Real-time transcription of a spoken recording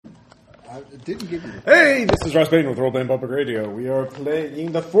I didn't give you. Hey, this is Ross Payne with Role Playing Public Radio. We are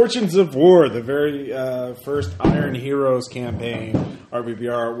playing The Fortunes of War, the very first Iron Heroes campaign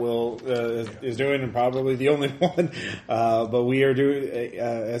RPPR is doing, and probably the only one. But we are doing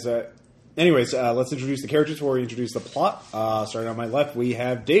Anyways, let's introduce the characters before we introduce the plot. Starting on my left, we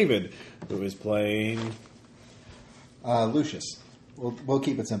have David, who is playing Lucius. We'll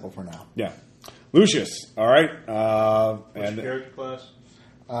keep it simple for now. Yeah, Lucius. All right. What's your character class?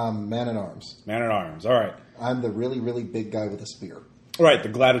 Man at arms. Man at arms. All right. I'm the really, really big guy with a spear. Right, the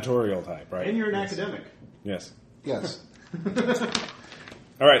gladiatorial type, right? And you're an academic. Yes. Yes.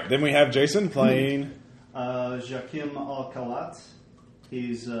 All right, then we have Jason playing Joachim Alcalat.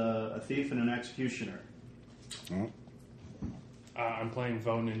 He's a thief and an executioner. Oh. I'm playing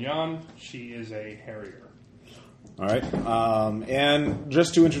Vo Nignan. She is a harrier. All right, and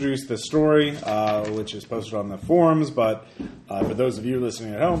just to introduce the story, which is posted on the forums, but for those of you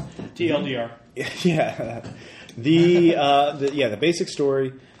listening at home, TLDR. Yeah, the basic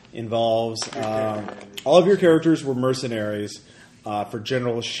story involves all of your characters were mercenaries for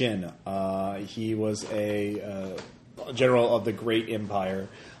General Shin. He was a general of the Great Empire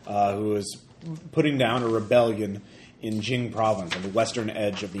who was putting down a rebellion in Jing Province, on the western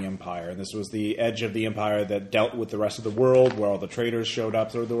edge of the empire. And this was the edge of the empire that dealt with the rest of the world, where all the traders showed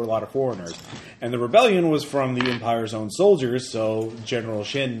up, so there were a lot of foreigners. And the rebellion was from the empire's own soldiers, so General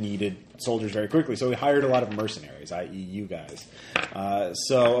Shin needed soldiers very quickly. So he hired a lot of mercenaries, i.e. you guys.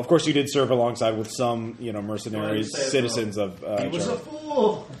 So, of course, you did serve alongside with some mercenaries, citizens of... he was a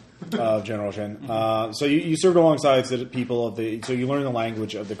fool! Of General Shin. So you served alongside people of the... So you learned the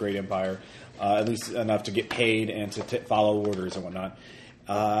language of the Great Empire, at least enough to get paid and to follow orders and whatnot.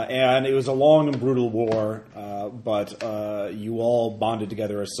 And it was a long and brutal war, but you all bonded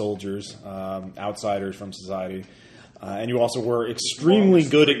together as soldiers, outsiders from society. And you also were extremely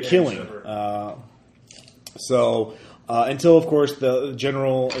good at killing. Until, of course, the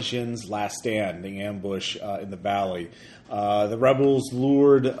General Shin's last stand, the ambush in the valley. The rebels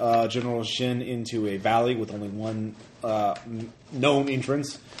lured General Shin into a valley with only one known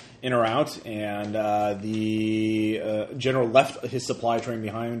entrance, in or out, and the general left his supply train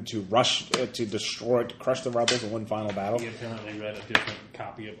behind to rush to destroy it, to crush the rebels in one final battle. He apparently read a different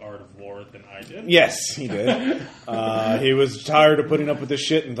copy of Art of War than I did. Yes, he did. He was tired of putting up with this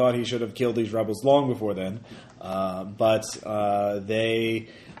shit and thought he should have killed these rebels long before then.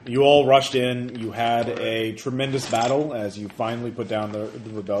 You all rushed in. You had a tremendous battle as you finally put down the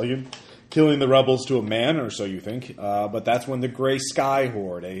rebellion, killing the rebels to a man, or so you think. But that's when the Grey Sky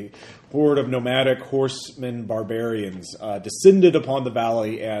Horde, a horde of nomadic horsemen barbarians, descended upon the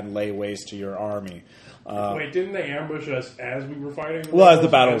valley and lay waste to your army. Wait, didn't they ambush us as we were fighting? Well, as the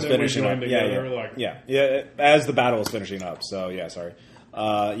battle was finishing up. Yeah, as the battle was finishing up. So, yeah, sorry.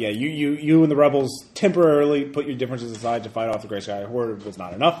 You and the rebels temporarily put your differences aside to fight off the Grey Sky Horde. It was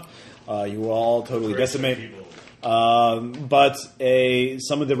not enough. You were all totally decimated. But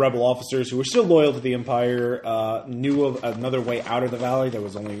some of the rebel officers who were still loyal to the Empire knew of another way out of the valley that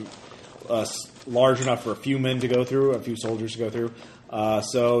was only large enough for a few men to go through, a few soldiers to go through.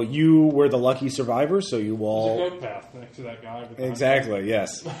 So you were the lucky survivors. So you all... There's a goat path next to that guy. Exactly,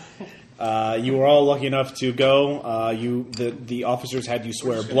 yes. You were all lucky enough to go. The officers had you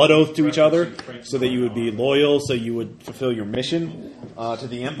swear a blood oath to each other so that you would be loyal, so you would fulfill your mission to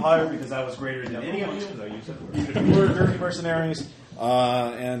the Empire, because that was greater than any of you. You were dirty mercenaries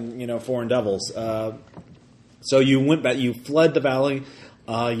and foreign devils. So you went back. You fled the valley.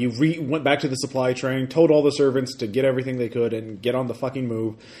 You went back to the supply train, told all the servants to get everything they could and get on the fucking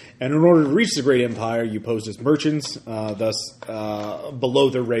move. And in order to reach the Great Empire, you posed as merchants, thus below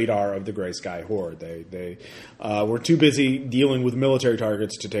the radar of the Grey Sky Horde. They were too busy dealing with military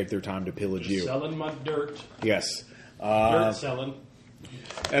targets to take their time to pillage you. Selling my dirt. Yes. Dirt selling.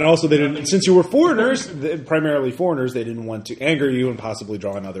 And also, they didn't. Since you were foreigners, primarily foreigners, they didn't want to anger you and possibly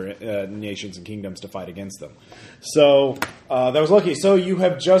draw in other nations and kingdoms to fight against them. So that was lucky. So you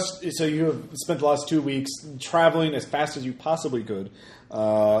have spent the last 2 weeks traveling as fast as you possibly could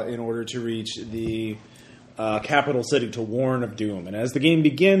in order to reach the capital city to warn of doom. And as the game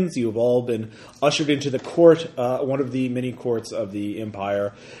begins, you have all been ushered into the court, one of the many courts of the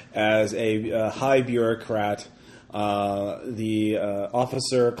Empire, as a high bureaucrat. The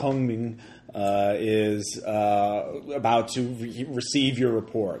officer Kongming is about to receive your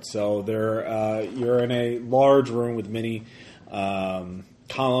report. So you're in a large room with many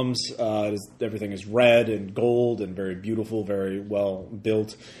columns. Everything is red and gold and very beautiful, very well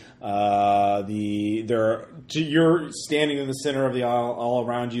built. You're standing in the center of the aisle. All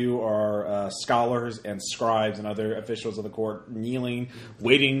around you are scholars and scribes and other officials of the court kneeling,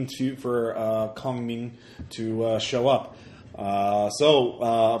 waiting for Kong Ming to show up.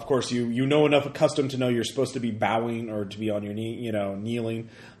 Of course, you know enough accustomed to know you're supposed to be bowing or to be on your knee, kneeling.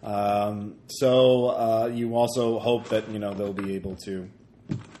 You also hope that they'll be able to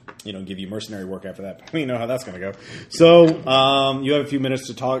give you mercenary work after that. We know how that's going to go. So you have a few minutes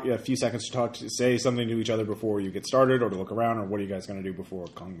to talk, a few seconds to talk, to say something to each other before you get started, or to look around, or what are you guys going to do before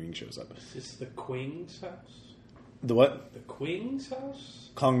Kong Ming shows up? Is this the Queen's house? The what? The Queen's house?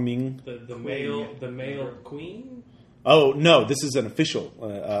 Kong Ming? The male queen? Oh no! This is an official.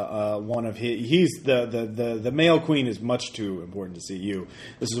 One of his. He's the male queen is much too important to see you.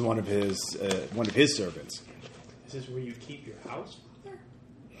 This is one of his servants. Is this where you keep your house, Father?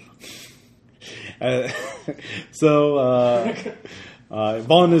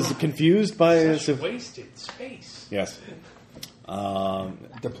 Vaughn is confused by Such wasted space. Yes.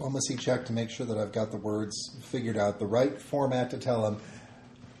 Diplomacy check to make sure that I've got the words figured out, the right format to tell him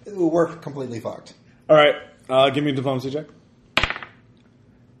we're completely fucked. All right. Give me a diplomacy check.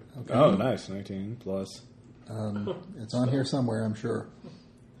 Okay. Oh, nice. 19 plus. It's on here somewhere, I'm sure.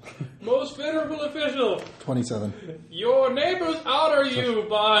 Most venerable official, 27. your neighbors honor you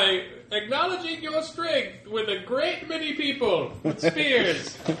by acknowledging your strength with a great many people with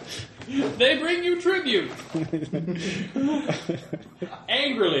spears. They bring you tribute.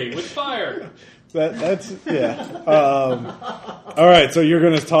 Angrily, with fire. That's yeah. All right, so you're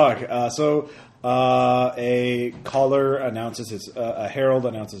going to talk. A caller announces a herald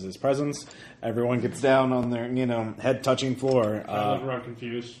announces his presence. Everyone gets down on their, head touching floor. I look around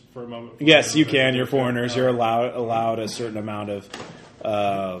confused for a moment. Yes, you can. You're foreigners. You're allowed a certain amount of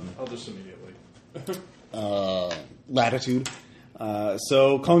I'll just immediately. latitude.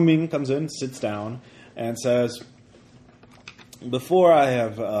 So Kong Ming comes in, sits down, and says, "Before I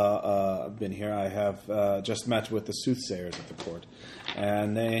have been here, I have just met with the soothsayers at the court,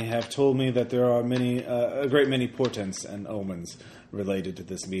 and they have told me that there are a great many portents and omens related to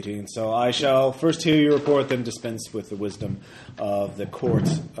this meeting. So I shall first hear your report, then dispense with the wisdom of the court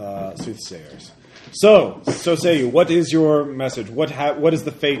soothsayers. So say you, what is your message? What is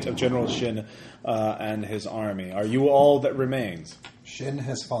the fate of General Shin and his army? Are you all that remains?" Shin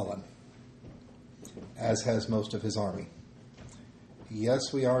has fallen, as has most of his army.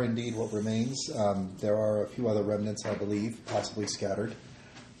 Yes, we are indeed what remains. There are a few other remnants, I believe, possibly scattered.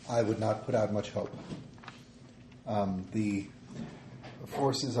 I would not put out much hope. The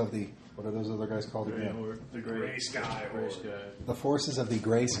forces of the... What are those other guys called again? The Gray Sky. The forces of the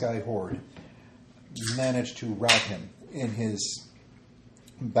Gray Sky Horde managed to rout him in his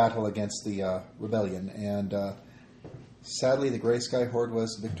battle against the rebellion. And sadly, the Gray Sky Horde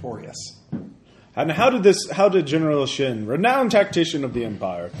was victorious. And how did General Shin, renowned tactician of the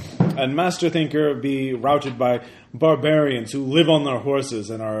Empire, and master thinker, be routed by barbarians who live on their horses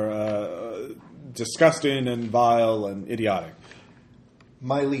and are disgusting and vile and idiotic?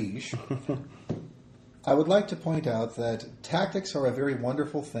 My liege, I would like to point out that tactics are a very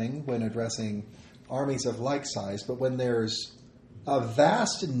wonderful thing when addressing armies of like size, but when there's a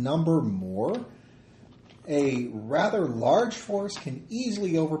vast number more, a rather large force can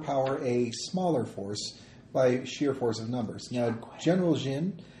easily overpower a smaller force by sheer force of numbers. Now, General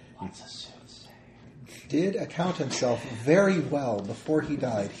Jin did account himself very well before he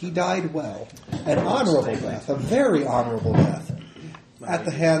died. He died well. An honorable death, a very honorable death, at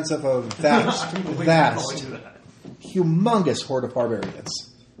the hands of a vast, humongous horde of barbarians.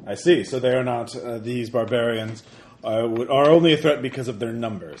 I see. So they are not, these barbarians are only a threat because of their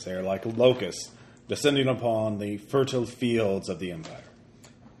numbers. They are like locusts descending upon the fertile fields of the Empire.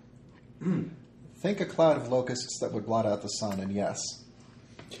 Think a cloud of locusts that would blot out the sun, and yes.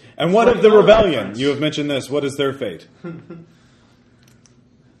 And what of the rebellion? You have mentioned this. What is their fate?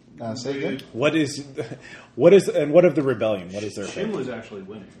 Say again? What of the rebellion? What is their Shin fate? was actually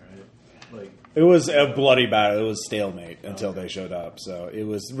winning, right? It was a bloody battle. It was stalemate until they showed up. So it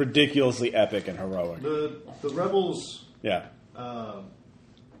was ridiculously epic and heroic. The rebels Yeah.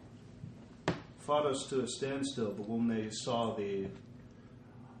 fought us to a standstill, but when they saw the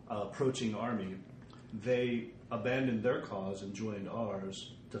approaching army, they abandoned their cause and joined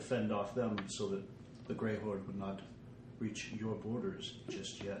ours to fend off them so that the Grey Horde would not reach your borders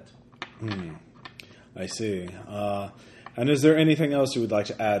just yet. I see. And is there anything else you would like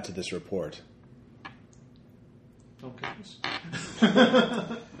to add to this report? Okay.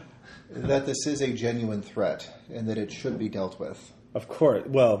 That this is a genuine threat and that it should be dealt with. Of course.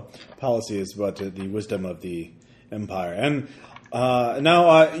 Well, policy is but the wisdom of the empire. And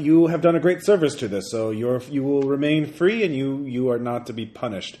now you have done a great service to this, so you will remain free, and you are not to be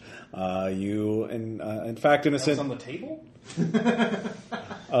punished. In fact, in a sense, on the table.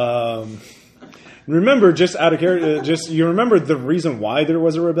 Remember, just out of character, you remember the reason why there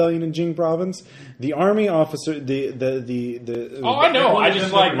was a rebellion in Jing Province. The army officer, the. Oh, I know. I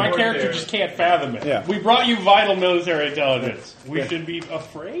just my character just can't fathom it. Yeah. We brought you vital military intelligence. We should be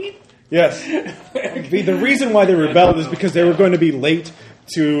afraid. Yes. The reason why they rebelled is because they were going to be late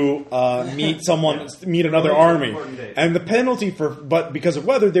to meet another army, and the penalty but because of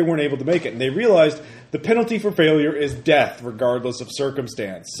weather, they weren't able to make it, and they realized the penalty for failure is death, regardless of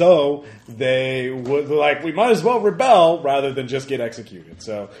circumstance. So they would we might as well rebel rather than just get executed.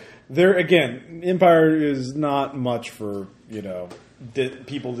 So there again, Empire is not much for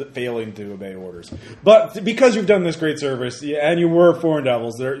people failing to obey orders. But because you've done this great service, and you were foreign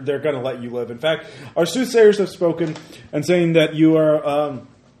devils, they're going to let you live. In fact, our soothsayers have spoken and saying that you are.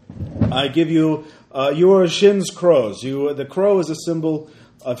 I give you. You are Shin's crows. The crow is a symbol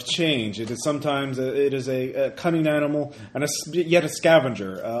of change. It is sometimes a cunning animal and yet a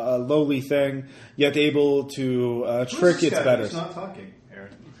scavenger, a lowly thing, yet able to trick its betters. It's not talking.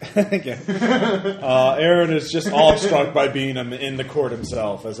 Yeah. Aaron is just awestruck by being in the court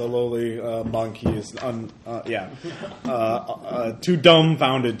himself. As a lowly monk, he is too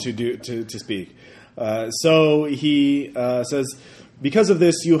dumbfounded to speak. So he says, because of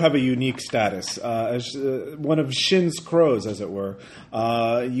this, you have a unique status. As one of Shin's crows, as it were.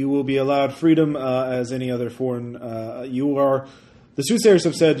 You will be allowed freedom as any other foreign... The soothsayers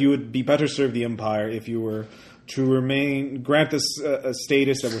have said you would be better serve the Empire if you were to grant this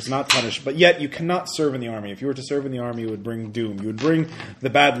status that was not punished, but yet you cannot serve in the army. If you were to serve in the army, you would bring doom. You would bring the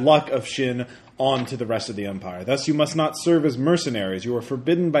bad luck of Shin on to the rest of the Empire. Thus, you must not serve as mercenaries. You are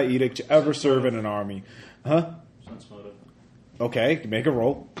forbidden by edict to ever serve in an army. Huh? Sense motive. Okay, make a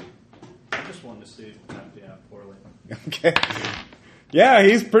roll. I just wanted to see. Yeah, poorly. Okay. Yeah,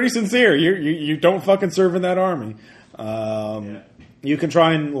 he's pretty sincere. You don't fucking serve in that army. Yeah. You can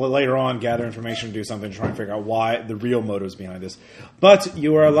try and later on gather information to do something to try and figure out why the real motives behind this. But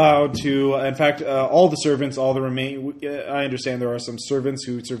you are allowed to, in fact, all the servants, all the I understand there are some servants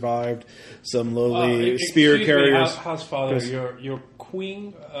who survived, some lowly spear carriers. Housefather, your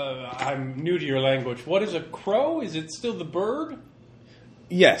queen, I'm new to your language. What is a crow? Is it still the bird?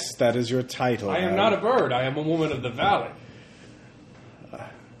 Yes, that is your title. I am not a bird. I am a woman of the valley.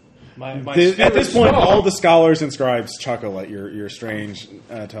 My at this point, all the scholars and scribes chuckle at your strange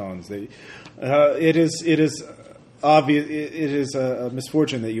tones. It is obvious. It is a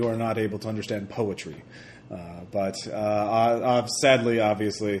misfortune that you are not able to understand poetry. But sadly,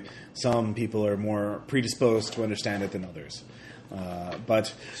 obviously, some people are more predisposed to understand it than others.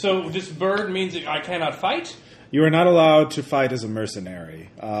 So this bird means that I cannot fight? You are not allowed to fight as a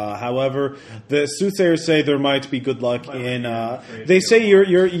mercenary. However, the soothsayers say there might be good luck in. They say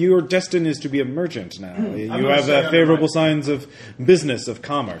your destiny is to be a merchant now. You have favorable signs of business, of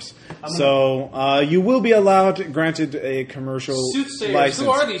commerce. So you will be granted a commercial soothsayers. license.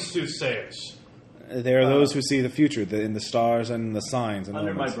 Who are these soothsayers? They are those who see the future in the stars and the signs. And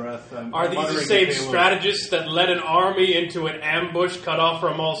Under my omens. breath. Are these the same strategists that led an army into an ambush cut off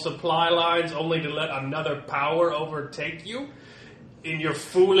from all supply lines only to let another power overtake you in your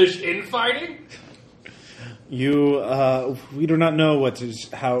foolish infighting? We do not know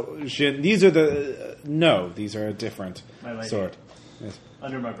these are these are a different sort. Yes.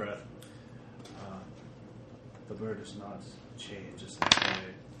 Under my breath. The bird does not change. It's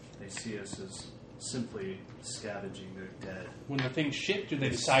they see us as simply scavenging their dead. When the things shit, do they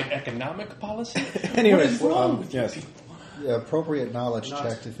decide economic policy? Anyway, what is wrong with yes. you people? The appropriate knowledge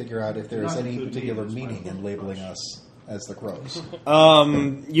check to figure out if there is any particular meaning in labeling us as the crows.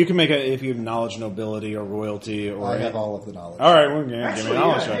 You can make if you have knowledge, nobility, or royalty. Or I have all of the knowledge. All right, well, give me Actually,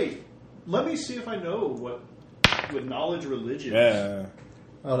 knowledge. hey, let me see if I know what knowledge religion. Yeah.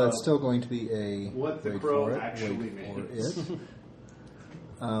 Oh, that's still going to be a... What the wait crow for it, actually wait for means. it.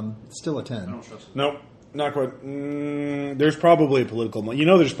 Still a I 10. don't trust it. Nope. Not quite. There's probably a political.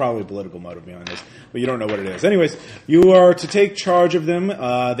 There's probably a political motive behind this, but you don't know what it is. Anyways, you are to take charge of them.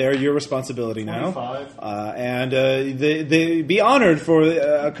 They're your responsibility now, 25. and they be honored for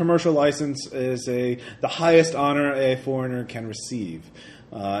a commercial license is the highest honor a foreigner can receive.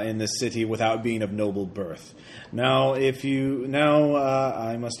 in this city without being of noble birth. Now,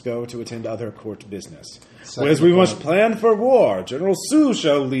 I must go to attend other court business. As we must plan for war. General Su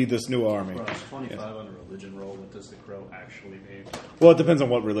shall lead this new army. Well, 25 on a religion roll. What does the crow actually mean? Well, it depends on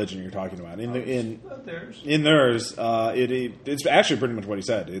what religion you're talking about. Theirs. In theirs, it's actually pretty much what he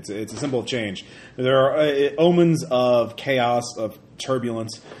said. It's a symbol of change. There are omens of chaos, of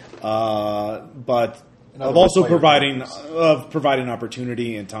turbulence, but of also providing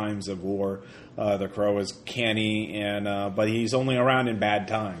opportunity in times of war. The crow is canny, but he's only around in bad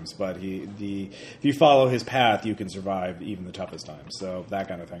times. But if you follow his path, you can survive even the toughest times. So that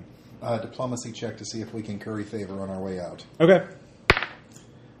kind of thing. Diplomacy check to see if we can curry favor on our way out. Okay.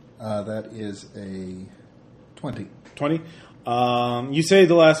 That is a 20. 20? You say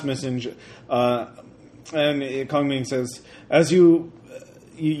the last message, and Kong Ming says, as you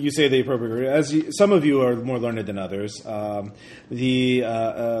say the appropriate word, some of you are more learned than others.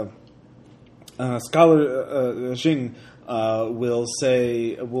 The scholar Jing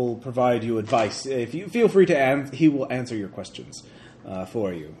will provide you advice. If you feel free to he will answer your questions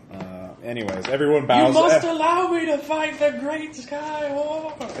for you. Anyways, everyone bows. You must allow me to fight the Great Sky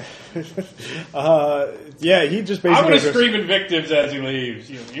War. Yeah, he just basically... I'm going to scream invectives as he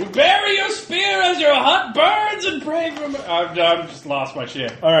leaves. You bury your spear as your hut burns and pray for me. I've just lost my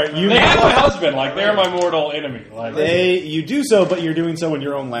shit. All right, they have my husband. Like, they're my mortal enemy. Like, you do so, but you're doing so in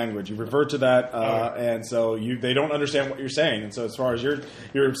your own language. You revert to that, and so they don't understand what you're saying. And so as far as you're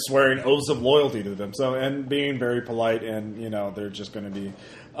swearing oaths of loyalty to them, so and being very polite, and they're just going to be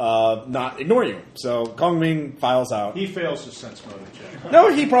not ignore you. So Kong Ming files out. He fails his sense motive check.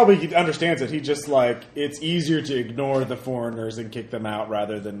 No, he probably understands it. He just it's easier to ignore the foreigners and kick them out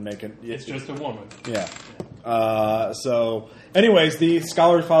rather than make it. It's just a woman. Yeah. So, anyways, the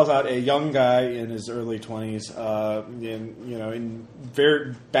scholar files out a young guy in his early 20s, in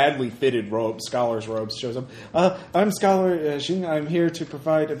very badly fitted robes, scholar's robes. Shows up. I'm Scholar Xing. I'm here to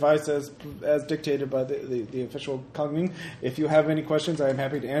provide advice as dictated by the official Kong Ming. If you have any questions, I am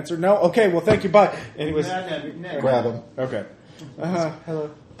happy to answer. No, okay. Well, thank you. Bye. Anyways, grab him. Okay. Hello.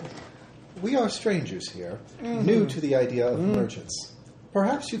 We are strangers here, new to the idea of merchants.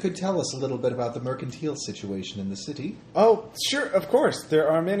 Perhaps you could tell us a little bit about the mercantile situation in the city. Oh, sure, of course. There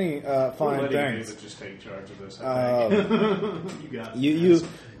are many fine things. David just take charge of this. You got it.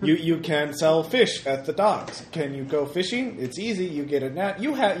 You can sell fish at the docks. Can you go fishing? It's easy. You get a net.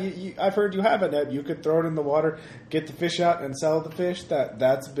 I've heard you have a net. You could throw it in the water, get the fish out, and sell the fish.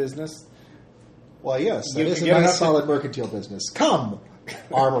 That's business. Well, yes, that is a nice, solid mercantile business. Come,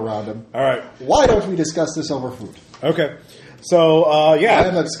 arm around him. All right. Why don't we discuss this over food? Okay. So, yeah. I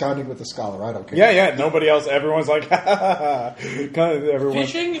am absconding with the scholar. I don't care. Yeah. Nobody else. Everyone's like, ha, ha, ha. Everyone.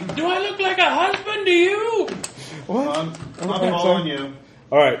 Fishing? Do I look like a husband to you? What? I'm following you.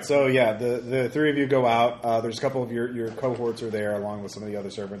 All right. So, yeah, the three of you go out. There's a couple of your cohorts are there along with some of the other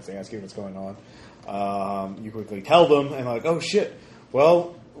servants. They ask you what's going on. You quickly tell them, and like, oh, shit.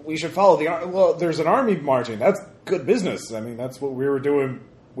 Well, we should follow well, there's an army marching. That's good business. I mean, that's what we were doing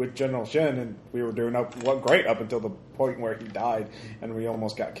with General Shen, and we were doing great up until the point where he died, and we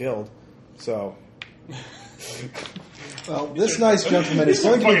almost got killed. So, well, this nice gentleman is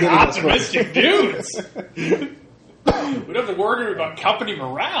going to be giving us optimistic dudes. We don't have to worry about company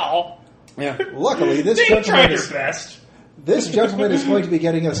morale. Yeah. Luckily, this they gentleman tried their best. This gentleman is going to be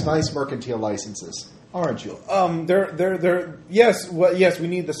getting us nice mercantile licenses, aren't you? Yes. Well, yes, we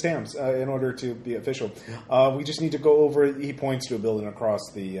need the stamps in order to be official. We just need to go over. He points to a building across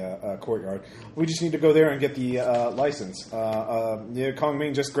the courtyard. We just need to go there and get the license. Kong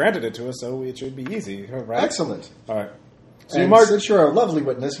Ming just granted it to us, so it should be easy. Right? Excellent. All right. So and since you're a lovely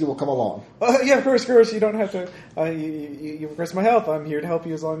witness, you will come along. Yeah, of course. You don't have to. You request my help. I'm here to help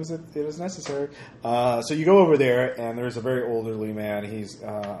you as long as it is necessary. So you go over there, and there's a very elderly man. He's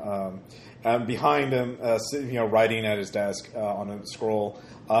behind him, writing at his desk on a scroll.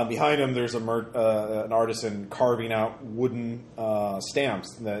 Behind him, there's an artisan carving out wooden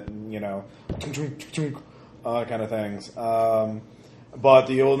stamps that kind of things. But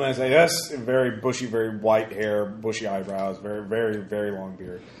the old man says, yes, very bushy, very white hair, bushy eyebrows, very, very, very long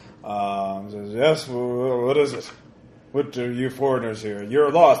beard. Says, yes, what is it? What are you foreigners here?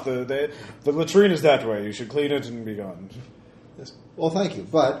 You're lost. The latrine is that way. You should clean it and be gone. Yes. Well, thank you,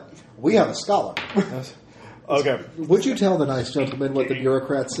 but we have a scholar. Okay. Would you tell the nice gentleman what the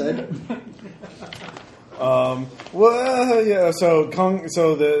bureaucrat said? Well, yeah. So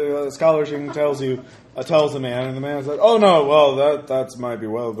the scholar Jing tells you tells the man, and the man's like, "Oh no, well that might be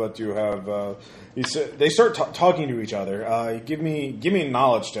well, but you have." They start talking to each other. Give me a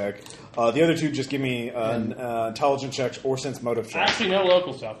knowledge check. The other two just give me an intelligence check or sense motive check. Actually, no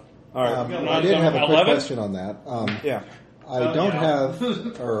local stuff. All right. I did have a quick 11? question on that. Yeah. I don't have,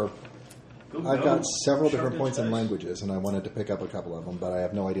 or I've got several different points in languages, and I wanted to pick up a couple of them, but I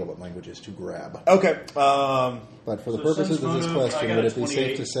have no idea what languages to grab. Okay. But for the purposes of this question, would it be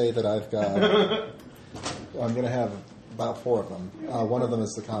safe to say that I've got? I'm going to have about 4 of them. One of them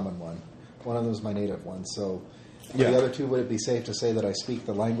is the common one. One of them is my native one. So, for the other 2, would it be safe to say that I speak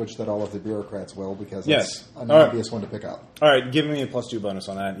the language that all of the bureaucrats will? Because it's an obvious one to pick up. All right, give me a +2 bonus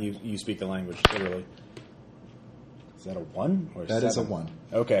on that. You speak the language, literally. Is that a 1 or that 7? Is a 1.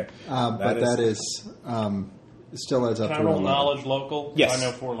 Okay, that is still adds up Can to I roll 11. knowledge local? Yes. I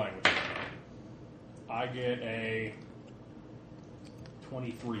know 4 languages. I get a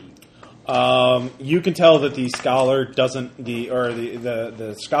 23. You can tell that the scholar doesn't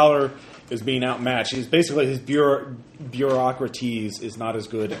the scholar is being outmatched. He's basically his bureaucraties is not as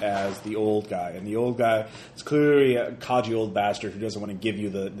good as the old guy, and the old guy is clearly a codgy old bastard who doesn't want to give you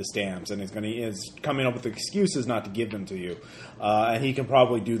the stamps, and is coming up with excuses not to give them to you, and he can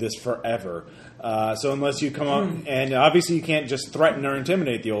probably do this forever. So unless you come up, and obviously you can't just threaten or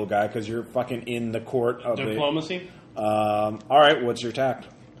intimidate the old guy because you're fucking in the court of Diplomacy? All right, what's your tact?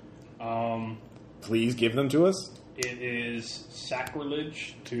 Please give them to us. It is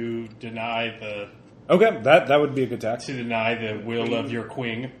sacrilege to deny the Okay, that would be a good tax. to deny the will of your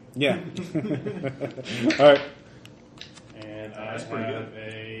queen. Yeah. All right. And I have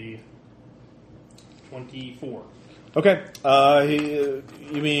a 24. Okay.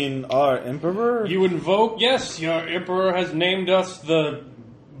 You mean our emperor? You invoke, yes, your emperor has named us the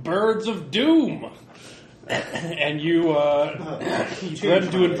Birds of Doom. And you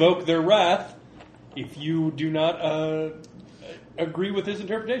threaten to invoke their wrath if you do not agree with his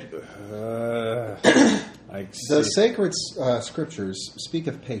interpretation. The sacred scriptures speak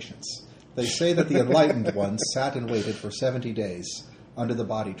of patience. They say that the enlightened one sat and waited for 70 days under the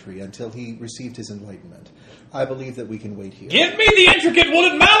body tree until he received his enlightenment. I believe that we can wait here. Give me the intricate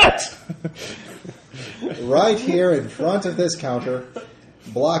wooden mallet! Right here in front of this counter,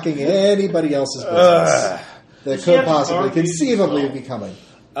 blocking anybody else's business that could possibly, conceivably be coming.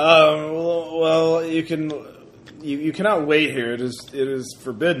 Well, you cannot wait here. It is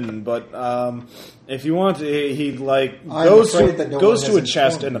forbidden. But if you want, he goes to a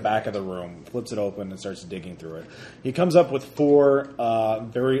chest in the back of the room, flips it open, and starts digging through it. He comes up with 4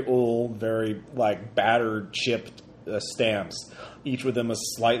 very old, very battered, chipped stamps. Each with them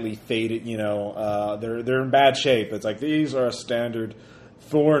is slightly faded. They're in bad shape. It's like these are a standard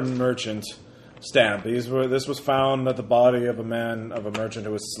foreign merchant stamp. This was found at the body of a merchant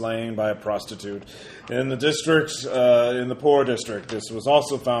who was slain by a prostitute in the district, in the poor district. This was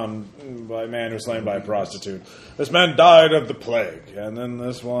also found by a man who was slain by a prostitute. This man died of the plague, and then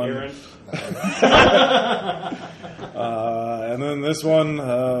this one, and then this one.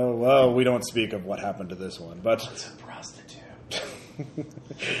 Well, we don't speak of what happened to this one, but It's a prostitute.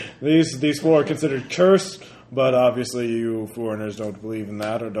 these 4 are considered cursed. But obviously, you foreigners don't believe in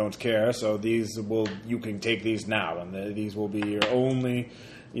that or don't care. So you can take these now, and these will be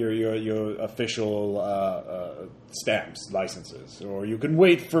your official stamps, licenses. Or you can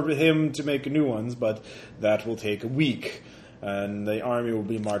wait for him to make new ones, but that will take a week, and the army will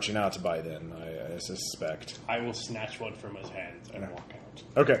be marching out by then. I suspect. I will snatch one from his hands and walk out.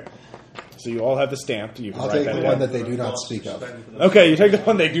 Okay. So you all have the stamp. You can I'll write take that the down. one that they do not speak of. Okay, you take the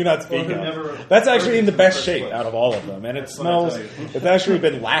one they do not speak of. That's actually in the best shape out of all of them, and it smells. It's actually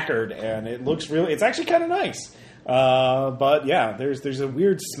been lacquered, and it looks really. It's actually kind of nice. But yeah, there's a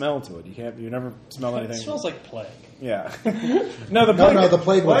weird smell to it. You never smell anything. It smells like plague. Yeah. The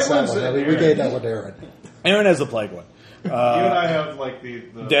plague one's that one. We gave that one to Aaron. Aaron has the plague one. You and I have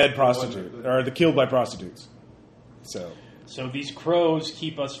the Dead prostitute or the killed by prostitutes. So these crows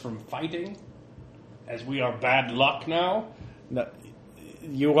keep us from fighting, as we are bad luck now. No,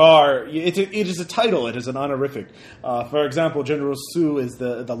 you are. It is a title. It is an honorific. For example, General Su is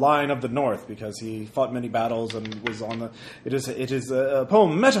the Lion of the North because he fought many battles and was on the. It is a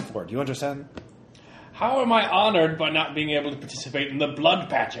poem metaphor. Do you understand? How am I honored by not being able to participate in the blood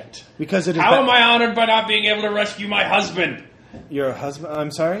pageant? Because it is. How am I honored by not being able to rescue my husband? Your husband?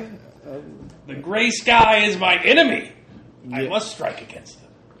 I'm sorry. The gray sky is my enemy. I must strike against them.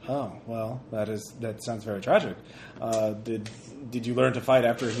 Oh well, that sounds very tragic. Did you learn to fight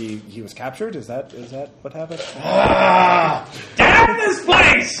after he was captured? Is that what happened? Damn this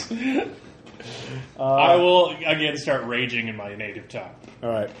place! I will again start raging in my native tongue.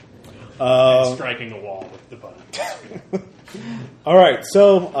 All right. and striking a wall with the button. All right,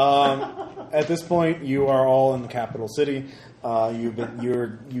 so at this point, you are all in the capital city.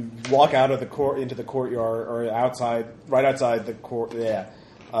 You walk out of the court into the courtyard, or right outside the court. Yeah,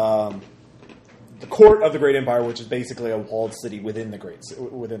 the court of the Great Empire, which is basically a walled city within the great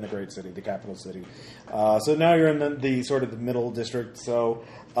city, the capital city. So now you're in the sort of the middle district. So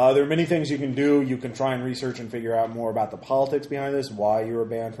there are many things you can do. You can try and research and figure out more about the politics behind this, why you were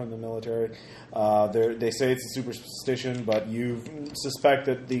banned from the military. They say it's a superstition, but you suspect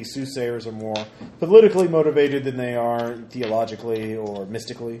that the soothsayers are more politically motivated than they are theologically or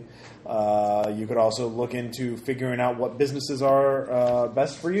mystically. You could also look into figuring out what businesses are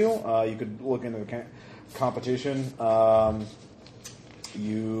best for you. You could look into the competition. I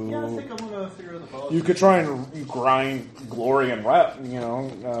think I'm going to figure out the politics. You could try and grind glory and rep,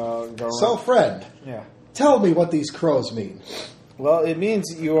 go So, around. friend, Yeah. tell me what these crows mean. Well, it means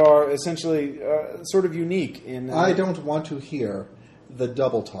you are essentially sort of unique in... I don't want to hear the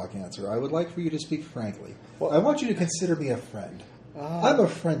double talk answer. I would like for you to speak frankly. I want you to consider me a friend. I'm a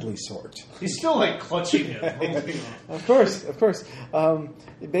friendly sort. He's still clutching him. Of course.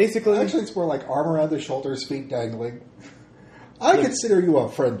 Basically... Actually, it's more like arm around the shoulders, feet dangling. I consider you a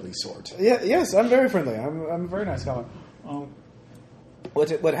friendly sort. Yeah, yes, I'm very friendly. I'm a very nice guy.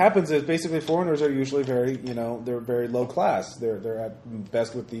 What happens is basically foreigners are usually very, they're very low class. They're at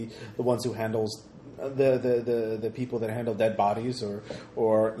best with the ones who handles the people that handle dead bodies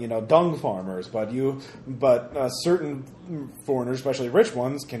or dung farmers. But certain foreigners, especially rich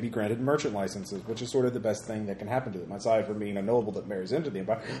ones, can be granted merchant licenses, which is sort of the best thing that can happen to them. Aside from being a noble that marries into the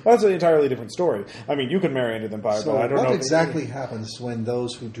empire, that's an entirely different story. I mean, you could marry into the empire, So but I don't know what exactly happens when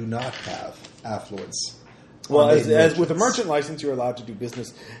those who do not have affluence? Well, are as made with a merchants? merchant license, you're allowed to do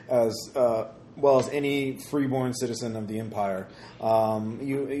business as well as any freeborn citizen of the empire.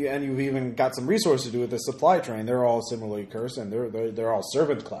 You've even got some resources to do with the supply train. They're all similarly cursed, and they're all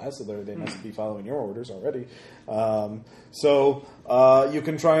servant class, so they must be following your orders already. So you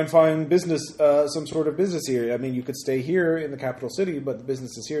can try and find business, some sort of business here. I mean, you could stay here in the capital city, but the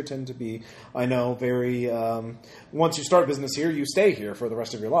businesses here tend to be, I know, very... once you start business here, you stay here for the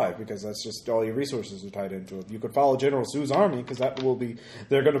rest of your life, because that's just all your resources are tied into it. You could follow General Sue's army, because that will be...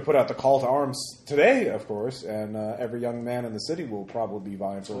 They're going to put out the call to arms today, of course, and every young man in the city will probably be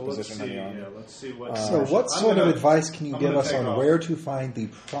vying for a position in the army. Yeah, let's see what... So what sort of advice can you I'm give gonna us take on off. where to find the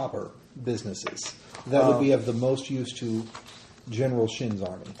proper businesses that would be of the most use to General Shin's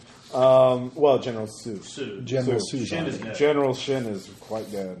army? Well, General Sue. General Sue's Shin is army. dead. General Shin is quite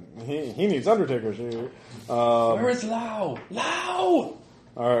dead. He needs undertakers here. Where is Lao? Lao!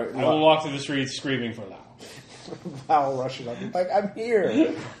 All right, I will walk through the streets screaming for Lao. I'll rush it up. Like, I'm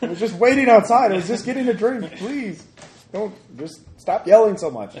here. I was just waiting outside. I was just getting a drink. Please, don't just stop yelling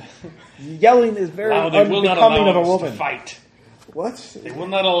so much. Yelling is very Lao, they will not unbecoming of allow a us woman. to fight. What? They will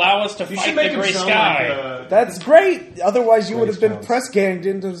not allow us to You fight should make the him gray sound sky. like... That's great. Otherwise, you would have been Grace press ganged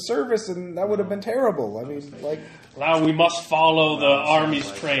into the service, and that would have been terrible. I mean, like, Lao, we must follow the army's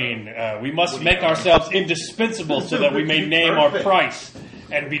train. We must make ourselves indispensable so that we may name our price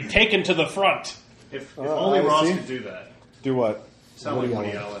and be taken to the front. If only I Ross see. could do that. do what? Sound like Woody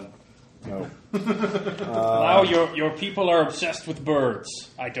Woody Allen. No. Lao, your people are obsessed with birds.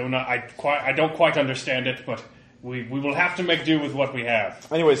 I don't quite understand it, but we will have to make do with what we have.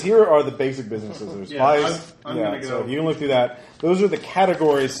 Anyways, here are the basic businesses. There's Yeah, spies. I'm gonna go. So if you can look through that, those are the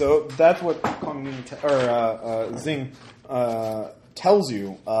categories. So that's what Zing tells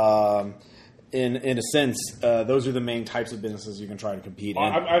you. In a sense, those are the main types of businesses you can try to compete in.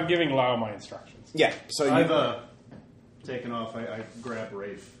 I'm giving Lao my instructions. Yeah. So you, I've taken off. I grab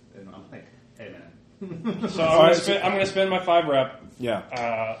Rafe, and I'm like, hey, man. So I'm going to spend my 5 rep.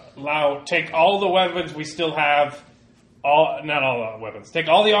 yeah. Lao, take all the weapons we still have. Not all the weapons. Take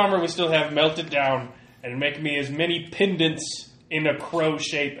all the armor we still have, melt it down, and make me as many pendants in a crow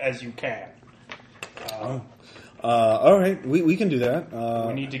shape as you can. All right, we can do that.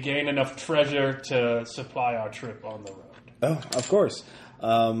 We need to gain enough treasure to supply our trip on the road. Oh, of course.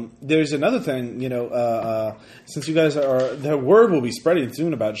 There's another thing, since you guys are, the word will be spreading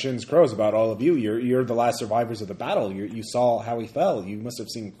soon about Shin's Crows, about all of you. You're the last survivors of the battle. You saw how he fell. You must have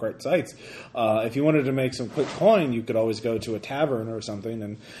seen great sights. If you wanted to make some quick coin, you could always go to a tavern or something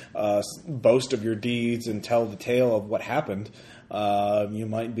and boast of your deeds and tell the tale of what happened. You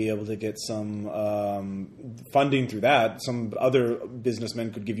might be able to get some funding through that. Some other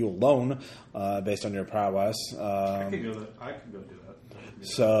businessmen could give you a loan based on your prowess. I could go do that.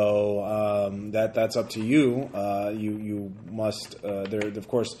 So that's up to you. You must. Of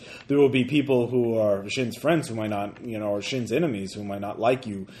course, there will be people who are Shin's friends who might not, or Shin's enemies who might not like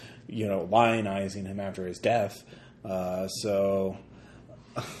you, lionizing him after his death.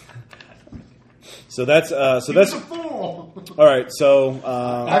 So that's all right. So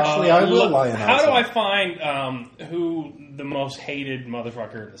Actually, I will lionize How do him. I find who the most hated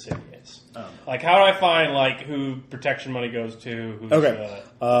motherfucker in the city is? Like, how do I find who protection money goes to? Who's, Okay.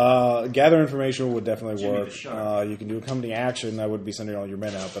 Gather information would definitely Jimmy the work. Shark. You can do a company action. That would be sending all your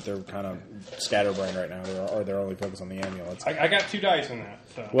men out, but they're kind of scatterbrained right now, or they're only focused on the amulets. I got 2 dice in that.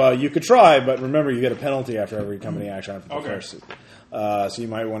 So. Well, you could try, but remember, you get a penalty after every company action after the Okay. first. So you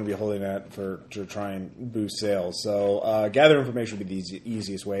might want to be holding that to try and boost sales. So gather information would be the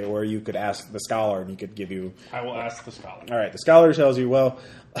easiest way, or you could ask the scholar, and he could give you. I will ask the scholar. All right, the scholar tells you, well.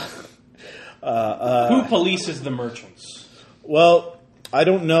 Who polices the merchants? Well, I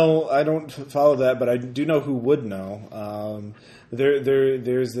don't know. I don't follow that, but I do know who would know.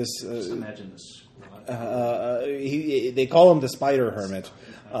 There's this. Just imagine this squad. They call him the Spider Hermit.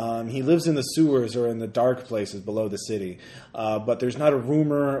 He lives in the sewers or in the dark places below the city, but there's not a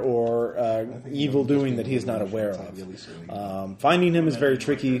rumor or evil doing that he's not aware of. Finding him is very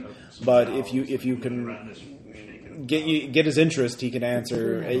tricky, but if you can get his interest, he can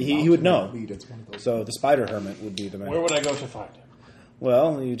answer. He would know. So the Spider Hermit would be the man. Where would I go to find him?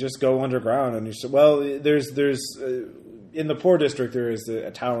 Well, you just go underground, and there's in the poor district there is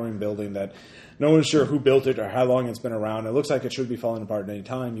a towering building that no one's sure who built it or how long it's been around. It looks like it should be falling apart at any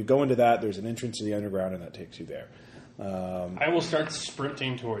time. You go into that. There's an entrance to the underground, and that takes you there. I will start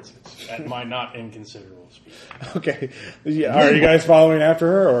sprinting towards it at my not inconsiderable speed. Okay. Yeah, are you guys following after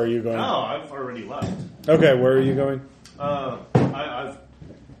her, or are you going? No, I've already left. Okay, where are you going? I've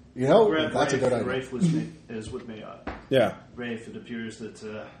grabbed That's a Rafe, good and idea. Rafe is with me. Yeah. Rafe, it appears that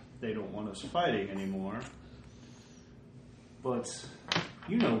they don't want us fighting anymore. But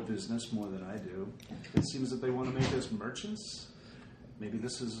you know business more than I do. It seems that they want to make us merchants. Maybe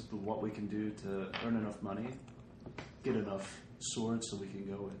this is what we can do to earn enough money, get enough swords so we can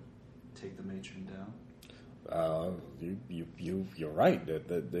go and take the matron down. You're right.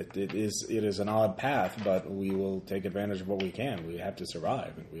 It is an odd path, but we will take advantage of what we can. We have to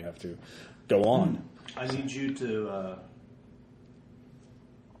survive, and we have to go on. I need you to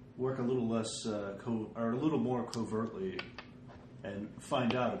work a little less, or a little more covertly, and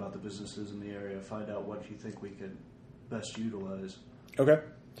find out about the businesses in the area. Find out what you think we could best utilize. Okay.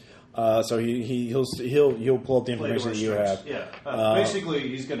 So he'll pull up the Play to information our that you strengths. have. Yeah. Basically,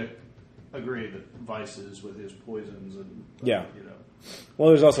 he's going to agree that vices with his poisons and Yeah. Well,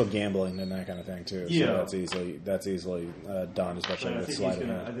 there's also gambling and that kind of thing too. So Yeah. that's easily done, especially But I with think sleight of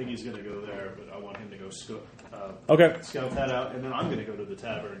hand. I think he's going to go there, but I want him to go Okay. scout that out, and then I'm going to go to the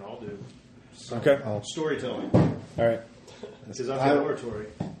tavern. I'll do some Okay. storytelling All right. because I've got oratory.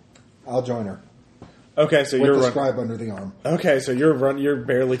 I'll join her Okay. So with you're the run- scribe under the arm. Okay. So you're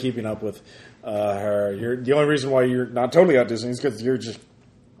barely keeping up with her. The only reason why you're not totally outdistancing is because you're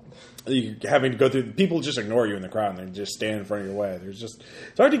having to go through. People just ignore you in the crowd, and they just stand in front of your way. It's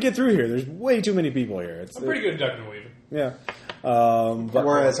hard to get through here. There's way too many people here. I'm pretty good at ducking and weaving. Yeah. But,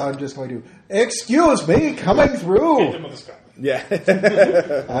 Whereas I'm just going to, excuse me, coming Hit through. them with a scar. yeah.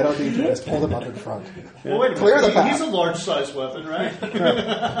 I don't need to just hold him up in front. Well, wait a Clear minute. the path. He's a large-sized weapon, right?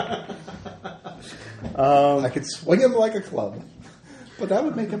 I could swing him like a club, but that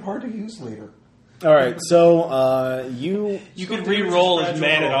would make him hard to use later. All right. So you You could re-roll as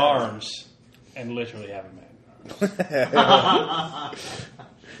man at arms and literally have a man at arms.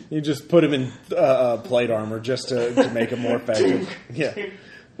 You just put him in plate armor just to make him more effective. Yeah.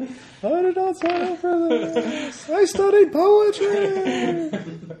 I did not sign up for this. I studied poetry.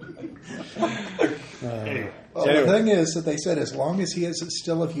 Well, the thing is that they said as long as he is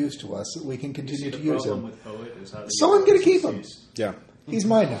still of use to us, we can continue to use him. With poet is how So I'm going to keep him. Yeah. He's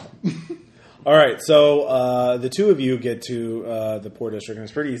mine now. All right. So the two of you get to the poor district, and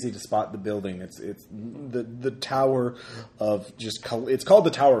it's pretty easy to spot the building. It's the tower of it's called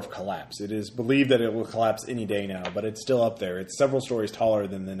the Tower of Collapse. It is believed that it will collapse any day now, but it's still up there. It's several stories taller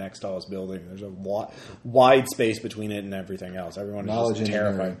than the next tallest building. There's a wide space between it and everything else. Everyone is Knowledge just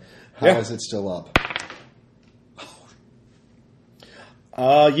engineering. terrified. How is it still up?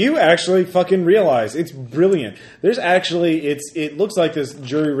 You actually fucking realize it's brilliant. There's actually it looks like this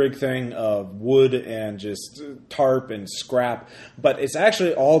jury rig thing of wood and just tarp and scrap, but it's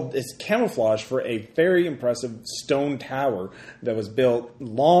actually it's camouflage for a very impressive stone tower that was built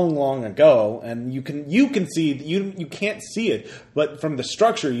long ago, and you can see you can't see it, but from the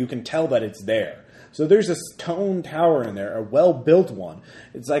structure you can tell that it's there. So there's a stone tower in there, a well-built one.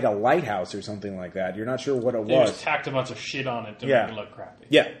 It's like a lighthouse or something like that. You're not sure what it They was. just tacked a bunch of shit on it to Yeah. make it look crappy.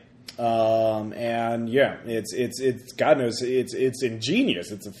 Yeah. And yeah, it's God knows it's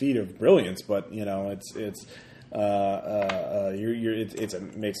ingenious. It's a feat of brilliance, but you know, it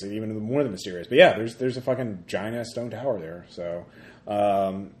makes it even more than mysterious. But yeah, there's a fucking giant ass stone tower there.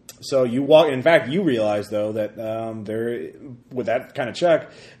 So you walk. In fact, you realize though that there, with that kind of check,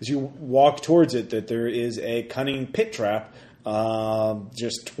 as you walk towards it, that there is a cunning pit trap,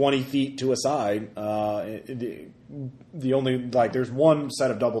 just 20 feet to a side. The only there's one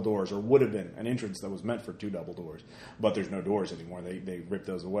set of double doors, or would have been an entrance that was meant for 2 double doors, but there's no doors anymore. They ripped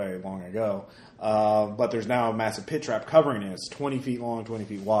those away long ago. But there's now a massive pit trap covering it. It's 20 feet long, 20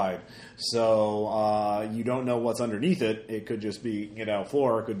 feet wide. So you don't know what's underneath it. It could just be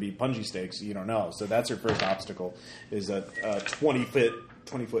floor. It could be punji stakes. You don't know. So that's your first obstacle: is a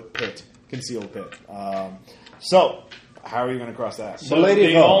 20-foot pit, concealed pit. So how are you going to cross that? So Lady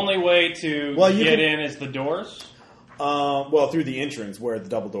the Ho. only way to get in is the doors? Through the entrance where the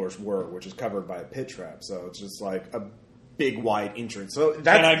double doors were, which is covered by a pit trap. So it's just like a big wide entrance. So Can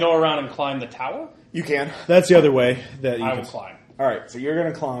I go around and climb the tower? You can. That's the other way that you I can will climb. All right, so you're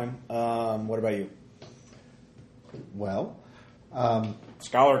going to climb. What about you? Well,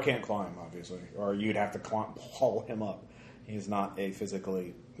 Scholar can't climb, obviously, or you'd have to haul him up. He's not a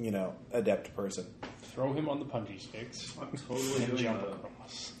physically, adept person. Throw him on the punji sticks I'm totally and doing jump a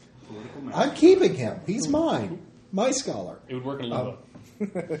across. political match. I'm keeping him. He's mine. My scholar. It would work in limbo.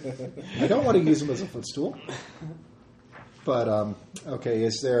 I don't want to use him as a footstool. But, okay,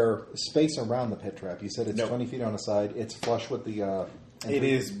 is there space around the pit trap? You said it's No. 20 feet on the side. It's flush with the... entry? It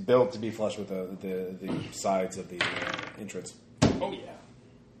is built to be flush with the sides of the entrance. Oh, yeah.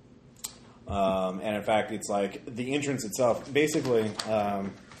 And in fact, it's like the entrance itself. Basically, I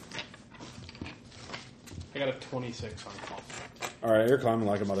got a 26 on call. all right, you're climbing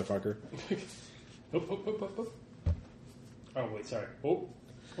like a motherfucker. Oop. Oh, wait, sorry. Oh.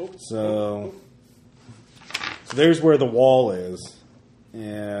 So there's where the wall is,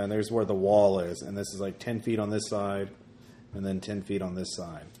 and there's where the wall is, and this is like 10 feet on this side, and then 10 feet on this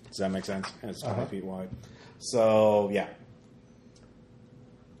side. Does that make sense? And it's 20 feet wide. So, yeah.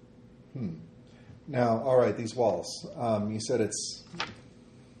 Now, all right, these walls. You said it's...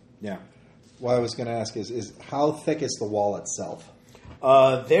 Yeah. What I was going to ask is how thick is the wall itself?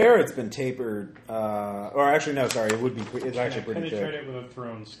 There it's been tapered, or actually, no, sorry, it's actually pretty Penetrate thick. it with a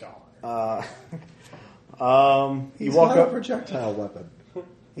thrown scholar. He's You walk not up. a projectile weapon.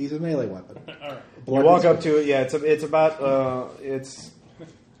 He's a melee weapon. All right. You walk up to it. Yeah, it's about it's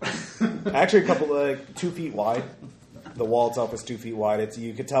actually a couple 2 feet wide. The wall itself is 2 feet wide.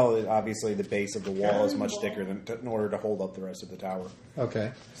 You could tell that obviously the base of the wall is much thicker in order to hold up the rest of the tower.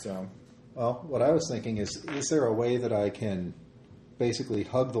 Okay. So Well, what I was thinking is there a way that I can basically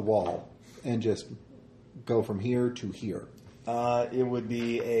hug the wall and just go from here to here? it would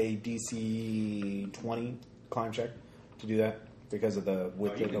be a DC 20 climb check to do that because of the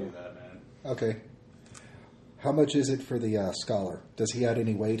width You of can the. do that, man. Okay. How much is it for the scholar? Does he add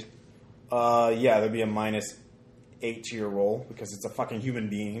any weight? Yeah, there'd be a -8 to your roll because it's a fucking human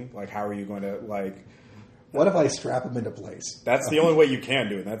being. Like, how are you going to What if I strap him into place? That's the only way you can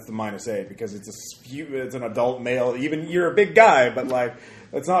do it. That's the -8 because it's an adult male. Even you're a big guy, but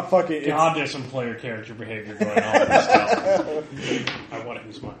it's not fucking. God, there's some player character behavior going on in this town. I want to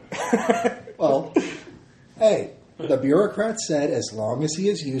use mine. Well, hey, the bureaucrat said as long as he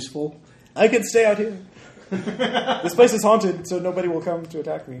is useful. I can stay out here. This place is haunted, so nobody will come to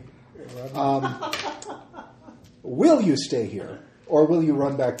attack me. Will you stay here? Or will you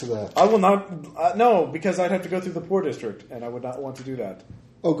run back to the... I will not. No, because I'd have to go through the poor district, and I would not want to do that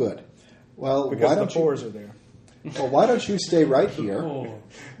Oh, good. Well, because why the don't you... poors are there. Well, why don't you stay right here? Oh.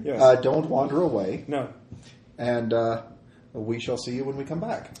 Yes. Don't wander away. No. And we shall see you when we come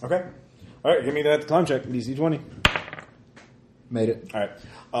back. Okay. All right. Give me that climb check. DC 20. Made it. All right.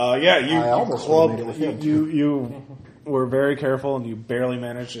 Yeah. You. I almost club, would've made it with you were very careful, and you barely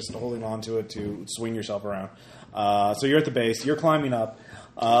managed just holding on to it to swing yourself around. So you're at the base. You're climbing up.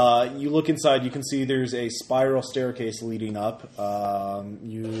 You look inside. You can see there's a spiral staircase leading up.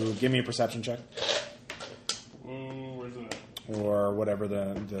 You give me a perception check, Where's it at? or whatever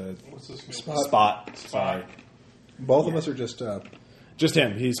the What's this? spot. Sorry, Both of us are just... just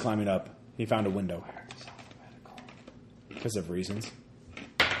him. He's climbing up. He found a window because of reasons.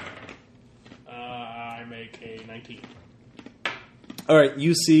 I make a 19. All right,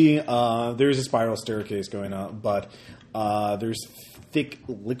 you see there's a spiral staircase going up, but there's thick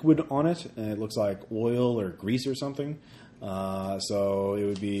liquid on it, and it looks like oil or grease or something. So it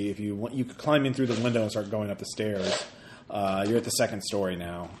would be if you want, you could climb in through the window and start going up the stairs. You're at the second story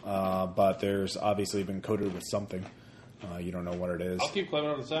now, but there's obviously been coated with something. You don't know what it is. I'll keep climbing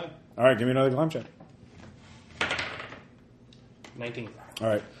up the side. All right, give me another climb check. 19. All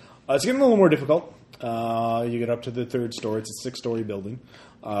right. It's getting a little more difficult. You get up to the third story. It's a 6-story building.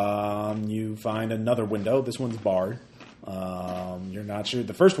 You find another window. This one's barred. You're not sure.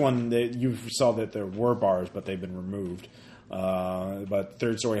 The first one, you saw that there were bars, but they've been removed. But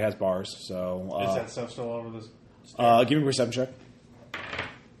third story has bars. So Is that stuff still over the stairs? give me a perception check.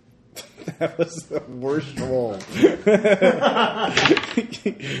 That was the worst roll.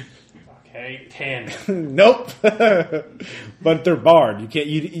 Okay, 10. Nope. But they're barred. You can't.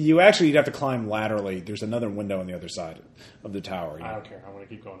 You actually you'd have to climb laterally. There's another window on the other side of the tower. I don't care. I'm going to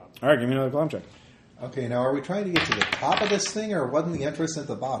keep going up. All right, give me another climb check. Okay, now are we trying to get to the top of this thing, or wasn't the entrance at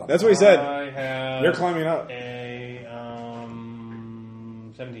the bottom? That's what he said. I have You're climbing up. a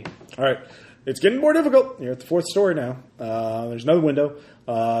 17. All right. It's getting more difficult. You're at the fourth story now. There's another window.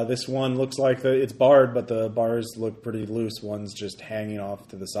 This one looks like it's barred, but the bars look pretty loose. One's just hanging off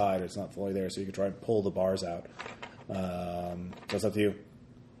to the side. It's not fully there, so you can try and pull the bars out. So it's up to you.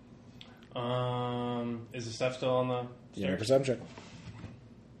 Is the stuff still on the Yeah, stairs? perception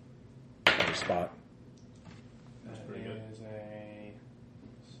check. Another spot. That's pretty good. Is a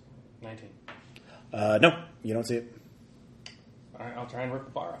 19. No, you don't see it. All right, I'll try and rip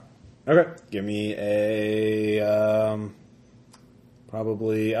the bar out. Okay. Give me a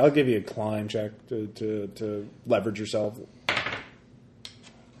probably. I'll give you a climb check to leverage yourself.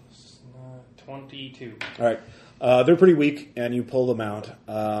 22. All right. They're pretty weak, and you pull them out.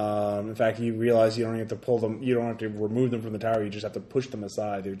 In fact, you realize you don't have to pull them. You don't have to remove them from the tower. You just have to push them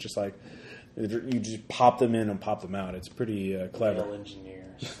aside. They're just like you just pop them in and pop them out. It's pretty clever. Real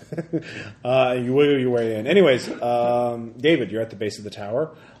engineers. You wiggle your way in. Anyways, David, you're at the base of the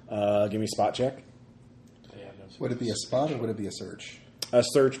tower. Give me a spot check. Yeah, no Would it be a spot or would it be a search? A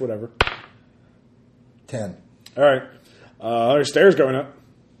search, whatever. 10. All right. There's stairs going up.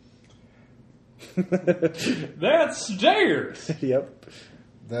 That's stairs. Yep.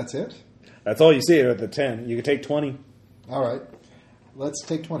 That's it? That's all you see at the 10. You can take 20. All right. Let's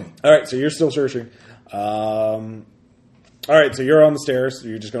take 20. All right, so you're still searching. All right, so you're on the stairs.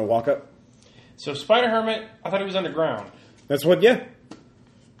 You're just going to walk up? So Spider Hermit, I thought he was underground. That's what, yeah.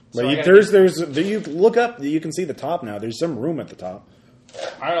 So But I gotta you look up, you can see the top now. There's some room at the top.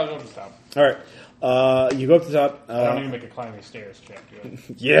 All right, I'll go to the top. All right, you go up to the top. I don't need to make a climbing stairs check, do I?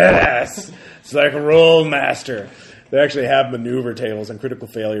 Yes! It's like a roll master. They actually have maneuver tables and critical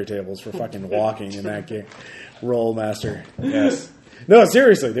failure tables for fucking walking in that game. Roll master. Yes. No,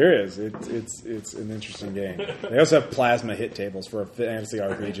 seriously, there is. It's an interesting game. They also have plasma hit tables for a fantasy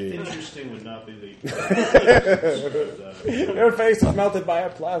RPG. Interesting would not be the. Your face is melted by a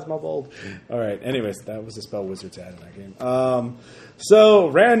plasma bolt. All right. Anyways, that was the spell wizards had in that game. So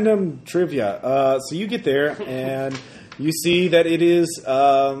random trivia. So you get there and you see that it is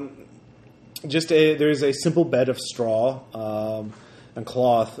there's a simple bed of straw and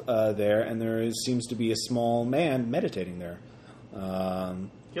cloth there, and seems to be a small man meditating there.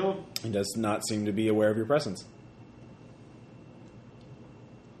 Kill him. He does not seem to be aware of your presence.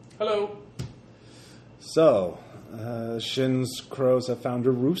 Hello. So, Shin's crows have found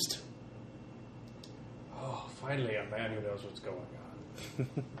a roost. Oh, finally a man who knows what's going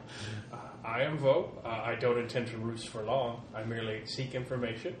on. I am Vo. I don't intend to roost for long. I merely seek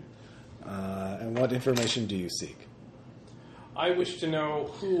information. And what information do you seek? I wish to know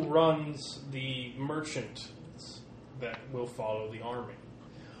who runs the merchant that will follow the army.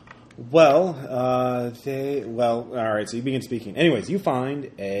 Well, all right, so you begin speaking. Anyways, you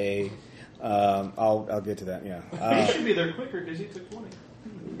find a... I'll get to that, yeah. He should be there quicker because he took 20.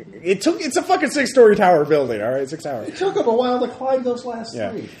 It's a fucking 6-story tower building, all right? 6 hours. It took him a while to climb those last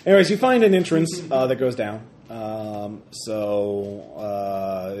Yeah. 3. Anyways, you find an entrance that goes down.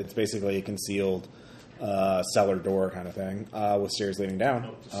 It's basically a concealed cellar door kind of thing with stairs leading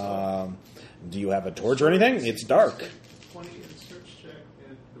down. Do you have a torch or anything? It's dark. 20 and search check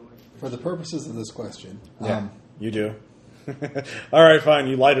and go like For the purposes of this question, You do. All right, fine.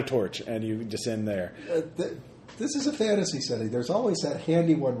 You light a torch and you descend there. this is a fantasy setting. There's always that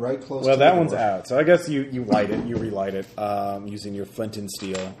handy one right close to Well, the that one's door. out. So I guess you light it. You relight it using your flint and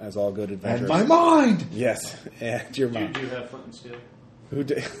steel, as all good And adventurers. my mind! Yes, and your Do mom. you have flint and steel? Who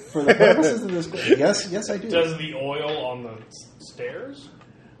did? For the purposes of this question, yes, I do. Does the oil on the stairs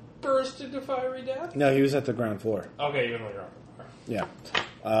burst into fiery death? No, he was at the ground floor. Okay, even later on. Yeah.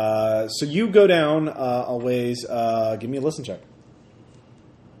 So you go down a ways. Give me a listen check.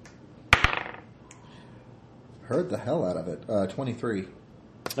 heard the hell out of it. 23.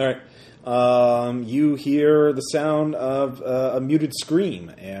 All right. You hear the sound of a muted scream,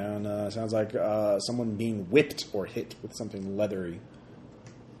 and sounds like someone being whipped or hit with something leathery.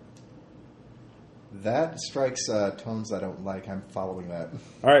 That strikes tones I don't like. I'm following that.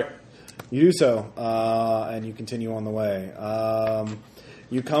 All right. You do so, and you continue on the way.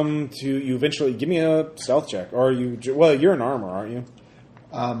 You eventually give me a stealth check, or you're in armor, aren't you?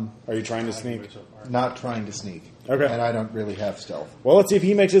 Are you trying to sneak? Not trying to sneak. Okay. And I don't really have stealth. Well, let's see if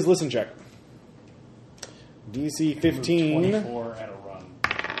he makes his listen check. DC 15. 24 at a run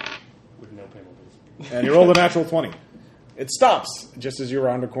with no penalties. And you rolled a natural 20. It stops just as you're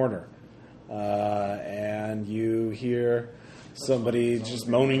around a corner. And you hear somebody just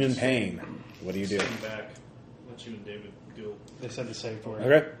moaning in pain. What do you do? Stand back. Let you and David go. They said the same word.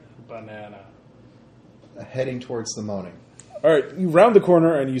 Okay. Banana. Heading towards the moaning. All right. You round the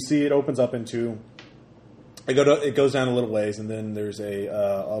corner and you see it opens up into... It goes down a little ways, and then there's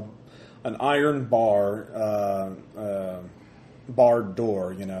an iron barred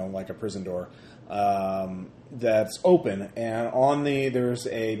door, like a prison door, that's open, and there's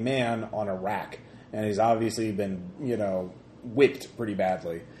a man on a rack, and he's obviously been, whipped pretty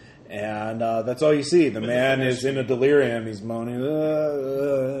badly, and that's all you see. The man is in a delirium. He's moaning.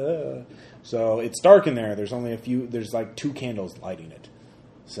 So it's dark in there. There's only there's like 2 candles lighting it.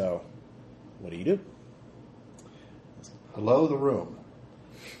 So what do you do? Hello, the room.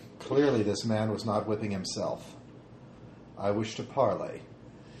 Clearly this man was not whipping himself. I wish to parley.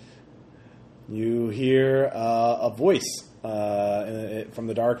 You hear a voice from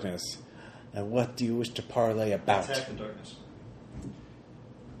the darkness. And what do you wish to parley about? Attack the darkness.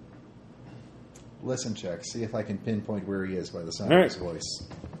 Listen check. See if I can pinpoint where he is by the sound All of right. his voice.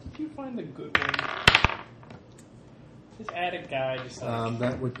 Did you find the good one? This attic guy just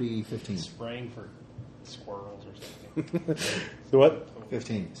That would be 15. spraying for squirrels or something. The what?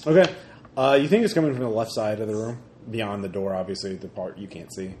 15. Okay. You think it's coming from the left side of the room? Beyond the door, obviously, the part you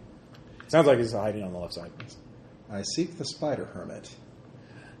can't see. Sounds like he's hiding on the left side. I seek the spider hermit.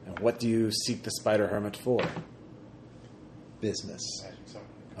 And what do you seek the spider hermit for? Business.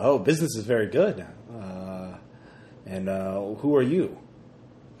 Oh, business is very good. And who are you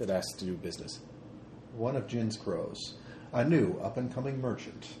that asks to do business? One of Jin's crows. A new up-and-coming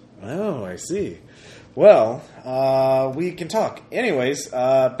merchant. Oh, I see. Well, we can talk. Anyways,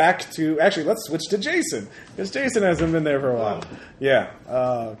 back to... Actually, let's switch to Jason, because Jason hasn't been there for a while. Yeah,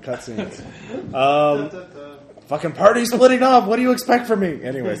 cutscenes. Fucking party splitting up. What do you expect from me?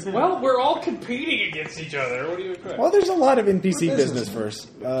 Anyways. Well, we're all competing against each other. What do you expect? Well, there's a lot of NPC business first.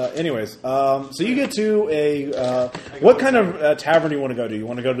 Anyways, so you get to a... what kind of tavern do you want to go to? You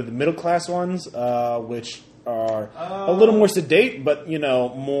want to go to the middle-class ones, which... are a little more sedate, but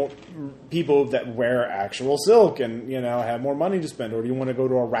more people that wear actual silk and have more money to spend. Or do you want to go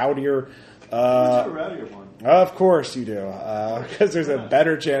to a rowdier? A rowdier one. Of course you do, because there's a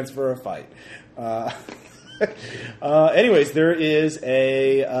better chance for a fight. Anyways, there is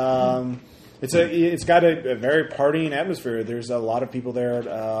it's got a very partying atmosphere. There's a lot of people there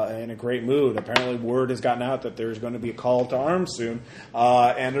in a great mood. Apparently, word has gotten out that there's going to be a call to arms soon,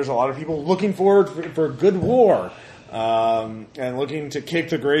 and there's a lot of people looking forward for good war and looking to kick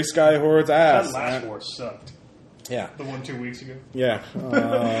the Gray Sky Horde's ass. That last war sucked. Yeah, The one 2 weeks ago. yeah.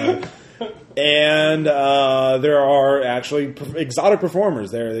 And there are actually exotic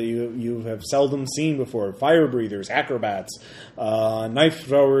performers there that you have seldom seen before. Fire breathers, acrobats, knife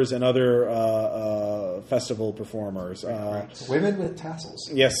throwers, and other festival performers. Women with tassels.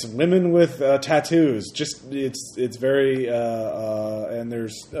 Yes, women with tattoos. Just it's very and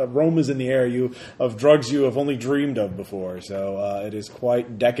there's aromas in the air of drugs you have only dreamed of before. So it is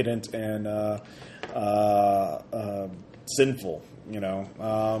quite decadent and sinful.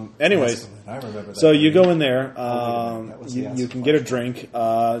 Anyways, I remember that. so you go in there. the You can get a drink.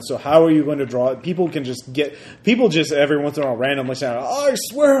 So how are you going to draw it? People just every once in a while randomly say, "I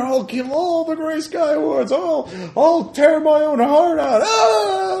swear I'll kill all the Gray Sky Hordes. I'll tear my own heart out.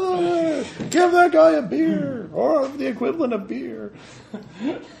 Ah! Give that guy a beer or the equivalent of beer.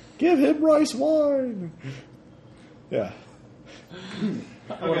 Give him rice wine." Yeah.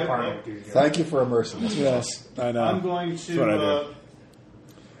 What a party, dude. Thank you for immersing us. Yes, I know. I'm going That's what I to do.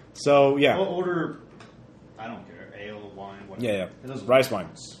 So yeah, I'll order. I don't care. Ale, wine, whatever. yeah. It doesn't Rice matter.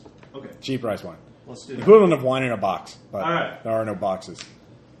 wine, Okay, cheap rice wine. let's do that. Equivalent of wine in a box, but All right. there are no boxes.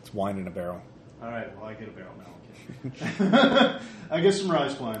 It's wine in a barrel. All right. Well, I get a barrel now. Okay. I get some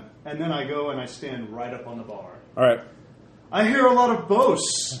rice wine, and then I go and I stand right up on the bar. All right. I hear a lot of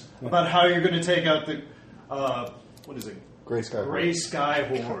boasts about how you're going to take out the what is it? Gray Sky. Gray Sky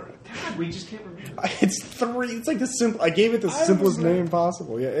Horde. God, we just can't remember. It's 3. It's like the simple. I gave it the simplest name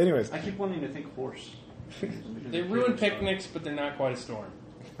possible. Yeah. Anyways, I keep wanting to think horse. They ruin picnics, but they're not quite a storm.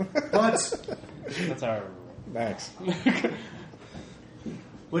 But That's how I remember. Max.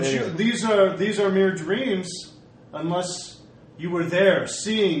 these are mere dreams, unless you were there,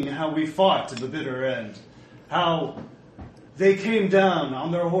 seeing how we fought to the bitter end, how they came down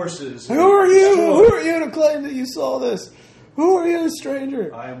on their horses. Who are you? Who are you to claim that you saw this? Who are you,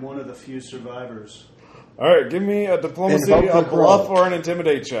 stranger? I am one of the few survivors. All right, give me a diplomacy, Invoke the a bluff, crow. or an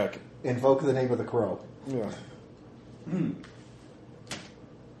intimidate check. Invoke the name of the crow. Yeah. I'm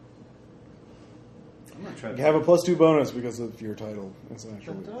gonna try. You have a +2 bonus because of your title. It's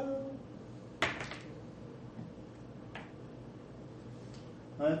actually.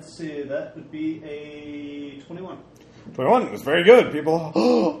 Let's see, that would be a 21. 21 was very good. People,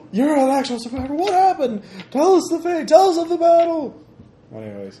 oh, you're an actual survivor. What happened? Tell us the fate. Tell us of the battle.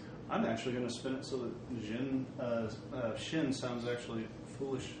 Anyways. I'm actually going to spin it so that Shin sounds actually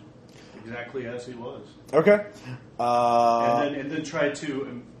foolish, exactly as he was. Okay. And then try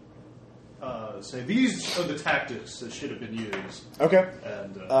to say, these are the tactics that should have been used. Okay.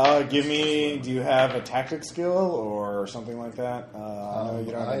 And Give me. Do you have a tactic skill or something like that? I know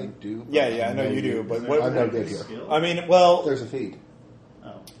you don't. I do. Yeah, I know you do. But what? I'm no good here. Skill? I mean, well, There's a feed.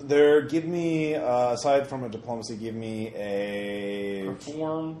 there. Give me aside from a diplomacy, give me a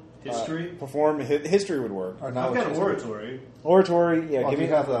Perform. history. perform. History would work. Or I've knowledge got an history. oratory. Oratory. Yeah, Well, give if me.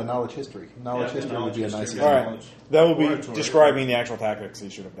 you have knowledge history. Knowledge Yeah, history knowledge would be a nice history. All example. right. That will be Oratory. describing the actual tactics he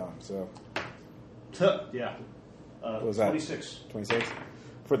should have done. So, Yeah. what was that? 26. 26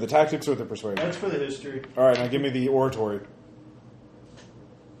 for the tactics or the persuasion. That's for the history. All right, now give me the oratory.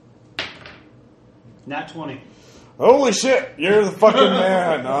 Nat 20. Holy shit! You're the fucking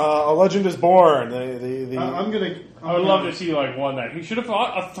man. A legend is born. The I'm gonna. I would love to see like one that he should have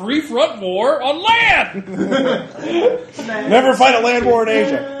fought a 3-front war on land. never fight a land war in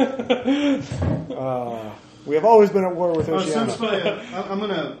Asia. We have always been at war with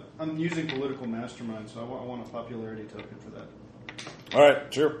Oceania. I'm using political mastermind, so I want a popularity token for that. All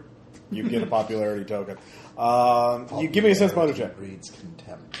right, sure. You get a popularity token. You give me a sense motive check. Breeds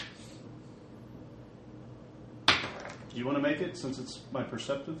contempt. Do you want to make it since it's my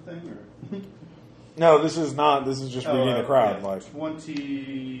perceptive thing, or? No, this is not. This is just reading the crowd. Yeah, Like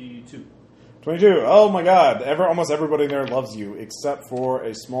 22. 22. Oh my God! Almost everybody there loves you, except for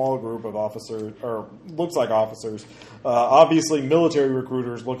a small group of officers, or looks like officers. Obviously, military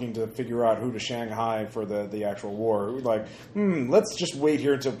recruiters looking to figure out who to Shanghai for the actual war. Like, let's just wait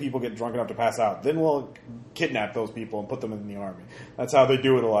here until people get drunk enough to pass out. Then we'll kidnap those people and put them in the army. That's how they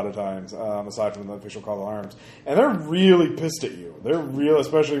do it a lot of times, aside from the official call to arms. And they're really pissed at you. They're real,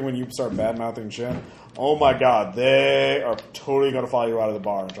 especially when you start bad-mouthing Shin. Oh my God, they are totally going to follow you out of the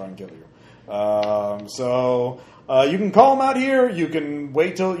bar and try and kill you. You can call them out here. You can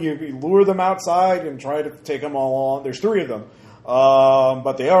wait till you lure them outside and try to take them all on. There's 3 of them.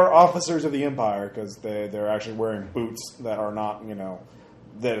 But they are officers of the Empire because they're actually wearing boots that are not,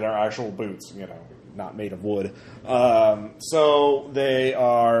 that are actual boots, not made of wood. So they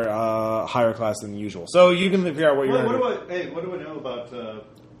are higher class than usual. So you can figure out what you're going to do. What do I know about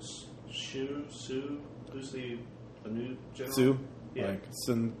Sue? Who's the new general? Sue? Yeah. Like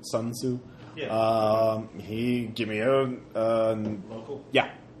Sun Tzu? Yeah. He give me a Local?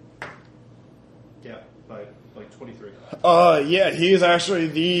 yeah. Yeah, by like 23. Yeah, he is actually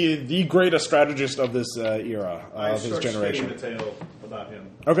the greatest strategist of this era I of his start generation. spinning the tale about him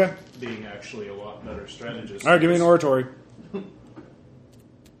Okay. being actually a lot better strategist. All right, give me an oratory.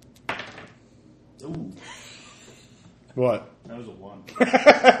 Ooh, What? that was a 1.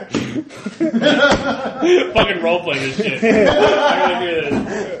 Fucking role play this shit. I gotta hear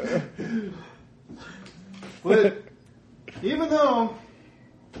this. But even though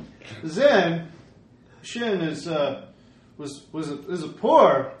Shin is a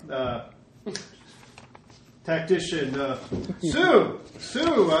poor tactician, Sue,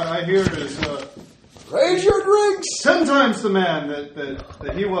 I hear is Raise your drinks! 10 times the man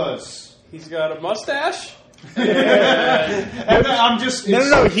that he was. He's got a mustache. And I'm just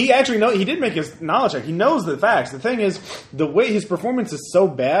No. He actually he did make his knowledge check. He knows the facts. The thing is, the way his performance is so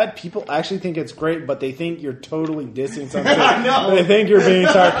bad, people actually think it's great, but they think you're totally dissing Sun Tzu. I know. They think you're being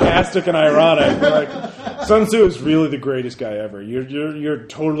sarcastic and ironic. Like, Sun Tzu is really the greatest guy ever. You're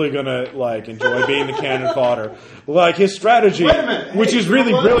totally gonna enjoy being the cannon fodder. Like his strategy, Wait a minute. which Hey, is you know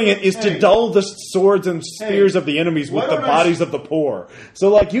really what? brilliant, is to Hey. dull the swords and spears Hey. of the enemies with Why the don't I bodies of the poor.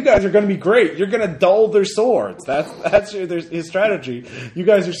 So you guys are going to be great. You're going to dull their swords. swords. That's his strategy. You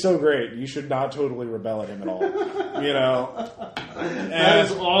guys are so great. You should not totally rebel at him at all. You know, That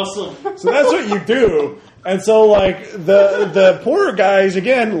is awesome. so that's what you do. And so, like the poorer guys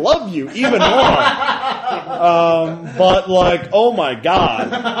again love you even more. But like, oh my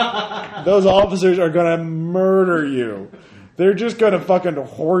god, those officers are gonna murder you. They're just going to fucking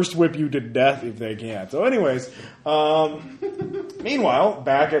horsewhip you to death if they can. So anyways, meanwhile,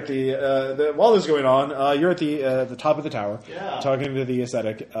 back at while this is going on, you're at the top of the tower, talking to the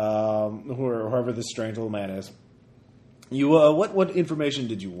ascetic, whoever this strange little man is. You, what information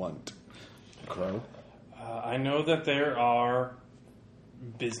did you want, Crow? I know that there are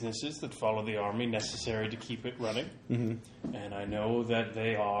businesses that follow the army necessary to keep it running, and I know that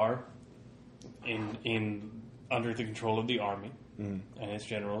they are under the control of the army and its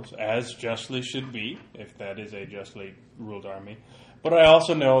generals, as justly should be, if that is a justly ruled army. But I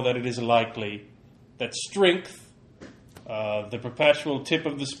also know that it is likely that strength, the perpetual tip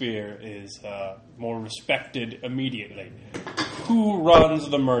of the spear, is more respected immediately. Who runs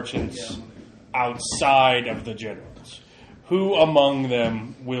the merchants outside of the generals? Who among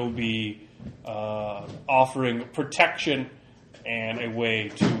them will be offering protection and a way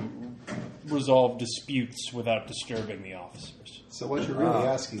to resolve disputes without disturbing the officers? So what you're really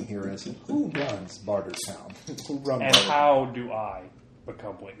asking here is, who runs Bartertown? Who runs And how do I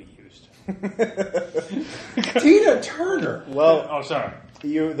become Whitney Houston? Tina Turner! Well, Oh, sorry.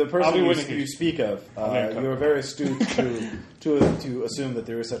 the person I'll be you with you. speak of, Okay. you're very astute to assume that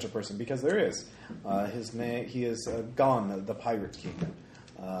there is such a person, because there is. His name, he is Gon, the Pirate King.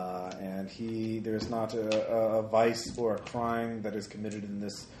 And there's not a vice or a crime that is committed in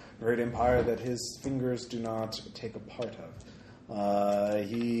this great empire that his fingers do not take a part of.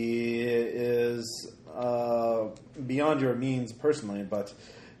 He is beyond your means personally, but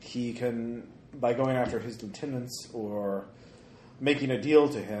he can, by going after his lieutenants or making a deal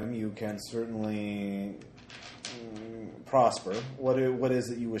to him, you can certainly prosper. What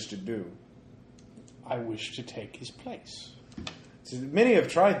is it you wish to do? I wish to take his place. So many have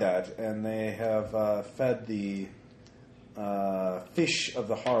tried that, and they have fed the fish of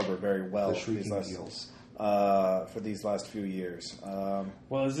the harbor very well The shrieking eels. for these last few years.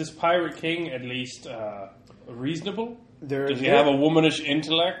 Well, is this Pirate King at least reasonable? Does he have a womanish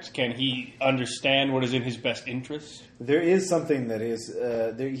intellect? Can he understand what is in his best interest? There is something that is...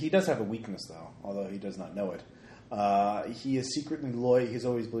 he does have a weakness, though, although he does not know it. He is secretly loyal. He's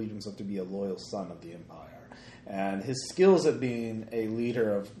always believed himself to be a loyal son of the Empire. And his skills at being a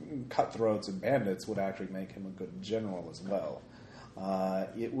leader of cutthroats and bandits would actually make him a good general as well.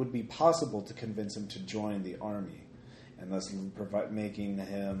 It would be possible to convince him to join the army, and thus making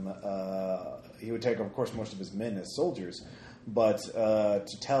him... he would take, of course, most of his men as soldiers, but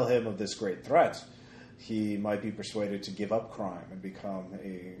to tell him of this great threat, he might be persuaded to give up crime and become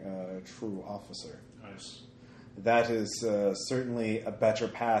a true officer. Nice. That is certainly a better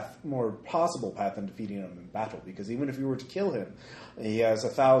path, more possible path than defeating him in battle, because even if you were to kill him, he has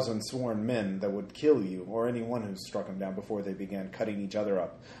 1,000 sworn men that would kill you, or anyone who struck him down before they began cutting each other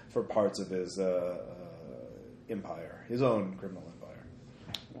up for parts of his empire, his own criminal empire.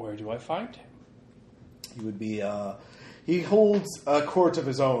 Where do I find him? He would be... he holds a court of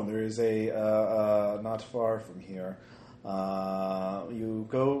his own. There is a... not far from here... you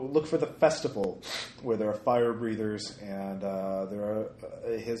go look for the festival where there are fire breathers, and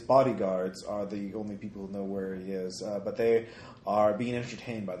his bodyguards are the only people who know where he is, but they are being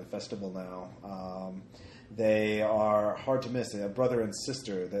entertained by the festival now. They are hard to miss. They have brother and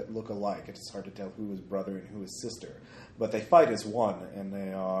sister that look alike. It's hard to tell who is brother and who is sister, but they fight as one, and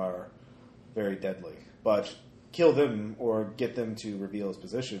they are very deadly. But kill them or get them to reveal his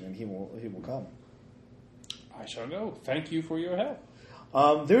position, and he will come. I shall go. Thank you for your help.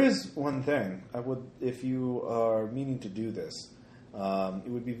 There is one thing I would, if you are meaning to do this, it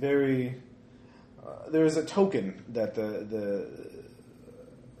would be very. There is a token that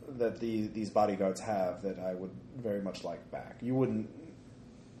these bodyguards have that I would very much like back. You wouldn't,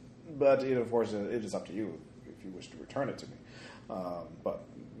 but of course it is up to you if you wish to return it to me. But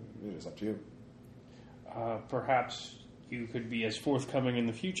it is up to you. Perhaps you could be as forthcoming in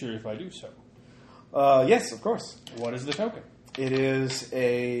the future if I do so. Yes, of course. What is the token? It is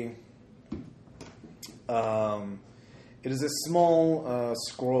a small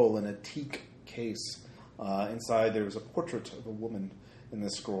scroll in a teak case. Inside there is a portrait of a woman in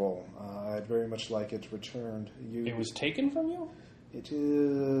this scroll. I'd very much like it returned. It was taken from you? It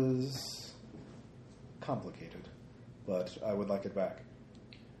is complicated, but I would like it back.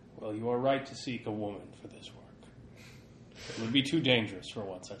 Well, you are right to seek a woman for this work. It would be too dangerous for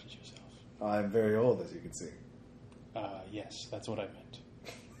one such as yourself. I'm very old, as you can see. Yes, that's what I meant.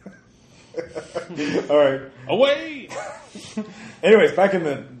 All right. Away! Anyways, back in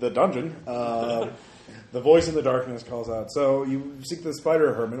the dungeon, the voice in the darkness calls out, so you seek the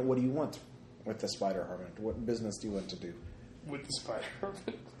spider hermit. What do you want with the spider hermit? What business do you want to do? With the spider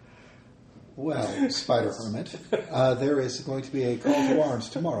hermit? Well, Spider Hermit, there is going to be a call to arms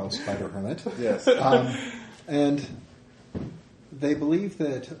tomorrow, Spider Hermit. Yes. And they believe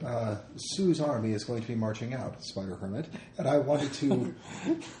that Sue's army is going to be marching out, Spider Hermit, and I wanted to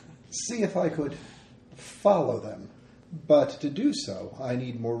see if I could follow them. But to do so, I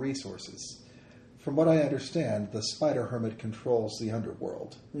need more resources. From what I understand, the Spider Hermit controls the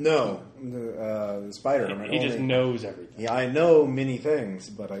underworld. No, the spider hermit. He just knows everything. Yeah, I know many things,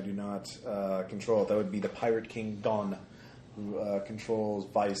 but I do not control it. That would be the Pirate King Don, who controls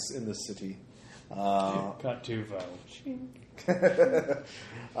vice in the city. Cut to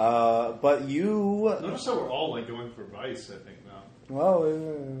But you... Notice how we're all like going for vice, I think, now. Well,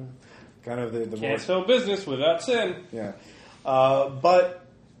 kind of the more... Can't spell business without sin. Yeah. But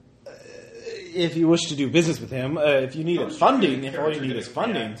if you wish to do business with him, if you needed funding, if all you need is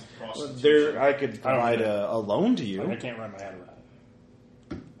funding, I could provide a loan to you. I can't run my head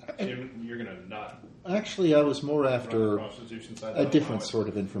around it. You're going to not Actually, I was more run the after prostitution side. a different sort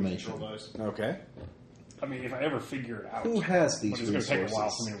of information. Okay. I mean, if I ever figure it out, Who has these but it's going to take a while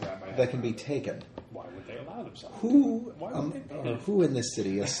for resources me to wrap my head that can around be it. taken? Why would they allow themselves? Who, Why would they pay them? who in this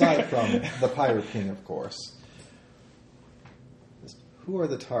city, aside from the Pirate King, of course, who are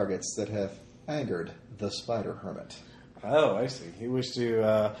the targets that have angered the Spider Hermit? Oh, I see. You wish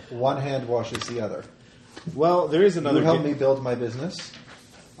to... One hand washes the other. Well, there is another... You help me build my business.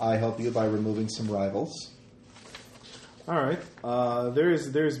 I help you by removing some rivals. All right.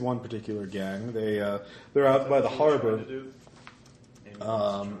 There's one particular gang. They're out by the harbor,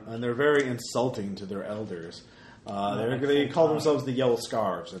 and they're very insulting to their elders. They call themselves the Yellow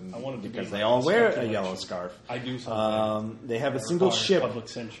Scarves, and because they all wear a yellow scarf. I do something. They have a single ship. Public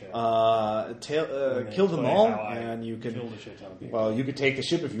censure. Kill them all, and you could. Well, you could take the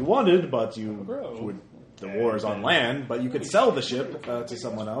ship if you wanted, but you would. The war is on land, but you could sell the ship to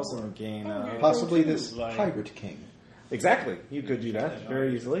someone else and gain. Possibly this Pirate King. Exactly, you could do that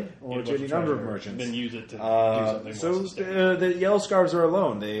very easily, or to any number of merchants. Then use it to do something So more sustainable. the Yellow Scarves are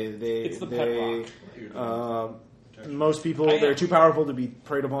alone. It's the pet rock. Most people, they're too powerful to be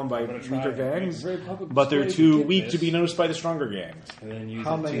preyed upon by weaker gangs, but they're too weak to be noticed by the stronger gangs. And then use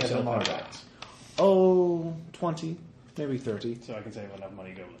How it many to of them sell are pet there? rocks. 20, maybe 30. So I can save enough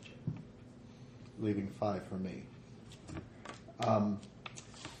money to go legit. Leaving 5 for me.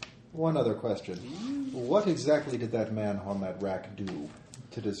 One other question. What exactly did that man on that rack do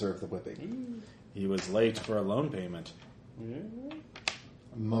to deserve the whipping? He was late for a loan payment.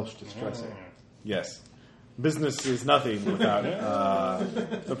 Most distressing. Yes. Business is nothing without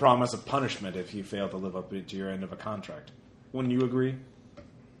the promise of punishment if you fail to live up to your end of a contract. Wouldn't you agree?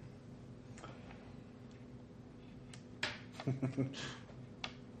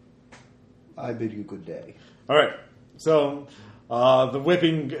 I bid you good day. All right. So the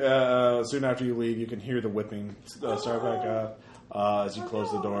whipping, soon after you leave, you can hear the whipping start back up as you close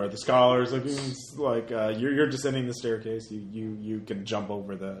the door. The scholars looking like you're descending the staircase. You can jump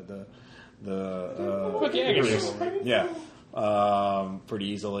over the yeah, pretty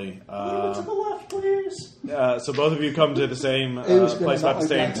easily. To the left, please. So both of you come to the same was gonna place about the knock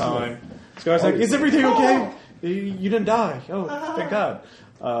same me back time. Scholar's like, "Is everything okay? You didn't die? Oh, thank God!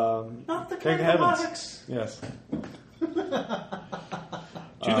 Not the Thank kind of heavens! bollocks. Yes." To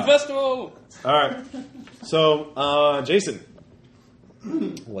the festival! All right. So, Jason,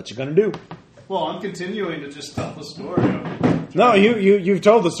 what you gonna do? Well, I'm continuing to just tell the story. No, you've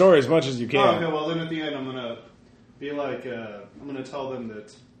told the story as much as you Oh, can. okay, well, then at the end, I'm going to be like, I'm going to tell them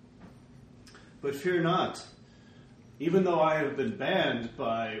that, but fear not. Even though I have been banned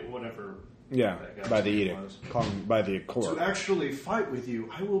by whatever. Yeah, that guy's by the name edict, was, by the court. to actually fight with you,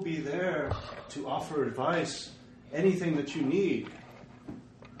 I will be there to offer advice, anything that you need.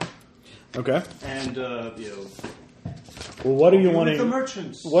 Okay. And, Well, what are you with wanting? the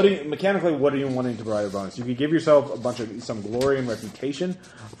merchants. What are you wanting to provide a bonus? You could give yourself some glory and reputation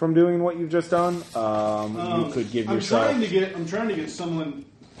from doing what you've just done. You could give yourself. I'm trying to get someone. I'm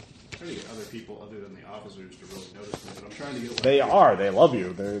trying to get other people other than the officers to really notice me, but I'm trying to get. They are. They love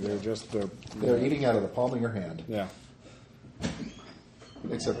you. They're eating out of the palm of your hand. Yeah.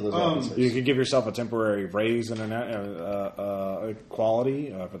 Except for those officers. You could give yourself a temporary raise in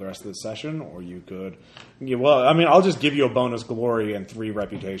quality for the rest of the session, or you could. I'll just give you a bonus glory and 3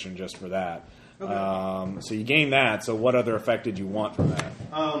 reputation just for that. Okay. So you gain that. So what other effect did you want from that?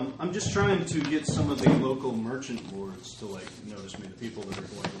 I'm just trying to get some of the local merchant lords to notice me. The people that are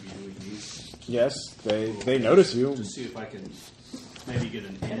going to be doing these. Yes, they notice you. To see if I can maybe get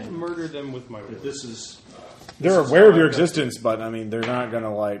an And in. murder them with my If word. this is. They're this is aware of how your I've got- existence, but I mean, they're not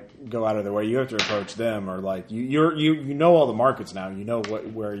gonna go out of their way. You have to approach them, or you know all the markets now. You know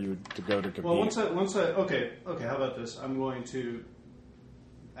where you to go to compete. Well, okay. How about this? I'm going to,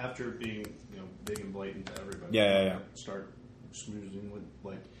 after being big and blatant to everybody. Yeah. Start smoozing with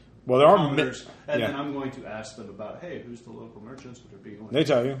Well, there are founders, and yeah. then I'm going to ask them about, hey, who's the local merchants that are being. They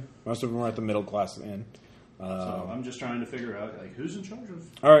tell you. Most of them are at the middle class inn. So I'm just trying to figure out who's in charge of.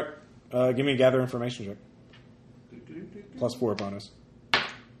 All right, give me a gather information check. Plus 4 bonus. Jeez.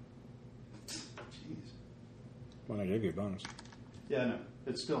 Well, I gave you a bonus. Yeah, no,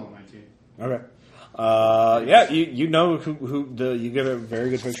 it's still a 19. Okay. You know who you get a very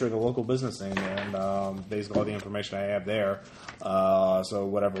good picture of the local business name, and basically all the information I have there. So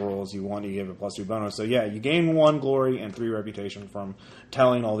whatever rolls you want, you give a plus 2 bonus. So yeah, you gain 1 glory and 3 reputation from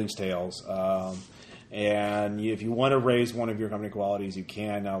telling all these tales. And if you want to raise one of your company qualities, you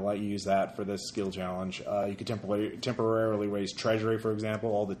can. I'll let you use that for this skill challenge. You could temporarily raise treasury, for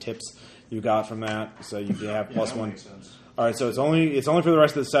example, all the tips you got from that. So you can have plus that 1. makes sense. All right, so it's only for the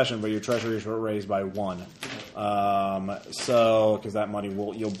rest of the session, but your treasury is raised by 1. So because that money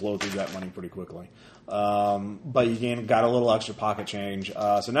you'll blow through that money pretty quickly. But you got a little extra pocket change.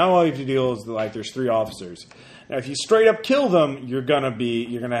 So now all you have to deal is there's 3 officers. Now, if you straight up kill them, you're gonna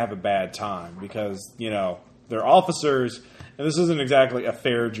have a bad time because they're officers, and this isn't exactly a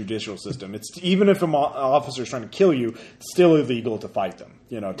fair judicial system. It's even if an officer is trying to kill you, it's still illegal to fight them.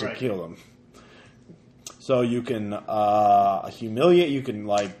 To Right. kill them. So you can humiliate. You can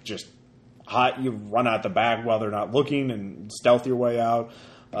just hide. You run out the back while they're not looking and stealth your way out.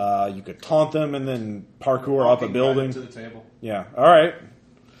 You could taunt them and then parkour up a Walking building. back to the table, Yeah. All right.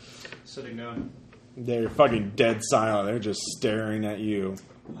 sitting down. They're fucking dead silent. They're just staring at you.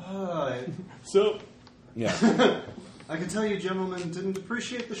 So, Yeah. I can tell you, gentlemen, didn't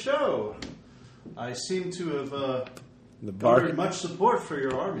appreciate the show. I seem to have The garnered bark. much support for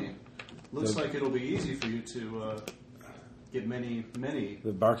your army. Looks like it'll be easy for you to get many.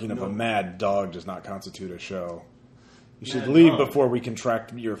 The barking of a No. mad dog does not constitute a show. You should Mad leave dog. before we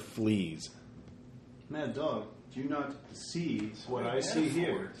contract your fleas. Mad dog, do you not see what I see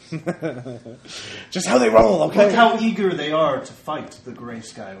here? Just how they roll, okay? Look how eager they are to fight the Gray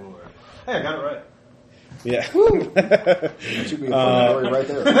Sky Lord. Hey, I got it right. Yeah. That should be a fun story right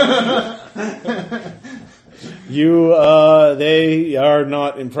there. They are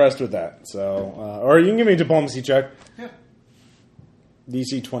not impressed with that. So, or you can give me a diplomacy check. Yeah.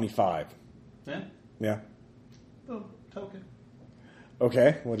 DC 25. Yeah? Yeah. Oh, token.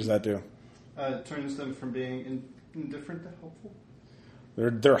 Okay. What does that do? It turns them from being indifferent to helpful.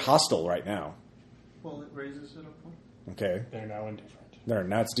 They're hostile right now. Well, it raises it up one. Okay. they're now indifferent. There.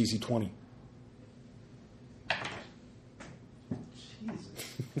 Now it's DC 20. Jesus.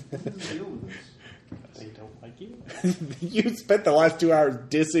 What is the deal with this? They don't like you. You spent the last 2 hours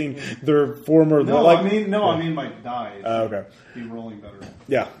dissing their former. No, like, I mean my die. Okay. Be rolling better.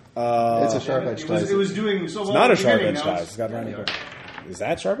 Yeah. It's a sharp edge dice. It was doing so well. It's not at a the sharp beginning, edge now dice. it's- It's got yeah, random. they are. Is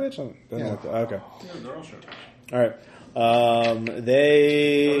that sharp edge? Doesn't Yeah. look okay. Yeah, they're all sharp. All right. I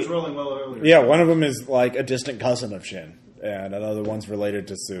They. was rolling well earlier. Yeah, one of them is like a distant cousin of Shin, and another one's related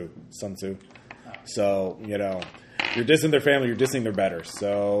to Sun Tzu. So, you're dissing their family, you're dissing their betters.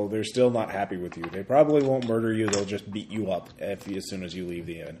 So they're still not happy with you. They probably won't murder you, they'll just beat you up as soon as you leave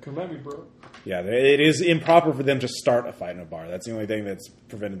the inn. Come at me, bro. Yeah, it is improper for them to start a fight in a bar. That's the only thing that's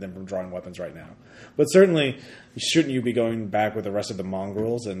prevented them from drawing weapons right now. But certainly, shouldn't you be going back with the rest of the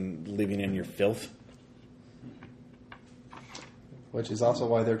mongrels and leaving in your filth? Which is also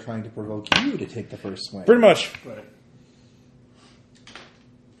why they're trying to provoke you to take the first swing. Pretty much. Right.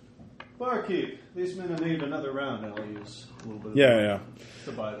 Barkeep, these men need another round, and I'll use a little bit of Yeah.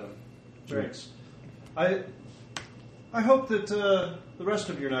 to buy them drinks. I hope that the rest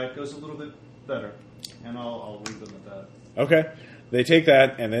of your night goes a little bit better, and I'll leave them at that. Okay. They take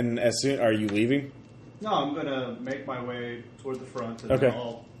that, and then are you leaving? No, I'm going to make my way toward the front, and Okay.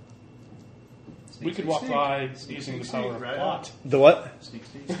 I'll... We could walk by using the power of right? plot. The what? Sneak,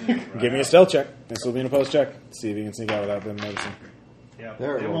 right Give me a out. stealth check. This will be in a post check. See if you can sneak out without them noticing. Yeah,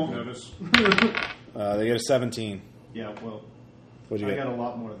 There it they will won't be. notice. They get a 17. Yeah, well, What'd you I get? got a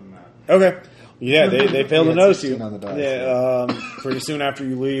lot more than that. Okay. Yeah, they fail to had notice 16 you. on the dice, Yeah, pretty soon after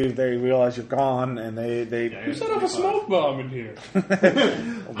you leave, they realize you're gone, and they You set off a smoke bomb in here.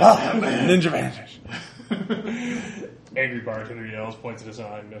 ninja vanish. Angry bartender yells, points at a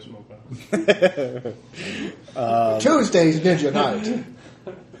sign, no smoke out. Tuesday's Ninja Night.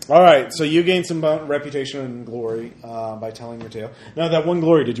 All right, so you gain some reputation and glory by telling your tale. Now, that one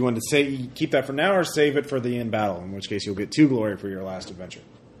glory, did you want to keep that for now or save it for the end battle, in which case you'll get 2 glory for your last adventure?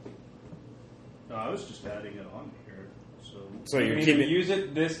 No, I was just adding it on here. So You you're can keeping either use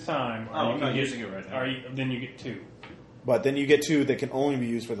it this time, or Oh, you I'm can not get, using it right now. then you get 2. But then you get 2 that can only be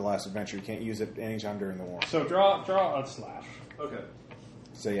used for the last adventure. You can't use it anytime during the war. So draw a slash. Okay.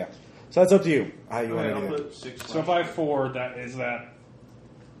 So yeah. So that's up to you. How you Okay, want I'll to do put 6. So if I have 4, is that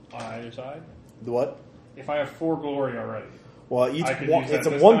on either side? the what? If I have 4 glory already. Well, I could use that it's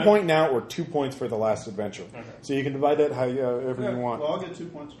a this 1 time? point now or 2 points for the last adventure. Okay. So you can divide that however Yeah, you want. well, I'll get 2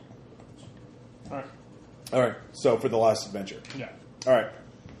 points. All right. All right. So for the last adventure. Yeah. All right.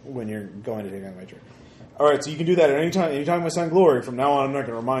 When you're going to take that adventure. All right. So you can do that at any time. Anytime I sign glory. From now on, I'm not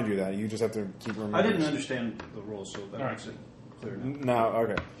going to remind you that. You just have to keep remembering. I didn't understand the rules, so that All right. makes it clear now. Now,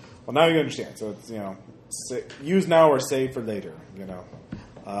 okay. Well, now you understand. So it's use now or save for later.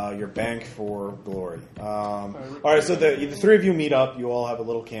 Your bank for glory. All right. So the 3 of you meet up. You all have a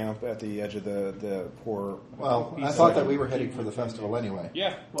little camp at the edge of the poor. Well, I thought that we were heading for the festival anyway.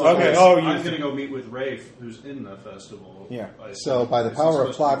 Yeah. Well, Okay, okay. I'm I'm going to go meet with Rafe, who's in the festival. Yeah. So by the power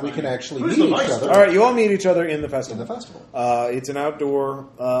of plot, we can actually Who's meet the each vice other All right. You all meet each other in the in festival. the festival. It's an outdoor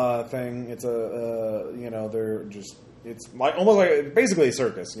thing. It's they're just it's almost like basically a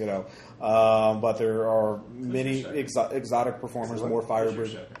circus, but there are many exotic performers, more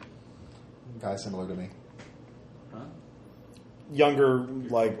firebirds, Guy similar to me. younger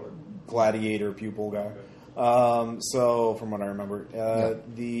like gladiator pupil guy. So from what I remember,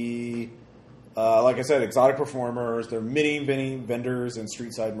 like I said, exotic performers. They're many vendors and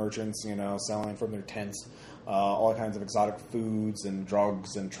street side merchants, selling from their tents all kinds of exotic foods and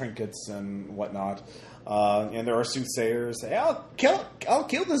drugs and trinkets and whatnot. And there are soothsayers. Say, I'll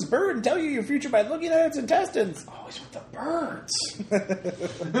kill this bird and tell you your future by looking at its intestines. Always with the birds.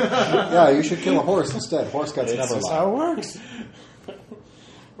 Yeah, you should kill a horse instead. Horse guts never That's lie. how it works.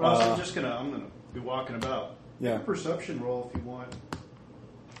 Well, so I'm gonna be walking about. Yeah. Make a perception roll if you want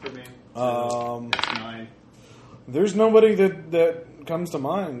for me. It's 9. There's nobody that comes to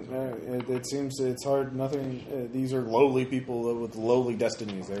mind. It seems it's hard. Nothing. These are lowly people with lowly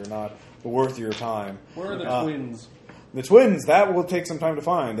destinies. They're not worth your time. Where are the twins? The twins, that will take some time to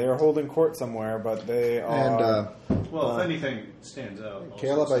find. They are holding court somewhere, but they are... And Well, if anything stands out. I'll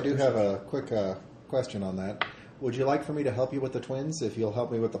Caleb, say I do have perception. a quick question on that. Would you like for me to help you with the twins if you'll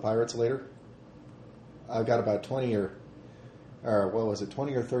help me with the pirates later? I've got about 20 or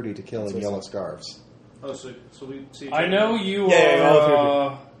 20 or 30 to kill in yellow scarves. Oh, so we see. I know you Yeah,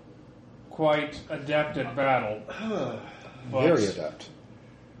 are quite adept at battle. but Very adept.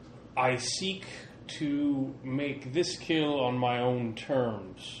 I seek to make this kill on my own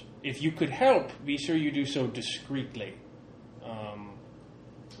terms. If you could help, be sure you do so discreetly.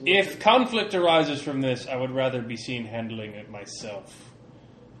 If conflict arises from this, I would rather be seen handling it myself,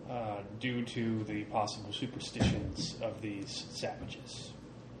 due to the possible superstitions of these savages.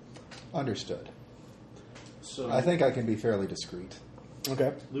 Understood. So I think I can be fairly discreet.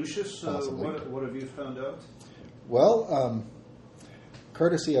 Okay. Lucius, Possibly. what have you found out? Well,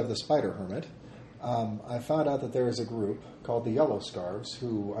 courtesy of the Spider Hermit, I found out that there is a group called the Yellow Scarves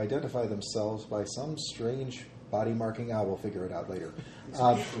who identify themselves by some strange body marking. I will figure it out later. These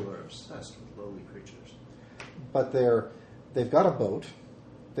people are obsessed with lowly creatures. But they've got a boat.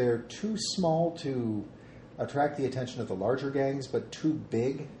 They're too small to attract the attention of the larger gangs, but too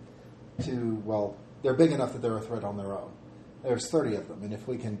big to, they're big enough that they're a threat on their own. There's 30 of them, and if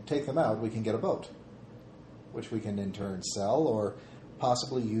we can take them out, we can get a boat, which we can in turn sell or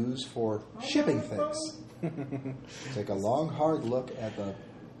possibly use for shipping things. Take a long, hard look at the...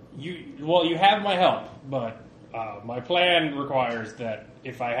 You have my help, but my plan requires that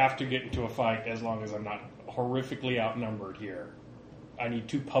if I have to get into a fight, as long as I'm not horrifically outnumbered here, I need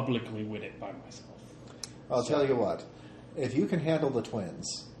to publicly win it by myself. I'll tell you what. If you can handle the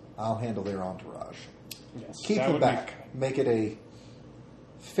twins, I'll handle their entourage. Yes, Keep that them would be back. Make it a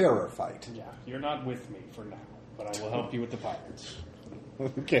fairer fight. Yeah, you're not with me for now, but I will help you with the pirates.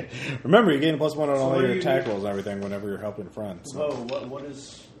 Okay. Remember, you gain a +1 on all what your do you attack need? rolls and everything whenever you're helping friends. Whoa, why do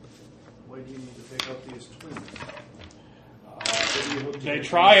you need to pick up these twins? They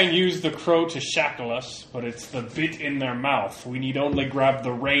try and use the crow to shackle us, but it's the bit in their mouth. We need only grab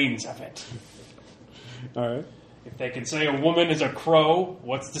the reins of it. All right. If they can say a woman is a crow,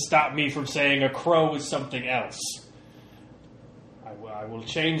 what's to stop me from saying a crow is something else? I will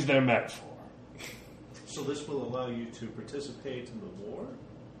change their metaphor. So this will allow you to participate in the war?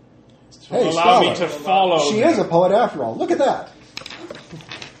 Hey, allow me scholar. to follow. She them. is a poet after all. Look at that.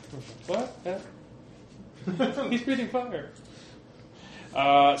 What? He's breathing fire.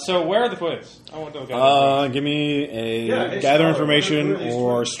 So where are the twins? I want to go. Give me a hey, gather scholar, information what are these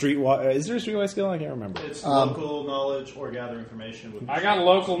or twins? streetwise. Is there a streetwise skill? I can't remember. It's local knowledge or gather information. With I got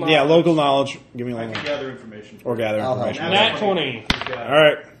local knowledge. Yeah, local knowledge. Give me I local can gather information. or gather I'll help. information. Nat 20. All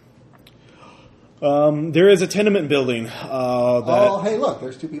right. There is a tenement building that. Hey, look,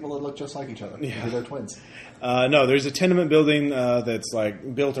 there's two people that look just like each other. Maybe they're twins. No, there's a tenement building that's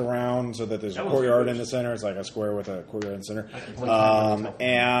like built around so that there's a That was courtyard good. in the center. It's like a square with a courtyard in the center.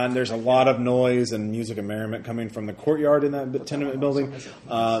 And there's a lot of noise and music and merriment coming from the courtyard in that tenement building.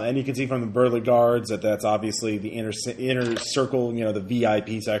 And you can see from the burly guards that's obviously the inner circle, the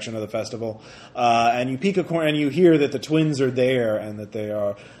VIP section of the festival. And you peek a corner and you hear that the twins are there and that they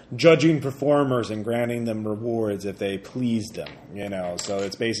are judging performers and granting them rewards if they please them, So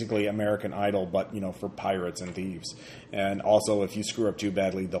it's basically American Idol, but, for pirates and thieves. And also, if you screw up too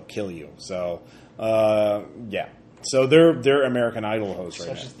badly, they'll kill you. So, yeah. So they're American Idol hosts right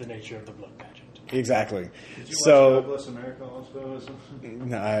Such now. is the nature of the blood pageant. Exactly. Did you watch So, God Bless America also?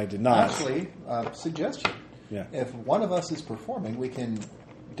 no, I did not. Actually, suggestion. Yeah. If one of us is performing, we can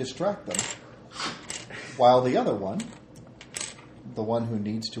distract them, while the other one, the one who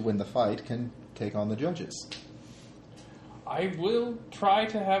needs to win the fight, can take on the judges. I will try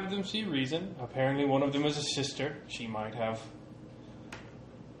to have them see reason. Apparently one of them is a sister. She might have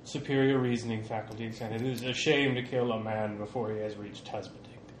superior reasoning faculties, and it is a shame to kill a man before he has reached husbanding.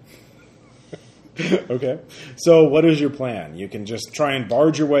 Okay. So, what is your plan? You can just try and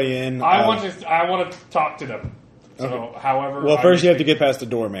barge your way in. I want to talk to them. So, Okay. however, Well, first you have to get past the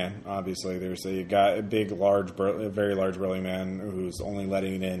doorman. Obviously, there's a guy, a big, large, very large, burly man who's only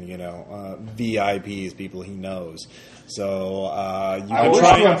letting in, VIPs, people he knows. So you I can wish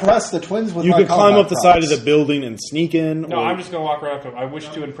try. to impress the twins with You my could climb combat up the side of prowess. the building and sneak in. No, or- I'm just going to walk right up to them. I wish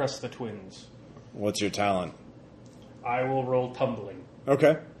to impress the twins. What's your talent? I will roll tumbling.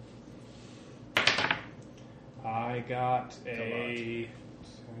 Okay. I got a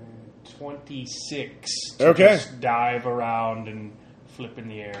 26 to Okay. just dive around and flip in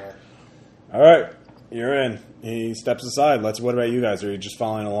the air. All right. You're in. He steps aside. What about you guys? Are you just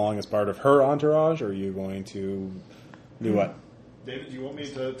following along as part of her entourage, or are you going to do what? David, do you want me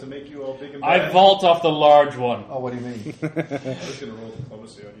to make you all big and I bad? vault off the large one. Oh, what do you mean? I was going to roll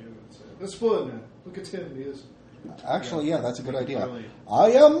diplomacy on you and say, this one, look at him, he is. Actually, yeah, that's a good idea. Really?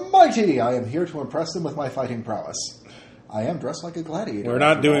 I am mighty. I am here to impress them with my fighting prowess. I am dressed like a gladiator. We're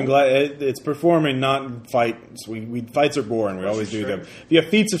not after doing all. it's performing, not fights. We fights are boring. We always do them. If you have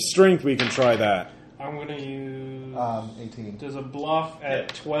feats of strength, we can try that. I'm going to use... 18. Does a bluff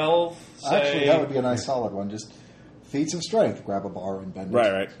at 12 say... Actually, that would be a nice solid one. Just feats of strength. Grab a bar and bend it.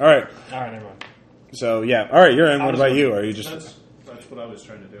 Right. All right. All right, never mind. So yeah. All right. You're in. I What was about wondering- you? Are you just That's what I was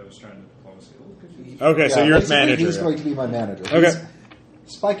trying to do. I was trying to diplomacy. Oh, look at you. okay? So Yeah, you're basically, manager. He's going to be my manager. Okay. He's-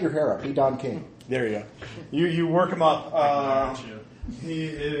 Spike your hair up. Be Don King. There you go. You work him up. Gotcha. He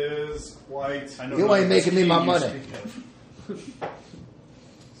is white. I know You not ain't making me the my king you money. speak of.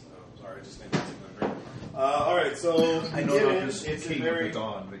 Sorry, I just named it. All right. So I know not this it's king a very of the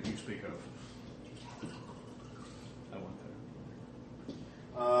dawn that you speak of. I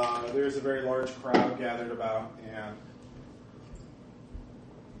want that. there's a very large crowd gathered about, and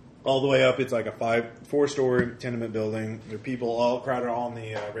all the way up, it's like a 4-story tenement building. There are people all crowded on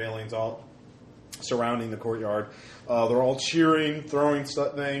the railings, all surrounding the courtyard. They're all cheering, throwing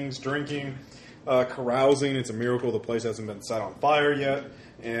things, drinking, carousing. It's a miracle the place hasn't been set on fire yet.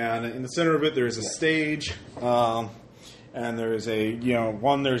 And in the center of it, there's a stage, and there's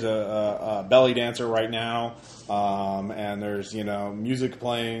there's a belly dancer right now, and there's music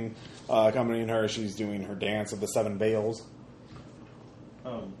playing, accompanying her. She's doing her dance of the 7 veils.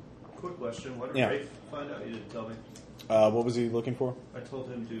 Quick question. What did Yeah. Rafe find out? You didn't tell me. What was he looking for? I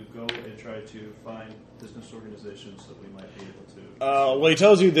told him to go and try to find business organizations that we might be able to. Well, he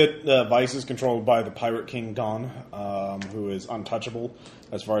tells you that Vice is controlled by the Pirate King Gon, who is untouchable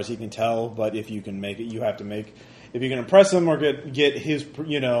as far as he can tell. But if you can make it, if you can impress him or get his,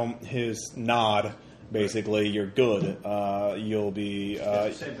 his nod, basically, you're good. You'll be.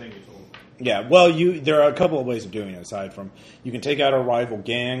 Same thing you told me. Yeah, well, there are a couple of ways of doing it. Aside from you can take out a rival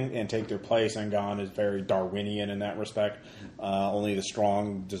gang and take their place, and Gon is very Darwinian in that respect. Only the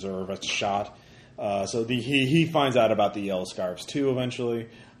strong deserve a shot. So he finds out about the Yellow Scarves too. Eventually,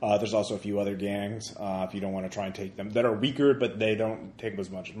 there's also a few other gangs if you don't want to try and take them that are weaker, but they don't take up as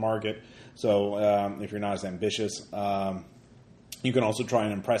much market. So if you're not as ambitious, you can also try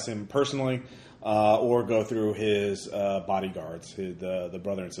and impress him personally. or go through his bodyguards, the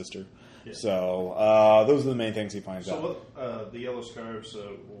brother and sister. Yeah. So those are the main things he finds out. So what, the Yellow Scarves,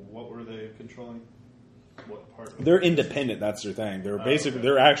 what were they controlling? What part? They're independent. That's their thing. They're basically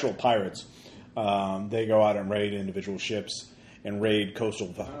they're actual pirates. They go out and raid individual ships and raid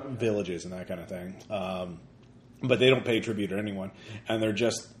coastal villages and that kind of thing. But they don't pay tribute to anyone, and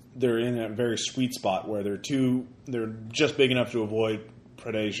they're in a very sweet spot where they're just big enough to avoid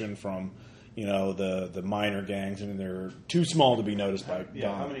predation from the minor gangs, and they're too small to be noticed by.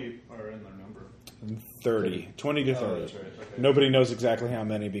 How many are in their number? 30, 20 to 30. Oh, that's right. Okay. Nobody knows exactly how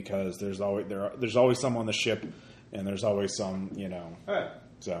many because there's always some on the ship, and there's always some, Alright.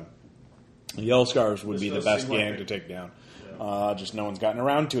 So, the Yellow Scarves would This be the does best seem like gang it. to take down. Yeah. Just no one's gotten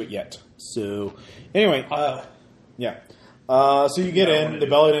around to it yet. So, anyway, yeah. So you get in. The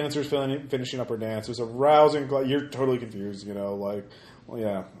belly dancer's finishing up her dance. There's a rousing. You're totally confused.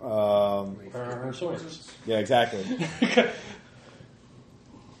 Yeah. Her swords. Yeah, exactly.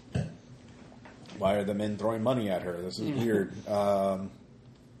 Why are the men throwing money at her? This is weird. They're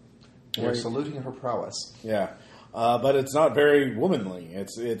saluting her prowess. Yeah. But it's not very womanly.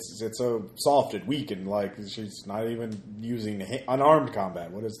 It's so soft and weak, and she's not even using unarmed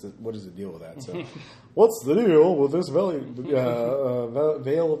combat. What is the deal with that? So, what's the deal with this veil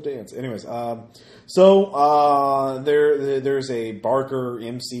of dance? Anyways, there's a Barker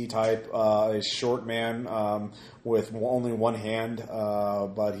MC type, a short man with only one hand,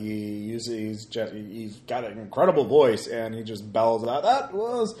 but he's got an incredible voice, and he just bells out, "That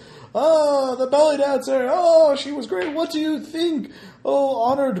was the belly dancer. Oh, she was great. What do you think? Oh,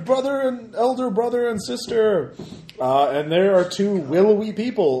 honored brother and elder brother and sister." And there are two willowy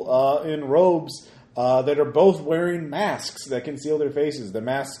people in robes that are both wearing masks that conceal their faces. The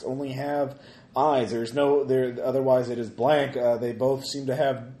masks only have eyes. Otherwise it is blank. They both seem to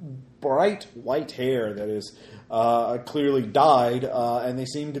have bright white hair that is clearly dyed, and they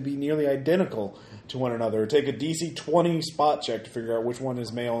seem to be nearly identical to one another. Take a DC 20 spot check to figure out which one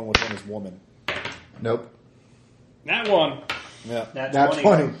is male and which one is woman. Nope. That one. Yeah. That's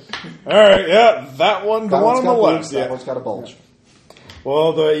 20. All right, yeah, that one, the That one one's on the got left. boobs, Yeah. that one's got a bulge.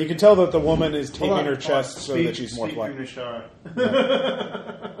 Well, you can tell that the woman is taping on, her chest so that she's more flat. Nishara.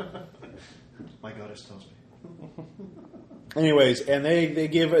 My goddess tells me. Anyways, and they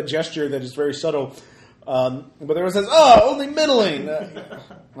give a gesture that is very subtle, but everyone says, "Oh, only middling."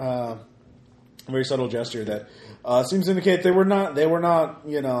 Very subtle gesture that seems to indicate they were not. They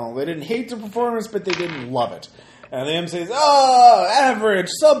didn't hate the performance, but they didn't love it. And the M says, "Oh, average,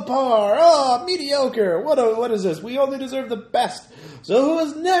 subpar, oh, mediocre. What is this? We only deserve the best. So who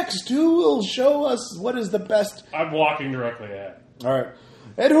is next? Who will show us what is the best?" I'm walking directly ahead. All right.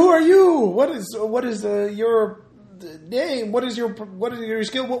 And who are you? What is your name? What is your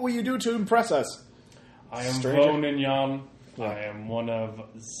skill? What will you do to impress us? I am Stranger? Vo Ninyan. I am one of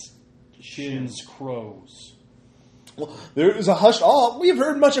Shin's crows. Well, there is a hushed awe. We have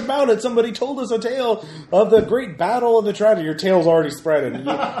heard much about it. Somebody told us a tale of the great battle of the Trident. Your tale's already spread. And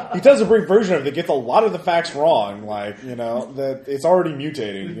he does a brief version of it. Gets a lot of the facts wrong. That it's already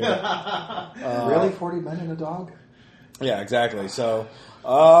mutating. Really? 40 men and a dog? Yeah, exactly. So,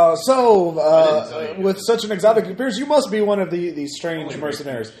 with such an exotic appearance, you must be one of these strange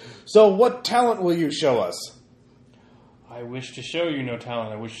mercenaries. So, what talent will you show us? I wish to show you no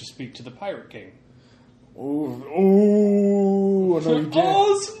talent. I wish to speak to the Pirate King. Ooh, no, you didn't.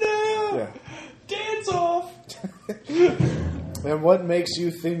 Oh, snap! Yeah. Dance off! And what makes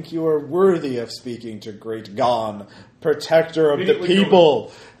you think you are worthy of speaking to Great Gon, protector of the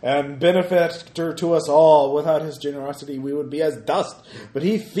people and benefactor to us all? Without his generosity, we would be as dust. But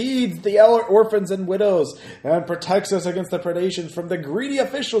he feeds the orphans and widows and protects us against the predations from the greedy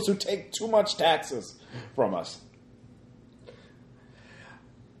officials who take too much taxes from us.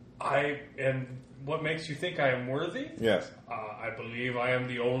 And what makes you think I am worthy? Yes. I believe I am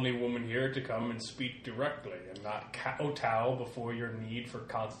the only woman here to come and speak directly and not kowtow before your need for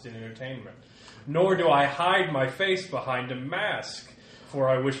constant entertainment. Nor do I hide my face behind a mask, for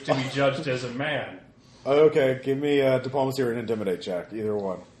I wish to be judged as a man. Okay, give me a diplomacy or an intimidate check, either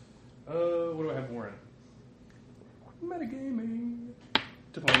one. What do I have more in? Metagaming.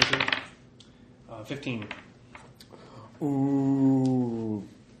 Diplomacy. 15. Ooh.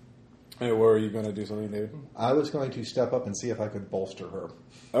 Hey, where are you going to do something, David? I was going to step up and see if I could bolster her.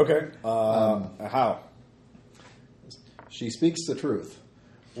 Okay. How? She speaks the truth.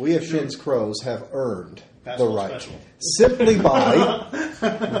 We of Shin's Crows have earned the right. Special. Simply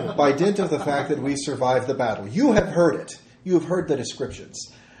by dint of the fact that we survived the battle. You have heard it. You have heard the descriptions.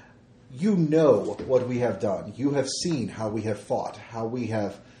 You know what we have done. You have seen how we have fought, how we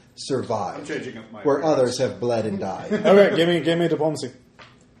have survived, I'm changing up my where rates. others have bled and died. Okay, give me diplomacy.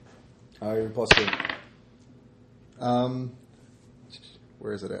 You're +2.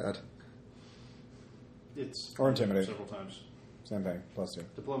 Where is it at? It's Or intimidate. several times. Same thing, +2.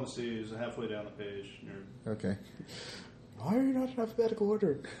 Diplomacy is halfway down the page. Okay. Why are you not in alphabetical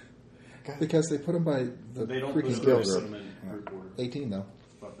order? Because they put them by the They don't freaking put skill it group. in group order. 18, though.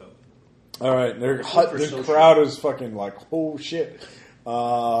 Fuck up. All right, for the social. crowd is fucking like, oh shit.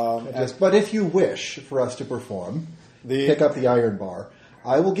 But if you wish for us to perform, The- pick up the iron bar.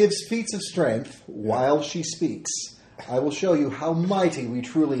 I will give feats of strength while she speaks. I will show you how mighty we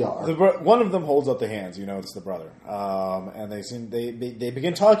truly are. One of them holds up the hands. You know, it's the brother, and they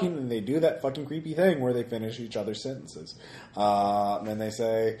begin talking, and they do that fucking creepy thing where they finish each other's sentences, and they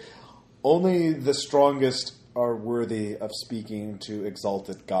say, "Only the strongest are worthy of speaking to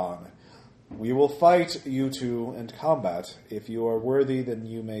exalted God. We will fight you two in combat. If you are worthy, then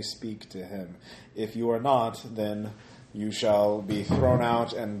you may speak to him. If you are not, then you shall be thrown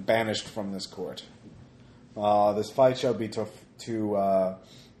out and banished from this court. This fight shall be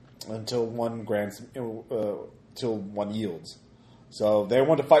until one grants, till one yields. So they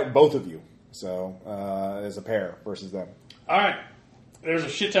want to fight both of you. So as a pair versus them. All right. There's a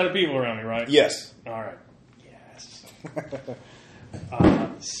shit ton of people around me, right? Yes. All right. Yes.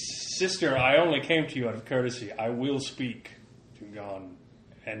 Sister, I only came to you out of courtesy. I will speak to Gon,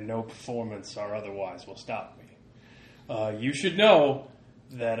 and no performance or otherwise will stop me. You should know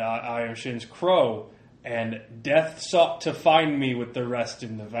that I am Shin's crow, and death sought to find me with the rest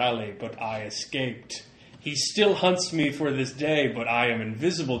in the valley, but I escaped. He still hunts me for this day, but I am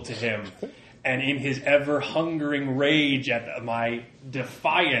invisible to him. And in his ever-hungering rage at my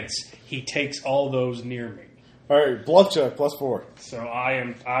defiance, he takes all those near me. All right, bluff check, +4. So I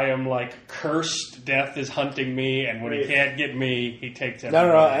am like cursed. Death is hunting me, and when he can't get me, he takes everyone.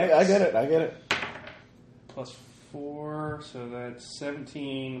 No, I get it. +4, so that's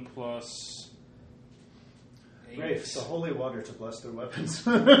 17 plus 8. Great. The holy water to bless their weapons.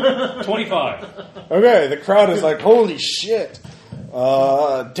 25. Okay, the crowd is like, holy shit.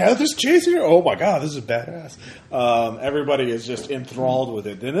 Death is chasing her? Oh my god, this is badass. Everybody is just enthralled with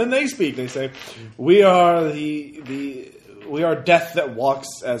it. And then they speak. They say, we are we are death that walks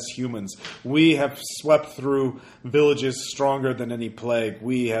as humans. We have swept through villages stronger than any plague.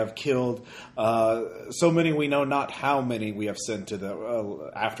 We have killed so many we know not how many we have sent to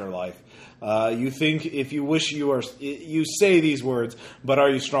the afterlife. You think if you wish you say these words, but are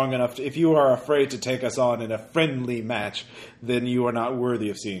you strong enough if you are afraid to take us on in a friendly match, then you are not worthy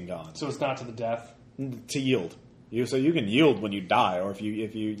of seeing God. So it's not to the death? To yield. So you can yield when you die, or if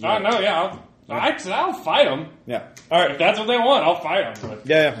you Oh, no, yeah. I'll fight them. Yeah. All right. If that's what they want, I'll fight them. But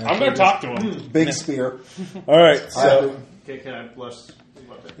Yeah. I'm going to talk to them. Big spear. All right. So Can I bless the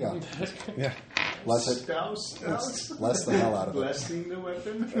weapon? Yeah. yeah. Bless it. Spouse. Bless the hell out of it. Blessing the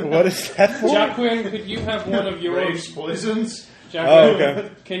weapon. What is that for? Jacqueline, could you have one of your Graves poisons. Jacqueline, Oh, okay.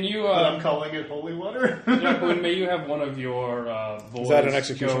 Can you, But I'm calling it holy water. Jacqueline, may you have one of your boys that an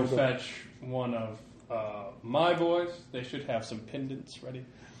execution? go fetch one of my boys? They should have some pendants ready.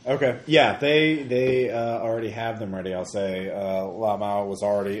 Okay. Yeah, they already have them ready. I'll say Lamau was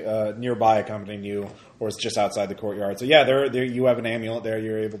already nearby accompanying you, or it's just outside the courtyard. So yeah, there you have an amulet there.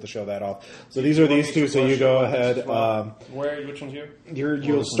 You're able to show that off. So these are these two. So you go ahead. Which one's you?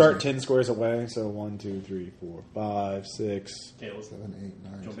 You'll start 10 squares away. So 1, 2, 3, 4, 5, 6. Tails. 7, 8,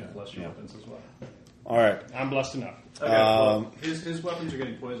 9, Don't 10. be bless your weapons as well. All right. I'm blessed enough. Okay, well, his weapons are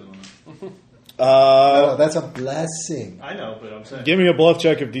getting poison on them. Oh, that's a blessing. I know, but I'm saying. Give me a bluff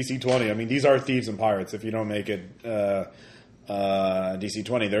check of DC 20. I mean, these are thieves and pirates. If you don't make it DC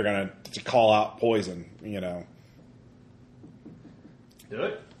 20, they're going to call out poison, you know. Do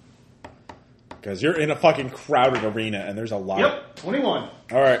it. Because you're in a fucking crowded arena and there's a lot. Yep, 21.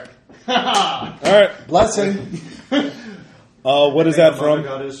 All right. All right. Blessing. What is that from?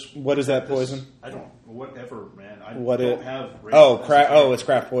 Goddess, What is that poison? I don't. Whatever, man. I What don't it? have. It's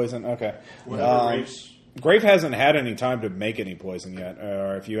craft poison. Okay. Whatever race. Grafe hasn't had any time to make any poison yet,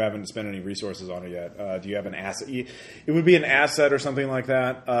 or if you haven't spent any resources on it yet. Do you have an asset? It would be an asset or something like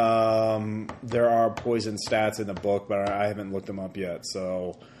that. There are poison stats in the book, but I haven't looked them up yet.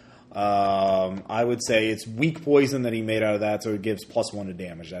 So I would say it's weak poison that he made out of that, so it gives +1 to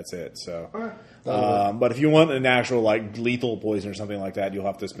damage. That's it. So, but if you want an actual like lethal poison or something like that, you'll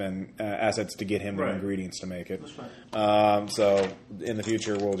have to spend assets to get him the ingredients to make it. So in the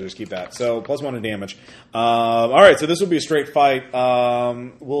future, we'll just keep that. So +1 to damage. All right, so this will be a straight fight.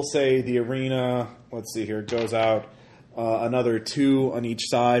 We'll say the arena. Let's see here. Goes out another 2 on each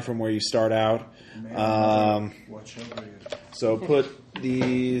side from where you start out. Watch over you. So put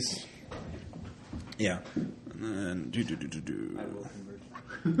these. Yeah. And then I will convert.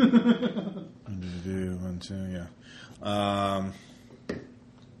 1, 2, yeah.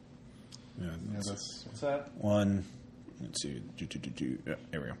 Yeah, that's What's that? 1. Let's see. Yeah,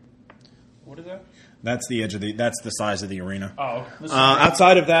 here we go. What is that? That's the edge of that's the size of the arena. Oh,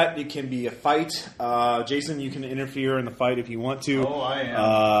 Outside of that, it can be a fight. Jason, you can interfere in the fight if you want to. Oh, I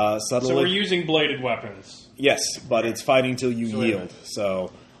am. Subtly. so we're using bladed weapons. Yes, but it's fighting till you yield.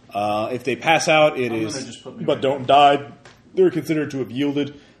 So if they pass out, it I'm is. gonna just put me But right don't die. They're considered to have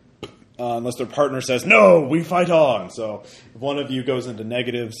yielded. Unless their partner says, no, we fight on. So if one of you goes into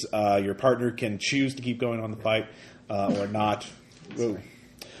negatives, your partner can choose to keep going on the fight or not. Ooh.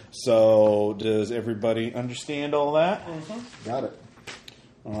 So does everybody understand all that? got it.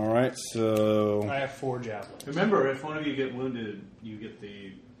 All right, so... I have 4 javelins. Remember, if one of you get wounded, you get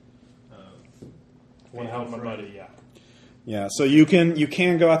the One help my buddy, yeah. Yeah, so you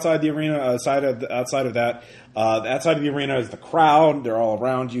can go outside the arena. Outside of that, outside of the arena is the crowd. They're all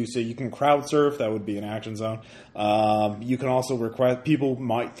around you, so you can crowd surf. That would be an action zone. You can also request. People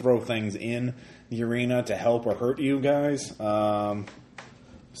might throw things in the arena to help or hurt you guys.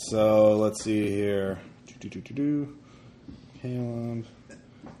 So let's see here. Caleb,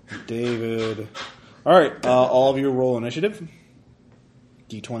 David. All right, all of you roll initiative.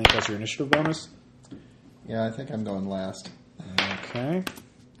 D20 plus your initiative bonus. Yeah, I think I'm going last. Okay.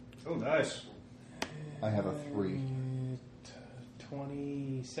 Oh, nice. I have a 3.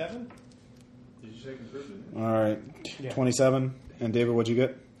 27? Did you say convert? All right. Yeah. 27. And David, what'd you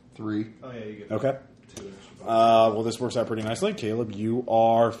get? 3. Oh, yeah, you get Okay. 2 extra. Well, this works out pretty nicely. Caleb, you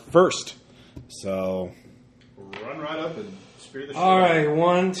are first. So, Run right up and spear the shit. All right,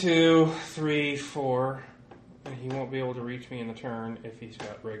 1, 2, 3, 4. And he won't be able to reach me in the turn if he's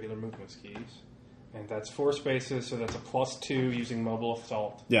got regular movement skis. And that's 4 spaces, so that's a +2 using mobile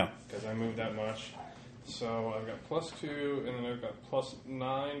assault. yeah. Because I moved that much. So I've got +2, and then I've got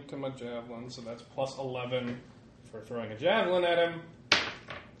 +9 to my javelin, so that's +11 for throwing a javelin at him.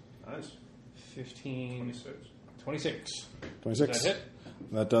 Nice. 15, 26. 26. 26. Does that hit?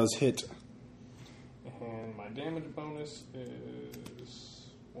 That does hit. And my damage bonus is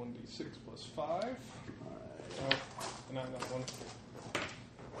 1d6 plus 5. Oh, not that one.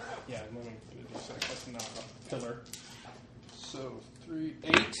 Yeah, I'm going to do 6. That's not a pillar. So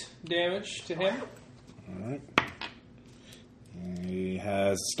 8 damage to him. All right. He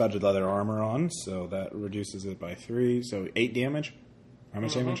has studded leather armor on, so that reduces it by 3. So 8 damage. How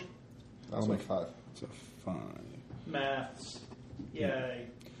much damage? That'll make 5. So 5. Maths. Yay.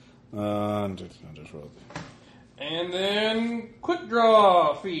 I'll just roll. And then quick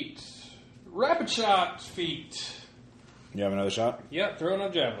draw feat. Rapid shot feat. You have another shot? Yep, throw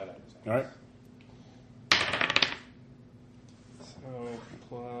another javelin at him. All right. So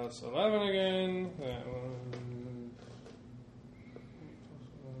plus 11 again. That one.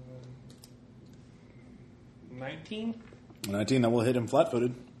 19. 19, that will hit him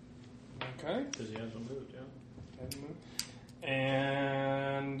flat-footed. Okay. Because he hasn't moved, yeah.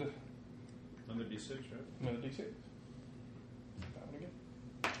 And Another D6, right? another d6. That one again.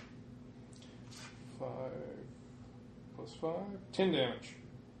 5 plus 5. 10 damage.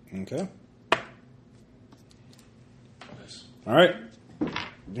 Okay. Nice. All right.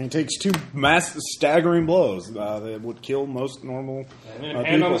 He takes 2 staggering blows that would kill most normal And then people.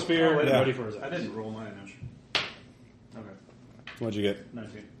 hand on the spear and Yeah. ready for his I didn't roll my initial. Okay. What'd you get?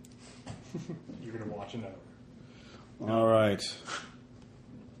 19. You're going to watch it over. All right.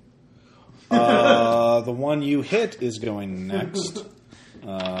 The one you hit is going next.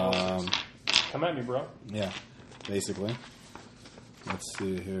 Come at me, bro. Yeah, basically. Let's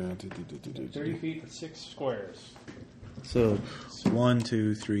see here. 30 feet for 6 squares. So 1,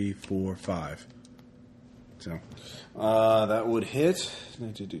 2, 3, 4, 5. So that would hit.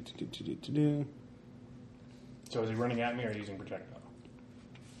 So is he running at me or using projectile?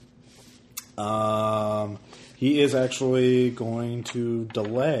 He is actually going to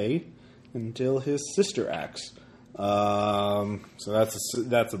delay until his sister acts. So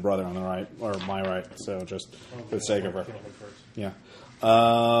that's the brother on the right, or my right. So just for the sake of her, Kill him first. yeah.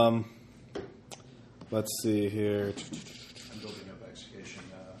 Let's see here. I'm building up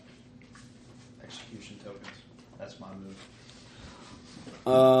execution tokens. That's my move.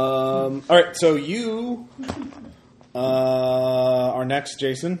 All right, so you are next,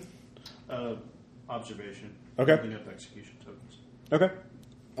 Jason. Observation. Okay. Building up execution tokens. Okay.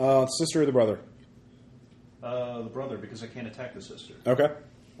 Sister or the brother? The brother, because I can't attack the sister Okay.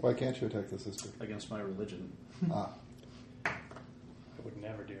 Why can't you attack the sister? against my religion. Ah. I would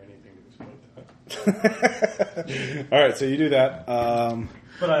never do anything to exploit that. All right, so you do that.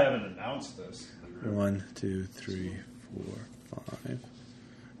 But I haven't announced this. 1, 2, 3, 4, 5.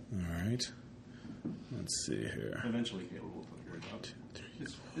 All right. Let's see here. Eventually, Caleb will figure it out.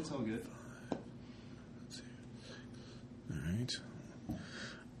 It's all good.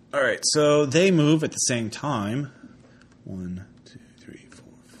 All right. So they move at the same time. 1, 2, 3, 4,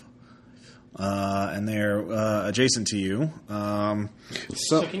 5. And they're adjacent to you.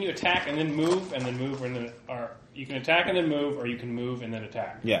 So can you attack and then move and then or you can attack and then move, or you can move and then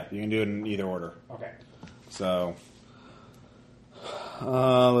attack? Yeah, you can do it in either order. Okay. So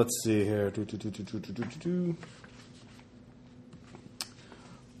let's see here.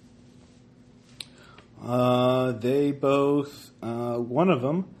 They both, one of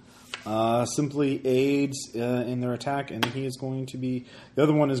them simply aids in their attack, and he is going to be, the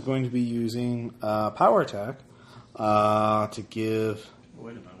other one is going to be using power attack to give,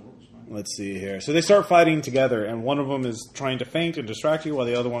 Wait a minute, what was mine? let's see here. So they start fighting together, and one of them is trying to feint and distract you, while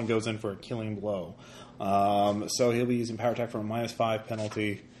the other one goes in for a killing blow. So he'll be using power attack for a -5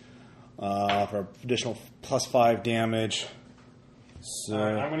 penalty for additional +5 damage. So, All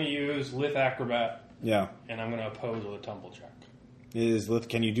right, I'm going to use Lith Acrobat, yeah. and I'm going to oppose with a tumble check.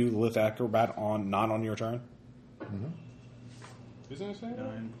 Can you do Lith Acrobat not on your turn? Isn't it saying?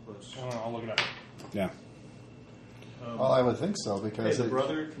 9 plus. I'll look it up. Yeah. Well, I would think so Hey, because the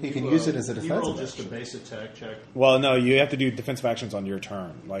brother, he can use it as a you roll defensive just a action. base attack check. Well, no, you have to do defensive actions on your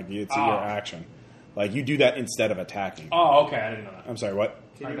turn. Like, it's your action. Like, you do that instead of attacking. Oh, okay. I didn't know that. I'm sorry, what?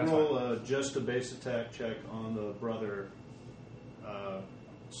 Can Alright, you that's roll just a base attack check on the brother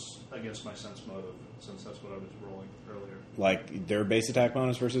against my sense motive, since that's what I was rolling earlier? Like, their base attack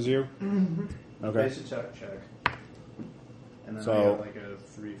bonus versus you? Mm-hmm. Okay. Base attack check. And then So- I got like a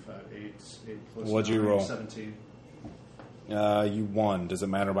 3, 5, 8 plus What'd you 9, roll? 17. You won. Does it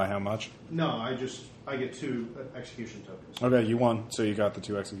matter by how much? No, I get 2 execution tokens. Okay, you won. So you got the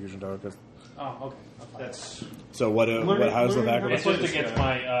 2 execution tokens. Oh, okay. That's So what? How does the back? It's What's just this against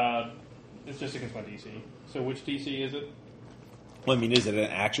guy? it's just against my DC. So which DC is it? Well, I mean, is it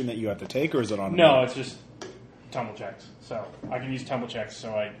an action that you have to take, or is it on? No, it's just tumble checks. So I can use tumble checks, so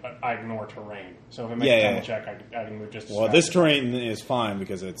I ignore terrain. So if I make a tumble check, I can move just. Well, this terrain is fine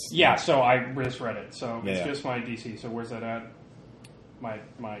because it's. Yeah, so I misread it. So Yeah. it's just my DC. So where's that at? My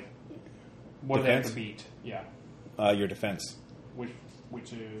what do they have to Defense? beat? Yeah, Your defense.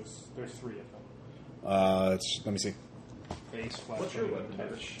 which is there's 3 of them. Let me see. Base, flat, What's your footed, weapon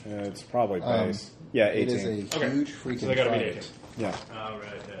touch. It's probably base. Yeah, It 18. is a Okay. huge freaking So they got to beat fight 18. Yeah. all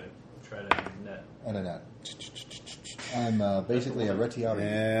right. Try to net. and a net. I'm basically a Retiarios.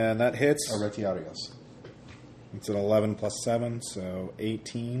 And that hits. A Retiarios. It's an 11 plus 7, so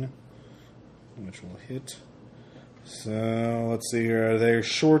 18, which will hit. So let's see here. They're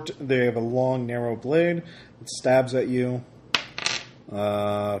short. They have a long, narrow blade. It stabs at you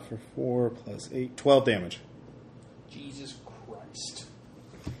for 4 plus 8, 12 damage. Jesus Christ.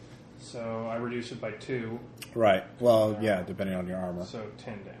 So I reduce it by 2, Right. Well, yeah, depending on your armor. so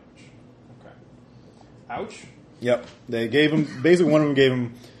 10 damage. Okay. Ouch. Yep. They gave him, basically one of them gave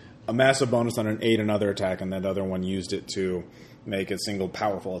him a massive bonus on an 8 another attack, and that other one used it to make a single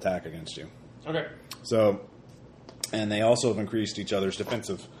powerful attack against you. Okay. So, and they also have increased each other's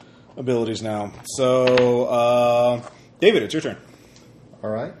defensive abilities now. So, David, it's your turn. All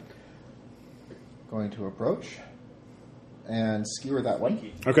right. Going to approach and skewer that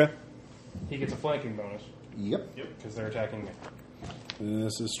one. Okay. He gets a flanking bonus Yep. because they're attacking me.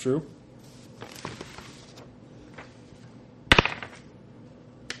 This is true.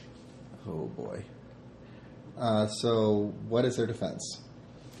 Oh boy. So what is their defense?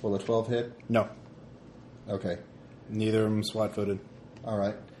 Will a 12 hit? No. Okay. Neither of them flat-footed. All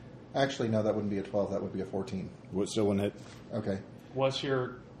right. Actually, no, that wouldn't be a 12. That would be a 14. Would still wouldn't hit. Okay. What's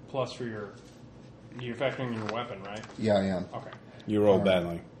your plus for your... You're factoring your weapon, right? Yeah, I am. Okay. You rolled All right.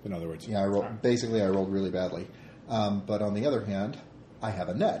 badly, in other words. Yeah, I rolled. Alright. Basically, I rolled really badly. But on the other hand, I have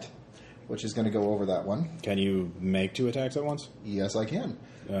a net, which is going to go over that one. Can you make 2 attacks at once? Yes, I can.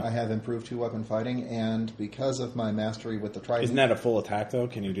 Yeah. I have improved 2-weapon fighting, and because of my mastery with the trident... Isn't that a full attack, though?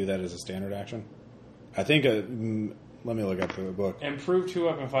 Can you do that as a standard action? I think... let me look up the book. Improved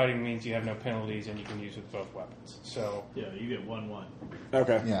 2-weapon fighting means you have no penalties and you can use with both weapons. So, Yeah, you get 1/1.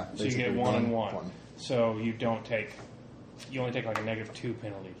 Okay. Yeah, so you get basically 1 and 1. So you don't take... You only take like a -2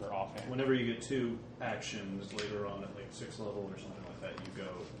 penalty for offhand. Whenever you get 2 actions later on at like 6th level or something like that, you go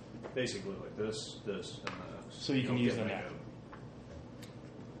basically like this, and this. So you can don't use get the like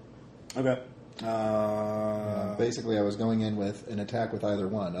net. Okay. Basically, I was going in with an attack with either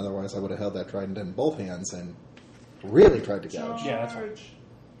one. Otherwise, I would have held that trident in both hands and really tried to gouge. Yeah, that's fine.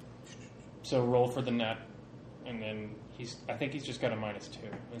 So roll for the net, and then I think he's just got a -2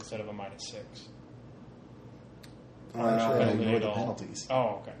 instead of a -6. I'm sure I Penalty ignore at the all. penalties.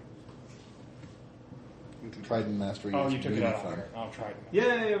 Oh, okay. Trident Mastery. Oh, is you took it really out of fun. here. I'll try it.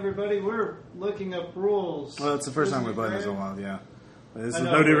 Yay, everybody! We're looking up rules. Well, it's the first time Isn't we played it this in a great? while, yeah. This I is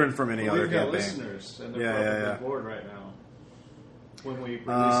know, no but- different from any but other we've got campaign. listeners, and they're Yeah, probably bored right now. When we release this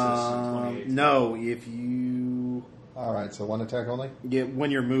in 2018. No, if you All right, so one attack only? when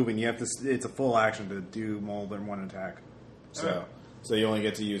you're moving, you have to. It's a full action to do more than one attack. So, Okay. so you only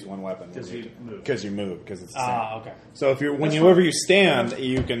get to use one weapon 'Cause you move. Because you move because it's the same. Okay. So if you're whenever you stand,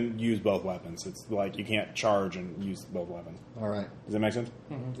 you can use both weapons. It's like you can't charge and use both weapons. All right, Does that make sense?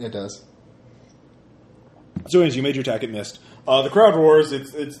 it does. So as you made your attack, it missed. The crowd roars.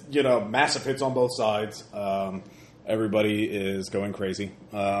 It's massive hits on both sides. Everybody is going crazy.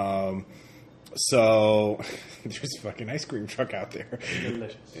 So there's a fucking ice cream truck out there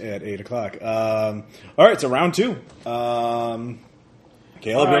Delicious. at 8:00. All right, so round 2. Caleb,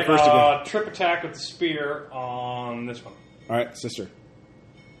 you're first again. Trip attack with the spear on this one. All right, sister.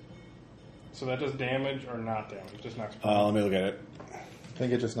 So that does damage or not damage? Just knocks. Let me look at it. I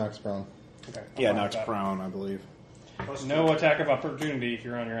think it just knocks prone. Okay. Yeah, I'll mark knocks that. prone, I believe. No attack of opportunity if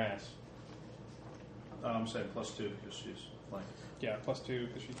you're on your ass. I'm saying +2 because she's flanked. Yeah, +2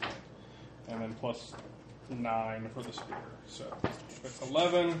 because she's flanked. And then +9 for the spear. So that's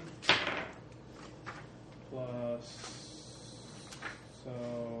 11 plus. So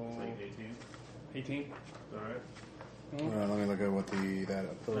It's like 18. 18. All right. Let me look at what that No,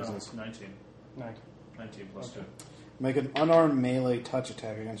 opposes. it's 19. 9. 19 +2. Make an unarmed melee touch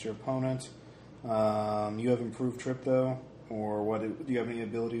attack against your opponent. You have improved trip though, or what? Do you have any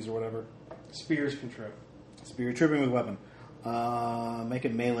abilities or whatever? Spears can trip. Spear tripping with a weapon. Make a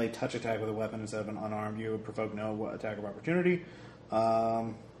melee touch attack with a weapon instead of an unarmed. You would provoke no attack of opportunity.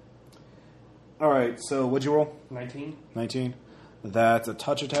 All right, so what'd you roll? 19. 19. That's a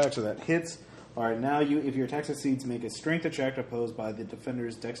touch attack, so that hits. All right, now if your attack succeeds, make a strength check opposed by the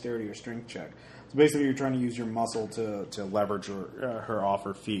defender's dexterity or strength check. So basically, you're trying to use your muscle to leverage her off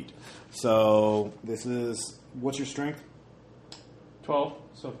her feet. So this is what's your strength? 12.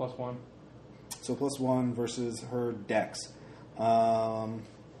 So +1. So +1 versus her dex. So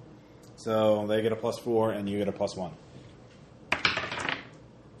they get a +4 and you get a +1.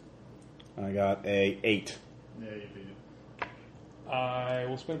 I got a 8. Yeah, you beat it. I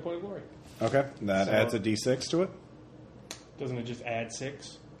will spend a point of glory. Okay, that So- adds a d6 to it. Doesn't it just add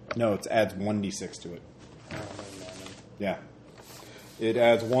 6? No, it adds 1d6 to it. Oh, never mind. Yeah. It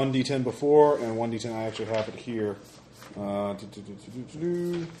adds 1d10 before and 1d10. I actually have it here. So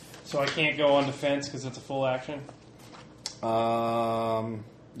I can't go on defense because it's a full action?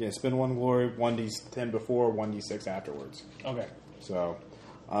 Yeah, spend 1 glory, 1d10 before, 1d6 afterwards. Okay. So,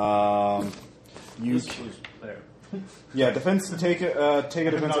 you This was there. yeah, defense. Take a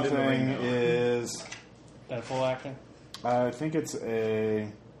defensive not in the thing ring now. is. That a full action? I think it's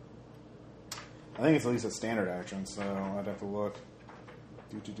at least a standard action, so I'd have to look.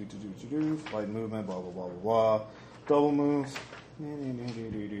 Light movement, blah, blah, blah, blah, blah. Double moves.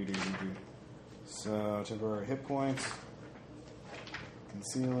 So, temporary hit points.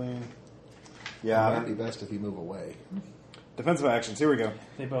 Concealing. It Yeah. might be best if you move away. Defensive actions, here we go.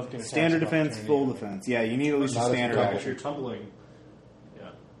 They both get attacks Standard of defense, opportunity. full defense. Yeah, you need at least a Not if standard you're If action. you're tumbling, yeah.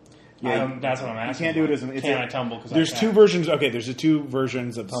 Yeah, That's what I'm asking. can't do it as an. Can I tumble? Cause There's I two can. versions. Okay, there's the two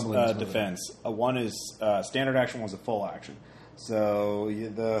versions of Tumbling is moving. defense. One is standard action. One's a full action. So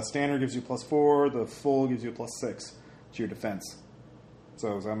the standard gives you +4. The full gives you a +6 to your defense.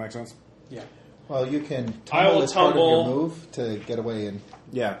 So does that make sense? Yeah. Well, you can I tumble will as part of your tumble. move to get away and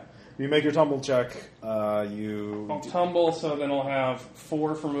Yeah. You make your tumble check. You I'll tumble, so then I'll have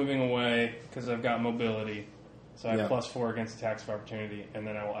 4 for moving away because I've got mobility. So I have Yeah. +4 against attacks of opportunity, and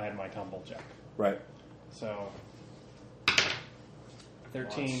then I will add my tumble check. right. So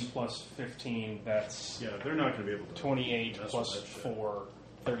 13 plus 15, that's Yeah, they're not going to be able to. 28 That's plus what that shit. 4,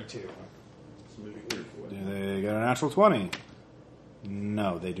 32. It's moving weird for Do it. they get a natural 20?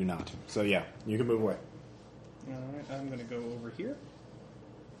 No, they do not. So yeah, you can move away. All right, I'm going to go over here.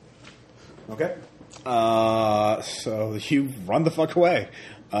 Okay. So you run the fuck away.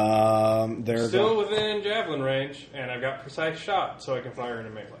 They're Still within javelin range, and I've got precise shot, so I can fire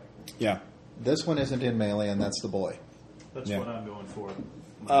into melee. yeah. this one isn't in melee, and that's the boy. That's Yeah. what I'm going for.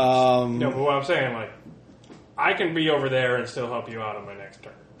 No, but what I'm saying, like, I can be over there and still help you out on my next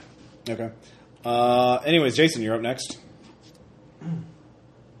turn. Okay. Anyways, Jason, you're up next.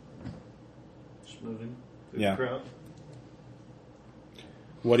 Just moving through Yeah. the crowd.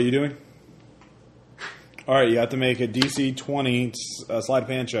 What are you doing? All right, you have to make a DC 20 sleight of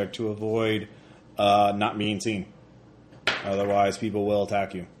hand check to avoid not being seen. Otherwise, people will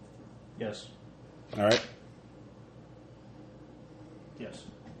attack you. Yes. All right. Yes.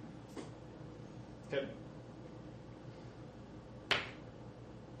 Okay.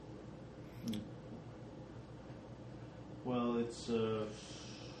 Well, it's 6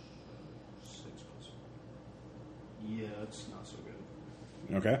 plus. Yeah, it's not so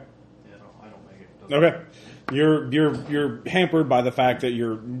good. Okay. Yeah, I don't make it. Doesn't Okay. You're hampered by the fact that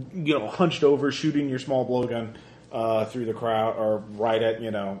you're hunched over shooting your small blowgun through the crowd or right at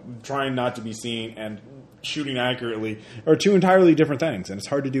trying not to be seen and shooting accurately are two entirely different things, and it's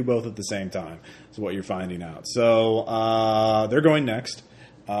hard to do both at the same time. Is what you're finding out. So they're going next.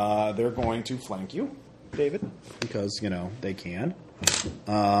 They're going to flank you, David, because they can.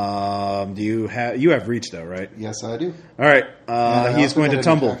 You have reach though, right? Yes, I do. All right. And I He's also going got to an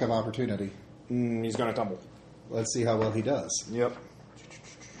tumble. attack of opportunity. He's going to tumble. Let's see how well he does. Yep.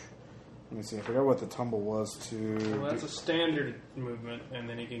 Let me see. I forgot what the tumble was to. Well, that's a standard movement, and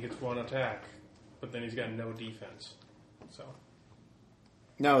then he gets one attack, but then he's got no defense. So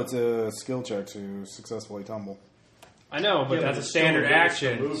No, it's a skill check to successfully tumble. I know, but Yeah, that's but a standard it's still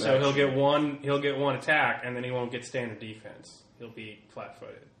a action. move So action. he'll get one attack, and then he won't get standard defense. He'll be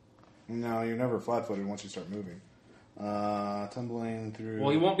flat-footed. No, you're never flat-footed once you start moving. Tumbling through. Well,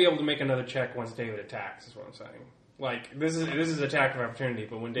 he won't be able to make another check once David attacks. Is what I'm saying. Like this is attack of opportunity,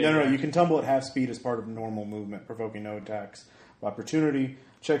 but when David No. You can tumble at half speed as part of normal movement, provoking no attacks of opportunity.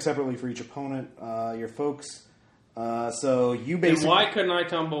 Check separately for each opponent. Your folks. So you then basically. why couldn't I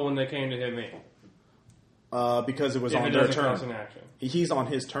tumble when they came to hit me? Because it was If on it their doesn't cost turn. an action. He's on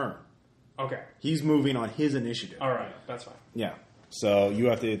his turn. Okay. He's moving on his initiative. All right. That's fine. Yeah. So you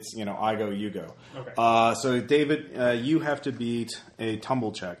have to. It's I go, you go. Okay. So David, you have to beat a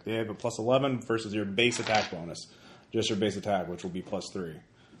tumble check. They have a plus 11 versus your base attack bonus, just your base attack, which will be plus 3.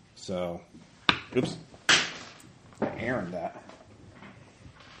 So, oops, Aaron, that.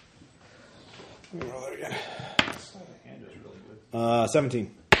 Let me roll that again. Hand is really good.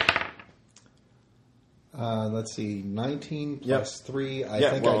 17. Let's see, 19 plus 3. I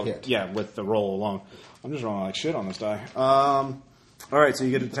think well, I hit. Yeah, with the roll alone. I'm just rolling like shit on this die. All right, so you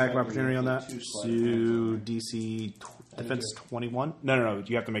get an attack of opportunity on that. To DC defense 21. No.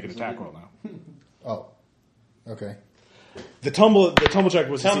 You have to make an attack roll now. Oh, okay. The tumble check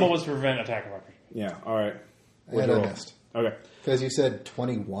was Tumble was to prevent attack of opportunity. Yeah. All right. And I missed. Okay. Because you said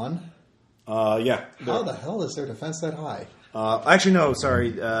 21? Yeah. How the hell is their defense that high? Actually, no. Sorry.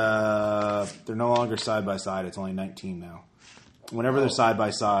 They're no longer side by side. It's only 19 now. Whenever they're side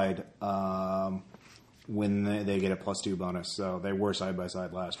by side, when they get a plus 2 bonus. So they were side by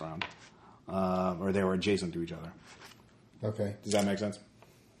side last round, or they were adjacent to each other. Okay. Does that make sense?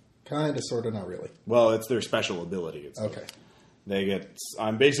 Kind of, sort of, not really. Well, it's their special ability. It's Okay. They get.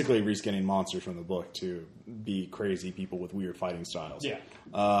 I'm basically reskinning monsters from the book to be crazy people with weird fighting styles. Yeah.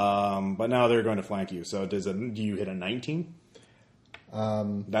 But now they're going to flank you. So do you hit a 19?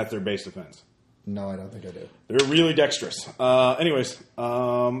 That's their base defense. No, I don't think I do. They're really dexterous. Anyways,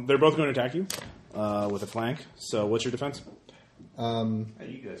 they're both going to attack you with a flank. So what's your defense? How do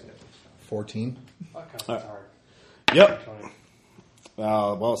you guys get this? 14. Fuck, that's hard. Yep.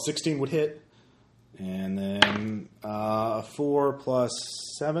 Well, 16 would hit. And then 4 plus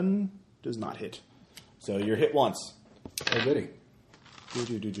 7 does not hit. So you're hit once. Oh, goody.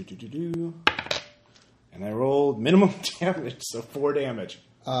 And I rolled minimum damage, so 4 damage.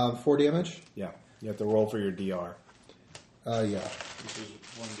 4 damage? Yeah. You have to roll for your DR. Yeah. This is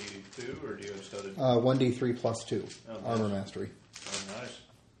 1d2, or do you just have to... 1d3 plus 2. Oh, nice. Armor mastery. Oh, nice.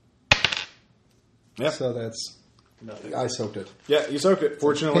 Yep. So that's... Nothing. I soaked it. Yeah, you soaked it.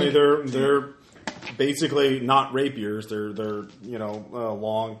 Fortunately, they're basically not rapiers. They're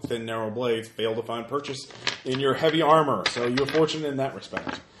long, thin, narrow blades. Fail to find purchase in your heavy armor. So you're fortunate in that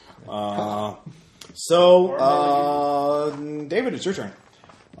respect. David, it's your turn.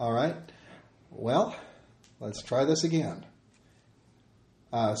 All right. Well, let's try this again.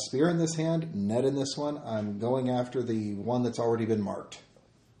 Spear in this hand, net in this one. I'm going after the one that's already been marked.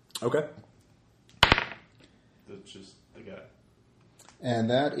 Okay. That's just the guy. And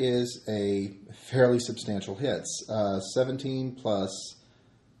that is a fairly substantial hit. 17 plus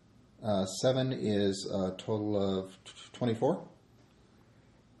 7 is a total of 24.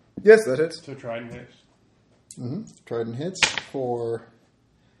 Yes, that hits. So Trident hits. Mm-hmm. Trident hits for,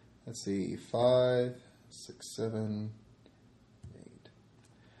 let's see, 5, 6, 7, 8.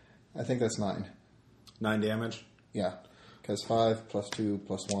 I think that's 9. 9 damage. Yeah, because 5 plus 2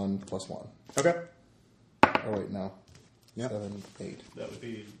 plus 1 plus 1. Okay. Oh, wait, no. Yeah. 7, 8. That would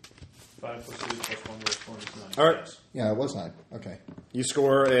be 5 plus 2 plus 1 plus 4 is 9. All right. Yes. Yeah, it was 9. Okay. You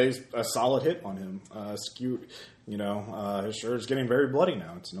score a solid hit on him. His shirt is getting very bloody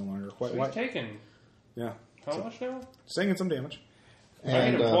now. It's no longer quite So he's white. taken Yeah. how much now? Taking some damage. I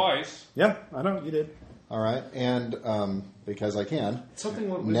hit him twice. Yeah, I know, you did. all right, and because I can, Something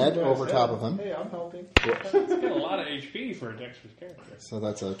went Ned weird over with top his of head. him. Hey, I'm helping. He's got a lot of HP for a dexterous character. So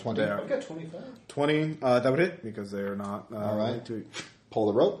that's a 20. There. I've got 25. 20, that would hit because they're not. All right. linked to- Pull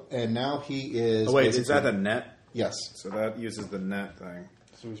the rope, and now he is. Oh, wait, is basically- that the net? Yes. So that uses the net thing.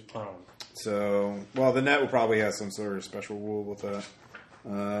 So he's prone. So, well, the net will probably have some sort of special rule with that.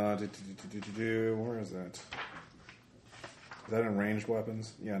 Where is that? Is that in ranged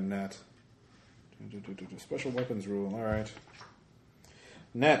weapons? Yeah, net. Special weapons rule. All right.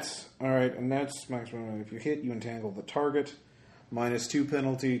 Nets. All right. A net's maximum. If you hit, you entangle the target. -2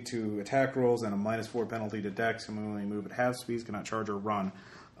 penalty to attack rolls and a -4 penalty to dex. Can only move at half speed. Cannot charge or run.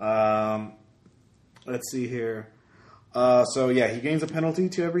 Let's see here. So yeah, he gains a penalty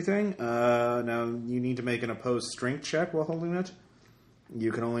to everything. Now you need to make an opposed strength check while holding it.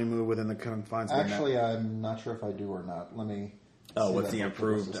 You can only move within the confines of the net. Actually, I'm not sure if I do or not. Let me. Oh, see what's that the real quick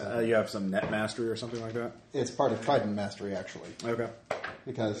improved? just a second. You have some net mastery or something like that? It's part of Trident Mastery, actually, Okay.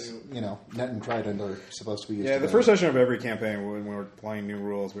 because net and Trident are supposed to be used. Yeah, the together. first session of every campaign, when we're playing new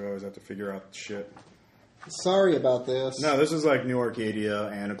rules, we always have to figure out shit. Sorry about this. No, this is like New Arcadia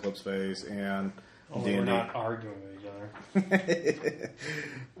and Eclipse Phase and Only D&D. we're not arguing with each other.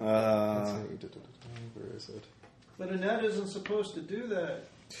 Let's see. Where is it? But a net isn't supposed to do that.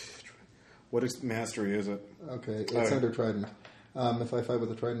 What mastery is it? Okay, it's Okay. under Trident. If I fight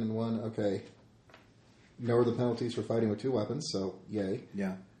with a Trident in 1, okay. Lower the penalties for fighting with 2 weapons, so yay.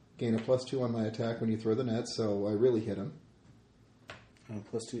 Yeah. Gain a +2 on my attack when you throw the net, so I really hit him.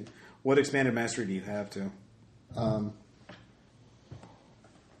 +2. What expanded mastery do you have to?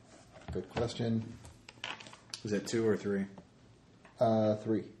 Good question. Is it 2 or 3?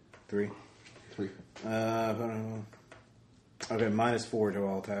 3. 3. 3. Okay, -4 to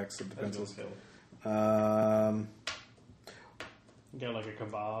all attacks and defenses. That's You got like a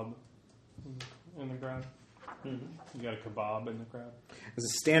kebab in the crowd. Mm-hmm. You got a kebab in the crowd. As a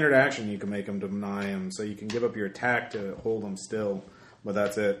standard action, you can make him deny him, so you can give up your attack to hold him still, but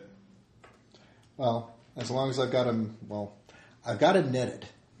that's it. Well, as long as I've got him, I've got him netted.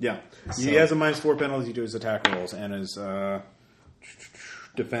 Yeah. So- He has a -4 penalty to his attack rolls and his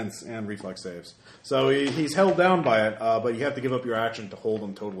defense and reflex saves. So he's held down by it, but you have to give up your action to hold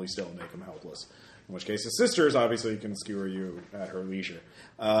him totally still and make him helpless. In which case, his sisters obviously can skewer you at her leisure.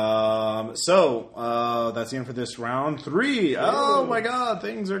 That's the end for this round 3. Oh my god,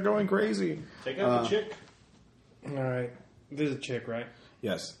 things are going crazy. Take out the chick. All right. This is a chick, right?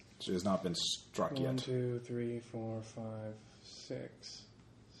 Yes, she has not been struck 1, yet. 2, 3, 4, 5, 6,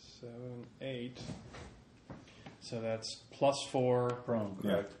 7, 8. So that's +4, Prone,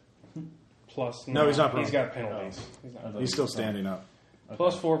 Yeah. correct? plus 9. No, he's not prone. He's got penalties. He's not. He's still standing up.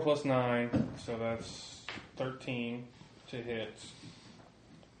 +4 plus 9, so that's 13 to hit.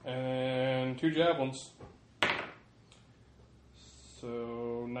 And 2 javelins.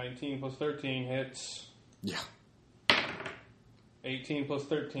 So 19 plus 13 hits. Yeah. 18 plus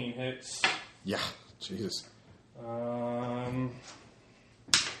 13 hits. Yeah. Jesus.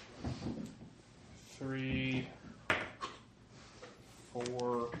 3,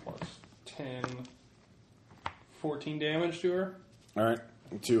 4 plus 10. 14 damage to her. All right.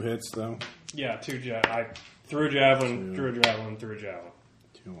 2 hits, though. Yeah, 2 I threw a javelin, 2. drew a javelin, threw a javelin.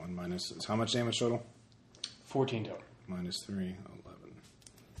 2, 1 minus. How much damage total? 14 total. -3, 11.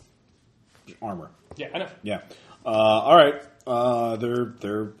 Armor. Yeah, I know. Yeah. All right.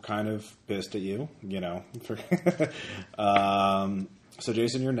 They're kind of pissed at you, So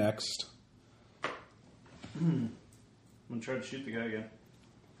Jason, you're next. I'm going to try to shoot the guy again.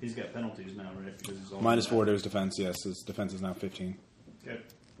 He's got penalties now, right? Because he's all -4 to his defense. Yes, his defense is now 15. Okay.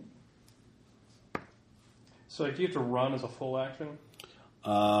 So, do you have to run as a full action?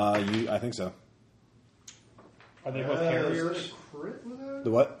 I think so. Are they both Is harriers? that a crit with that?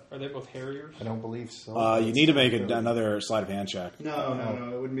 The what? Are they both harriers? I don't believe so. You need to make another sleight of hand check. No,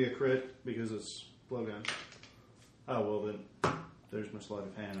 it wouldn't be a crit because it's blowgun. Oh, well then, there's my sleight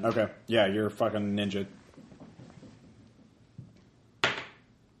of hand. Okay. Yeah, you're fucking ninja.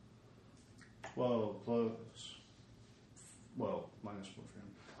 12 plus... Well, minus 4 for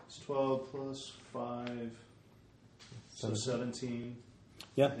him. It's 12 plus 5... So 17.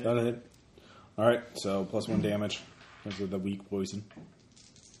 Yeah, that'll hit. All right, so +1 damage because of the weak poison.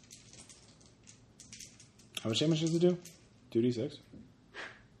 How much damage does it do? 2d6?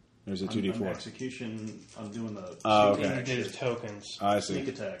 There's a On 2d4. execution, I'm doing the Oh, sneak okay. attack His shit. tokens. I see. Sneak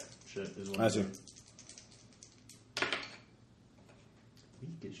attack shit is what I I'm see. doing.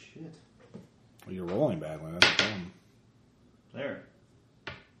 Weak as shit. Well, you're rolling badly. That's the problem. There.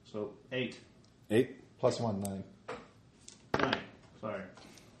 So 8. 8. Plus 1, 9. 9. Sorry.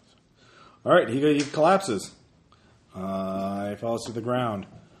 All right, he collapses. He falls to the ground.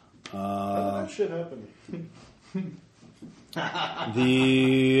 How did that shit happen?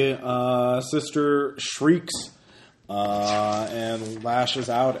 The sister shrieks and lashes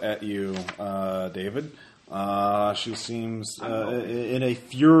out at you, David. She seems in a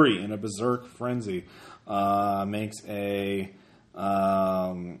fury, in a berserk frenzy. Makes a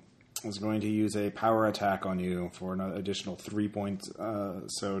is going to use a power attack on you for an additional 3 points.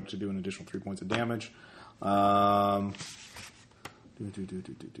 So to do an additional 3 points of damage. 58s.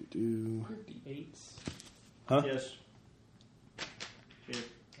 Huh? Yes. Shit.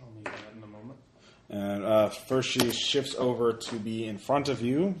 I'll need that in a moment. And first she shifts over to be in front of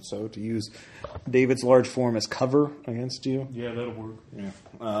you, so to use David's large form as cover against you. Yeah, that'll work. Yeah.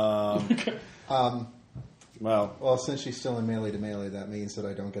 Well, since she's still in melee to melee, that means that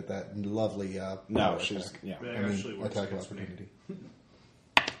I don't get that lovely No, power she's... attack. Yeah. That I mean, actually works attack of against me. opportunity.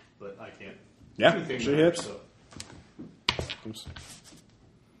 But I can't. Yeah, Anything she matters, hits. so. Oops.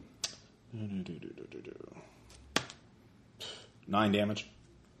 9 damage.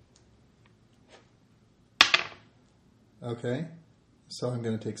 Okay, so I'm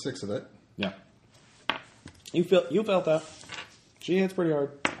going to take 6 of it. Yeah. You felt that. She hits pretty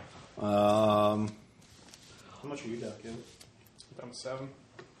hard. How much are you down, Caleb? I'm 7.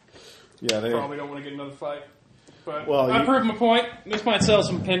 Yeah, they... Probably don't want to get another fight. But Well, I you- proved my point. This might sell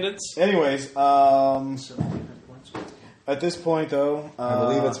some pendants. Anyways, at this point, though... I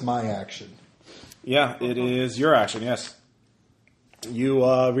believe it's my action. Yeah, it is your action, yes. You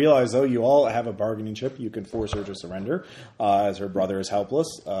realize, though, you all have a bargaining chip. You can force her to surrender, as her brother is helpless.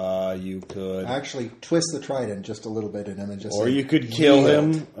 You could... Actually, twist the trident just a little bit in him and just Or say, you could kill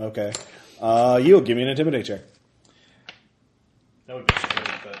 "Yield." him. Okay. Yield, give me an intimidate check. That would be straight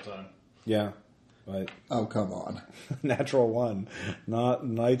at that time. Yeah, but Oh, come on. natural 1.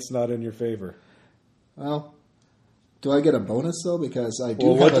 Knight's not in your favor. Well, do I get a bonus, though? Because I do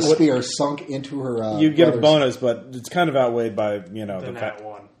Well, have what- a spear sunk into her You get a brother's- bonus, but it's kind of outweighed by, the The fact. nat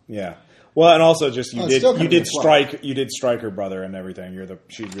 1. Yeah. Well, and also just Oh, it's still gonna be a 12. you did strike her brother and everything.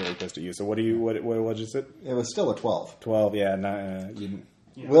 She's really pissed at you. So what did you say? It was still a 12. 12. Yeah.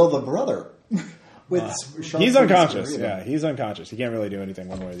 Will the brother... with sharp He's points unconscious. to Yeah, he's unconscious. He can't really do anything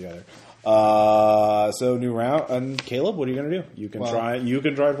one way or the other. So new round. And Caleb, what are you going to do? You can Well- try. You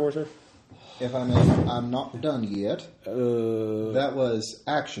can try and force her. If I may, I'm not done yet. That was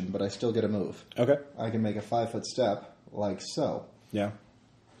action, but I still get a move. Okay. I can make a 5-foot step, like so. Yeah.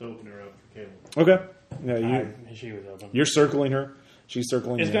 To open her up for Caleb. Okay. Yeah. She was open. You're circling her. She's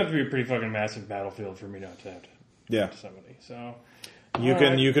circling It's you. going to be a pretty fucking massive battlefield for me not to have to Yeah. somebody. So You all can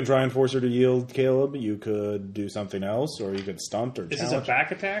right. you can try and force her to yield, Caleb. You could do something else, or you could stunt or Is this a challenge.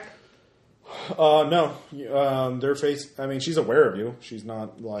 back attack? No. Their face. I mean, she's aware of you. She's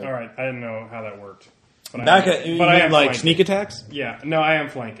not like All right, I didn't know how that worked. But back I at. You but I mean am like flanking. sneak attacks. Yeah, no, I am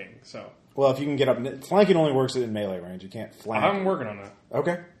flanking. So Well, if you can get up, flanking only works in melee range. You can't flank. I'm working on that.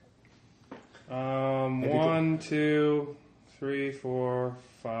 Okay. 1, 2, 3, 4,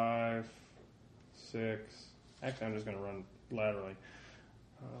 5, 6. Actually, I'm just going to run laterally.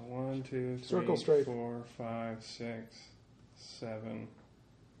 1, 2, 3, Circle straight. 4, 5, 6, 7,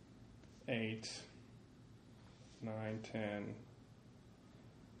 8, 9, 10,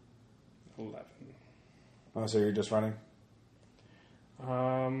 11. Oh, so you're just running.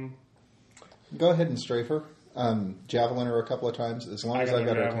 Go ahead and strafe her. Javelin her a couple of times, as long I as got I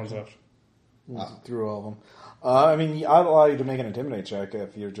got her. ones left. Through all of them. I mean, I'd allow you to make an intimidate check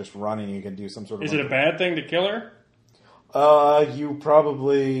if you're just running. You can do some sort of. Is it a bad thing to kill her? You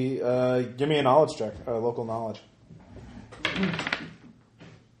probably give me a knowledge check, local knowledge.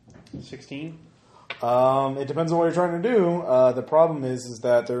 16. It depends on what you're trying to do. The problem is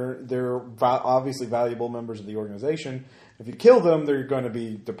that they're obviously valuable members of the organization. If you kill them, they're going to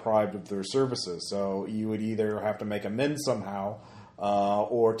be deprived of their services. So you would either have to make amends somehow,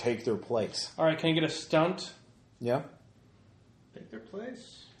 or take their place. All right, can you get a stunt? Yeah. Take their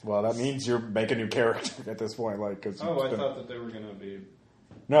place? Well, that means you're making a new character at this point. Like, cause Oh, I thought that they were going to be...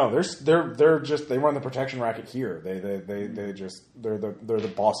 No, they're just they run the protection racket here. They're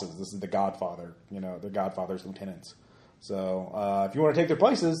the bosses. This is the Godfather. The Godfather's lieutenants. So if you want to take their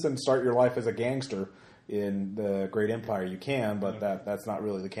places and start your life as a gangster in the Great Empire, you can. But that's not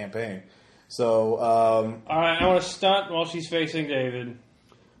really the campaign. So All right, I want to stunt while she's facing David.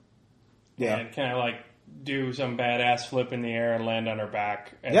 Yeah. And can I like do some badass flip in the air and land on her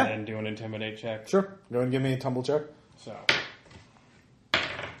back and Yeah. then do an intimidate check? Sure. Go ahead and give me a tumble check. So,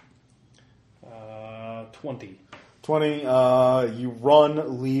 20. 20. You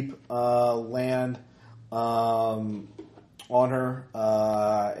run, leap, land on her,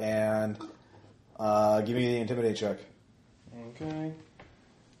 and give me the intimidate check. Okay.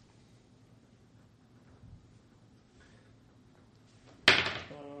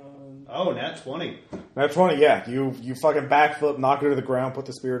 Oh, nat 20. That's 20, yeah. You fucking backflip, knock her to the ground, put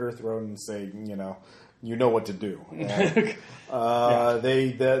the spear to her throat, and say, you know what to do. And,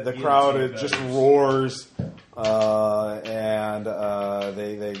 the crowd just roars, and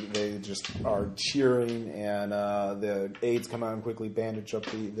they just are cheering, and the aides come out and quickly bandage up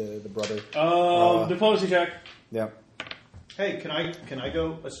the brother. Diplomacy check. Yeah. Hey, can I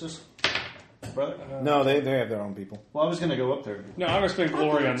go assist, brother? No, they have their own people. Well, I was going to go up there. No, I'm going to spend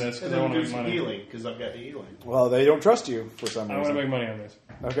glory on this because And I then want to do make some money. healing, because I've got the healing. Well, they don't trust you for some I reason. want to make money on this.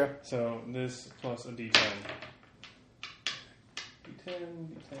 Okay. So this plus a D10. D10.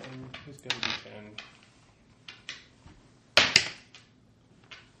 Who's got a D10?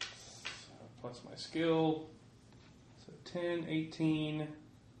 So plus my skill. So 10, 18.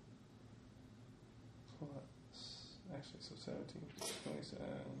 Actually, so 17,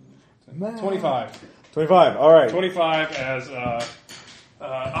 27, 25. 25, all right. 25 as,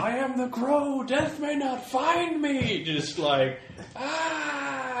 I am the crow, death may not find me. Just like,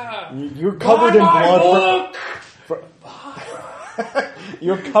 You're covered in buy my blood. book!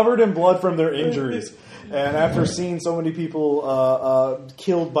 You're covered in blood from their injuries. And after seeing so many people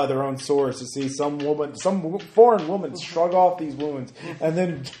killed by their own swords, to see some foreign woman shrug off these wounds and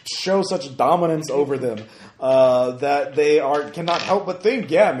then show such dominance over them that they cannot help but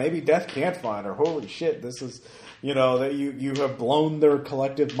think, yeah, maybe death can't find her. Holy shit, this is, that you have blown their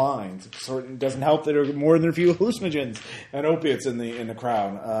collective minds. It doesn't help that there are more than a few hallucinogens and opiates in the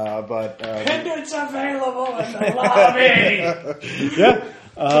crowd. Pendants available in the lobby! Yeah.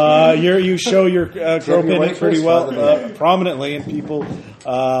 You show your crow pendant pretty well, prominently, and people,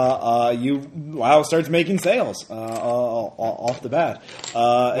 starts making sales off the bat. With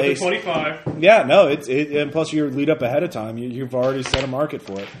a 25. Yeah, no, and plus you lead up ahead of time. You've already set a market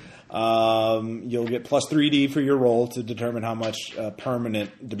for it. You'll get plus 3D for your roll to determine how much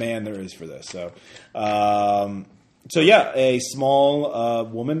permanent demand there is for this. So, a small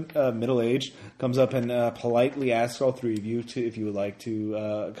woman, middle-aged, comes up and politely asks all three of you if you would like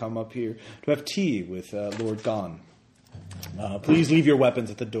to come up here to have tea with Lord Gon. Please leave your weapons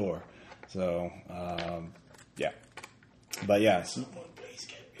at the door. So, yeah. But yes.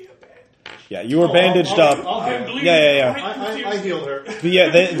 Yeah, you were bandaged up. I'll do it. Yeah. I healed her. But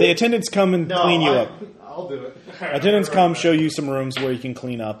yeah, the attendants come and clean you up. I'll do it. Attendants come, show you some rooms where you can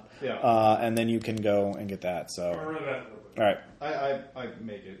clean up, Yeah. and then you can go and get that. So, all right. I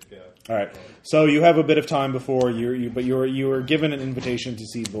make it, yeah. All right. So you have a bit of time before you were given an invitation to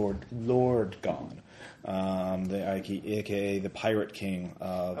see Lord Gon, aka the Pirate King.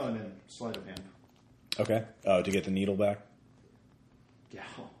 And then sleight of hand. Okay. Oh, to get the needle back. Yeah,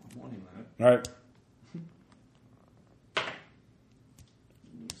 I'm wanting that. All right.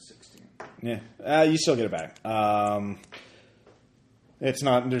 16. Yeah. You still get it back. It's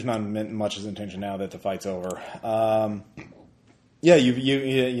not. There's not much as intention now that the fight's over.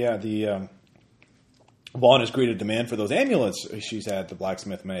 The Vaughn has created demand for those amulets she's had the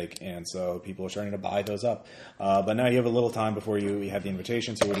blacksmith make, and so people are starting to buy those up. But now you have a little time before you have the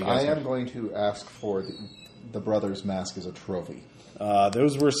invitation. So what do you guys? I am going to ask for the brother's mask as a trophy.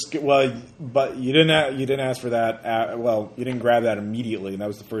 Those were but you didn't ask for that. You didn't grab that immediately, and that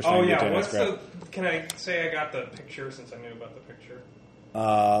was the first thing. Oh you yeah, did grab. can I say I got the picture since I knew about the picture?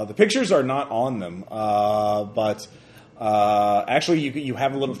 The pictures are not on them, but actually you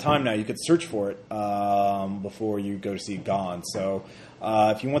have a little time now. You could search for it before you go to see Gon. So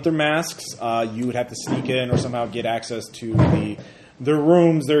if you want their masks, you would have to sneak in or somehow get access to their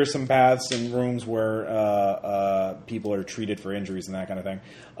rooms. There are some baths and rooms where people are treated for injuries and that kind of thing.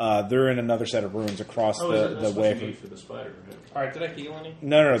 They're in another set of rooms across the way from. For the spider, right? All right, did I heal any?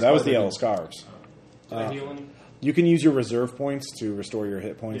 No, that was the yellow scarves. Did I heal any? You can use your reserve points to restore your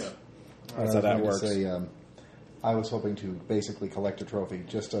hit points. Yeah. That's how that works. I was hoping to basically collect a trophy,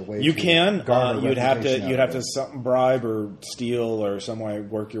 just a way. You to can. garner You'd have reputation to bribe or steal or some way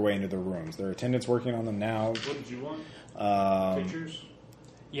work your way into the rooms. There are attendants working on them now. What did you want? Pictures?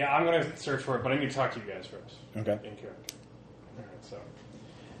 Yeah, I'm going to search for it, but I need to talk to you guys first. Okay. In character. All right, so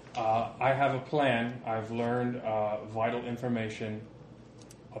I have a plan. I've learned vital information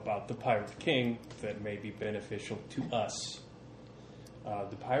about the Pirate King that may be beneficial to us.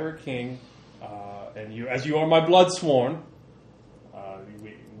 The Pirate King, and you, as you are my blood sworn,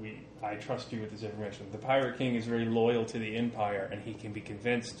 I trust you with this information. The Pirate King is very loyal to the Empire, and he can be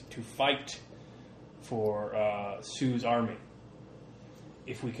convinced to fight for Sue's army.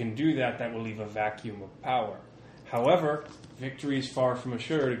 If we can do that, that will leave a vacuum of power. However, victory is far from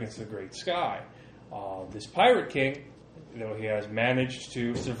assured against the Great Sky. This Pirate King, though he has managed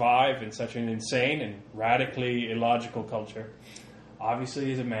to survive in such an insane and radically illogical culture,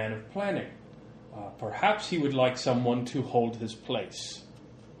 obviously is a man of planning. Perhaps he would like someone to hold his place.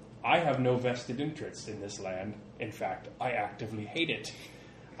 I have no vested interest in this land. In fact, I actively hate it.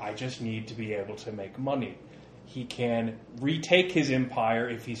 I just need to be able to make money. He can retake his empire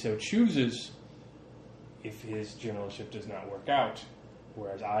if he so chooses, if his generalship does not work out,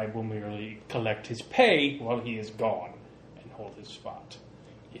 whereas I will merely collect his pay while he is gone and hold his spot.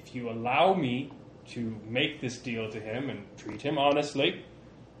 If you allow me to make this deal to him and treat him honestly,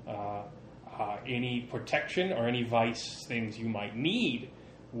 any protection or any vice things you might need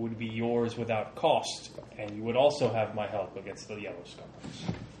would be yours without cost, and you would also have my help against the Yellow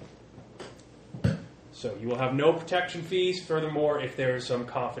Scars. So you will have no protection fees. Furthermore, if there is some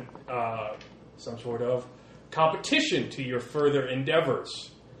sort of competition to your further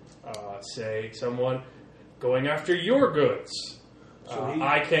endeavors, say someone going after your goods,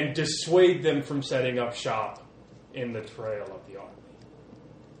 I can dissuade them from setting up shop in the trail of the army.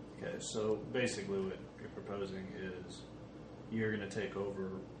 Okay, so basically what you're proposing is you're going to take over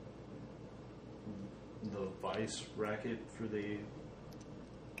the vice racket for the...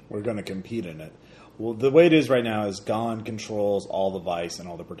 We're going to compete in it. Well, the way it is right now is Gon controls all the vice and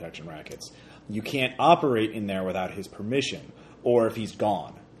all the protection rackets. You can't operate in there without his permission, or if he's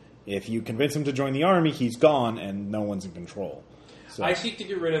gone. If you convince him to join the army, he's gone and no one's in control. So. I seek to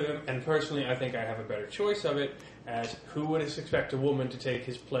get rid of him, and personally I think I have a better choice of it, as who would expect a woman to take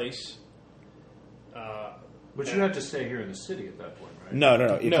his place? But you have to stay here in the city at that point, right? No.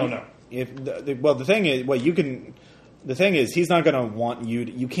 No. The thing is, the thing is, he's not going to want you.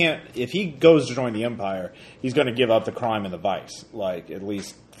 You can't. If he goes to join the Empire, he's going to give up the crime and the vice. Like, at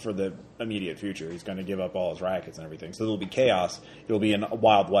least for the immediate future, he's going to give up all his rackets and everything. So there'll be chaos. It'll be a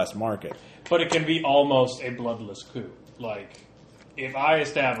Wild West market. But it can be almost a bloodless coup. Like, if I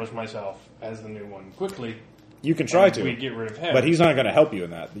establish myself as the new one quickly, you can try to. We get rid of him, but he's not going to help you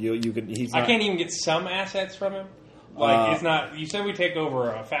in that. I can't even get some assets from him. Like, it's not. You said we take over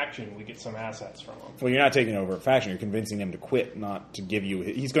a faction, we get some assets from him. Well, you're not taking over a faction. You're convincing him to quit, not to give you.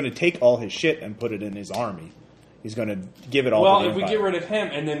 He's going to take all his shit and put it in his army. He's going to give it all. Well, to the if we Empire. get rid of him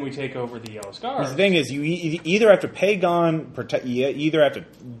and then we take over the Yellow Scars. The thing is, you either have to pay Gon, you either have to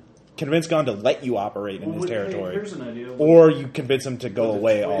convince Gon to let you operate in his territory, here's an idea. or you convince him to go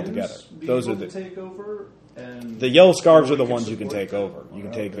away altogether. Those are the take over. And the Yellow Scarves are the ones you can take over. You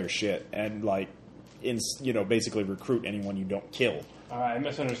can take their shit and basically recruit anyone you don't kill. All right, I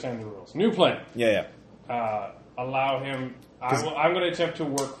misunderstand the rules. New plan. Yeah. Allow him. I'm going to attempt to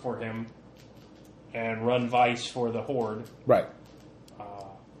work for him and run vice for the Horde. Right.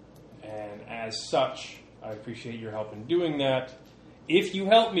 And as such, I appreciate your help in doing that. If you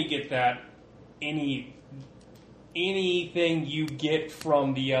help me get that, anything you get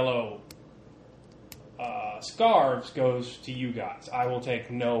from the Yellow Scarves goes to you guys. I will take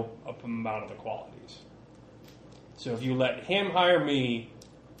no amount of the qualities. So if you let him hire me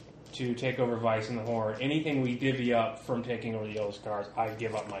to take over Vice and the Horde, anything we divvy up from taking over the Yellow Scars, I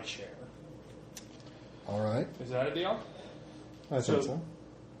give up my share. All right. Is that a deal? I think so.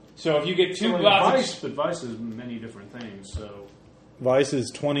 So if you get two Vice, but Vice is many different things, so... Vice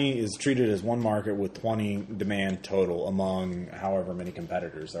is treated as one market with 20 demand total among however many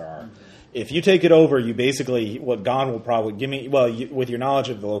competitors there are. Mm-hmm. If you take it over, you basically, what Gon will probably give me, with your knowledge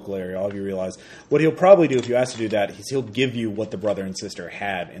of the local area, all of you realize, what he'll probably do if you ask to do that is he'll give you what the brother and sister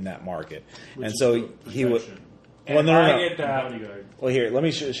had in that market. Which and so he would... Well, no. Get that. Well, here, let me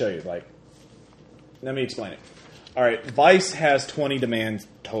show you. Let me explain it. All right, Vice has 20 demands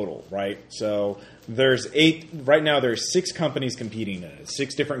total, right? So there's 8. Right now, there's 6 companies competing in it.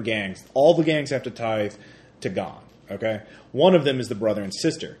 6 different gangs. All the gangs have to tithe to Gon. Okay, one of them is the brother and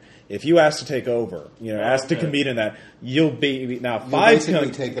sister. If you ask to take over, ask to compete in that, you'll be now 5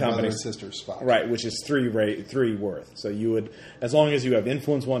 take the brother and sister's spot, right? Which is 3 worth. So you would, as long as you have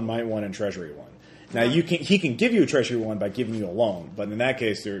influence 1, might 1, and treasury 1. Now he can give you a treasury 1 by giving you a loan, but in that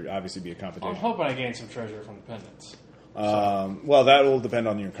case there would obviously be a competition. I'm hoping I gain some treasure from dependents. Well, that will depend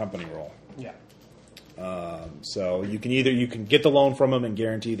on your company role. Yeah. So you can get the loan from them and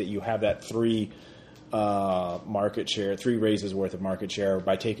guarantee that you have that 3 market share, 3 raises worth of market share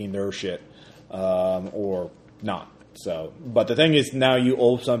by taking their shit, or not. So, but the thing is, now you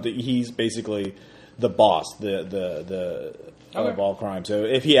owe something. He's basically the boss, the of all crime. So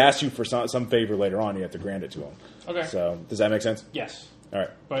if he asks you for some favor later on, you have to grant it to him. Okay. So does that make sense? Yes. All right.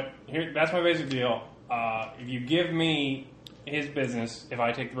 But that's my basic deal. If you give me his business, if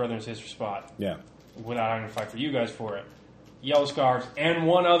I take the brother and sister spot, Yeah. without having to fight for you guys for it, yellow scarves, and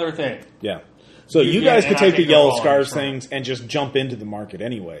one other thing. Yeah. So you get- guys and could I take the take the yellow ball scarves and turn. things and just jump into the market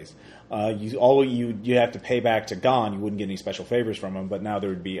anyways. You have to pay back to Gon. You wouldn't get any special favors from him, but now there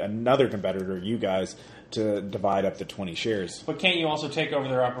would be another competitor, you guys, to divide up the 20 shares. But can't you also take over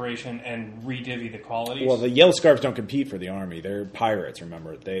their operation and re-divvy the qualities? Well, the yellow scarves don't compete for the army. They're pirates,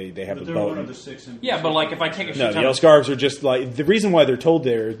 remember. They have But a they're boat. one of the 6 NPCs. yeah, but like if I take a No, shit the ton yellow of... scarves are just like... The reason why they're told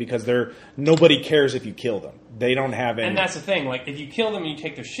there is because nobody cares if you kill them. They don't have any... And that's the thing. Like, if you kill them and you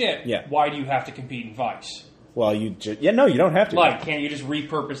take their shit, Yeah. why do you have to compete in Vice? Well, you don't have to. Like, can't you just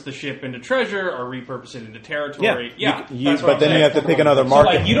repurpose the ship into treasure or repurpose it into territory? Yeah. That's what But I'm then saying. you have to pick another So,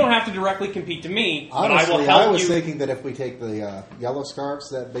 market. like, you don't have to directly compete to me, but Honestly, I will help I was you. thinking that if we take the yellow scarves,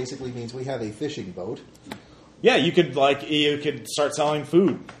 that basically means we have a fishing boat. Yeah, you could start selling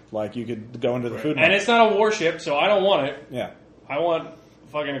food. Like you could go into the food And market. it's not a warship, so I don't want it. Yeah. I want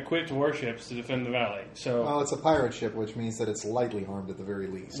fucking equipped warships to defend the valley. So, Well, it's a pirate ship, which means that it's lightly armed at the very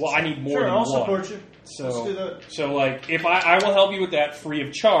least. well, I need more Sure, than I'll one. support you. So, Let's do that. So, like, if I will help you with that free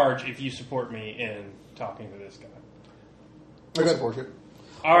of charge if you support me in talking to this guy. I got support you.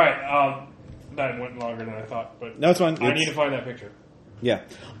 All right, that went longer than I thought, but No, it's fine. I need to find that picture. Yeah.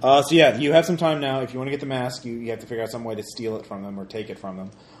 So yeah, you have some time now. If you want to get the mask, you have to figure out some way to steal it from them or take it from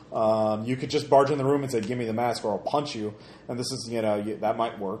them. You could just barge in the room and say, "Give me the mask, or I'll punch you." And this is, that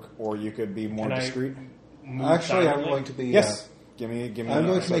might work. Or you could be more Can I discreet. move Actually, I'm silently? going to be. Yes. Give me. I'm going to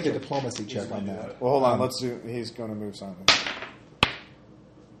make a perception. diplomacy check on that. Well, hold on. Let's do. He's going to move silently.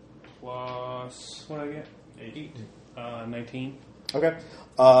 Plus, what did I get? 8. 19. Okay.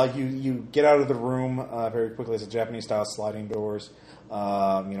 You get out of the room very quickly. It's a Japanese-style sliding doors,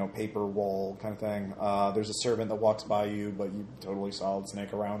 paper wall kind of thing. There's a servant that walks by you, but you totally solid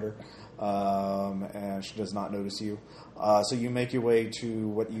snake around her, and she does not notice you. So you make your way to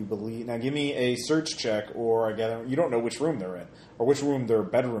what you believe. Now, give me a search check, or I gather you don't know which room they're in, or which room their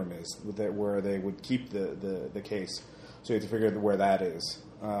bedroom is, where they would keep the case. So you have to figure out where that is.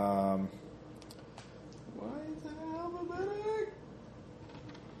 Why is that alphabetic?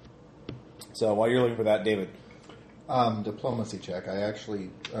 So while you're looking for that, David. Diplomacy check.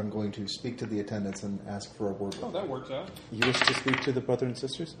 I'm going to speak to the attendants and ask for a word with Oh, that works out. You wish to speak to the brother and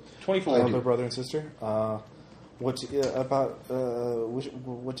sisters? 24. I Or do. the brother and sister? What should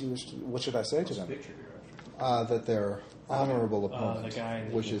I say to them? Picture here after. that their honorable the opponent guy in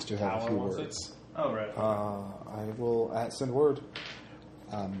the wishes to have a tower few wants it? words. Oh, right. I will send word.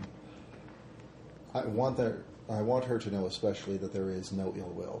 I want her to know especially that there is no ill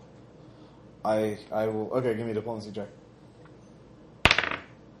will. I will. Okay, give me a diplomacy check.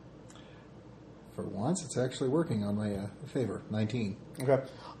 For once, it's actually working on my favor. 19. Okay.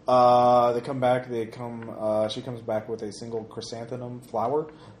 They come back. She comes back with a single chrysanthemum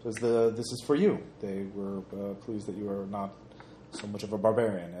flower. Says this is for you. They were pleased that you are not so much of a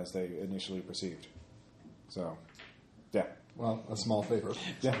barbarian as they initially perceived. So, yeah, Well, a small favor.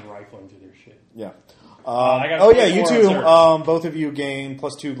 Yeah. Just rifling through their shit. yeah. I got Oh yeah, you 24 too. on search. Both of you gain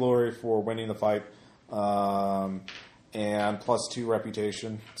 +2 glory for winning the fight, and +2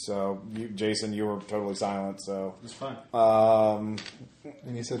 reputation. So, Jason, you were totally silent. So, It's fine. And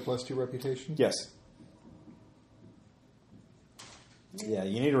you said +2 reputation? yes. Yeah,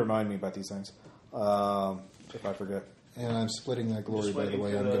 you need to remind me about these things if I forget. And I'm splitting that glory, Just by the waiting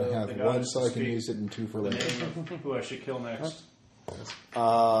way. for I'm going to the have guys one to so I can speak. use it and 2 for The later. name of who I should kill next.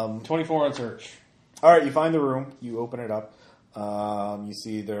 24 on search. All right, you find the room. You open it up. You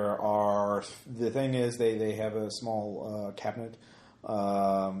see there are... The thing is, they have a small cabinet.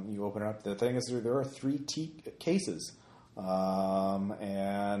 You open it up. The thing is, there are 3 teak cases.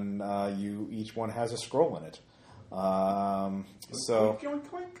 And each one has a scroll in it. So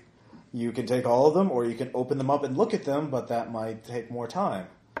you can take all of them, or you can open them up and look at them, but that might take more time.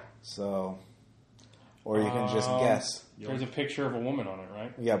 So, or you can just guess. There's a picture of a woman on it,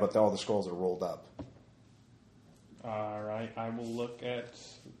 right? Yeah, but all the scrolls are rolled up. All right. I will look at...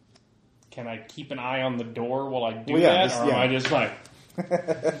 Can I keep an eye on the door while I do Well, yeah, that? just- Or yeah. am I just like...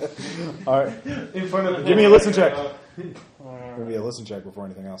 All right, In front of the give me a listen check. uh, Give me a listen check before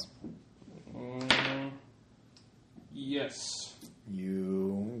anything else. yes.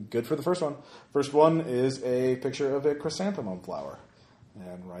 You good for the first one. First one is a picture of a chrysanthemum flower.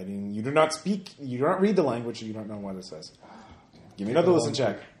 And writing, you do not speak, you do not read the language, so you don't know what it says. Give me another listen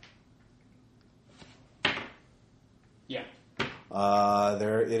check.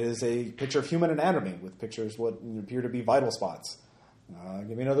 It is a picture of human anatomy with pictures what appear to be vital spots.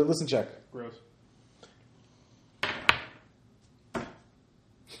 Give me another listen check. Gross.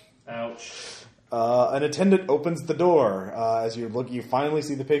 Ouch. An attendant opens the door. As you look, you finally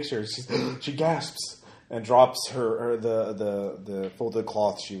see the picture. She gasps and drops the folded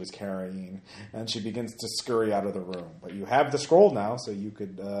cloth she was carrying, and she begins to scurry out of the room. But you have the scroll now, so you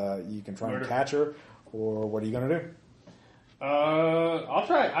can try and catch her. Or what are you going to do? I'll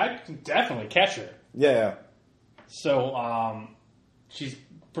try. I can definitely catch her. Yeah. So, she's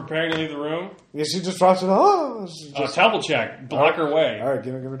preparing to leave the room. Yeah, she just drops it. Oh, double check. Block her way. All right,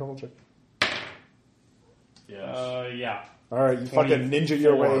 give me a double check. Yes. Yeah. All right, you fucking ninja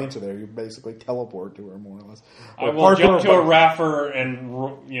your way into there. You basically teleport to her, more or less. I will jump to a rafter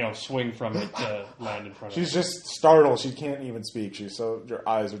and swing from it to land in front of her. She's just startled. She can't even speak. Her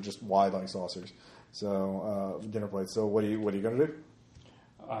eyes are just wide like saucers. So dinner plate. So what are you going to do?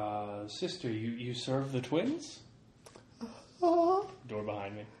 Sister, you serve the twins? Door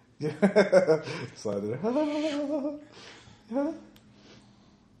behind me. Slide there.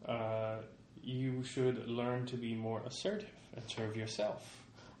 You should learn to be more assertive and serve yourself.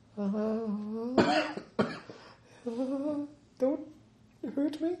 Don't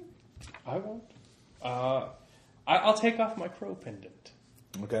hurt me. I won't. I'll take off my crow pendant.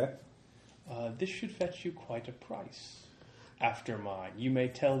 Okay. This should fetch you quite a price. After mine, you may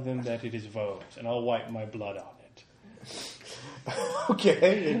tell them that it is Vogue's, and I'll wipe my blood on it.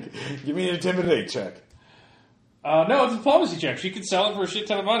 Okay. Give me an intimidate check. No, it's a diplomacy check. She could sell it for a shit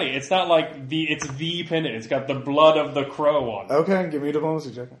ton of money. It's not like it's the pendant. It's got the blood of the crow on it. Okay, give me a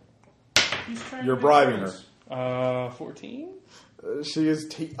diplomacy check. You're bribing her. 14? She is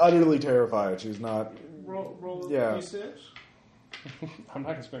utterly terrified. She's not... Roll a yeah. D6. I'm not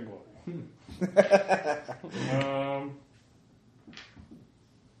going to spend glory.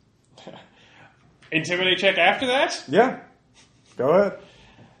 Intimidate check after that? Yeah. Go ahead.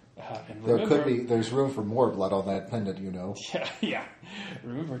 There's room for more blood on that pendant, you know. Yeah.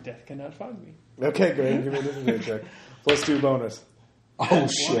 Remember, death cannot find me. Okay, go ahead and give me a intimidate check. +2 bonus. Oh,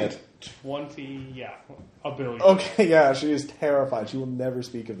 shit. 20, yeah. A billion. Okay, yeah, she is terrified. She will never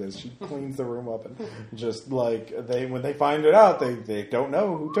speak of this. She cleans the room up and just like when they find it out, they don't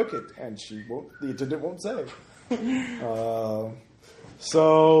know who took it, and the attendant won't say.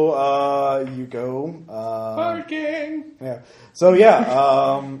 So you go. Parking. Yeah. So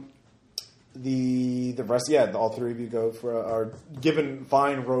yeah. The rest, yeah, all three of you go are given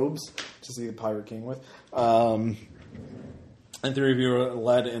fine robes to see the Pirate King with. And three of you are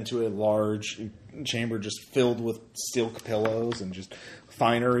led into a large chamber just filled with silk pillows and just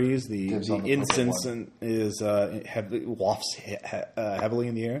fineries. The incense wafts heavily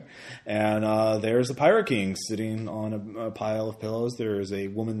in the air. And there's the Pirate King sitting on a pile of pillows. There is a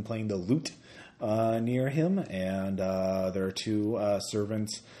woman playing the lute near him. And there are two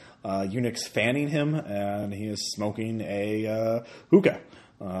servants, eunuchs fanning him. And he is smoking a hookah.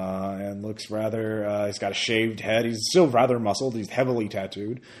 And looks rather, he's got a shaved head. He's still rather muscled. He's heavily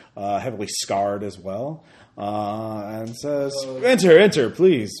tattooed, heavily scarred as well. And says, enter,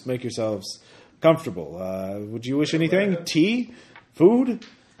 please. Make yourselves comfortable. Would you wish anything? Tea? Food?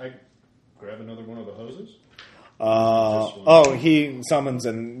 I grab another one of the hoses? He summons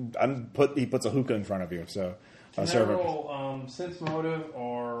and he puts a hookah in front of you. So, Can I roll sense motive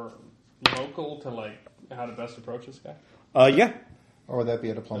or local to like how to best approach this guy? Yeah. Or would that be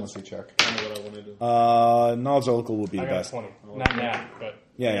a diplomacy check? I know what I want to do. Knowledge local would be the best. 20. Not now, but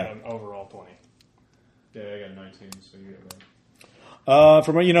overall 20. Yeah, I got 19, so you get that.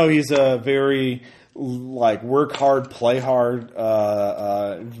 From what you know, he's a very work hard, play hard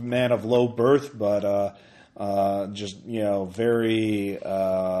man of low birth, but just very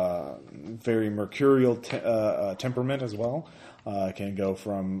very mercurial temperament as well. Can go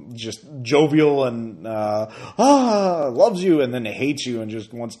from just jovial and loves you, and then hates you and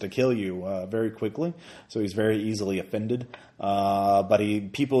just wants to kill you very quickly. So he's very easily offended. But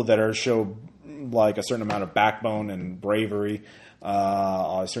people that show like a certain amount of backbone and bravery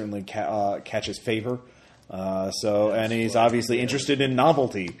certainly catch his favor. And he's obviously interested in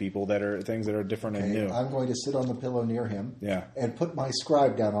novelty, people things that are different and new. I'm going to sit on the pillow near him. Yeah. And put my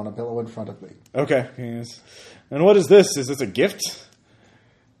scribe down on a pillow in front of me. Okay. Yes. And what is this? Is this a gift?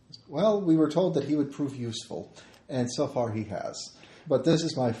 Well, we were told that he would prove useful, and so far he has. But this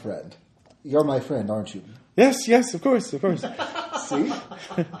is my friend. You're my friend, aren't you? Yes, of course. See?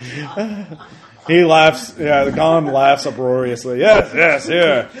 He laughs. Yeah, the Gond laughs uproariously. Yes,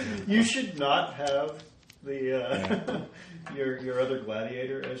 yeah. You should not have the your other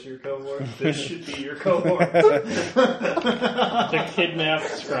gladiator as your cohort. This should be your cohort. The kidnapped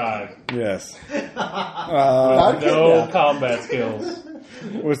scribe. Yes. No combat skills.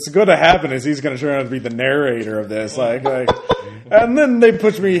 What's going to happen is he's going to turn out to be the narrator of this, like, and then they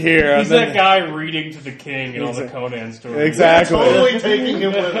put me here. He's and then, that guy reading to the king in all the Conan stories. Exactly. Totally taking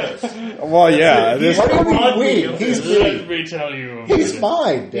him with us. Well, yeah. This, What do you mean Rodney we? of He's Let me tell you. He's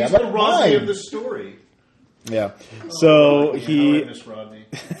mine, damn He's it. the Rodney of Mine. the story. yeah. So Rodney, he. I miss Rodney.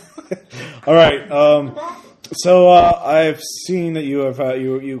 All right. So I've seen that you have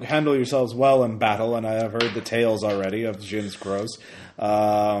you handle yourselves well in battle, and I have heard the tales already of Jin's crows.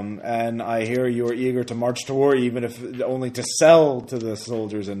 And I hear you are eager to march to war, even if only to sell to the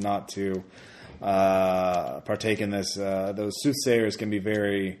soldiers and not to partake in this. Those soothsayers can be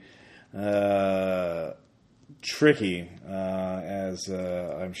very tricky, as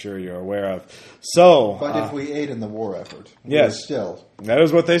I'm sure you're aware of. So, But if we aid in the war effort, yes. we're still. that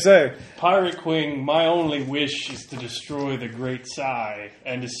is what they say. Pirate Queen, my only wish is to destroy the Great Sai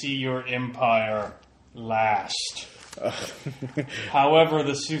and to see your empire last. However,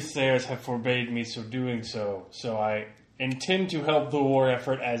 the soothsayers have forbade me so doing so I intend to help the war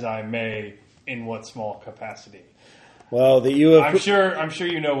effort as I may, in what small capacity. Well, you have. I'm sure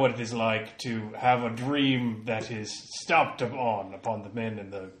you know what it is like to have a dream that is stopped upon the men in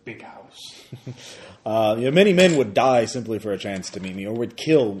the big house. Many men would die simply for a chance to meet me, or would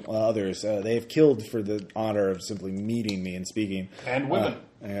kill others. They have killed for the honor of simply meeting me and speaking. And women.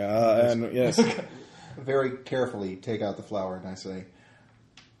 And yes. Very carefully take out the flower, and I say,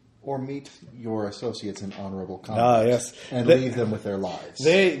 or meet your associates in honorable combat, yes. and leave them with their lives.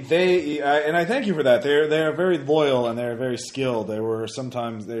 And I thank you for that. They are very loyal and they're very skilled. They're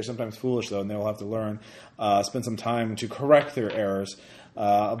sometimes foolish though, and they'll have to learn, spend some time to correct their errors.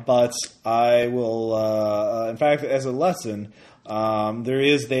 But I will, in fact, as a lesson,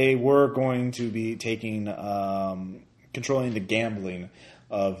 they were going to be taking, controlling the gambling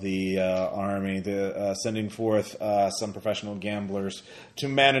of the army, sending forth some professional gamblers to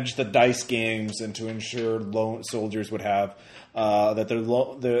manage the dice games and to ensure soldiers would have that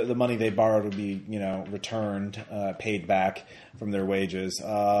the money they borrowed would be returned, paid back from their wages.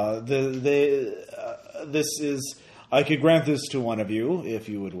 This is. I could grant this to one of you if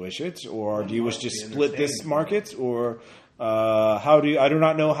you would wish it, or do you wish to split this market, or how do you? I do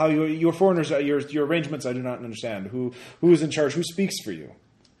not know how your foreigners, your arrangements. I do not understand who is in charge, who speaks for you.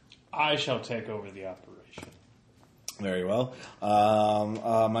 I shall take over the operation. Very well.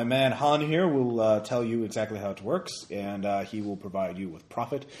 My man Han here will tell you exactly how it works, and he will provide you with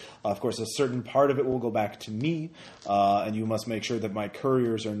profit. Of course, a certain part of it will go back to me, and you must make sure that my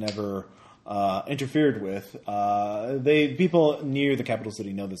couriers are never interfered with. People near the capital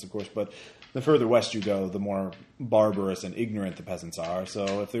city know this, of course, but the further west you go, the more barbarous and ignorant the peasants are.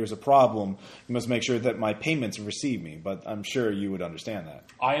 So if there's a problem, you must make sure that my payments receive me. But I'm sure you would understand that.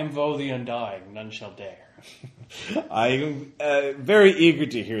 I am Vo the Undying, none shall dare. I am very eager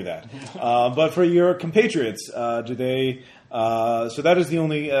to hear that. But for your compatriots, do they... so that is the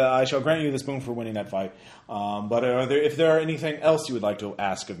only... I shall grant you this boon for winning that fight. But if there are anything else you would like to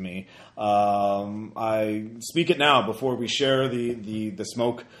ask of me, I speak it now before we share the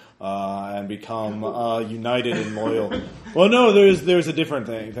smoke and become united and loyal. Well, no, there's a different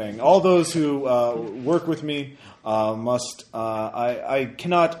thing. All those who work with me must... I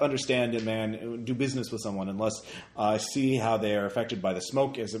cannot understand a man do business with someone unless I see how they are affected by the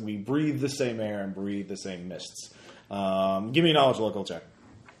smoke, as we breathe the same air and breathe the same mists. Give me a knowledge local check.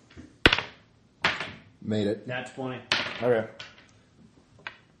 Made it. Nat 20. Okay.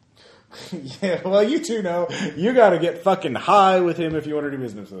 Yeah, well, you two know you got to get fucking high with him if you want to do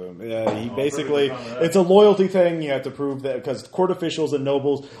business with him. He basically, it's a loyalty thing. You have to prove that because court officials and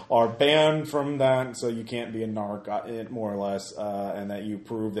nobles are banned from that, so you can't be a narc, more or less, and that you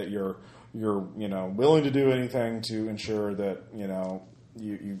prove that you're willing to do anything to ensure that you know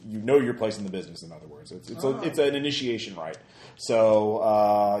your place in the business. In other words, it's an initiation rite.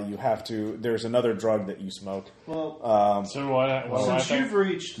 So you have to. There's another drug that you smoke. Well, Since you've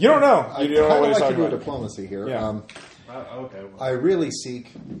reached... You don't know. I You don't know what kind he's of like to talking do about. diplomacy here. Yeah. okay. I really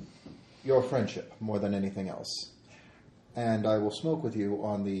seek your friendship more than anything else. And I will smoke with you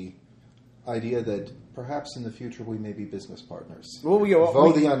on the idea that perhaps in the future we may be business partners. Well,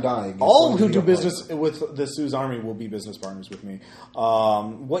 Vo the Undying. is all going to who be do a business partner. with the Sue's army will be business partners with me.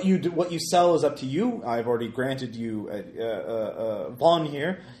 What you sell is up to you. I've already granted you Vaughn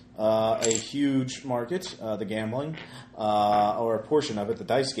here a huge market, the gambling, or a portion of it, the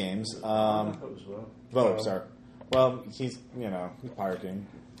dice games. Vo, sorry. Well, he's Pirate King.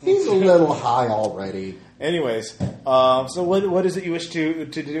 He's a little high already. Anyways, so what is it you wish to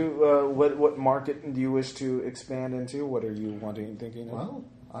do? What market do you wish to expand into? What are you thinking of? Well,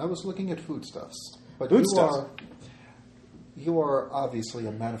 I was looking at foodstuffs. But Foodstuffs? you are obviously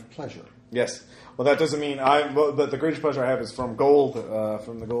a man of pleasure. Yes. Well, that doesn't mean but the greatest pleasure I have is from gold,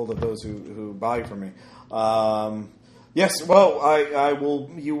 from the gold of those who buy from me. Yes. Well, I will.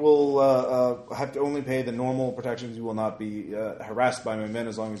 You will have to only pay the normal protections. You will not be harassed by my men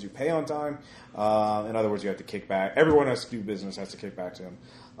as long as you pay on time. In other words, you have to kick back. Everyone has to do business has to kick back to him.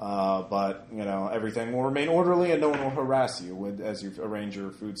 But everything will remain orderly, and no one will harass you as you arrange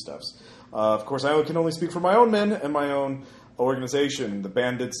your foodstuffs. Of course, I can only speak for my own men and my own organization. The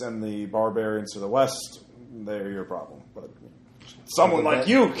bandits and the barbarians to the west, they're your problem. But someone like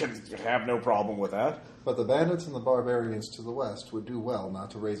you can have no problem with that. But the bandits and the barbarians to the west would do well not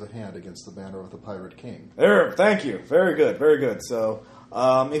to raise a hand against the banner of the Pirate King. There, thank you. Very good, very good. So,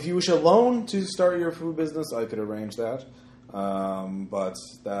 if you wish a loan to start your food business, I could arrange that. But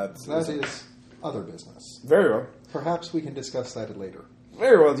that is other business. Very well. Perhaps we can discuss that later.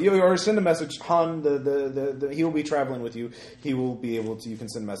 Very well. You send a message. Han, he will be traveling with you. He will be able to. You can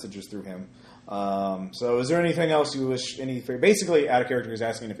send messages through him. So, is there anything else you wish? Basically, out of character, he's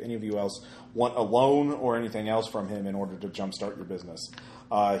asking if any of you else want a loan or anything else from him in order to jumpstart your business.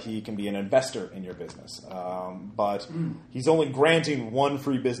 He can be an investor in your business, but he's only granting one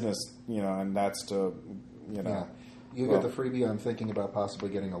free business, and that's to, Yeah. You get the freebie. I'm thinking about possibly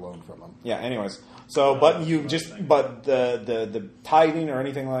getting a loan from him. Yeah. Anyways, so but the tithing or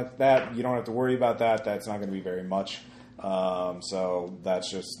anything like that, you don't have to worry about that. That's not going to be very much. So that's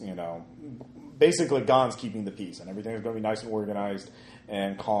just basically Gon's keeping the peace, and everything is going to be nice and organized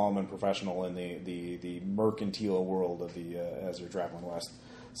and calm and professional in the mercantile world of the as you're traveling west.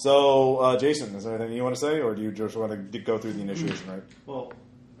 So, Jason, is there anything you want to say, or do you just want to go through the initiation? Right. Well,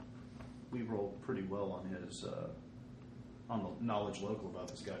 we rolled pretty well on his on the knowledge local about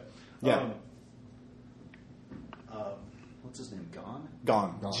this guy. Yeah. What's his name? Gon?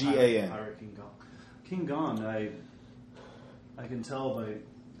 Gon. G-A-N. Pirate King Gon. King Gon, I can tell by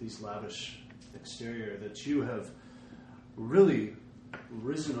these lavish exterior that you have really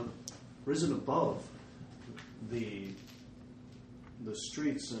risen above the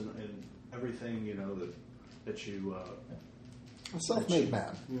streets and everything, that you... A self-made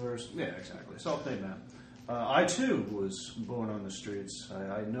man. Yeah, exactly. Self-made man. I, too, was born on the streets.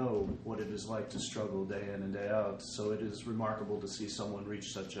 I know what it is like to struggle day in and day out, so it is remarkable to see someone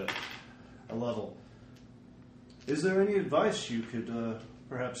reach such a level. Is there any advice you could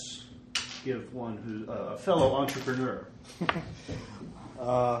perhaps give one who a fellow entrepreneur?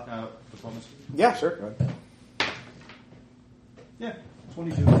 Diplomacy? Yeah, sure. Go ahead. Yeah,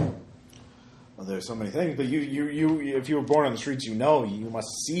 22. Well, there's so many things, but you if you were born on the streets, you must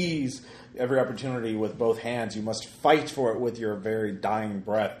seize every opportunity with both hands. You must fight for it with your very dying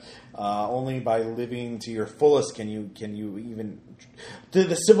breath. Only by living to your fullest can you even.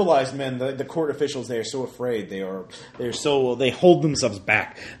 The civilized men, the court officials, they are so afraid. They hold themselves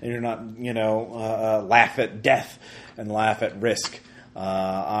back. They do not laugh at death and laugh at risk.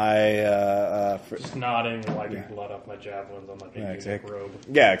 Just nodding, wiping blood off my javelins on my big robe.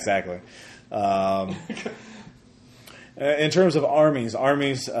 Yeah, exactly. In terms of armies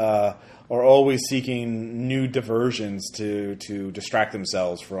are always seeking new diversions to distract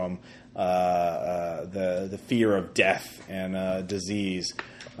themselves from the fear of death and disease.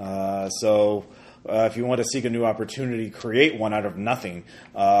 So if you want to seek a new opportunity, create one out of nothing.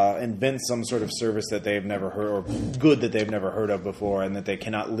 Invent some sort of service that they've never heard, or good that they've never heard of before, and that they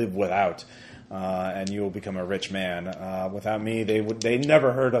cannot live without. And you will become a rich man. Without me, they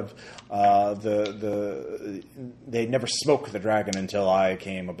never heard of they never smoked the dragon until I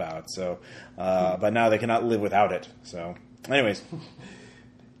came about. So, but now they cannot live without it. So, anyways,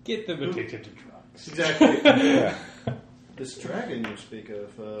 get them addicted to drugs. Exactly. Yeah. This dragon you speak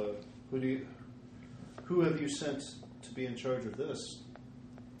of, who have you sent to be in charge of this?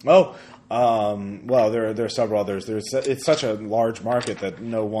 Oh, well, there are several others. It's such a large market that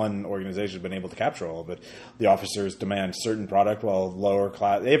no one organization has been able to capture all of it. The officers demand certain product, while lower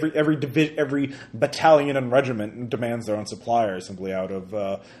class every battalion and regiment demands their own supplier simply out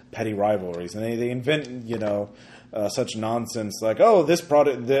of petty rivalries, and they invent such nonsense like, oh, this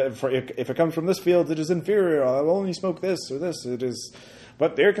product if it comes from this field, it is inferior. I'll only smoke this or this. It is.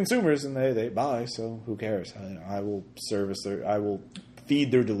 But they're consumers and they buy, so who cares? I will I will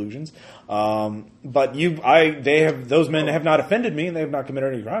feed their delusions. But those men have not offended me and they have not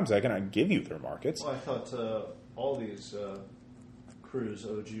committed any crimes. I cannot give you their markets. Well, I thought all these crews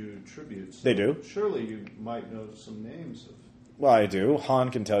owed you tributes. They do. Surely you might know some names of. Well, I do. Han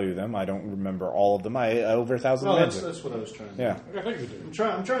can tell you them. I don't remember all of them. I over 1,000 No, mentioned. that's what I was trying to Yeah. I think you do.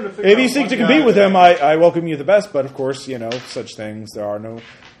 I'm trying to figure If out you seek one to guy compete with that- him, I welcome you the best. But of course, such things. There are no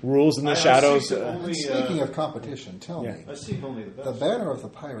rules in the I shadows. seek to only, Speaking of competition, tell yeah. me, I seek only the the best. banner of the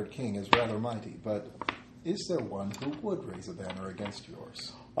Pirate King is rather mighty, but is there one who would raise a banner against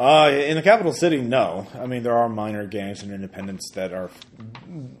yours? In the capital city, no. I mean, there are minor gangs and independents that are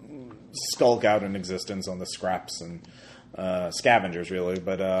skulk out in existence on the scraps and scavengers, really.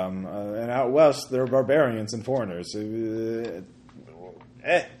 But and out west, there are barbarians and foreigners. Who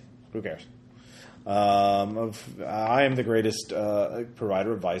cares? I am the greatest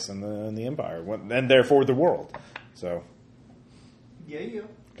provider of vice in the empire, and therefore the world. So, Yeah.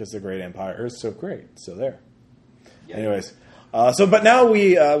 because the great empire is so great. So there. Yeah. Anyways. But now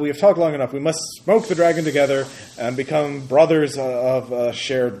we have talked long enough. We must smoke the dragon together and become brothers of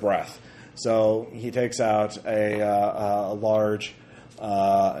shared breath. So he takes out a large,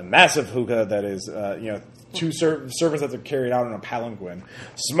 massive hookah that is, two servants that are carried out in a palanquin.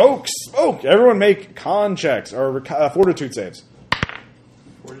 Smoke! Everyone make con checks or fortitude saves.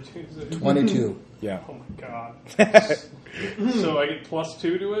 42. 22. Yeah. Oh my god. So I get +2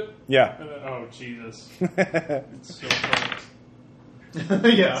 to it? Yeah. Oh, Jesus. It's so fucked.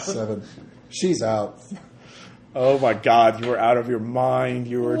 Yeah. 7. She's out. Oh my God! You were out of your mind.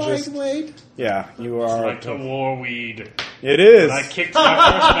 You were just Lightweight. yeah. You are. Like the war weed. It is. And I kicked my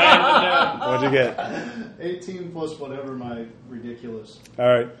first man to death. What'd you get? 18 plus whatever my ridiculous. All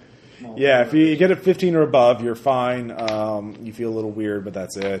right. small Yeah, if you number. get a 15 or above, you're fine. You feel a little weird, but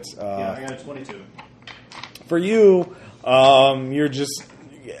that's it. Yeah, I got a 22. For you, you're just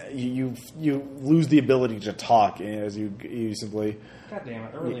you lose the ability to talk as you simply God damn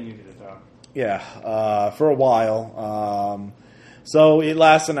it, I really needed to talk. for a while. So it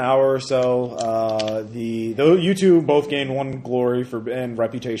lasts an hour or so. You two both gain 1 glory and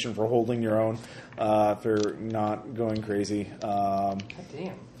reputation for holding your own, for not going crazy. God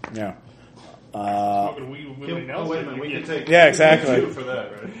damn. Yeah. Smoking weed with Willie Oh, Nelson. wait a minute, we can take Yeah, exactly. 2 for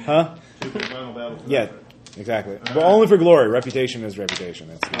that, right? Huh? 2 for the final battle. For Yeah, that, right? exactly. But only for glory. Reputation is reputation.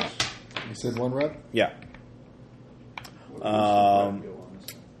 It's not. You said 1 rep? Yeah. What was the go on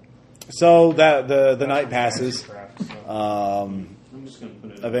this? So that the night passes. Crap, so. I'm just going to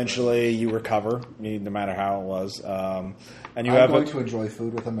put it. Eventually, you recover, no matter how it was, and you I'm have going to enjoy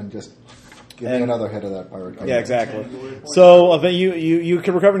food with him and just give me And- another hit of that pirate king. yeah, exactly. So you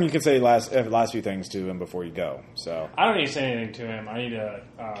can recover, and you can say last few things to him before you go. So I don't need to say anything to him. I need to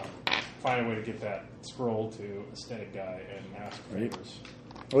find a way to get that scroll to Aesthetic Guy and ask favors.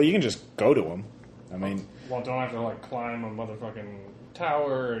 well, you can just go to him. I mean, Well, don't I have to like climb a motherfucking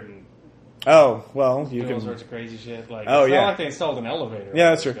tower and oh well, you do all can. sorts of crazy shit? Like, Oh, it's yeah. not like they installed an elevator. Yeah,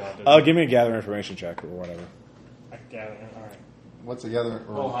 that's true. God, Give me a gather information check or whatever, I gather. All right. What's the other?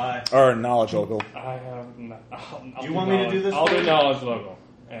 Oh, hi. or knowledge local. I have. I'll You want me to do this I'll for do you? knowledge logo,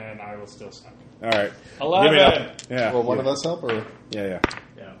 and I will still suck. All right, 11. Give me that. Yeah, Will one of us help, or yeah.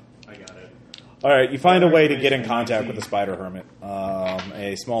 Yeah, I got it. All right, you find a way to get in Information contact 19. with the spider hermit,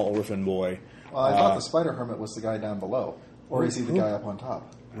 a small orphan boy. well, I thought the spider hermit was the guy down below, or is he the guy up on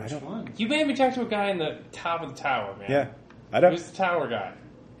top? Which one? You made me talk to a guy in the top of the tower, man. Yeah, I don't. Who's the tower guy?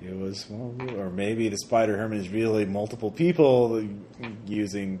 It was, well, or maybe the spider hermit is really multiple people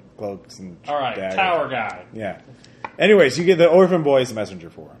using cloaks and All right, daggers. tower guy. Yeah. Anyways, you get the orphan boy is the messenger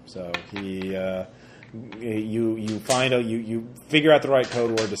for him. So he, you find out, you figure out the right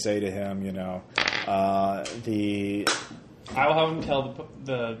code word to say to him. I will have him tell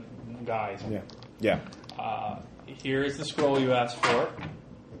the guys. yeah. Here is the scroll you asked for.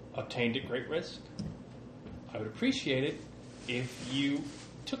 Obtained at great risk. I would appreciate it if you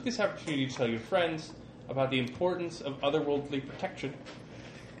took this opportunity to tell your friends about the importance of otherworldly protection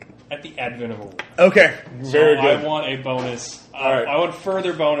at the advent of a war. Okay. Very So good. I want a bonus. All right. I want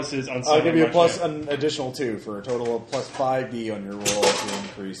further bonuses on. I'll give you my shit. an additional 2 for a total of plus 5d on your roll to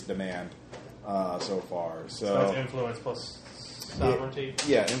increase demand so far. So that's influence plus sovereignty.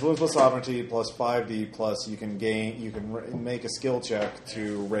 Yeah, influence plus sovereignty plus 5d plus you can make a skill check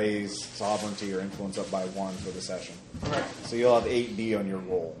to raise sovereignty or influence up by 1 for the session. Right. So you'll have 8d on your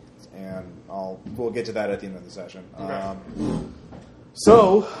roll, and we'll get to that at the end of the session. Okay.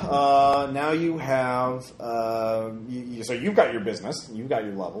 So now you have so you've got your business, you've got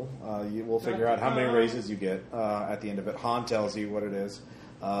your level. We'll figure out how many raises you get at the end of it. Han tells you what it is.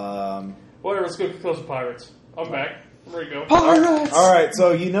 Whatever. Let's go close to pirates. I'm back. I'm ready to go. Pirates! All right,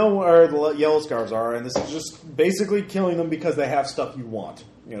 so you know where the yellow scarves are, and this is just basically killing them because they have stuff you want.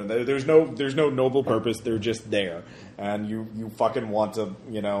 There's no noble purpose; they're just there, and you fucking want to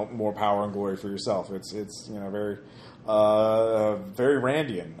more power and glory for yourself. It's very very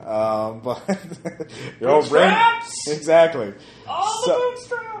Randian. But exactly. Oh, the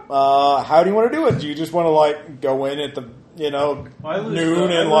bootstrap! How do you want to do it? Do you just want to like go in at the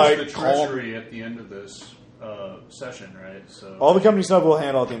noon and like the treasury at the end of this session, right? So all the company stuff we'll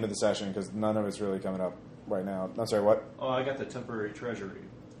handle at the end of the session because none of it's really coming up right now. I'm sorry, what? Oh, I got the temporary treasury.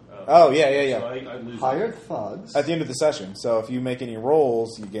 Yeah. So I lose Hired thugs. At the end of the session. So if you make any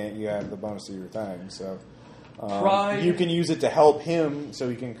rolls, you have the bonus to your thing. So Pride. you can use it to help him, so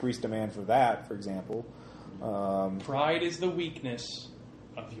he can increase demand for that, for example. Pride is the weakness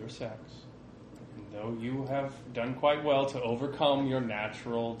of your sex. And though you have done quite well to overcome your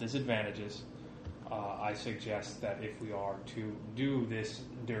natural disadvantages, I suggest that if we are to do this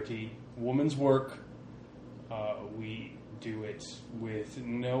dirty woman's work, we do it with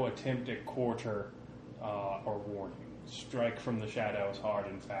no attempt at quarter or warning. Strike from the shadows hard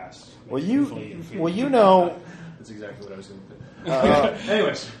and fast. You know. That's exactly what I was going to think.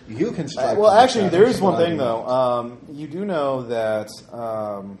 Anyways, You can strike. Well, from the actually, there shadows, is one but I thing do not. though. You do know that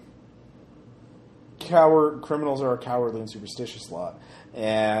criminals are a cowardly and superstitious lot,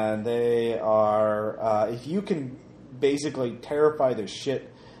 and they are. If you can basically terrify the shit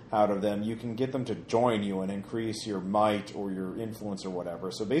out of them, you can get them to join you and increase your might or your influence or whatever.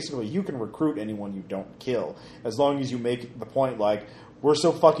 So basically, you can recruit anyone you don't kill, as long as you make the point like, we're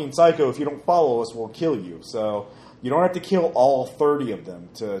so fucking psycho, if you don't follow us, we'll kill you. So you don't have to kill all 30 of them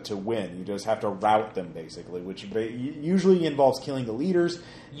to win. You just have to rout them, basically, which usually involves killing the leaders.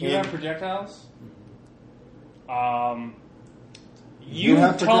 You have projectiles? You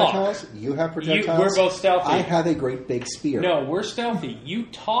have talk. projectiles? You have projectiles? We're both stealthy. I have a great big spear. No, we're stealthy. You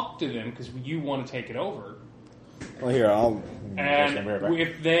talk to them because you want to take it over. Well, here, I'll... And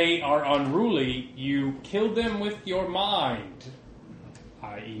if they are unruly, you kill them with your mind.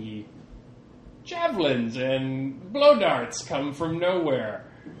 I.e., javelins and blow darts come from nowhere.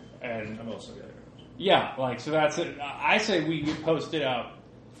 And I've also got arrows. yeah, so that's it. I say we post it up.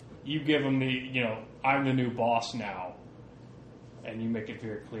 You give them I'm the new boss now. And you make it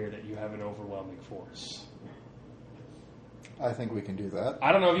very clear that you have an overwhelming force. I think we can do that.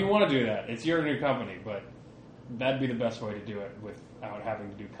 I don't know if you want to do that. It's your new company, but that'd be the best way to do it without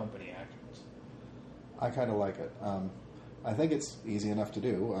having to do company actions. I kind of like it. I think it's easy enough to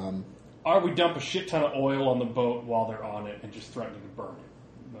do. Or we dump a shit ton of oil on the boat while they're on it and just threaten to burn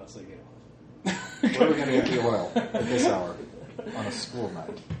it once they get off. Where are we going to get the oil at this hour on a school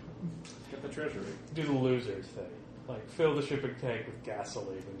night? Get the treasury. Do the losers thing. Fill the shipping tank with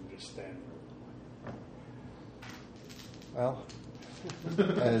gasoline and just stand there. Well,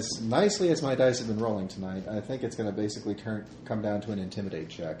 as nicely as my dice have been rolling tonight, I think it's going to basically come down to an intimidate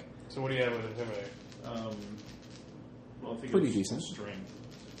check. So what do you have with intimidate? Well, I think Pretty it's decent. Strength.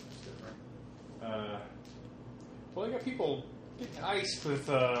 It's different. Well, I got people getting iced with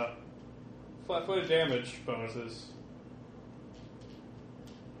flat-footed damage bonuses.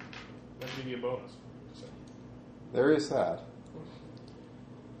 That'll give you a bonus. So. There is that.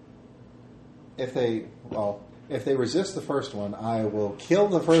 If they resist the first one, I will kill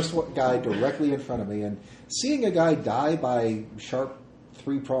the first guy directly in front of me. And seeing a guy die by sharp,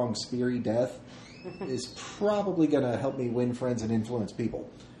 three-pronged, speary death is probably going to help me win friends and influence people.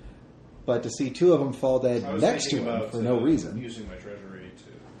 But to see two of them fall dead next to him for no reason. Using my treasury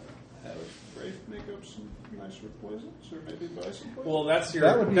to have Rafe make up some nicer poisons, or maybe buy some poison. Well, that's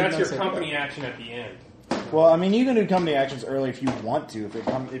That would be a nice company idea. action at the end. Well, I mean, you can do company actions early if you want to, if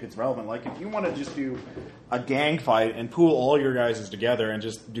it's relevant. Like, if you want to just do a gang fight and pool all your guys together and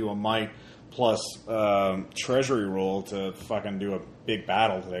just do a might plus treasury roll to fucking do a big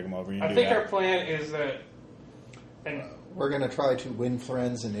battle to take them over, you can I do think that. our plan is that, and We're going to try to win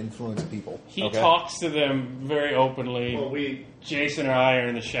friends and influence people. he Okay. talks to them very openly. Well, we Jason and I are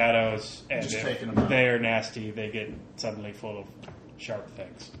in the shadows, and Just if taking them out. they are nasty, they get suddenly full of sharp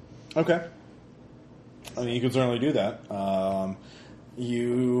things. Okay. I mean, you can certainly do that. So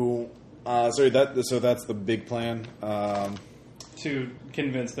that's the big plan. To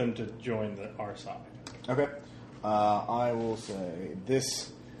convince them to join our side. Okay. I will say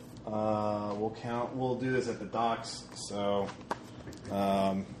this. We'll do this at the docks. So,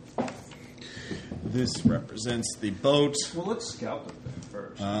 this represents the boat. well, let's scout them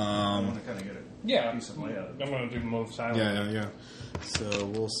first. I want to kind of get a Yeah, decent layout. I'm going to do move silently. Yeah. So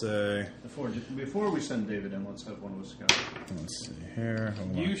we'll say. Before we send David in, let's have one of us scout. Let's see here.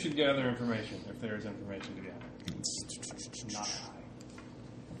 Hold You on. should gather information if there is information to gather. Not high.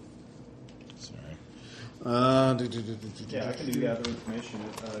 Sorry. Yeah, I can do gather information.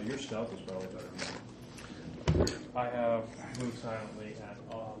 Your stealth is probably better than mine. I have move silently at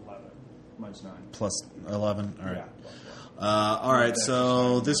 11. Mine's 9. Plus 11. All right. Yeah. All right.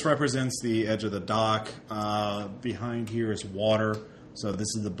 So this represents the edge of the dock. Behind here is water. So this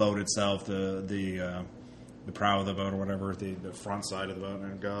is the boat itself. The prow of the boat or whatever. The front side of the boat.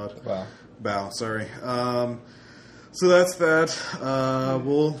 Oh God. Bow. Sorry. So that's that.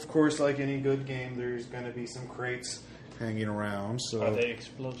 Well, of course, like any good game, there's going to be some crates hanging around. So Are they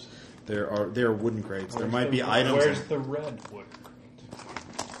explosive? there are wooden crates. There might be items. Where's the red wood crate?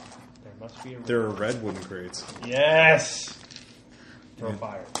 There must be a red. There are red wooden crates. Yes! Throw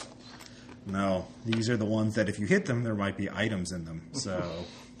fire. No, these are the ones that if you hit them, there might be items in them. So,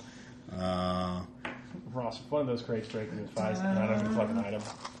 Ross, if one of those crates breaks into fire, not even a fucking item,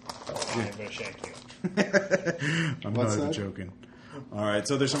 I am going to shank you. I'm What's not even that? joking. All right,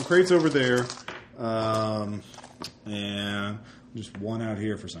 so there's some crates over there, and just one out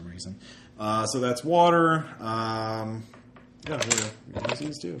here for some reason. So that's water. Yeah, there you go. There's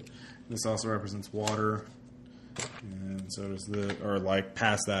these too. This also represents water, and so does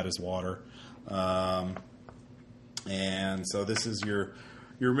past that is water. And so this is your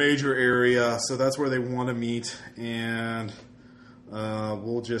major area. So that's where they want to meet, and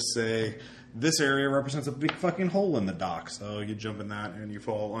we'll just say this area represents a big fucking hole in the dock. So you jump in that and you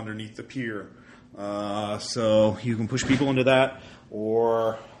fall underneath the pier. So you can push people into that,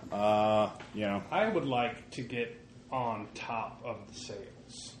 or I would like to get on top of the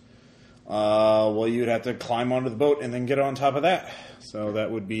sails. well, you'd have to climb onto the boat and then get on top of that. So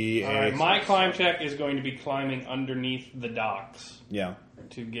that would be My climb check is going to be climbing underneath the docks yeah.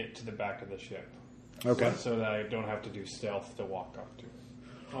 to get to the back of the ship. Okay. So that I don't have to do stealth to walk up to it.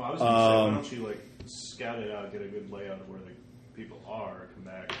 Oh, I was going to say, why don't you scout it out, get a good layout of where the people are, come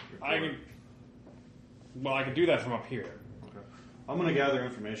back. I could do that from up here. Okay. I'm going to gather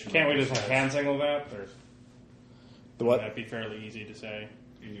information. Can't we just hand signal that? The what? That'd be fairly easy to say.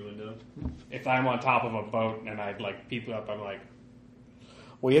 Innuendo? If I'm on top of a boat and I'd people up, I'm like,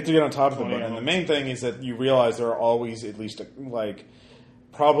 Well, you have to get on top of the 20 boat. And the of main thing is that you realize there are always at least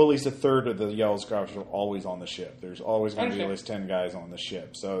probably a third of the yellow scrappers are always on the ship. There's always going to be at least 10 guys on the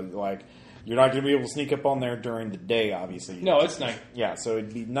ship. So you're not going to be able to sneak up on there during the day, obviously. no, it's night. Yeah, so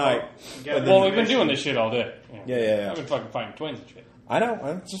it'd be night. Well, we've been doing this shit all day. Yeah. I've been fucking fighting twins and shit. I know.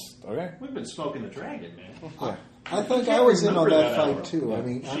 I'm just okay. We've been smoking the dragon, man. Yeah. I think I was in on remember that that fight hour. too. I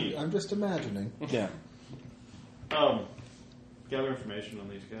mean, Gee. I'm just imagining. Yeah. Gather information on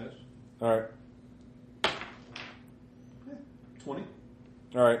these guys. All right. 20.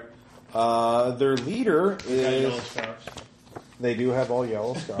 All right. Their leader Got yellow is. scarves. They do have all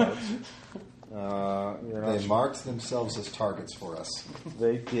yellow scarves. They marked themselves as targets for us.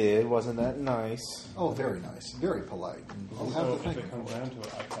 They did. Wasn't that nice? Oh, very nice. Very polite. I'll have So to if think it comes for it. down to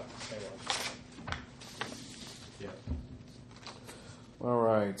it, I cut the sail. Yeah. All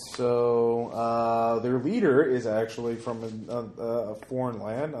right. So their leader is actually from a foreign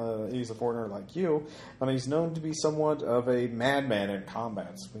land. He's a foreigner like you, and he's known to be somewhat of a madman in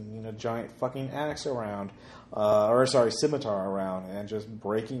combat, swinging a giant fucking axe around, scimitar around, and just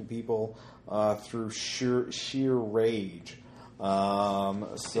breaking people through sheer rage.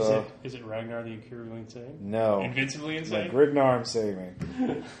 Is it Ragnar the Incurably Insane? No. Invincibly Insane? No, Grignar, I'm saving.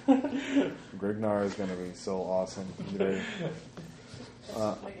 Grignar is going to be so awesome.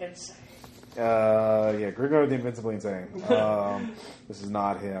 Grignar the Invincibly Insane. This is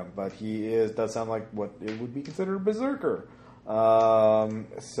not him, but he does sound like what it would be considered a berserker. The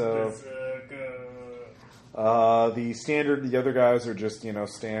other guys are just,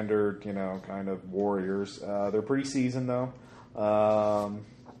 standard, kind of warriors. They're pretty seasoned though.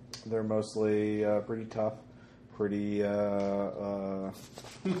 They're mostly pretty tough, pretty.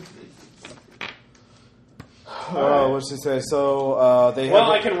 What's she say? So they.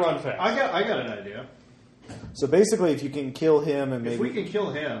 Well, I can run fast. I got an idea. So basically, if you can kill him and If maybe we can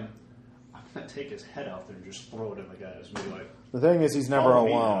kill him, I'm going to take his head out there and just throw it in the guys and be like, the thing is, he's never Follow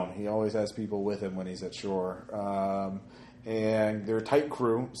me alone. now. He always has people with him when he's at shore. And they're a tight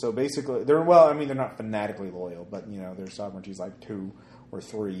crew. So basically, they're not fanatically loyal, but their sovereignty's like 2 or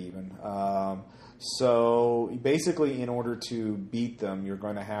 3 even. So basically, in order to beat them, you're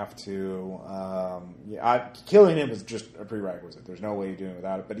going to have to killing him is just a prerequisite. There's no way you're doing it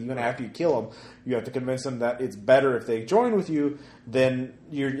without it. But even after you kill him, you have to convince them that it's better if they join with you than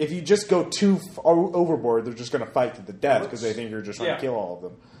if you just go too overboard. They're just going to fight to the death because they think you're just trying to kill all of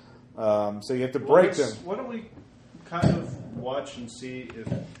them. So you have to break them. Why don't we kind of watch and see if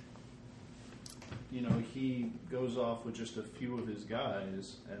he goes off with just a few of his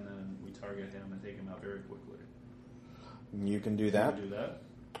guys, and then we target him and take him out very quickly. You can do that. Can we do that?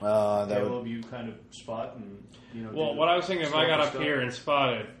 That Caleb, would, you kind of spot and Well, what I was thinking, if I got up stuff. here and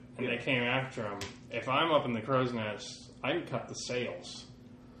spotted, and they came after him, if I'm up in the crow's nest, I can cut the sails.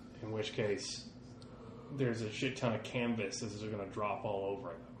 In which case, there's a shit ton of canvas that is going to drop all over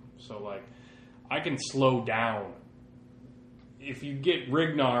them. So, like, I can slow down. If you get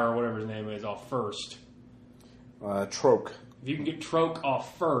Rignar, or whatever his name is, off first. Troke. If you can get Troke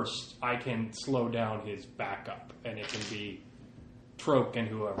off first, I can slow down his backup. And it can be Troke and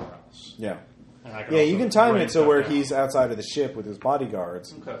whoever else. Yeah. And I can Yeah, also you can time rain it so cut where down. he's outside of the ship with his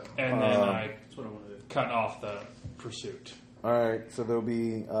bodyguards. Okay. And then I That's what I want to do. cut off the pursuit. All right, so there'll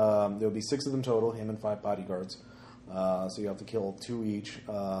be 6 of them total, him and 5 bodyguards. So you have to kill 2 each,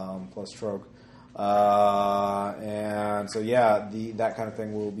 plus Troke. And so that kind of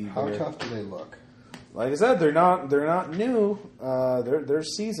thing will be. How very, tough do they look? Like I said, they're not new. They're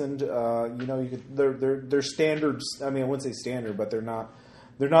seasoned. They're standards. I mean, I wouldn't say standard, but they're not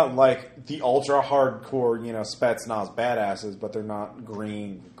like the ultra hardcore, Spetsnaz badasses, but they're not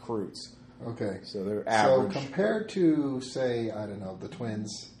green recruits. Okay. So they're average. So compared to, say, I don't know, the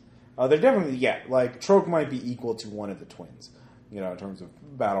twins. They're definitely, like, Troke might be equal to one of the twins, in terms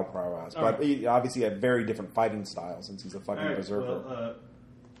of battle prowess. But right. he obviously had very different fighting styles since he's a fucking berserker. Well,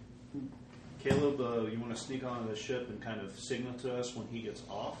 Caleb, you want to sneak onto the ship and kind of signal to us when he gets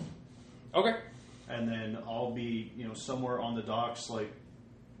off? Okay. And then I'll be, somewhere on the docks, like,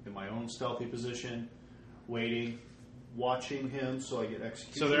 in my own stealthy position, waiting, watching him, so I get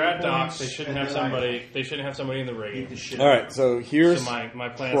executed. So they're at docks. They shouldn't have somebody. They shouldn't have somebody in the Eat rigging. the shit. All right, so here's So my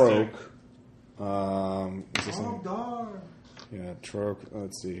plan is Troke. to. Is this on? Yeah, Troke.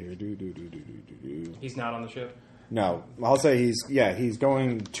 Let's see here. Do. He's not on the ship. No, I'll say he's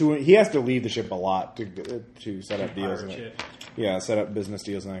going to. He has to leave the ship a lot to set up deals. Pirate ship. Yeah, set up business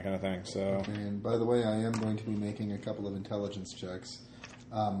deals and that kind of thing. So. And by the way, I am going to be making a couple of intelligence checks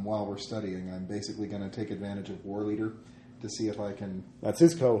while we're studying. I'm basically going to take advantage of War Leader to see if I can... That's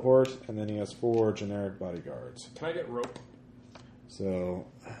his cohort, and then he has 4 generic bodyguards. Can I get rope? So,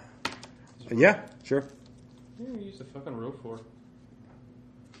 yeah, sure. What do you use the fucking rope for?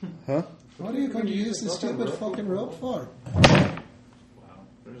 Huh? What are you going to use this stupid fucking rope for? Wow.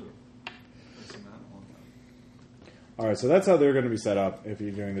 There's a map on All right, so that's how they're going to be set up if you're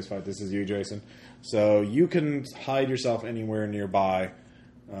doing this fight. This is you, Jason. So you can hide yourself anywhere nearby.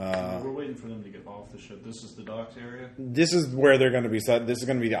 We're waiting for them to get off the ship. This is the docks area? This is where they're going to be set. This is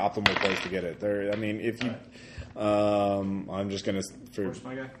going to be the optimal place to get it. I mean, if you... I'm just going to... Where's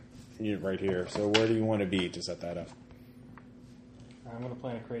my guy? You're right here. So where do you want to be to set that up? I'm going to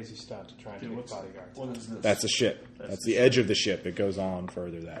plan a crazy stunt to try and get bodyguards. What is this? That's the ship. That's the edge of the ship. It goes on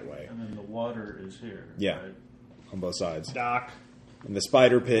further that way. And then the water is here. Yeah. Right? On both sides. Dock. And the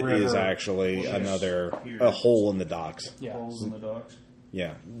spider pit River. is actually Yes. a hole in the docks. Yeah. Holes in the docks.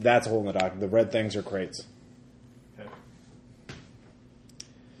 Yeah, that's a hole in the dock. The red things are crates. Okay.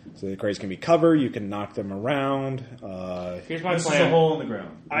 So the crates can be covered. You can knock them around. Here's my This is plan. a hole in the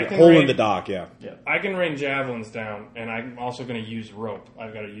ground. I can hole rain, in the dock, yeah. Yeah. I can rain javelins down, and I'm also going to use rope.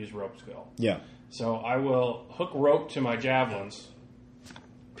 I've got to use rope skill. Yeah. So I will hook rope to my javelins,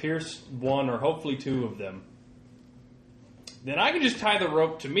 pierce 1 or hopefully 2 of them. Then I can just tie the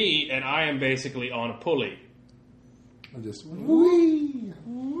rope to me, and I am basically on a pulley. I just... Whee!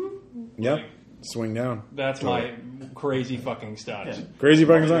 Yeah. Swing down. That's my crazy fucking stunt. Yeah. Crazy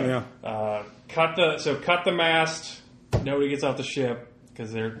fucking sign, yeah. Cut the mast. Nobody gets off the ship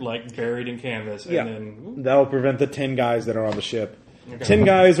because they're like buried in canvas. And Yeah. then That'll prevent the 10 guys that are on the ship. Okay. 10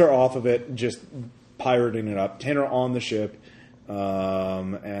 guys are off of it, just pirating it up. 10 are on the ship.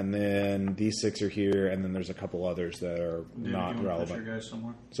 And then these 6 are here, and then there's a couple others that are Dude, not you want to put relevant. your guys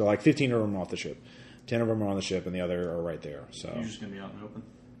somewhere? So like 15 of them are off the ship. 10 of them are on the ship, and the other are right there. So You're just going to be out in the open?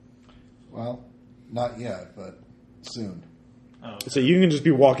 Well, not yet, but soon. Oh, okay. So you can just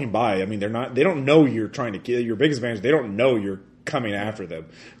be walking by. I mean, they don't know you're trying to kill. Your biggest advantage, they don't know you're coming after them.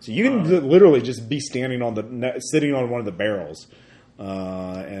 So you can literally just be standing sitting on one of the barrels,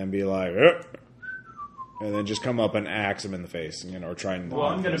 and be like, and then just come up and axe them in the face, or try and. Well,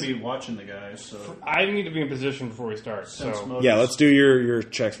 I'm going to be watching the guys, so... I need to be in position before we start. Sense So motives. Yeah, let's do your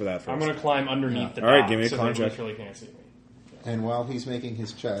checks for that first. I'm going to climb underneath the All right, dock give me a so climb they check. literally can't see me. And while he's making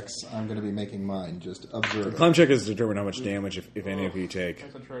his checks, I'm going to be making mine. Just observe. Climb check is to determine how much damage, if any of you take.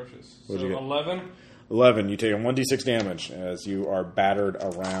 That's atrocious. What'd So you get? 11. 11, you take a 1d6 damage as you are battered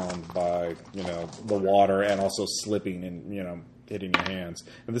around by, the water and also slipping and, hitting your hands.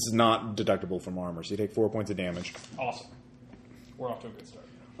 And this is not deductible from armor, so you take 4 points of damage. Awesome. We're off to a good start.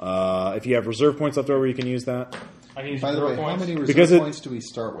 If you have reserve points left over, you can use that. I can use By the way, zero how points. many Because reserve it- points do we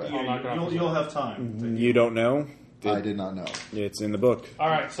start with? I'll knock it off. You'll have time. You don't know. I did not know. It's in the book. All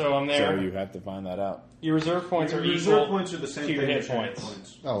right, so I'm there. So you have to find that out. Your reserve points are Reserve equal points are the same to your thing hit as your hit points.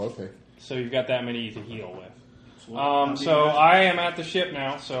 points. Oh, okay. So you've got that many to heal with. So I am at the ship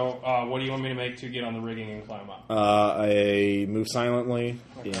now. So what do you want me to make to get on the rigging and climb up? A move silently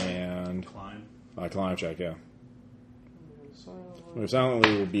and climb. a climb check, yeah. Move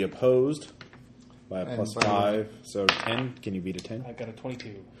silently will be opposed by a And plus by the 5. So 10. Can you beat a 10? I got a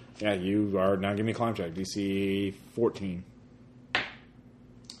 22. Yeah, you are. Now give me a climb check. DC 14.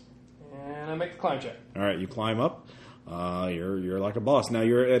 And I make the climb check. All right, you climb up. You're like a boss. Now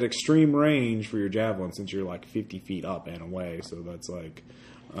you're at extreme range for your javelin since you're like 50 feet up and away. So that's like,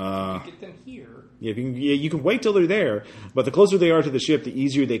 Get them here. yeah, you can wait till they're there. But the closer they are to the ship, the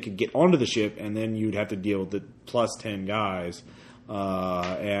easier they could get onto the ship, and then you'd have to deal with the plus 10 guys,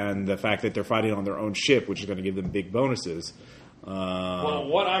 and the fact that they're fighting on their own ship, which is going to give them big bonuses. Well,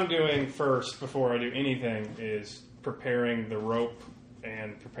 what I'm doing first before I do anything is preparing the rope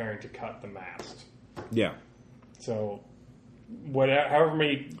and preparing to cut the mast. Yeah. So, however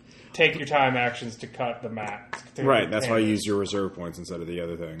many take your time actions to cut the mast. Right, that's why I use your reserve points instead of the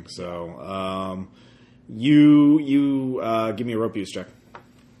other thing. So, you give me a rope use check.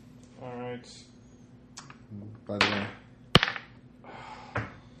 All right. By the way,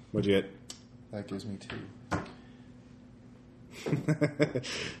 What'd you get? that gives me 2.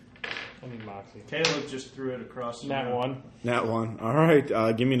 I need Moxie. Caleb just threw it across. Nat the 1. Nat 1. All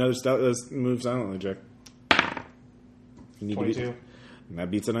right, give me another move silently check. You need to 22. beat, and that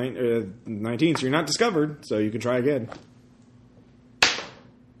beats a 19, so you're not discovered, so you can try again.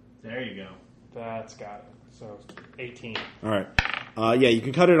 There you go. That's got it. So 18. All right. Yeah, you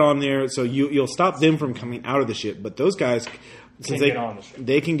can cut it on there, so you'll stop them from coming out of the ship. But those guys, since Get on the ship.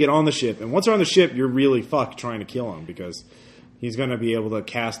 they can get on the ship, and once they're on the ship, you're really fucked trying to kill him because he's going to be able to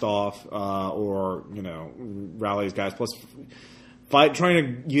cast off or rally his guys. Plus,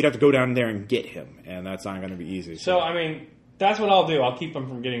 you'd have to go down there and get him, and that's not going to be easy. So, I mean, that's what I'll do. I'll keep them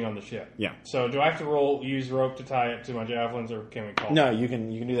from getting on the ship. Yeah. So, do I have to use rope to tie it to my javelins, or can we call No, you can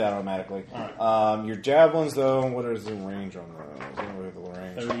do that automatically. All right. Your javelins, though, what is the range on those? What is the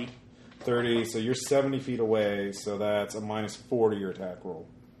range? 30. 30, so you're 70 feet away, so that's a -4 to your attack roll.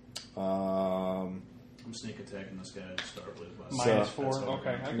 I'm sneak attacking this guy to start with. but- -4. That's all.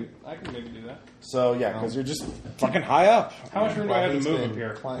 Okay, I can maybe do that. So, yeah, because you're just fucking high up. How much room do I have to move up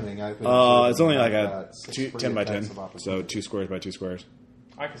here? Climbing, I've been It's only like a got 6 10 by 10, attacks of so opportunity. 2 squares by 2 squares.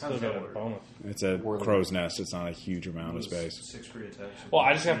 I can still How's get that a work? bonus. It's a More than crow's nest. It's not a huge amount of space. 6 free attacks. Well,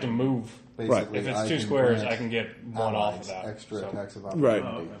 I just have to move. Basically, If it's I 2 can squares, grant I can get one off of allies that. extra So- attacks of Right.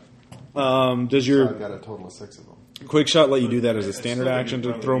 opportunity. Oh, okay. Does So your I've got a total of 6 of them. quick shot let you do that as a It's standard still gonna action be to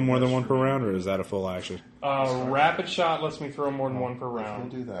probably throw more than best one for per me. round, or is that a full action? Rapid shot lets me throw more than one per If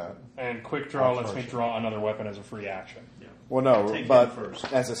round, you do that, and quick draw I'll lets me charge you. draw another weapon as a free action. Yeah. Well, no, Take but him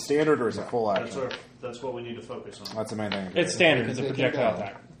first. as a standard or as a full That's, action? that's what we need to focus on. That's the main thing. It's standard. It's a Take it projectile down.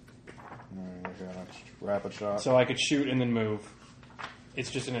 attack. Rapid shot. So I could shoot and then move. It's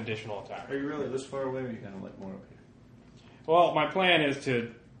just an additional attack. Are you really this far away, or are you kind of like more up here? Well, my plan is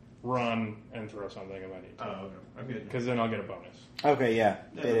to run and throw something if I need Oh, to, okay. I'm good. because then I'll get a bonus. Okay, yeah,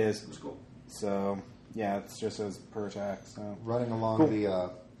 Yeah, it is. That's cool. So, yeah, it's just as per attack. So, running along Cool. the,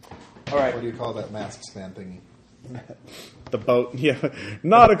 all right, what do you call that mask span thingy? the boat. Yeah,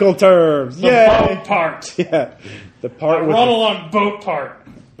 nautical terms. The Yeah, boat part. yeah, the part with Run the along boat part.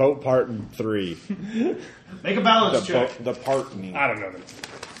 boat part in 3. Make a balance The check. the part me. I don't know.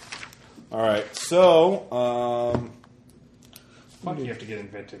 All right, so Fuck, you have to get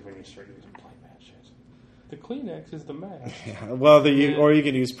inventive when you start using plain matches. The Kleenex is the match. well, or you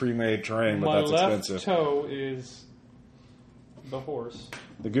can use pre-made terrain, but My that's left expensive. toe is the horse.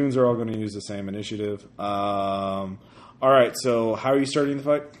 The goons are all going to use the same initiative. All right, so how are you starting the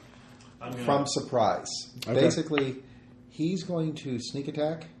fight? I'm gonna, From surprise. Okay. Basically, he's going to sneak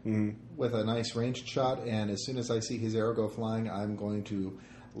attack with a nice ranged shot, and as soon as I see his arrow go flying, I'm going to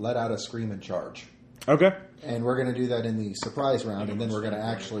let out a scream and charge. Okay. And we're going to do that in the surprise round, and then we're going to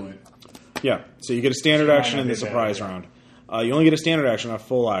actually... Yeah, so you get a standard So action might in not the be a bad surprise idea. round. You only get a standard action, not a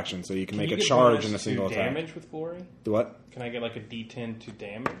full action, so you can make you a get charge bonus in a single to attack. damage with glory? Do what? Can I get like a D10 to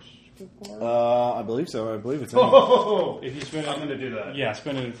damage with glory? I believe so. I believe it's in. Oh, If you spin it, I'm going to do that. yeah,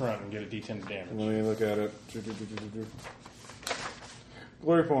 spin it in front and get a D10 to damage. Let me look at it.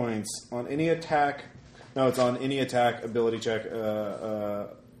 Glory points on any attack. No, it's on any attack, ability check,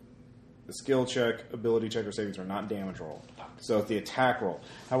 skill check, ability check, or saving throw, not damage roll. So it's the attack roll.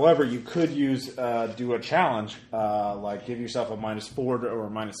 However, you could do a challenge, like give yourself a -4 or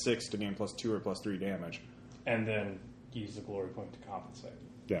 -6 to gain +2 or +3 damage. And then use the glory point to compensate.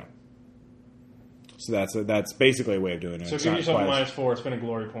 Yeah. So that's basically a way of doing it. So It's give not yourself a quite- -4, spend a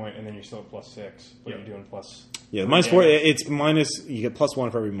glory point, and then you're still at +6. But you're doing plus. Yeah, three -4. damage. It's minus. You get +1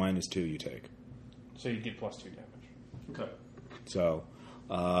 for every -2 you take. So you get +2 damage. Okay. So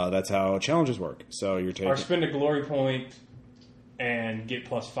that's how challenges work. So you're taking. Or spend a glory point and get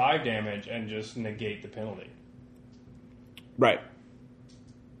 +5 damage and just negate the penalty. Right.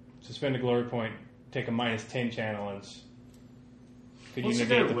 So spend a glory point, take a -10 challenge. Could What's you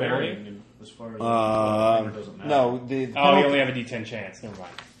the negate guy the penalty? wearing as far as it doesn't matter? No. Oh, you only have a D10 chance. Never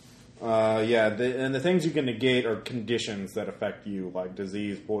mind. Yeah, and the things you can negate are conditions that affect you, like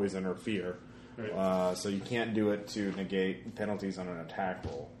disease, poison, or fear. Right. So you can't do it to negate penalties on an attack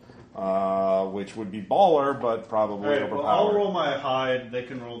roll, which would be baller, but probably All right, overpowered. well, I'll roll my hide. They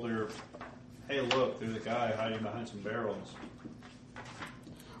can roll their. Hey, look, there's a guy hiding behind some barrels.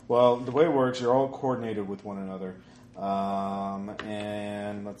 Well, the way it works, you're all coordinated with one another.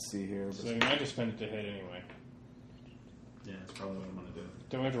 And let's see here. So you might just spend it to hit anyway. Yeah, that's probably what I'm going to do.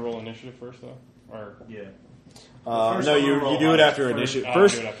 Don't we have to roll initiative first, though? Or Yeah. No, First I'm you gonna roll do it hide. after initiative. we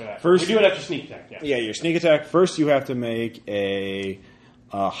First, do it after that. first, We do it after sneak attack. Yeah. yeah, your sneak attack. First, you have to make a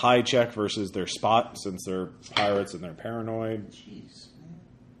high check versus their spot, since they're pirates and they're paranoid. Jeez, man.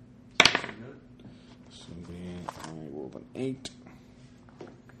 So good. So I rolled an 8.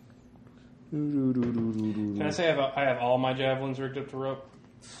 Can I say I have all my javelins rigged up to rope?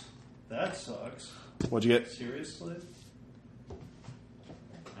 That sucks. What'd you get? Seriously?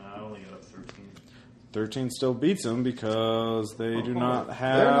 I only got up 13. 13 still beats them because they do not They're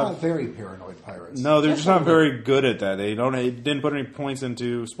have. not very paranoid pirates. No, they're just not very good at that. They don't. They didn't put any points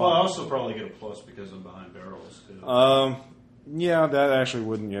into Well, I spot. also probably get a plus because I'm behind barrels, too. Yeah, that actually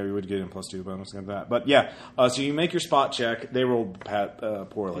wouldn't. Yeah, you would get in +2 bonus on that. But yeah, so you make your spot check. They rolled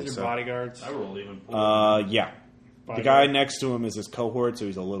poorly. These are So bodyguards. I roll even poorly. yeah, the Bodyguard. guy next to him is his cohort, so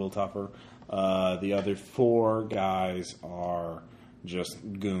he's a little tougher. The other 4 guys are just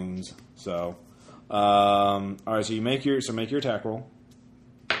goons. So, all right. So you make your attack roll.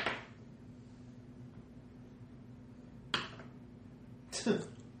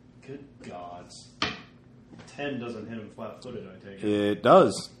 Good gods. 10 doesn't hit him flat-footed, I take it. It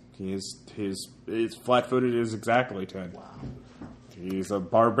does. His flat-footed is exactly 10. Wow. He's a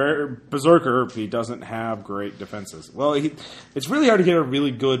berserker. He doesn't have great defenses. Well, it's really hard to get a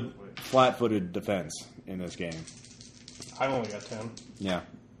really good flat-footed defense in this game. I've only got 10. Yeah.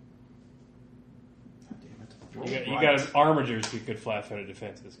 You got armigers with good flat-footed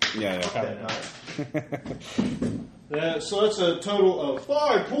defenses. Yeah. So that's a total of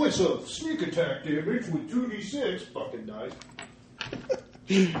 5 points of sneak attack damage with 2d6 fucking dice.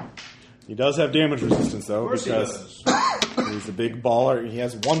 He does have damage resistance, though, Of course because he's a big baller. He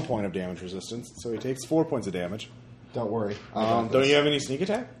has 1 point of damage resistance, so he takes 4 points of damage. Don't worry. I got Don't this. you have any sneak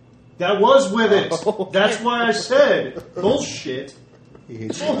attack? That was with it. That's why I said bullshit. He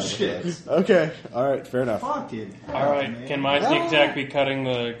hates Bullshit. Okay. All right. Fair enough. Fucking hell, All right. man. Can my sneak attack be cutting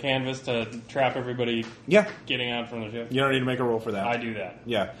the canvas to trap everybody Yeah. getting out from the ship? You don't need to make a roll for that. I do that.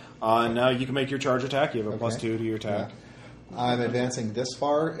 Yeah. Now you can make your charge attack. You have a Okay. +2 to your attack. Yeah. I'm advancing this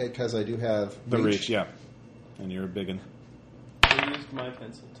far because I do have The reach, yeah. And you're a big one. I used my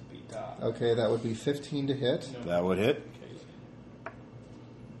pencil to beat that. Okay, that would be 15 to hit, That would hit.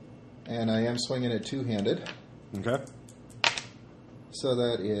 and I am swinging it two-handed. Okay. So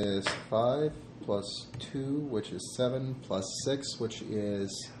that is 5 plus 2, which is 7, plus 6, which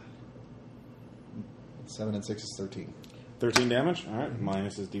is 7 and 6 is 13. 13 damage. All right.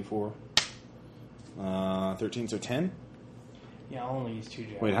 Minus is D4. 13, so 10. Yeah, I'll only use 2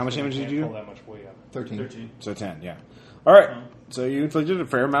 javelins. Wait, how much so I damage did can't you do? Pull that much weight up. 13. 13. So 10, yeah. All right. So you inflicted a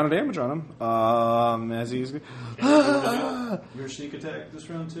fair amount of damage on him. As he's Your sneak attack this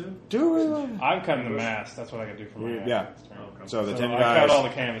round too? I'm cutting the mast. That's what I can do for my Yeah. action. So the So 10 I guys. cut all the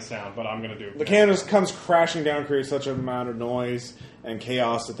canvas down, but I'm going to do The canvas comes crashing down, creates such an amount of noise and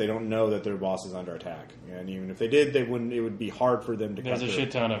chaos that they don't know that their boss is under attack. And even if they did, they wouldn't. It would be hard for them to. There's cut a through.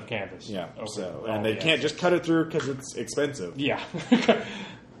 shit ton of canvas. Yeah. over So all and they the can't axes. just cut it through because it's expensive. Yeah.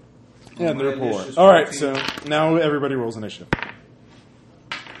 And they're My poor. initiative's All right. 14. So now everybody rolls initiative.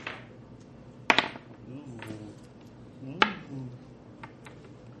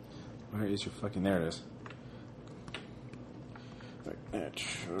 Where is your fucking? There it is.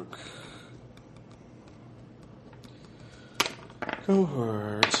 Choke.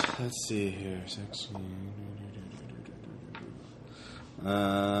 Cohort. Let's see here. 16.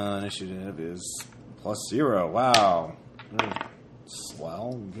 Initiative is +0. Wow.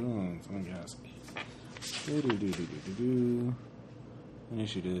 Swell. Let me guess.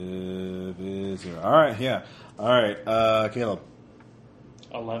 Initiative is 0. All right. Yeah. All right. Caleb.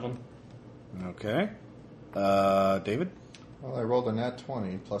 11. Okay. David? Well, I rolled a nat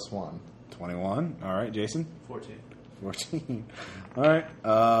 20 plus 1. 21. All right, Jason? 14. 14. All right.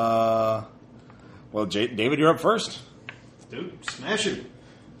 Well, David, you're up first. Dude, smash him.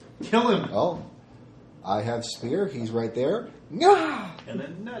 Kill him. Oh, I have spear. He's right there. Nyah! And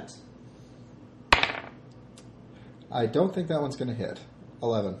then nuts. I don't think that one's going to hit.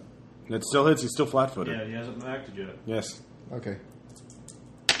 11. It still hits. He's still flat-footed. Yeah, he hasn't acted yet. Yes. Okay.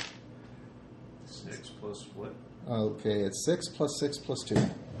 6 plus what? Okay, it's 6 plus 6 plus 2.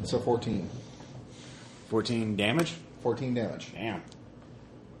 So 14. 14 damage? 14 damage. Damn.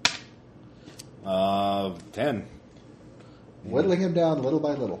 10. Whittling him down little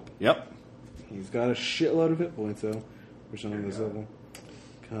by little. Yep. He's got a shitload of hit points, though, for something this level.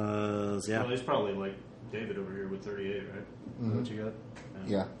 Because, yeah. Well, he's probably like David over here with 38, right? Is that what you got?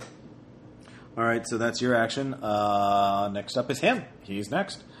 Yeah. All right, so that's your action. Next up is him. He's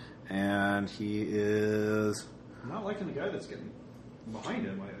next. And he is... I'm not liking the guy that's getting behind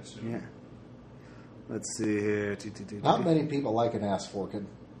him, I assume. Yeah. Let's see here. Not many people like an ass forking.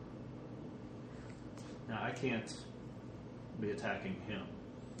 Now, I can't be attacking him.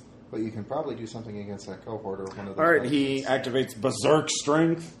 But you can probably do something against that cohort or one of the... All right, he activates Berserk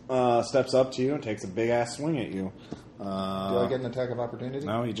Strength, steps up to you, and takes a big-ass swing at you. Do I get an attack of opportunity?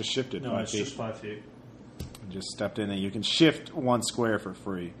 No, he just shifted No, 5 it's feet. just 5 feet. He just stepped in, and you can shift 1 square for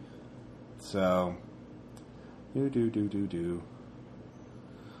free. So... Focus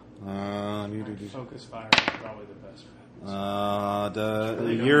fire is probably the best.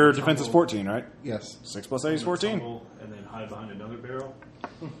 Your defense is 14, right? Yes. 6 plus 8 is 14. Tumble and then hide behind another barrel.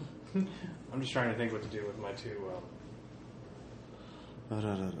 I'm just trying to think what to do with my two.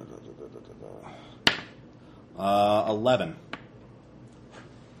 11.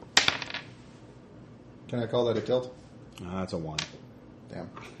 Can I call that a tilt? That's a 1. Damn.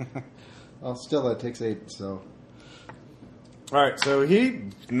 Well, still, that takes 8, so... All right, so he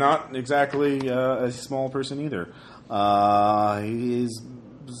not exactly a small person either. His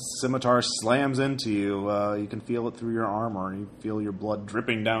scimitar slams into you. You can feel it through your armor. You feel your blood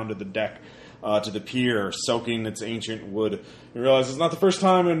dripping down to the deck, to the pier, soaking its ancient wood. You realize it's not the first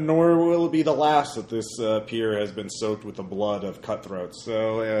time, and nor will it be the last that this pier has been soaked with the blood of cutthroats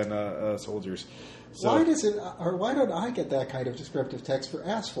and soldiers. So, why don't I get that kind of descriptive text for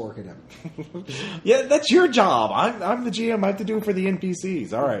ass forking him? yeah, that's your job. I'm the GM. I have to do it for the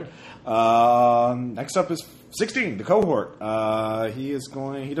NPCs. All right. Next up is 16, the cohort. He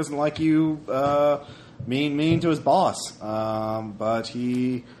doesn't like you mean to his boss, but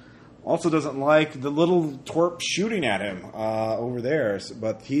he also doesn't like the little twerp shooting at him over there.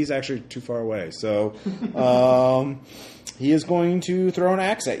 But he's actually too far away, so he is going to throw an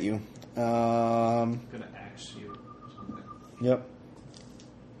axe at you. I'm gonna axe you or something. Yep.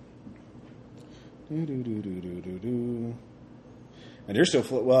 And you're still...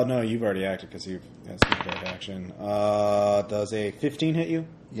 well, no, you've already acted because you've had some bad action. Does a 15 hit you?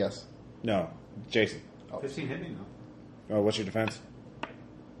 Yes. No. Jason. 15 hit me now. Oh, what's your defense?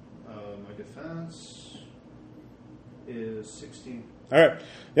 My defense is 16. All right.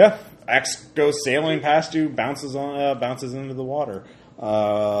 Yeah. Axe goes sailing past you, bounces into the water.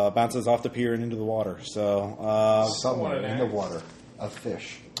 Bounces off the pier and into the water. So Somewhere in the water. A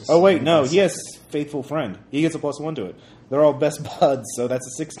fish. oh wait, no, he has faithful friend. He gets a +1 to it. They're all best buds, so that's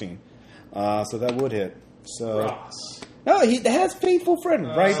a 16. So that would hit. So Ross. no, he has faithful friend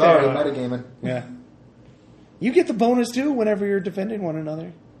right Sorry, there. metagaming. Yeah, you get the bonus too whenever you're defending one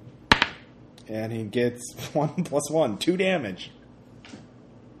another. And he gets 1 + 1, 2 damage.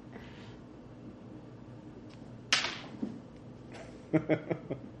 I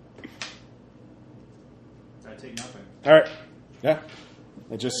take nothing. All right. Yeah.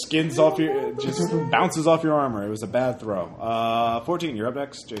 It just skins off your... It just bounces off your armor. It was a bad throw. 14, you're up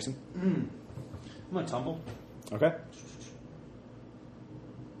next, Jason. I'm gonna tumble. Okay.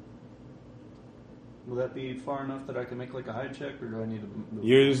 Will that be far enough that I can make like a hide check, or do I need to move?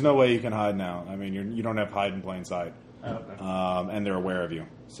 There's no way you can hide now. I mean, you don't have hide in plain sight. Oh, okay. And they're aware of you.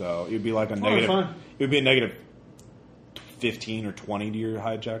 So it would be like a Oh, negative... fine. It would be a negative 15 or 20 to your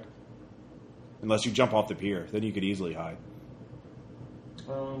hide check. Unless you jump off the pier. Then you could easily hide.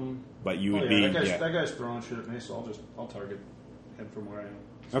 But you would be... That guy's throwing shit at me, so I'll target him from where I am.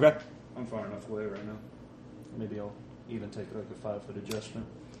 Okay. I'm far enough away right now. Maybe I'll even take like a 5-foot adjustment.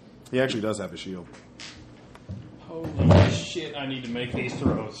 He actually does have a shield. Holy shit, I need to make these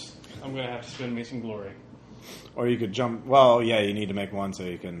throws. I'm going to have to spend me some glory. Or you could jump... Well, yeah, you need to make one so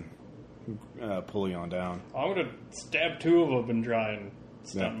you can pull you on down. I'm going to stab 2 of them and try and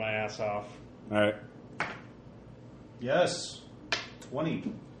stunt Yeah. my ass off. All right. Yes.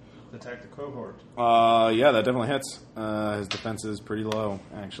 20. Attack the cohort. Yeah, that definitely hits. His defense is pretty low,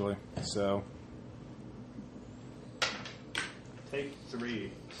 actually. So Take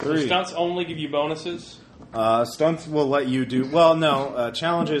 3. So stunts only give you bonuses? Stunts will let you do... Well, no.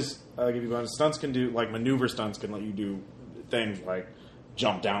 Challenges give you bonus. Stunts can do... Like, maneuver stunts can let you do things like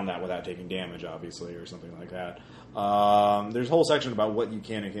jump down that without taking damage, obviously, or something like that. There's a whole section about what you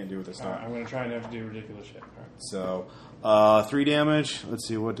can and can't do with a stunt. Right, I'm going to try and never do ridiculous shit. So, 3 damage. Let's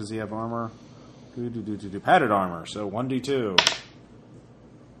see, what does he have armor? Padded armor, so 1d2.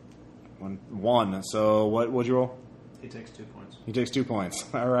 1. So, what'd you roll? He takes 2 points. He takes 2 points.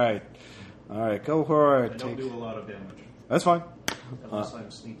 All right, go for it. I don't do a lot of damage. That's fine. Unless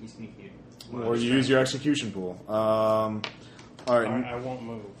I'm sneaky. Or you use your execution pool. All right. I won't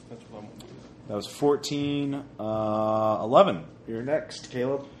move. That's what I won't do. That was 14. 11. You're next,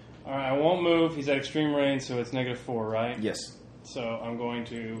 Caleb. All right, I won't move. He's at extreme range, so it's -4, right? Yes. So I'm going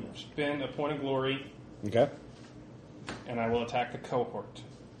to spend a point of glory, Okay. and I will attack the cohort.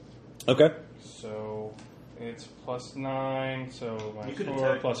 Okay. So it's +9, so You could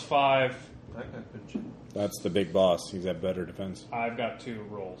 -4 attack. +5. That guy could. That's the big boss. He's got better defense. I've got 2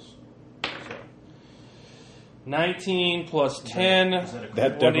 rolls. So 19 +10. Is that a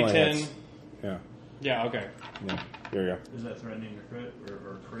That definitely 20, hits. Yeah. Yeah, okay. Yeah. Here you Is that threatening or crit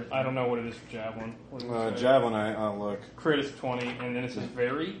or crit? I don't know what it is for javelin. What does it go. say? Javelin, I'll look. Crit is 20, and then it says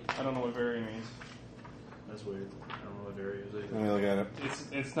vary. I don't know what vary means. That's weird. I don't know what area is Let either. me look at it.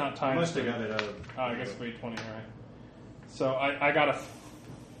 It's not I times. must have got it out of. I guess it'll be 20, right? So I got a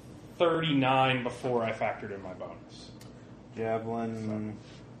 39 before I factored in my bonus. Javelin,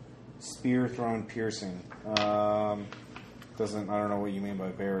 spear thrown, piercing. Doesn't. I don't know what you mean by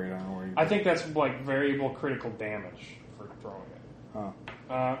varied. I don't know where you. I think that's like variable critical damage for throwing it.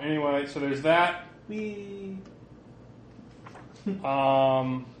 Huh. Anyway, so there's that. Whee. You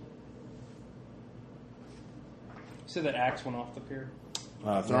said that axe went off the pier?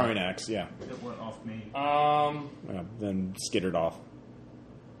 Throwing axe. Yeah. It went off me. Yeah. Then skittered off.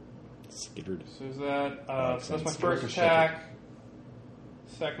 Skittered. So is that so that's my sense. first attack.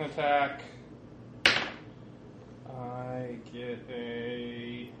 Second attack. I get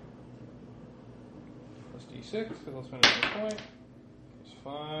a +d6 because I'll spend another point.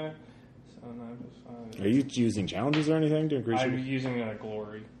 +5. So 9 +5. Are you using challenges or anything to increase I'm your... using a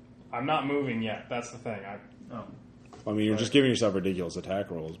glory. I'm not moving yet. That's the thing. Oh. I mean, you're just giving yourself ridiculous attack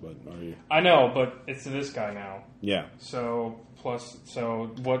rolls, but are you... I know, but it's to this guy now. Yeah. So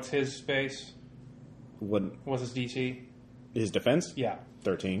what's his space? What... What's his DC? His defense? Yeah.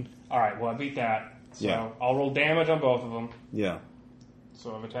 13. All right. Well, I beat that. So Yeah. I'll roll damage on both of them. Yeah.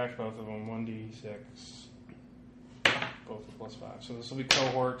 So I've attacked both of them. 1d6. Both are +5. So this will be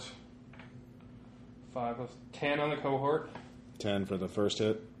cohort. 5 plus 10 on the cohort. 10 for the first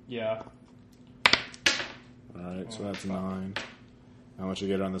hit. Yeah. Alright, so that's 9. How much you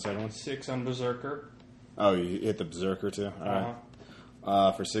get on the second one? 6 on berserker. Oh, you hit the berserker too? Alright.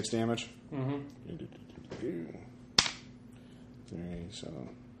 For 6 damage? Mm-hmm. 3, so...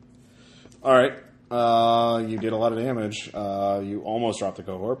 Alright. You did a lot of damage. You almost dropped the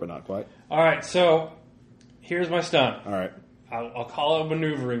cohort, but not quite. All right. So here's my stunt. Alright. I'll call it a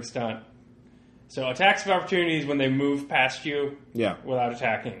maneuvering stunt. So attacks of opportunities when they move past you Yeah. without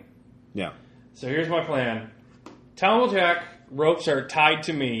attacking. Yeah. So here's my plan. Tom will attack. Ropes are tied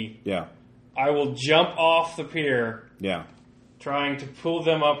to me. Yeah. I will jump off the pier, Yeah. trying to pull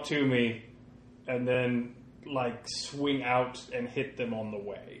them up to me, and then like swing out and hit them on the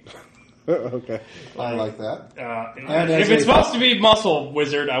way. Okay. I like that. And if it's supposed to be muscle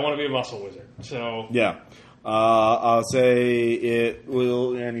wizard, I want to be a muscle wizard. So Yeah. I'll say it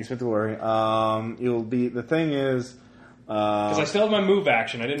will, and you spent the worry. It'll be, the thing is, because I still have my move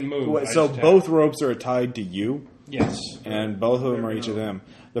action, I didn't move. I so just attacked. both ropes are tied to you, Yes. and both of them are each of them.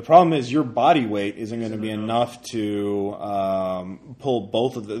 The problem is your body weight isn't going to be enough to pull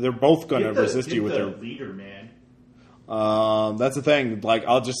both of them. They're both going to resist you with their leader, man. That's the thing. Like,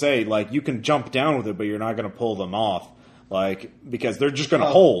 I'll just say, like, you can jump down with it, but you're not going to pull them off. Like, because they're just going to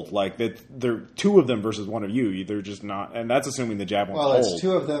hold. Like, they're 2 of them versus 1 of you. They're just not, and that's assuming the javelin Well, hold. it's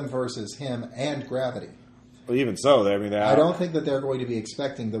 2 of them versus him and gravity. Well, even so, I mean, I don't think that they're going to be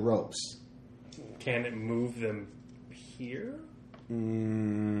expecting the ropes. Can it move them here?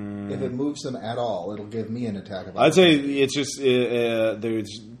 If it moves them at all, it'll give me an attack of I'd say it's just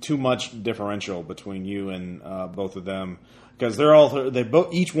there's too much differential between you and both of them because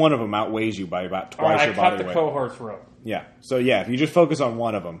each one of them outweighs you by about twice your I body cut the weight. cohort's rope. Yeah. So yeah, if you just focus on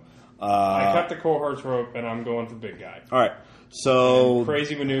one of them. I cut the cohort's rope, and I'm going for big guy. All right. So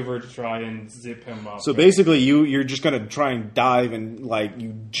crazy maneuver to try and zip him up. So basically, you're just going to try and dive and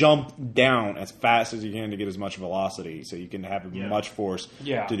you jump down as fast as you can to get as much velocity, so you can have as much force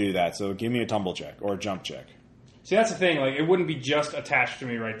to do that. So give me a tumble check or a jump check. See, that's the thing. Like, it wouldn't be just attached to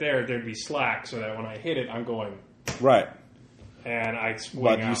me right there. There'd be slack, so that when I hit it, I'm going right, and I swing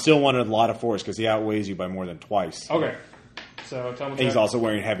but out. you still wanted a lot of force because he outweighs you by more than twice. Okay. So tumble check. He's also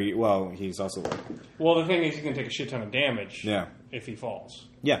wearing heavy. Well, he's also. Well, the thing is, he's going to take a shit ton of damage. Yeah. If he falls.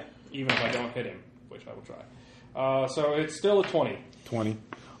 Yeah. Even if I don't hit him, which I will try. So it's still a 20. 20.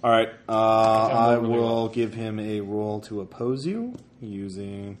 All right. I really will well. give him a roll to oppose you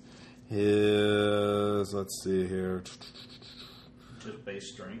using his. Let's see here. Just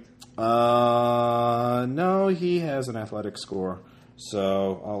base strength. No, he has an athletic score,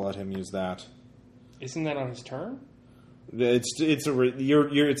 so I'll let him use that. Isn't that on his turn?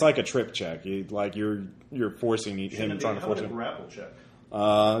 It's like a trick check. You're forcing him, trying to force him. Grapple check.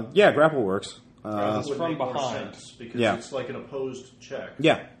 Yeah, grapple works. It's Would from make more behind. sense because Yeah. it's like an opposed check.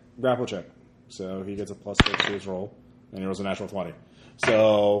 Yeah, grapple check. So he gets a +6 to his roll, and he rolls a natural 20.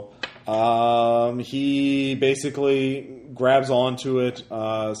 So he basically grabs onto it,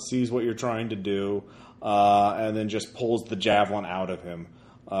 sees what you're trying to do, and then just pulls the javelin out of him.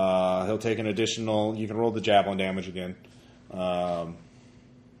 He'll take an additional. You can roll the javelin damage again. 4.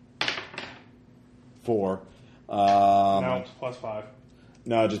 No, +5.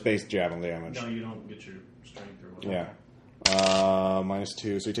 No, just base javelin damage. No, you don't get your strength or whatever. Yeah.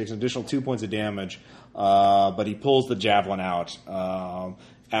 -2. So he takes an additional 2 points of damage, but he pulls the javelin out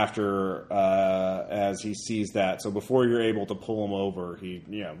after as he sees that. So before you're able to pull him over, he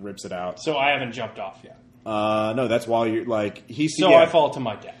rips it out. So I haven't jumped off yet. No, that's while you're he sees. So I fall to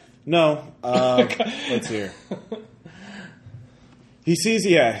my death. No, let's see here. He sees.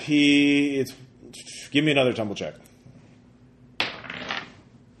 Yeah, it's. Give me another tumble check.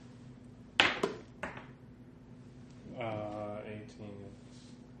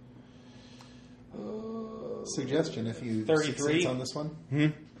 Suggestion: if you 33 succeeds on this one,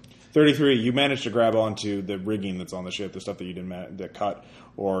 33. You managed to grab onto the rigging that's on the ship, the stuff that you didn't that cut,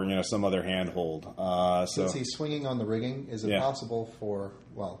 or some other handhold. So since he's swinging on the rigging, is it possible for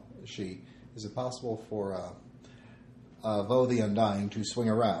Is it possible for Vo the Undying to swing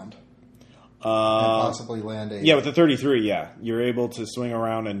around and possibly land a? Yeah, with the 33, you're able to swing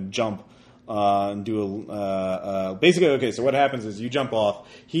around and jump. And do basically, okay, so what happens is you jump off,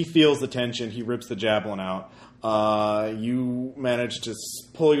 he feels the tension, he rips the javelin out, you manage to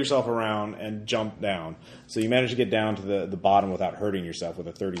pull yourself around and jump down. So you manage to get down to the bottom without hurting yourself with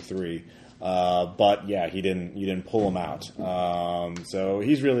a 33. But yeah, you didn't pull him out. So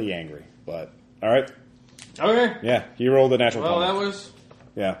he's really angry, but alright. Okay. Yeah, he rolled a natural 20. Well, that was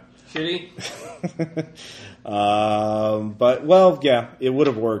shitty. But it would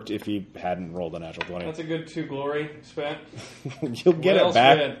have worked if he hadn't rolled a natural 20. That's a good 2 glory spent. You'll get it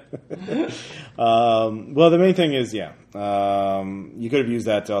back. Well, the main thing is, you could have used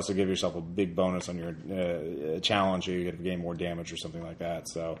that to also give yourself a big bonus on your challenge, or you could have gained more damage or something like that.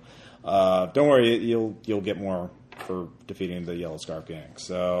 So don't worry, you'll get more for defeating the Yellow Scarf Gang.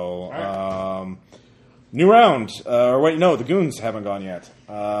 So. New round. The goons haven't gone yet.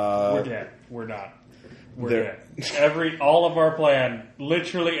 We're dead. We're not. We're dead. All of our plan,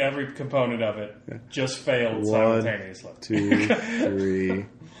 literally every component of it, just failed simultaneously. 2, 3,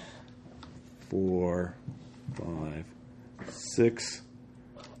 4, 5, 6.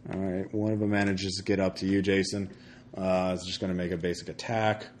 All right. One of them manages to get up to you, Jason. It's just going to make a basic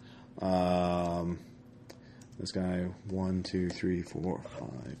attack. This guy, 1, 2, 3, 4,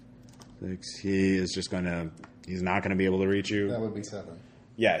 5. 6. He is just he's not going to be able to reach you. That would be 7.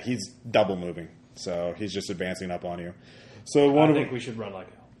 Yeah, he's double moving. So he's just advancing up on you. So I think we should run like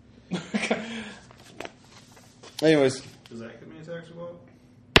hell. Anyways. Does that give me attacks of well?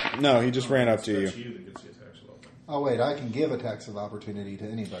 No, he just ran up to you. That's you that gets the attacks of well. Oh wait, I can give attacks of opportunity to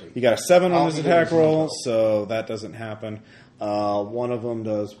anybody. He got a 7 on All his he attack did was roll, roll. so that doesn't happen. One of them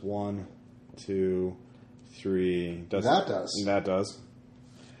does 1, 2, 3. That does.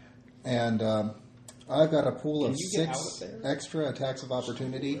 And I've got a pool of Can you get out 6 of there? extra attacks of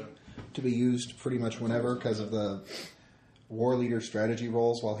opportunity to be used pretty much whenever because of the war leader strategy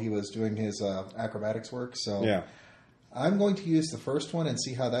rolls while he was doing his acrobatics work. So I'm going to use the first one and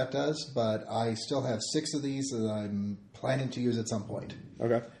see how that does, but I still have 6 of these that I'm planning to use at some point.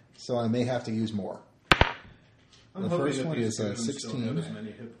 Okay. So I may have to use more. I'm The hoping first that one these is goons don't 16 have as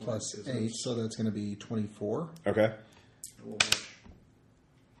many hit points plus as 8, us. so that's going to be 24. Okay. We'll watch.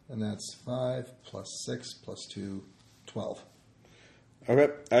 And that's 5 plus 6 plus 2, 12. Okay.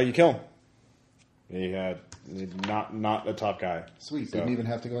 You kill him. He had not a top guy. Sweet. So, Didn't even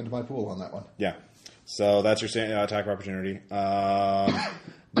have to go into my pool on that one. yeah. So that's your attack of opportunity.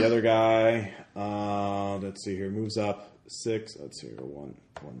 The other guy, let's see here, moves up 6. Let's see here, 1,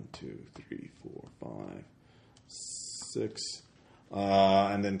 2, 3, 4, 5, 6,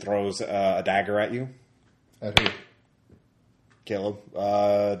 and then throws a dagger at you. At who? Caleb,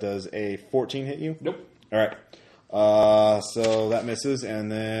 does a 14 hit you? Nope. All right. So that misses, and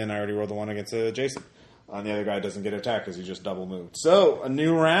then I already rolled the one against Jason. The other guy doesn't get attacked because he just double moved. So, a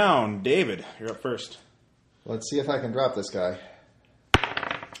new round. David, you're up first. Let's see if I can drop this guy.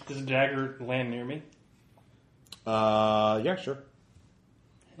 Does a dagger land near me? Yeah, sure.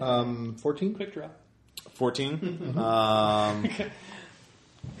 14? Quick drop. 14.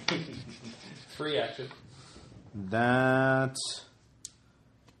 Free action. That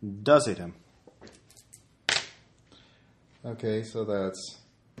does hit him. Okay, so that's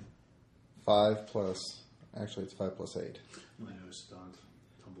 5 plus... Actually, it's 5 plus 8. My nose stunned.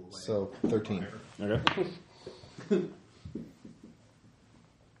 Tumble away. So, 13. Okay.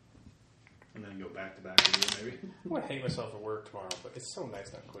 And then go back to back with you, maybe. I'm going to hate myself at work tomorrow, but it's so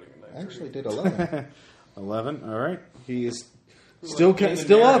nice not quitting at I 9:30. actually did 11. 11. All right. He is Still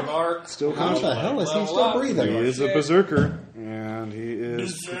up. Still How conscious. the hell is he Level still up. He breathing? is a berserker, and he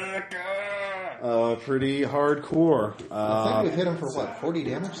is pretty hardcore. I think we've hit him for, 40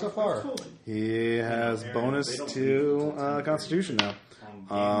 damage so far? He has bonus to Constitution now.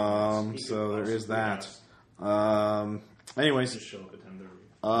 So there is that. Anyways, Just show up at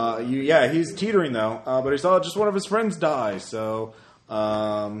 10:30. he's teetering though, but he saw just one of his friends die, so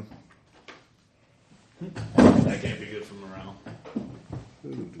That can't be good for morale. Oh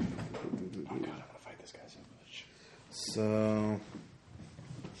god, I want to fight this guy so much. so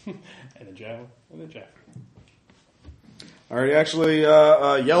And a javelin, and a javelin. Alright, he actually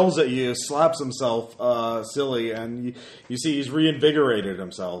yells at you, slaps himself silly, and you see he's reinvigorated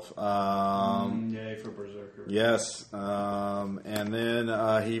himself. Yay for Berserker. Yes, and then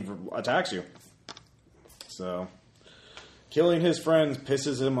he attacks you. So, killing his friends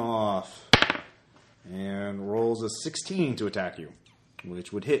pisses him off, and rolls a 16 to attack you,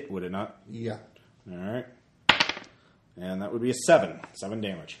 which would hit, would it not? Yeah. Alright. And that would be a 7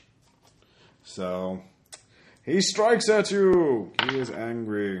 damage. So, he strikes at you. He is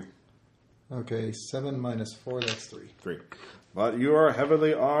angry. Okay, 7 minus 4, that's 3. 3. But you are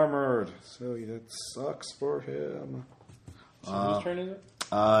heavily armored, so that sucks for him. So whose turn is it?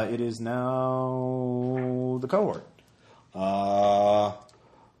 It is now the cohort.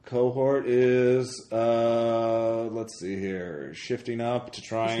 Cohort is, let's see here, shifting up to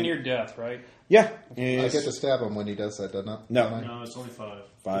try He's and... near death, right? Yeah. I get to stab him when he does that, doesn't I? No. Don't I? No, it's only 5.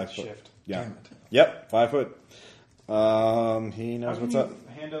 5 foot. Shift. Yeah. Damn it. Yep, 5 foot. He knows what's up.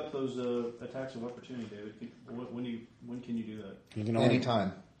 Hand up those attacks of opportunity, David. When can you do that? You can only...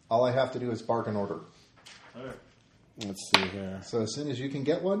 Anytime. All I have to do is bark an order. All right. Let's see here. So as soon as you can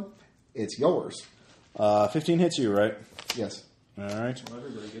get one, it's yours. 15 hits you, right? Yes. All right. Well,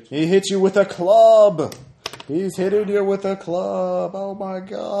 everybody gets He hits you with a club. He's hitting you with a club. Oh my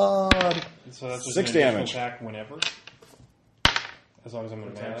god. So that's just 6 an additional damage. attack whenever? As long as I'm in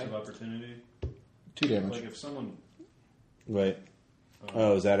attacks of melee? opportunity. 2 damage. Like if someone Wait.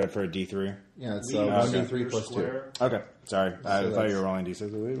 Oh, is that it for a D3? Yeah, it's leaves 1d3 your plus 2. square, Okay. Sorry. I thought that's- you were rolling D6, I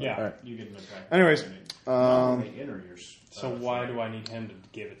believe. Yeah. All right. you get an attack. of Anyways, opportunity. Not when they enter your. So why do I need him to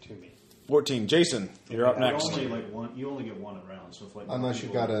give it to me? 14. Jason, you're up next. You only get one around. So if Unless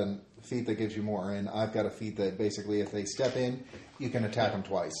you've got a feat that gives you more, and I've got a feat that basically, if they step in, you can attack them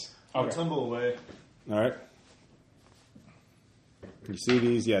twice. I'll tumble away. All right. You see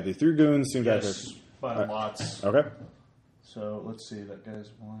these? Yeah, the 3 goons seem to have... Yes, by lots. Okay. So let's see. That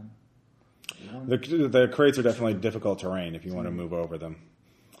guy's one. The crates are definitely difficult terrain if you want to move over them.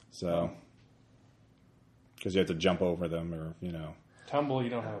 So... Because you have to jump over them or, Tumble, you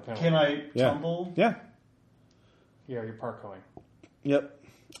don't have a penalty. Can I Yeah. tumble? Yeah. Yeah, you're parkoing. Yep.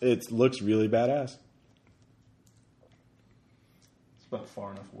 It looks really badass. It's about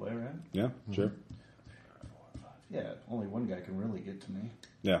far enough away, right? Yeah, sure. Yeah, only one guy can really get to me.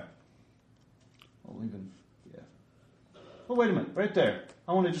 Yeah. Well, yeah. Oh, wait a minute, right there.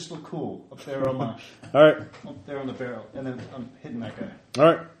 I want to just look cool up there on my, All right. up there on the barrel, and then I'm hitting that guy. All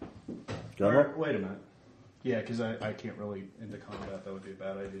right. Go Or, ahead. wait a minute. Yeah, because I can't really into combat. That would be a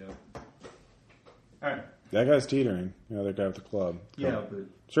bad idea. All right. That guy's teetering. The other guy with the club. Go Yeah, ahead. but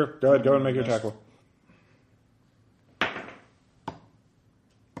Sure. Go ahead. Go and make your tackle.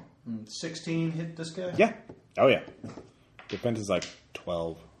 16 hit this guy. Yeah. Oh, yeah. Defense is like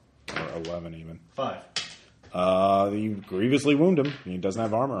 12 or 11 even. 5. You grievously wound him. He doesn't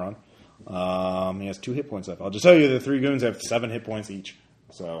have armor on. He has 2 hit points left. I'll just tell you the 3 goons have 7 hit points each.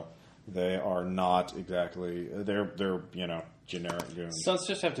 So they are not exactly... They're generic goons. Stunts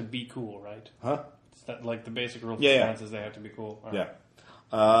just have to be cool, right? Huh? It's that, like, the basic rule for Yeah, stunts is they have to be cool. All right. Yeah.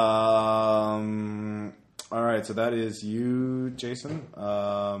 All right, so that is you, Jason.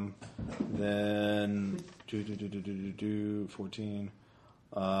 Then 14,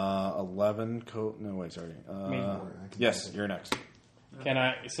 11. No, wait, sorry. Me. Yes, you're next. Can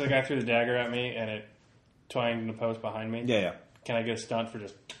I... So the guy threw the dagger at me, and it twanged in the post behind me? Yeah. Can I get a stunt for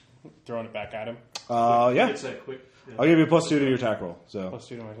just throwing it back at him? Yeah. It's that quick. Yeah. I'll give you a +2 to your attack roll. So. +2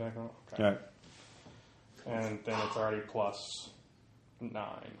 to my attack roll? Okay. All right. And then it's already +9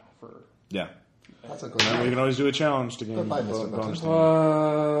 for... Yeah. That's a good And we one. can always do a challenge to gain Goodbye, Mr. bonus.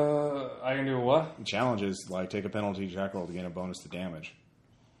 Button. I can do what? Challenges, like take a penalty attack roll to gain a bonus to damage.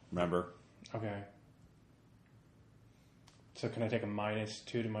 Remember? Okay. So can I take a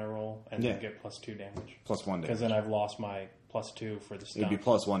 -2 to my roll and then get +2 damage? +1 damage. Because then I've lost my +2 for the stunt. It'd be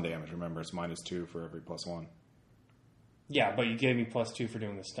 +1 damage. Remember, it's -2 for every +1. Yeah, but you gave me +2 for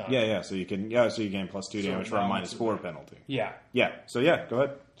doing the stunt. Yeah. So you can. Yeah. So you gain +2 damage for a -4 penalty. Yeah. Yeah. So yeah, go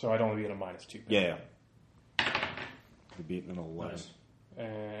ahead. So I'd only be at a -2. Yeah. You're beating an 11. Nice.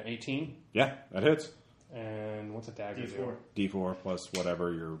 18. Yeah, that hits. And what's a dagger D4. D4 plus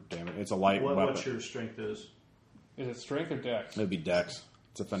whatever your damage. It's a light weapon. What your strength is? do? Is it strength or dex? It'd be dex.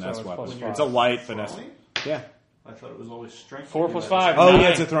 It's a finesse So it's weapon. +5. It's a light finesse. Throwing? Yeah. I thought it was always strength. 4 you plus add 5. Oh 9. yeah,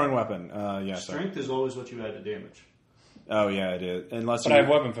 it's a throwing weapon. Yeah. Sorry. Strength is always what you add to damage. Oh yeah, it is. Unless But you, I have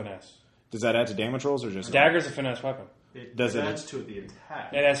weapon finesse. does that add to damage rolls or just Dagger's a finesse weapon. It Does it- adds to the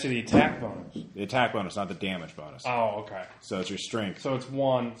attack. It adds to the attack bonus. the attack bonus, not the damage bonus? Oh, okay. So it's your strength. So it's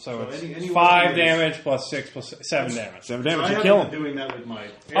 1. So, So it's any 5 weapon is- damage plus 6 plus 7 damage. 7 I damage. You haven't kill been him. doing that with my.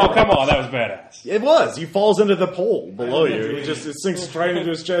 Oh, come on. That was badass. It was. He falls into the pole below I'm not you. doing He just it. it sinks right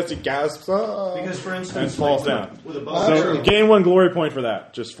into his chest. He gasps. "Ah," Because, for instance, and falls like, down. with a bow. Well, So actually- gain 1 glory point for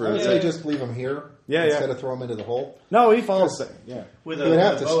that. Just for I would say just leave him here Yeah, instead yeah. of throw him into the hole. no, he falls. Yeah. with You would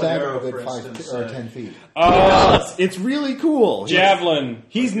have with to a bow and stagger arrow, with for it 5 instance, or 10 feet. It's really cool. Javelin.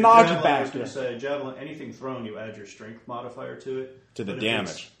 He's Your knocked javelin, back I was going to say, javelin, anything thrown, you add your strength modifier to it. To the But if damage.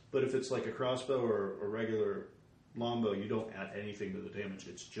 it's- But if it's like a crossbow or a regular longbow, you don't add anything to the damage.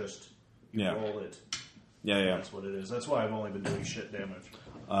 It's just you Yeah. roll it. Yeah. That's what it is. That's why I've only been doing shit damage.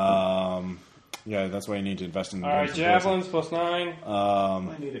 Yeah, that's why you need to invest in the All right, bonus javelins plus 9.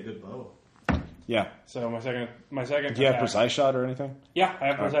 I need a good bow. Yeah. So my second. Do you have attack. precise shot or anything? Yeah, I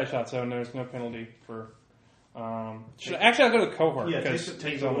have precise shot, so there's no penalty for. Actually, I'll go to the cohort Yeah, because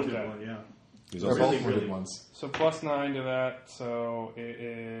take he's the almost wounded dead. one. Yeah. He's They're also- both really, wounded really- ones. So plus 9 to that, so it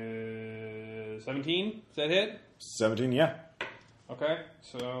is 17. Does that hit? 17. Yeah. Okay,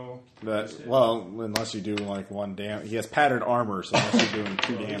 so But well, unless you do like 1 damage, he has patterned armor, so unless you're doing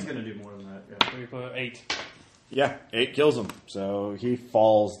 2 Well, he's damage. going to do more than that. Yeah. we put 8, Yeah, 8 kills him, so he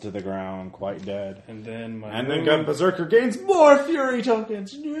falls to the ground quite dead. and then my And then move, Gun Berserker gains more fury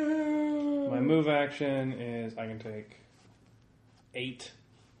tokens. No. my move action is I can take 8.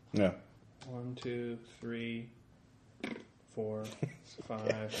 Yeah. 1, 2, 3, 4,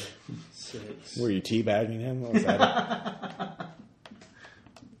 5, 6, Were you teabagging him? What was that?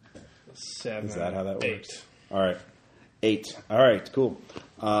 7. Is that how that 8. works? All right. 8. All right, cool.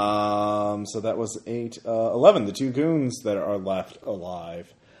 So that was 8. 11, the 2 goons that are left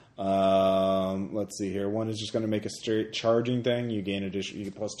alive. Let's see here. One is just going to make a straight charging thing. You gain addition. You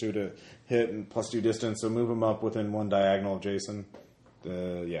get +2 to hit and +2 distance. So move him up within 1 diagonal of Jason.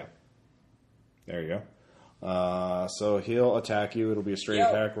 Yeah. There you go. So he'll attack you. It'll be a straight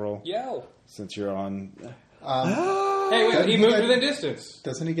attack roll Yo! since you're on. Hey, wait, he He moved got- within distance.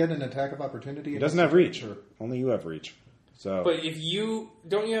 Doesn't he get an attack of opportunity? He doesn't have reach. Only you have reach. So But if you...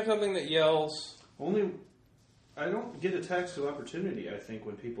 Don't you have something that yells... Only, I don't get attacks of opportunity. I think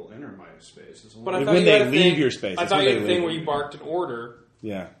when people enter my space, it's But I When thought you they had a leave thing, your space, I it's thought when you they had a thing leave. where you barked an order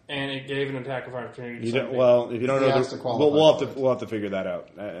yeah. and it gave an attack of opportunity to You don't, something. well, if you don't He know, has to qualify we'll have for to it. we'll have to figure that out.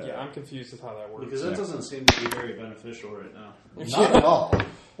 Yeah, I'm confused with how that works. because that Yeah. doesn't seem to be very beneficial right now. Not at all.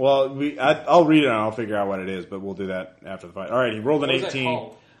 Well, I'll read it and I'll figure out what it is, but we'll do that after the fight. All right, he rolled an What is that 18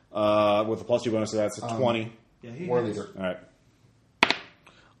 called? with a +2 bonus, so that's a 20. Yeah, he War has- leader.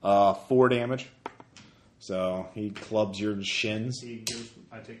 All right, 4 damage. So he clubs your shins. He gives.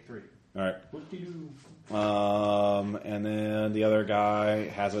 I take 3. All right. What do you do? And then the other guy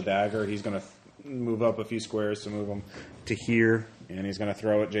has a dagger. He's going to move up a few squares to move him to here, and he's going to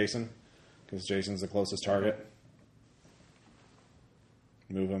throw at Jason because Jason's the closest target.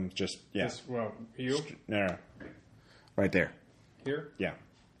 Move him just Well, you? no, right there. Here? Yeah,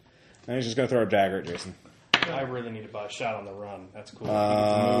 and he's just going to throw a dagger at Jason. I really need to buy a shot on the run. That's cool. You get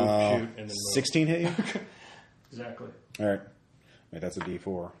to move, shoot, and then move. 16 hit you? Exactly. All right. Wait, that's a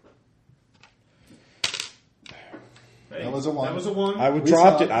D4. Hey, That was a 1. That was a 1. I We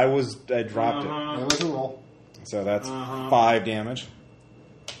dropped saw it. I dropped it. That was a roll. So that's 5 damage.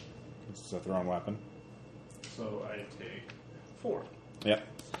 This is a thrown weapon. So I take 4. Yep.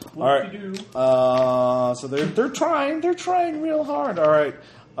 What All right. do you do? So they're trying real hard. All right.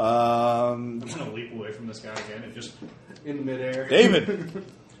 I'm just gonna leap away from this guy again and just in midair. David,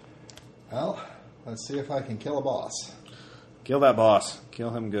 Well, let's see if I can kill a boss. kill that boss. Kill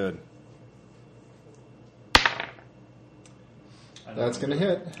him good. That's going to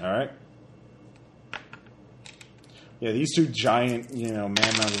hit. All right. Yeah, these two giant, man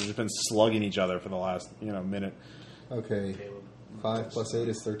mounts have just been slugging each other for the last, minute. Okay. 5 plus 8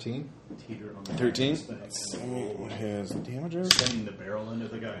 is 13. Teeter on the 13. thing. Let's see what his damage is. Sending the barrel into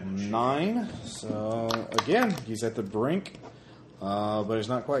the guy. 9. So, again, he's at the brink, but he's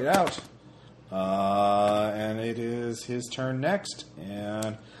not quite out. And it is his turn next.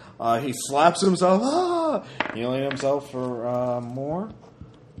 And he slaps himself, healing himself for more.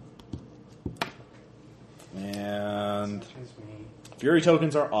 And Fury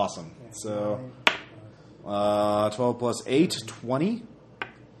tokens are awesome. So, 12 plus 8, 20.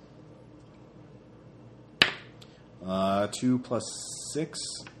 2 plus 6,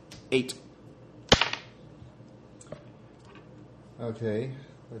 8. Okay.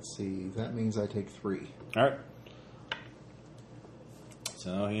 Let's see. That means I take 3. All right.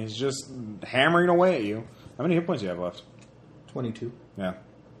 So he's just hammering away at you. How many hit points do you have left? 22. Yeah.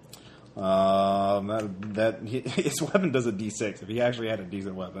 His weapon does a D6. If he actually had a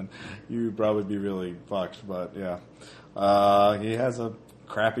decent weapon, you'd probably be really fucked. But yeah, he has a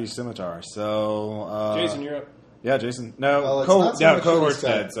crappy scimitar. So Jason, you're up. Yeah, Jason. No, Well, it's not so much that Cohort's he's got-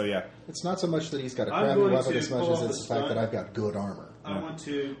 dead. So yeah. It's not so much that he's got a I'm crappy going weapon to as much pull as off it's the the fact stun. that I've got good armor. I want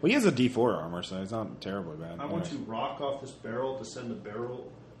to. Well, he has a D4 armor, so it's not terribly bad. I want to rock off this barrel to send the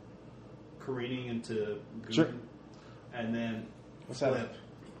barrel careening into goon, Sure. and then What's that? flip.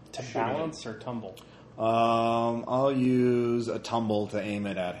 To Shooting balance or tumble? I'll use a tumble to aim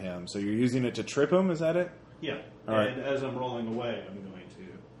it at him. So you're using it to trip him, is that it? Yeah. All right. And as I'm rolling away, I'm going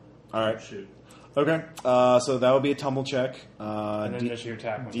to All right. shoot. Okay. So that would be a tumble check. And then just your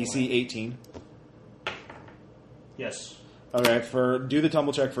attack. when you DC land. 18. Yes. Okay, do the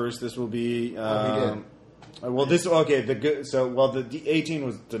tumble check first. This will be. Oh, Well, this okay. The good. So, the 18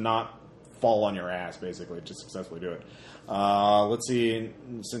 was to not fall on your ass, basically, to successfully do it. Let's see.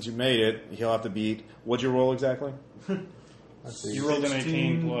 Since you made it, he'll have to beat. What'd you roll exactly? Let's see. You rolled an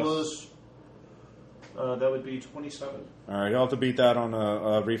 18 plus. That would be 27. All right, he'll have to beat that on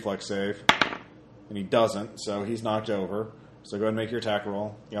a reflex save, and he doesn't, so he's knocked over. So go ahead and make your attack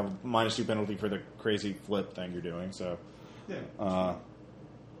roll. You have a -2 penalty for the crazy flip thing you're doing. So Yeah.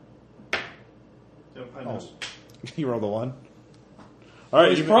 Yep, I missed. you rolled a 1. All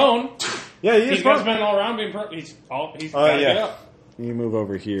right, He's prone. Yeah, he is He's got to prone. spend all around being prone. He's got to get up. You move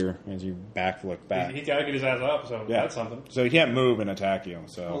over here as you look back. He's got to get his ass up, so Yeah. that's something. So he can't move and attack you.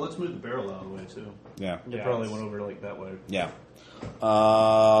 So Well, let's move the barrel out of the way, too. yeah, They Yeah, probably it's- went over like that way. yeah.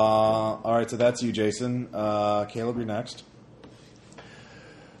 All right, so that's you, Jason. Caleb, you're next.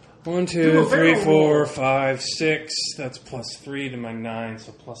 1, Do 2, a 3, barrel 4, roll. 5, 6. That's +3 to my 9,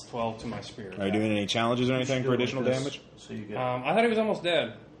 so +12 to my spear. Are you doing any challenges or anything You should for go additional like this, damage? So you get. I thought he was almost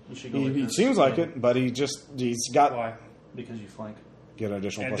dead. You should go He, like he this. seems like it, but he's got Why? Because you flank. get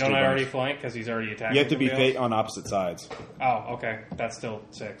additional And plus don't 2 I already bonus. flank because he's already attacking? You have to be somebody else? on opposite sides. Oh, okay. That's still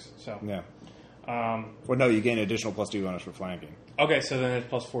 6. So, Yeah. um, Well, no, you gain additional plus 2 bonus for flanking. okay. So then it's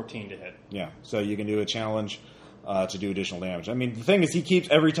 +14 to hit. Yeah, so you can do a challenge to do additional damage. I mean, the thing is, he keeps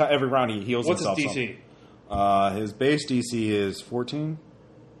every round he heals What's his himself. DC? His base DC is 14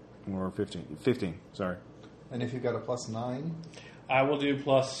 or 15. 15, sorry. And if you've got a +9, I will do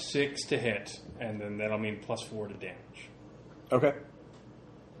 +6 to hit, and then that'll mean +4 to damage. Okay.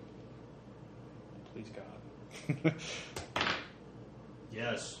 Please God.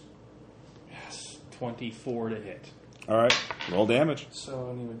 Yes. Yes, 24 to hit. All right. Roll damage. So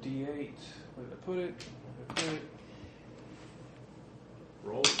I need a D8. Where did I put it?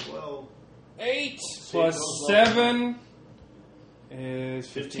 Roll 12. 8 See, plus it goes 7 is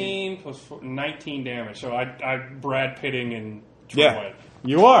 15 plus 4, 19 damage. So I Brad Pitting and Troy. Yeah.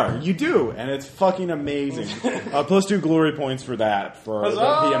 You are. You do. And it's fucking amazing. Plus 2 glory points for that. For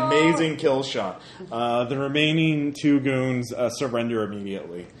the amazing kill shot. The remaining 2 goons surrender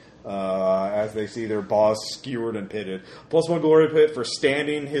immediately. As they see their boss skewered and pitted. Plus 1 glory pit for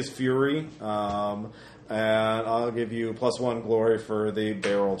standing his fury. And I'll give you +1 glory for the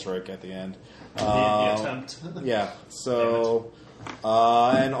barrel trick at the end. The attempt. Yeah. So,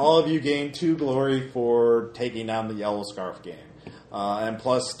 and all of you gain 2 glory for taking down the Yellow Scarf gang, and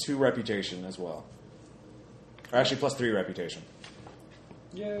 +2 reputation as well. Or actually, +3 reputation.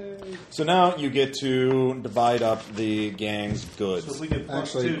 Yay! So now you get to divide up the gang's goods. So if we get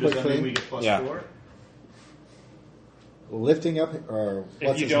Actually, +2, does quick that mean thing. we get +4? Yeah. Lifting up, or If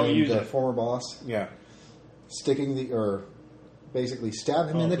what's you his don't name, use the it. former boss, Yeah. sticking or basically stab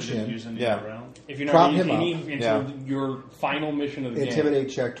him in the If we didn't chin, use any Yeah. around? If you're Prop not using him any up. until Yeah. your final mission of the game, intimidate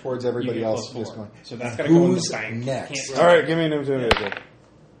check towards you everybody get else +4. who's going. So that's got to go in the Who's bank. next? Can't- All right, give me an intimidation.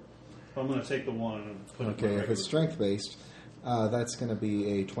 I'm going to take the 1 and put it Okay, in my if it's strength based, that's going to be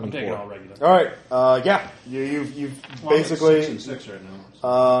a I'm taking it 24. all regular. All right, yeah, you've Well, I'm at basically 6 and 6 right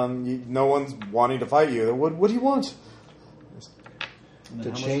now. no one's wanting to fight you. What do you want? And then To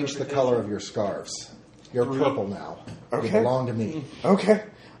how much change the reputation? color of your scarves. You're purple now. Okay. You belong to me. Okay.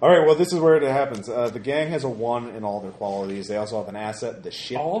 All right. Well, this is where it happens. The gang has a 1 in all their qualities. They also have an asset, the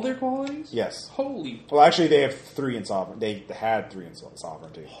ship. All their qualities? Yes. Holy, Well, actually, they have 3 in sovereignty. They had 3 in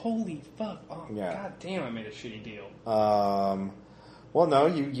sovereignty. holy fuck! Oh, Yeah. god damn! I made a shitty deal. Well, no,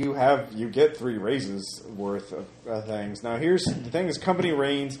 you get 3 raises worth of things. Now, here's the thing: is company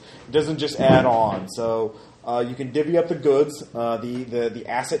reigns doesn't just add on. So you can divvy up the goods. The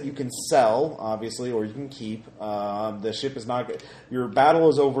asset you can sell, obviously, or you can keep. The ship is not. Your battle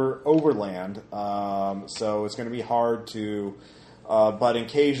is overland, so it's going to be hard to. But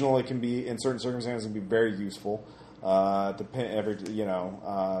occasionally, it can be in certain circumstances, it can be very useful. To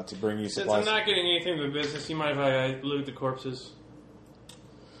bring you Since supplies. I'm not getting anything but business, you mind if I loot the corpses?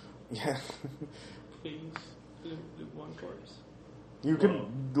 Yeah. Please, loot one corpse. You could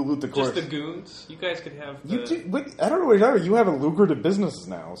loot the corpse. Just the goons. You guys could have. The... You do, wait, I don't know what you're talking about. You have a lucrative business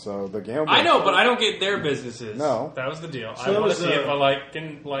now, so the game. I know, but I don't get their businesses. No. That was the deal. So I want was, to see if I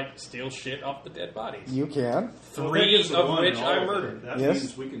can steal shit off the dead bodies. You can. Well, that 3 gives the of 1 which in all I of it. murdered. That Yes,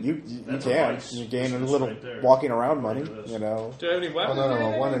 means we can. you that's a can. vice You gain a business little right there. walking around money. Look at this. You know. Do I have any Oh, weapons? no, or no,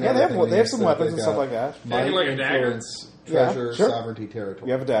 anything? one in Yeah, they have everything some means weapons that and they've stuff got like that. Can I get, Might, like, a dagger? influence, Yeah, treasure, sure. sovereignty, territory.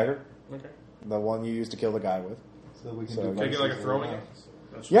 You have a dagger, Okay. the one you used to kill the guy with. So we can So- do Can I get like a vices throwing all axe?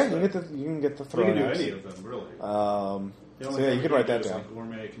 That's Yeah, what's you that. can get the We throwing can do axe. any of them, really. So The only yeah, thing you we can write do that is, down. like,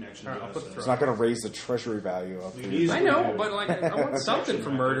 gourmet connection All to right, I'll put assets. It's not going to raise the treasury value up. We to- easily I know, do. but like I want something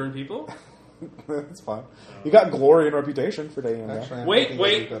for murdering people. That's fine. You got glory and reputation for dating that. Actually, I'm Wait, thinking that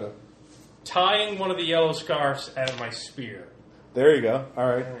wait. we've got a- Tying one of the yellow scarves at my spear. There you go. All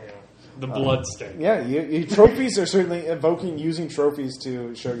right. There you go. The blood stain. Yeah, trophies are certainly using trophies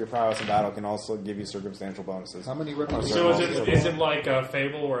to show your prowess in battle can also give you circumstantial bonuses. How many reputation? So is it like a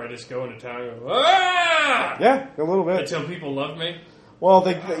fable where I just go into town and go, ah! Yeah, a little bit. Until people love me? Well,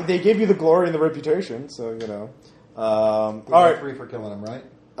 they give you the glory and the reputation, so you know. All We got right. 3 for killing him, right?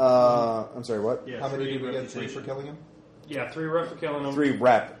 I'm sorry. What? Yeah, How many 3 did we get? 3 reputation. for killing him? Yeah, 3 rep for killing them. 3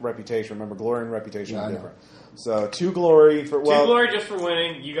 reputation. Remember, glory and reputation Yeah, I are know. different. So 2 glory for 2 well. glory just for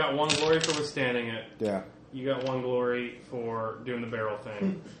winning. You got 1 glory for withstanding it. Yeah. You got 1 glory for doing the barrel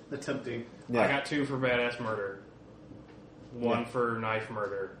thing. Attempting. Yeah. I got 2 for badass murder. 1 Yeah. for knife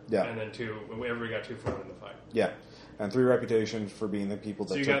murder. Yeah. And then 2. Everybody got 2 for winning the fight. Yeah. And 3 reputation for being the people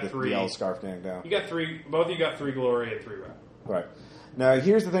So that you took got the 3. Yellow Scarf gang down. You got 3. Both of you got 3 glory and 3 rep. Right. Now,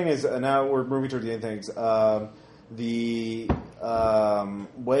 here's the thing: is now we're moving toward the end things. The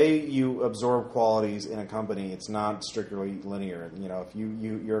way you absorb qualities in a company, it's not strictly linear. You know, if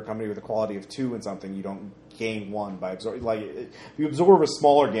you're a company with a quality of 2 in something, you don't gain 1 by absorbing. Like, if you absorb a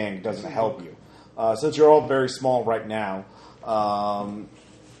smaller gang, it doesn't help you. Since you're all very small right now,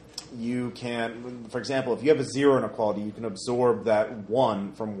 you can, for example, if you have a 0 in a quality, you can absorb that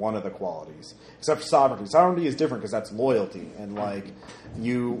 1 from one of the qualities. Except for sovereignty. Sovereignty is different because that's loyalty. And like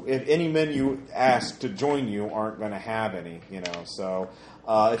if any men you ask to join you aren't going to have any, you know. So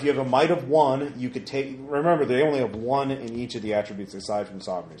if you have a might of 1, you could take. Remember, they only have 1 in each of the attributes aside from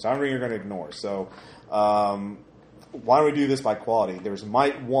sovereignty. Sovereignty you're going to ignore. So why don't we do this by quality? There's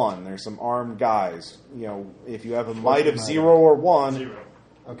might 1. There's some armed guys. You know, if you have a might of 0 or 1. 0.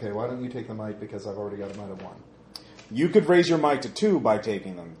 Okay, why don't you take the might because I've already got a might of 1. You could raise your might to 2 by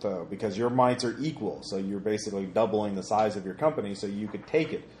taking them, though, because your mights are equal. So you're basically doubling the size of your company, so you could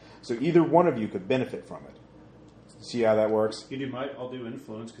take it. So either one of you could benefit from it. See how that works? You do might. I'll do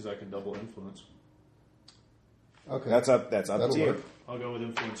influence because I can double influence. Okay. That's up That'll to you. work. I'll go with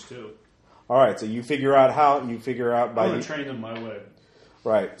influence too. All right, so you figure out how. You figure out I'm by going to train them my way.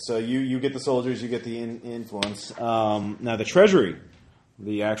 right. So you get the soldiers, you get the influence. Now the treasury,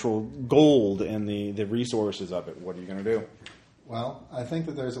 the actual gold and the resources of it. What are you going to do? Well, I think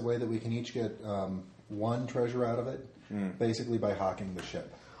that there's a way that we can each get one treasure out of it, basically by hawking the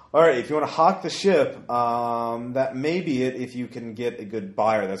ship. All right, if you want to hawk the ship, that may be it if you can get a good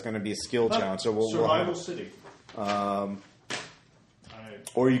buyer. That's going to be a skill challenge. So Survival City.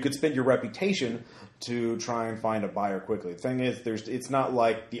 Or you could spend your reputation to try and find a buyer quickly. The thing is, it's not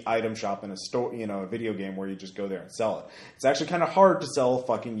like the item shop in a store, a video game where you just go there and sell it. It's actually kind of hard to sell a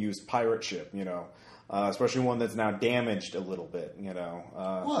fucking used pirate ship, especially one that's now damaged a little bit,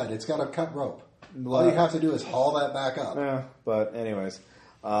 What? It's got a cut rope. All you have to do is haul that back up. Yeah, but anyways.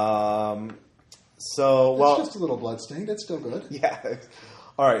 It's just a little bloodstained. It's still good. Yeah.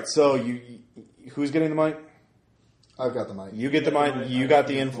 All right, so who's getting the might? I've got the might. You get the might, you got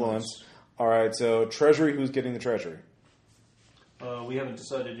the influence. All right, so treasury, who's getting the treasury? We haven't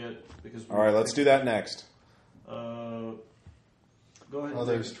decided yet. All right, let's do that next. Go ahead. Well,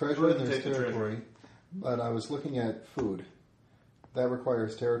 there's treasure and there's territory. But I was looking at food. That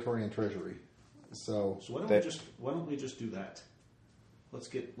requires territory and treasury. So why don't we just do that? Let's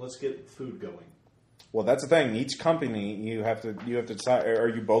get food going. Well, that's the thing. Each company you have to decide. Are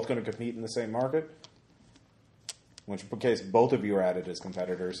you both going to compete in the same market? In which case, both of you are at it as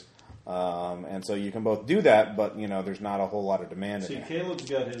competitors, and so you can both do that. But there's not a whole lot of demand. See, in it. Caleb's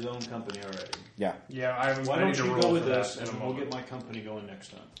got his own company already. Yeah. Why don't you go with this, and we'll get my company going next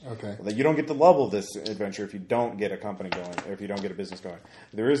time. okay. Well, you don't get the level of this adventure if you don't get a company going, or if you don't get a business going.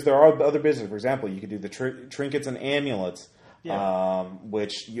 There are other business. For example, you could do the trinkets and amulets. Yeah.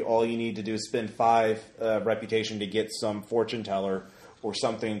 Which all you need to do is spend 5 reputation to get some fortune teller or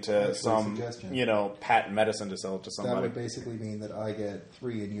something to patent medicine to sell it to somebody. That would basically mean that I get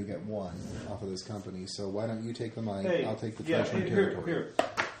 3 and you get 1 off of this company. So why don't you take the might? I'll take the treasure and territory.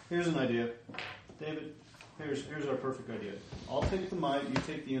 Here's an idea, David. Here's our perfect idea. I'll take the might. You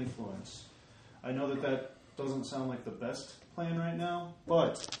take the influence. I know that doesn't sound like the best plan right now,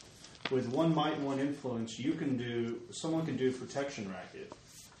 but with 1 might and 1 influence, someone can do protection racket.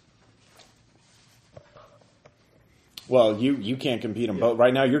 Well, you can't compete them both.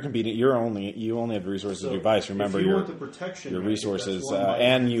 Right now, you're competing. You only have the resources to do vice. Remember if you want the protection your racket, resources, that's 1 might.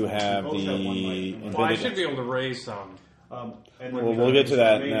 and you have both have 1 might. Well, I should be able to raise some. We'll get to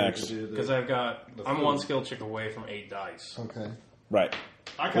that next. Because I'm 1 skill check away from 8 dice. Okay. Right.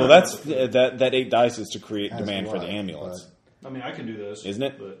 Well, that's that 8 dice is to create demand for the amulets. I mean, I can do this, isn't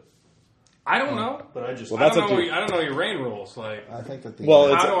it? But I don't know. But I just well, I don't know your rain rules. Like, I think that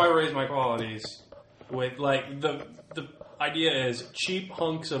how do I raise my qualities with the idea is cheap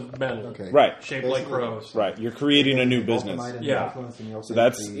hunks of metal, right, shaped like crows. Right, you're creating a new business. Yeah. So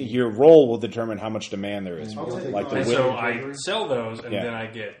that's your role will determine how much demand there is. So I sell those, and then I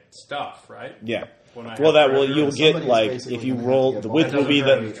get stuff, right? Yeah. You'll get if you roll the width will be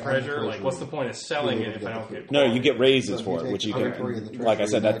the treasure. Like, what's the point of selling it if I don't get? No, you get raises for it, which you can. Like I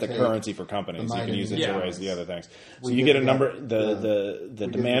said, that's the currency for companies. You can use it to raise the other things. So you get a number. The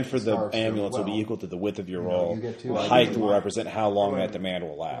demand for the amulets will be equal to the width of your roll. The height will represent how long that demand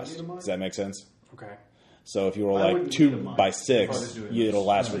will last. Does that make sense? Okay. So if you roll 2 by 6, it'll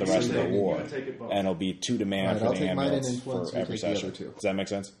last for the rest of the war, and it'll be 2 demand for the amulets for every session. Does that make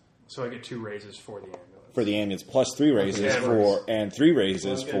sense? So I get 2 raises for the amulets. For the amulets, plus 3 raises and 3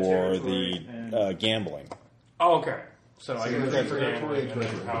 raises for the gambling. Oh, okay. So I get 3 for gambling, and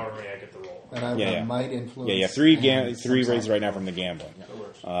then however many I get the roll. And I might influence. Yeah. 3 raises right now from the gambling.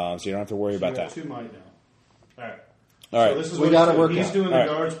 So you don't have to worry about that. 2 might now. All right. So this is we got to work. He's doing the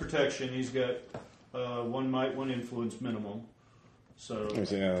guards protection. He's got 1 might, 1 influence minimum. So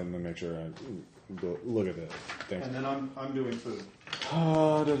let me make sure I look at that. Thanks. And then I'm doing food.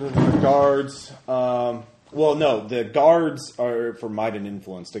 The guards. The guards are for might and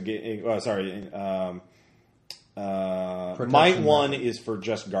influence to get. Might 1 is for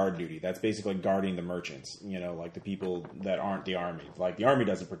just guard duty. That's basically guarding the merchants. Like the people that aren't the army. Like the army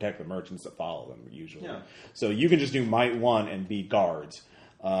doesn't protect the merchants that follow them usually. Yeah. So you can just do might 1 and be guards,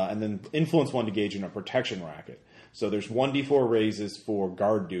 and then influence 1 to gauge in a protection racket. So there's 1d4 raises for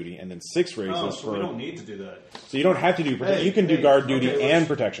guard duty, and then 6 raises for. We don't need to do that. So you don't have to do. You can do guard duty and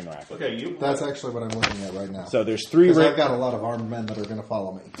protection racket. Okay, that's actually what I'm looking at right now. So there's 3. Because I've got a lot of armed men that are going to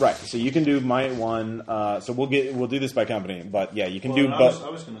follow me. Right. So you can do might 1. So we'll do this by company, but yeah, you can do. I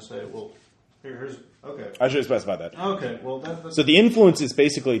was going to say, here's okay. I should have specified that. Okay. Well, that's... So the influence is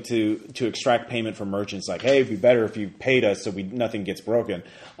basically to extract payment from merchants. Like, hey, it'd be better if you paid us so nothing gets broken.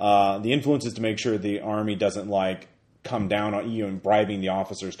 The influence is to make sure the army doesn't come down on you and bribing the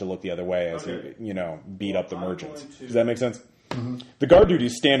officers to look the other way as you beat up the merchants. Does that make sense? Mm-hmm. The guard duty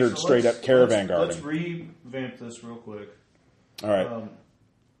is standard, straight up caravan guarding. Let's revamp this real quick. All right.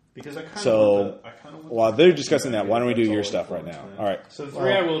 Because I kind of while they're discussing that, why don't we do your stuff right now? All right. So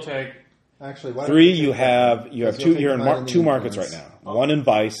 3 I will take. Actually, why 3, don't you have Because two. you'll You're in take the two might markets right influence. now. One in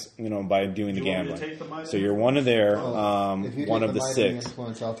Vice, by doing the You want me to gambling. take the might So you're one of there. If you One take of the might 6.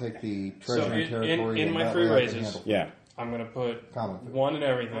 influence, I'll take the So treasury territory. in and my that 3 way I can raises, handle Yeah, I'm going to put common. 1 in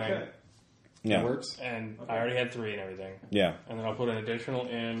everything, Okay. That yeah, works. and I already had 3 in everything. yeah, And then I'll put an additional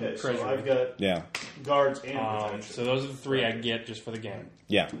in Okay, treasury. so I've got yeah, guards and protection. So those are the 3 I get just for the game.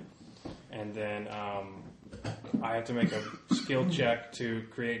 yeah. And then I have to make a skill check to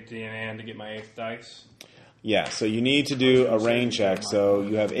create DNA and to get my 8th dice. Yeah, so you need to do a rain check. So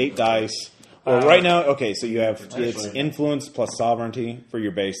you have 8 dice. Well, right now, okay, so you have it's influence plus sovereignty for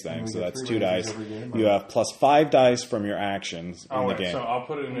your base thing. So that's 2 dice. You have plus 5 dice from your actions in the game. So I'll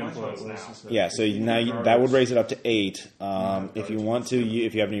put it in influence now. Yeah, so that would raise it up to 8. If you want to,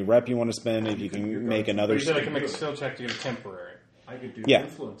 if you have any rep you want to spend, if you can make another. You said I can make a skill check to get a temporary. I could do Yeah.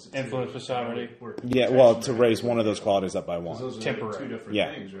 influence. Influence for sovereignty. Yeah, well, to raise one of those qualities up by 1. Those are Temporary. 2 different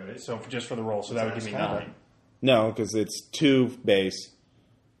Yeah. things, right? So just for the roll, so that would give me 9. No, because it's 2 base.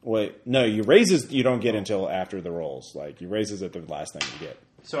 Wait, no, you raises you don't get until after the rolls. Like you raises at the last thing you get.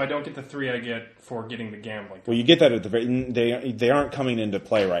 So I don't get the 3 I get for getting the gambling. Well, you get that at the very. They aren't coming into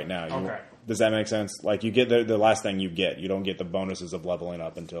play right now. Okay. Does that make sense? Like you get the last thing you get. You don't get the bonuses of leveling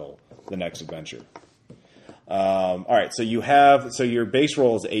up until the next adventure. All right, so your base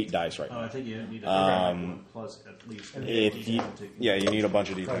roll is 8 dice right now. I think you need a plus at least. You need a bunch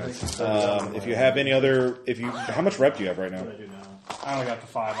of d10s. If you have any other, how much rep do you have right now? I do now. I only got the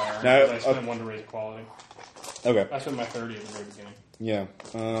 5 I earned. No, because I spent 1 to raise quality. Okay. I spent my 30 at the very beginning. Yeah.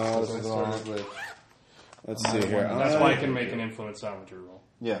 So I started with Let's see here. That's why I can make an influence sovereignty roll.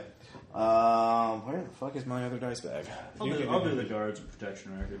 Yeah. Where the fuck is my other dice bag? I'll do the guards and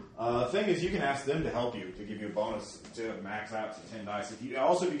protection record. Thing is, you can ask them to help you to give you a bonus to max out to 10 dice. If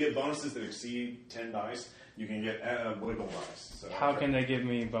you get bonuses that exceed 10 dice, you can get wiggle dice. So How can they give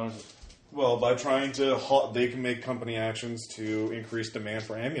me bonuses? Well, by trying to they can make company actions to increase demand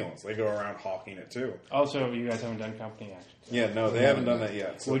for ambulance. They go around hawking it too. Also, you guys haven't done company actions. Yeah, no, they haven't done that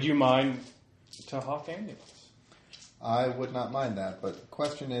yet. So. Would you mind to hawk ambulance? I would not mind that, but the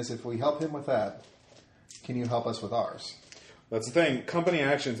question is, if we help him with that, can you help us with ours? That's the thing. Company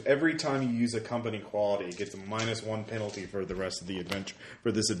actions. Every time you use a company quality, it gets a -1 penalty for the rest of the adventure.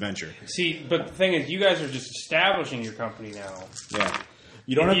 For this adventure. See, but the thing is, you guys are just establishing your company now. Yeah.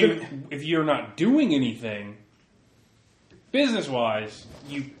 You don't have to. If you're not doing anything, business-wise,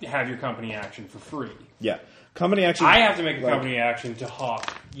 you have your company action for free. Yeah. Company action. I have to make a company action to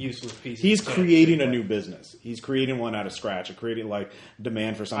hawk useless pieces. He's of shit. creating a new business. He's creating one out of scratch. Creating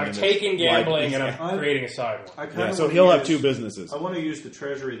demand for something. I'm taking gambling and I'm I- creating a side one. I kinda Yeah, so wanna he'll have use- 2 businesses. I want to use the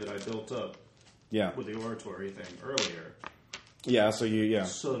treasury that I built up Yeah. with the oratory thing earlier, Yeah. So yeah.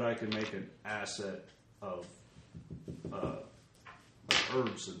 so that I can make an asset of like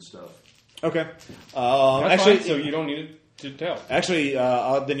herbs and stuff. Okay. That's Actually, fine, so you don't need it to tell. Actually,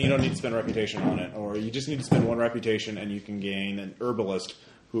 then you don't need to spend reputation on it, or you just need to spend 1 reputation, and you can gain an herbalist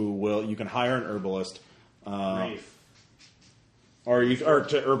you can hire an herbalist, Rafe. or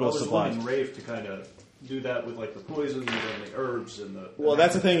to I herbalist was supplies. wanting Rafe to kind of do that with like the poisons and the herbs and the. Well,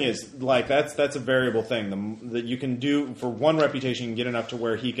 that's the thing is that's a variable thing that you can do for 1 reputation. You can get enough to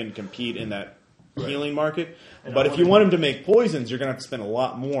where he can compete in that healing market. And But I if you want him to make poisons, you're going to have to spend a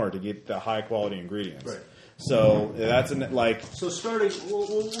lot more to get the high quality ingredients. Right. So that's like. So starting. We'll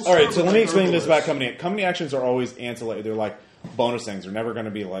All right, start so with let me the explain this herbalist. about company. Company actions are always ancillary. They're like bonus things. They're never going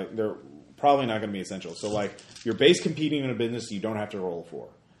to be they're probably not going to be essential. So like your base competing in a business, you don't have to roll for.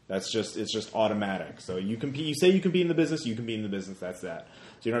 It's just automatic. So you compete. You say you compete in the business, you compete in the business. That's that.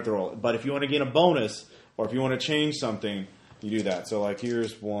 So you don't have to roll. But if you want to gain a bonus, or if you want to change something, you do that. So like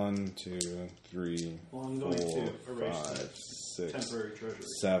here's 1, 2, 3, Well, I'm going 4, to erase 5, the 6, temporary treasury.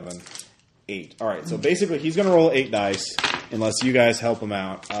 7, 8. All right, so basically he's going to roll 8 dice unless you guys help him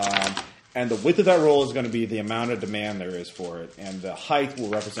out. And the width of that roll is going to be the amount of demand there is for it, and the height will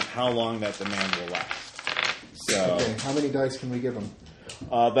represent how long that demand will last. So Okay, how many dice can we give him?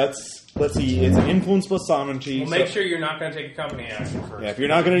 let's see, it's an influence plus sovereignty. Well, make sure you're not going to take a company action first. Yeah, if you're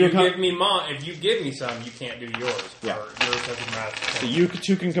not going to do if you give me some, you can't do yours. Yeah. Or yours doesn't matter. So you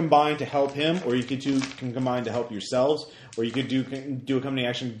two can combine to help him, or you two can combine to help yourselves, or you could do a company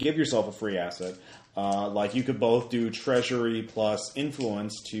action, give yourself a free asset. Like you could both do treasury plus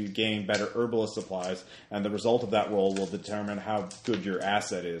influence to gain better herbalist supplies, and the result of that roll will determine how good your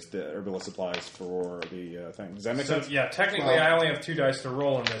asset is, the herbalist supplies for the thing. Does that make sense? Yeah, technically I only have 2 dice to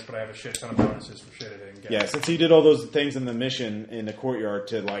roll in this, but I have a shit ton of bonuses for shit I didn't get. Yeah, since he did all those things in the mission in the courtyard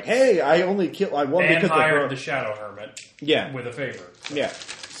to like, hey, I won And because hired the Shadow Hermit Yeah. with a favor. Yeah.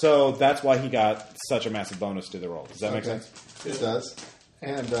 So that's why he got such a massive bonus to the roll. Does that make Okay. sense? It does.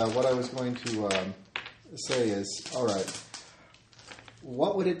 And what I was going to say is, all right,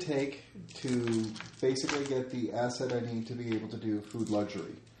 what would it take to basically get the asset I need to be able to do food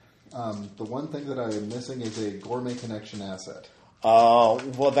luxury? The one thing that I am missing is a gourmet connection asset.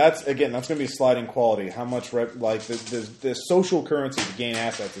 Well, that's going to be sliding quality. How much, the social currency to gain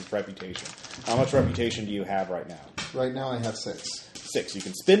assets is reputation. How much reputation do you have right now? Right now I have 6. 6. You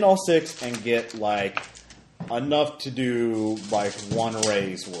can spend all 6 and get, enough to do, 1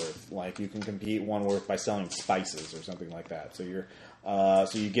 raise worth. You can compete 1 worth by selling spices or something like that. So you're...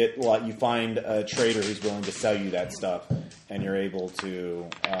 so you get you find a trader who's willing to sell you that stuff, and you're able to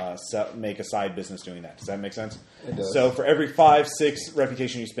make a side business doing that. Does that make sense? It does. So for every 5, 6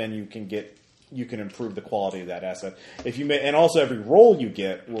 reputation you spend, you can improve the quality of that asset. And also every roll you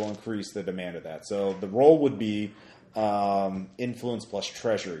get will increase the demand of that. So the roll would be influence plus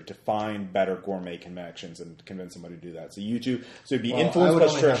treasury to find better gourmet connections and convince somebody to do that. So it'd be influence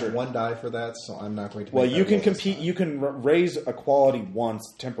plus treasury. I would only have 1 die for that, so I'm not going to. Well, you can compete. You can raise a quality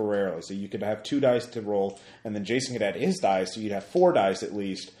once temporarily. So you could have 2 dice to roll, and then Jason could add his dice, so you'd have 4 dice at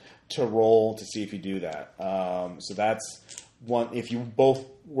least to roll to see if you do that. So that's one. If you both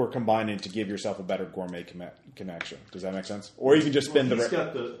were combining to give yourself a better gourmet connection. Does that make sense? Or you can just spend he's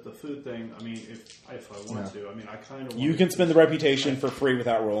got the food thing. I mean, if I want to, I mean, I kind of. You can spend the reputation for free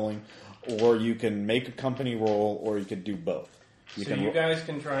without rolling, or you can make a company roll, or you could do both. You guys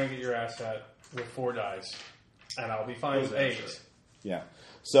can try and get your asset with 4 dice, and I'll be fine with 8. Yeah.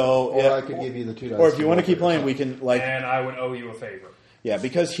 So, or I could give you the 2 dice. Or if you want to keep playing, we can And I would owe you a favor. Yeah,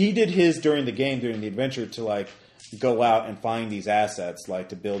 because he did his during the game, during the adventure, to go out and find these assets,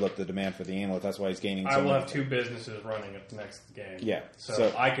 to build up the demand for the amulet. That's why he's gaining. I will have 2 businesses running at the next game. Yeah,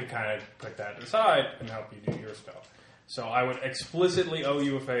 so I could kind of put that aside and help you do your stuff. So I would explicitly owe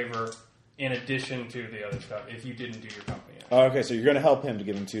you a favor in addition to the other stuff if you didn't do your company. Okay, so you're going to help him to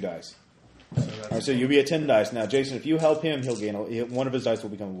give him 2 dice. So you'll be at 10 dice now, Jason. If you help him, he'll gain one of his dice will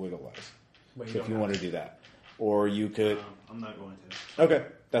become a wiggle dice. If you want to do that, or you could. I'm not going to. Okay,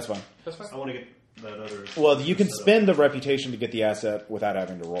 that's fine. I want to get that other. Well, you can spend the reputation to get the asset without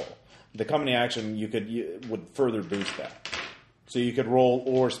having to roll. The company action would further boost that. So you could roll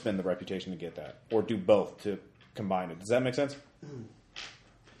or spend the reputation to get that, or do both to combine it. Does that make sense?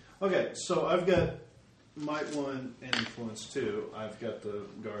 Okay, so I've got Might 1 and Influence 2. I've got the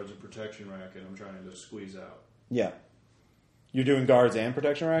Guards and Protection Racket I'm trying to squeeze out. Yeah. You're doing Guards and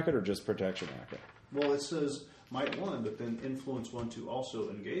Protection Racket, or just Protection Racket? Well, it says Might 1, but then Influence 1 to also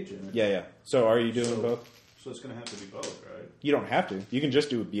engage in it. Yeah. So are you doing both? So it's going to have to be both, right? You don't have to. You can just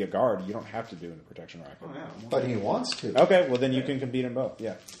be a guard. You don't have to do a Protection Racket. Oh, yeah. But he wants to. Okay, well then you can compete in both,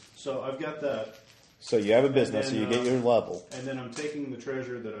 yeah. So I've got that. So you have a business, so you get your level. And then I'm taking the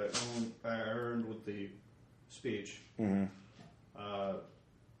treasure that I earned with the speech, and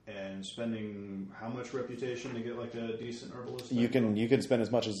spending how much reputation to get a decent herbalist? You can spend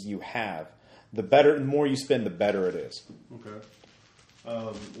as much as you have. The more you spend, the better it is. Okay.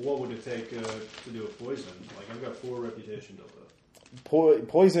 What would it take to do a poison? I've got 4 reputation built up.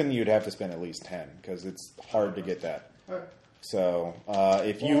 Poison, you'd have to spend at least 10 because it's hard to get that. All right. So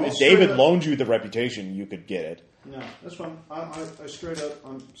if David loaned you the reputation, you could get it. No, that's fine. I straight up,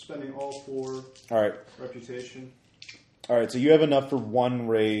 I'm spending all 4 reputation. All right, so you have enough for 1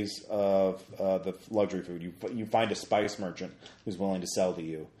 raise of the luxury food. You find a spice merchant who's willing to sell to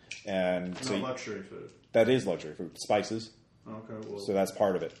you. And so luxury food. That is luxury food. Spices. Okay, well. So that's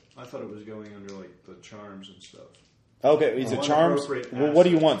part of it. I thought it was going under the charms and stuff. Okay, is it charms? Well, what do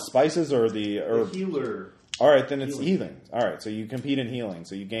you want? Spices or the herb? The healer. All right, then it's healing. All right, so you compete in healing.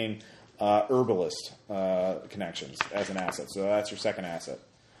 So you gain herbalist connections as an asset. So that's your second asset.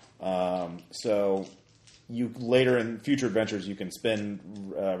 So you later in future adventures you can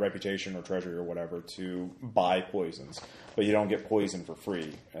spend reputation or treasury or whatever to buy poisons, but you don't get poison for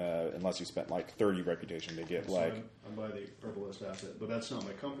free unless you spent 30 reputation to get I buy the herbalist asset, but that's not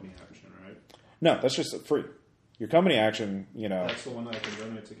my company action, right? No, that's just free. Your company action, That's the one that I can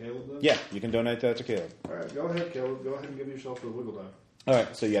donate to Caleb then? Yeah, you can donate that to Caleb. All right, go ahead, Caleb. Go ahead and give yourself a wiggle die. All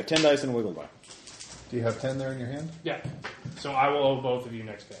right, so you have 10 dice and a wiggle die. Do you have 10 there in your hand? Yeah. So I will owe both of you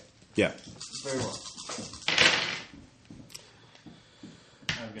next game. Yeah. Very well.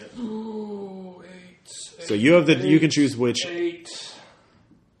 I've got 8. So you have you can choose which 8.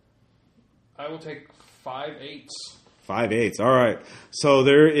 I will take 5 8s. 5 8s. All right. So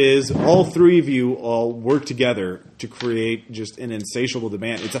there is all 3 of you all work together to create just an insatiable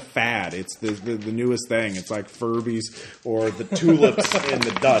demand. It's a fad. It's the newest thing. It's like Furbies or the tulips in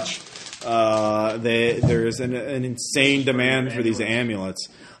the Dutch. There is an insane demand for these amulets.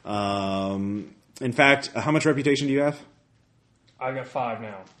 In fact, how much reputation do you have? I got 5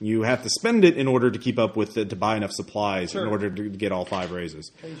 now. You have to spend it in order to keep up with to buy enough supplies Sure. in order to get all 5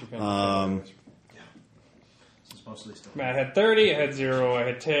 raises. It's mostly stuff. I had 30, I had 0, I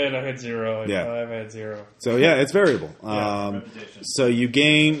had 10, I had 0, I had Yeah. 5, I had 0. So yeah, it's variable. Reputation. So you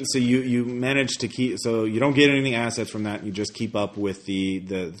gain. So you manage to keep. So you don't get any assets from that. You just keep up with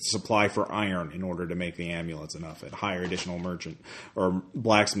the supply for iron in order to make the amulets enough and hire additional merchant or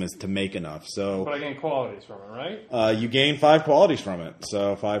blacksmiths to make enough. But So I gain qualities from it, right? you gain 5 qualities from it.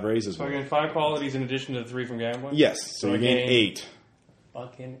 So 5 raises. So I worth. gain 5 qualities in addition to the 3 from gambling? Yes. So I you gain gain 8.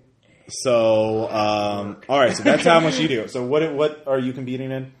 Fucking So all right. So that's how much you do. So what are you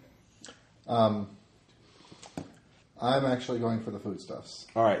competing in? I'm actually going for the foodstuffs.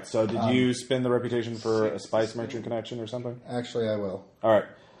 All right. So did you spend the reputation for a spice merchant connection or something? Actually, I will. All right.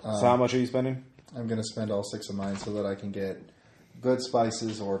 So how much are you spending? I'm going to spend all 6 of mine so that I can get good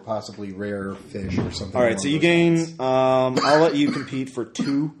spices or possibly rare fish or something. All right. along So you those gain. lines. I'll let you compete for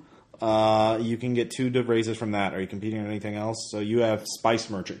 2. You can get 2 raises from that. Are you competing on anything else? So you have spice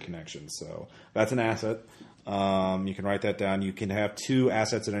merchant connections. So that's an asset. You can write that down. You can have 2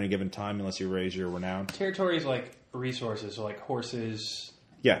 assets at any given time unless you raise your renown. territory is like resources, so like horses,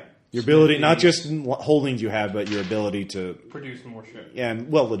 Yeah. Your ability, not just holdings you have, but your ability to, produce more shit. and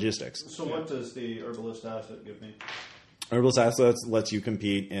well, logistics. So what does the herbalist asset give me? Herbalist assets lets you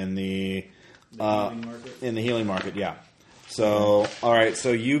compete in the Healing market? in the healing market. Yeah. So all right,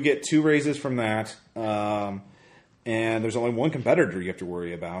 so you get 2 raises from that, and there's only 1 competitor you have to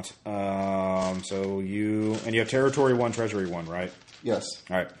worry about. So you have territory 1, treasury 1, right? Yes.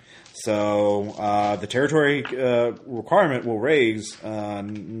 All right. So the territory requirement will raise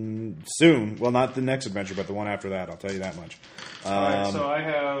soon. Well, not the next adventure, but the one after that. I'll tell you that much. Alright, so I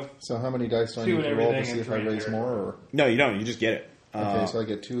have So how many dice do I 2 need and to roll to everything see and if I 3 in raise there. more? Or No, you don't. You just get it. okay, so I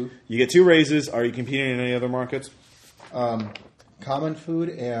get 2 You get 2 raises. Are you competing in any other markets? common food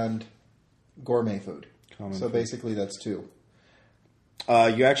and gourmet food. Common so food. basically, that's 2.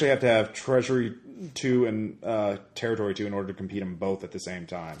 You actually have to have treasury 2 and territory 2 in order to compete them both at the same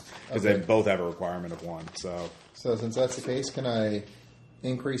time because Okay. they both have a requirement of 1. So since that's the case, can I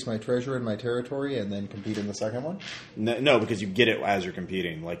increase my treasure in my territory and then compete in the second one? No, because you get it as you're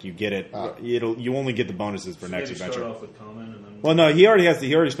competing. Like you get it. You only get the bonuses for next Maybe adventure. start off with common and then... Well, no, he already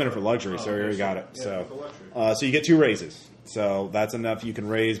spent it for luxury, so he okay, already got so- it. yeah, So, for luxury. so you get 2 raises. So that's enough. You can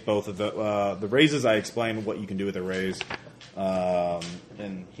raise both of the raises. I explained what you can do with a raise.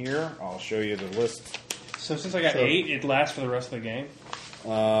 And here, I'll show you the list. So since I got 8, it lasts for the rest of the game.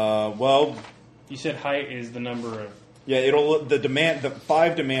 Well, You said height is the number of. yeah, the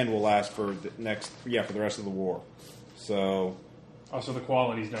 5 demand will last for the for the rest of the war. So Also, the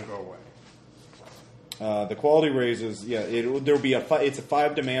qualities don't go away. the quality raises. Yeah, there'll be it's a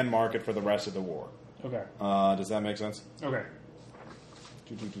 5 demand market for the rest of the war. Okay. Does that make sense? Okay.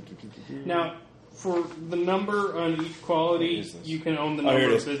 Now, for the number on each What quality, is this? you can own the Oh, here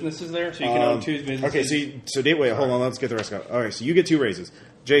number it of is. businesses there, so you can own 2 businesses. Okay, wait, hold on. Let's get the rest of it. All right, so you get 2 raises.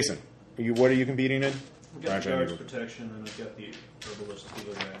 Jason, what are you competing in? I've got the Actually, I guard's need to- protection and I've got the herbalist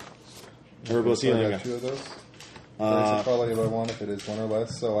healer guy. Herbalist So I healing. got 2 of those. Raise the quality by 1 if it is 1 or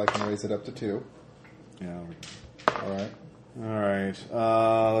less, so I can raise it up to 2. Yeah. All right. All right.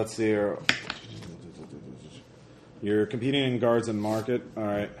 Let's see here. You're competing in guards and market. All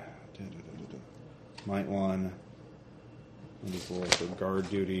right. Might 1. 24 for guard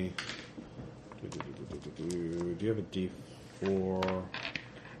duty. Do you have a D4?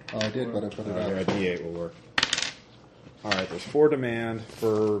 Oh, I did, but I put it Here, a out. D8 will work. All right, there's 4 demand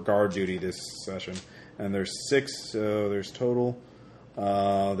for guard duty this session, and there's 6. So there's total.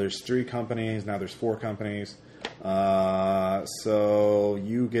 There's 3 companies now. There's 4 companies. So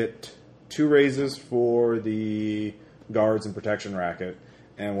you get 2 raises for the guards and protection racket.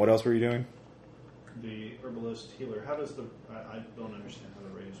 And what else were you doing? The herbalist healer. How does I don't understand how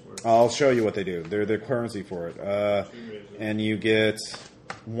the raise works. I'll show you what they do. They're the currency for it. 2 raises. And you get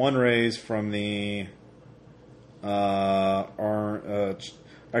 1 raise from the.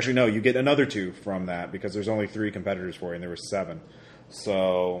 Actually, no, you get another 2 from that because there's only 3 competitors for you, and there were 7.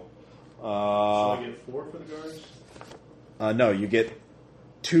 So. So I get 4 for the guards? No, you get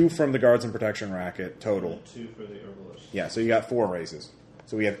 2 from the guards and protection racket total. And 2 for the herbalist. Yeah, so you got 4 raises.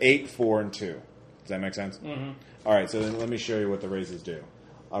 So we have 8, 4, and 2. Does that make sense? Mm-hmm. All right, so then let me show you what the raises do.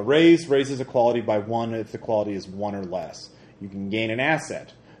 A raise raises a quality by 1 if the quality is 1 or less. You can gain an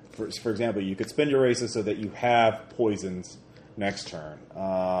asset. For example, you could spend your raises so that you have poisons next turn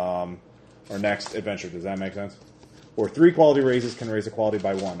or next adventure. Does that make sense? Or 3 quality raises can raise a quality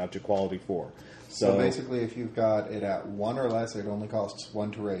by 1 up to quality 4. So basically, if you've got it at 1 or less, it only costs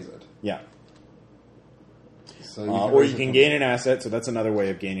 1 to raise it. Yeah. So you or you can gain an asset, so that's another way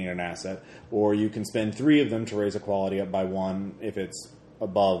of gaining an asset. Or you can spend 3 of them to raise a quality up by 1 if it's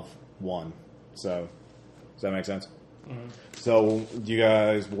above 1. So, does that make sense? Mm-hmm. So, you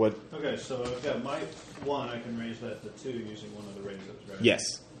guys, what... Okay, so I've got my 1, I can raise that to 2 using one of the raises, right? Yes.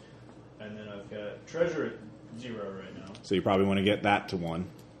 And then I've got treasure at 0 right now. So you probably want to get that to 1.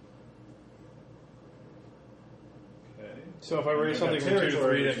 Okay. So if I raise something from 2 to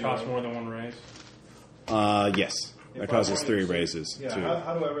 3, that costs more than 1 raise? Yes. That costs us 3 raises. Yeah,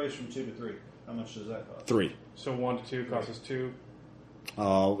 how do I raise from 2 to 3? How much does that cost? 3. So 1 to 2 costs us 2.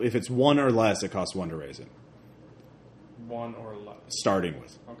 If it's 1 or less, it costs 1 to raise it. 1 or less. Starting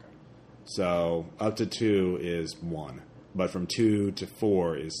with. Okay. So up to 2 is 1. But from 2 to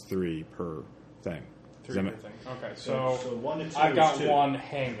 4 is 3 per thing. 3 per thing. Okay, so 1 to 2 I got is 2. 1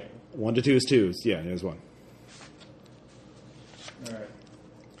 hanging. 1 to 2 is 2. Yeah, there's 1.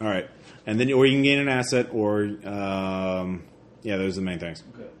 All right. And then, or you can gain an asset, or yeah, those are the main things.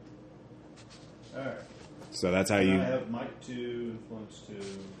 Okay. All right. So that's how and you. I have might 2, influence 2,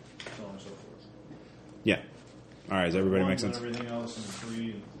 so on and so forth. Yeah. All right. Does everybody 1 make sense? And everything else, and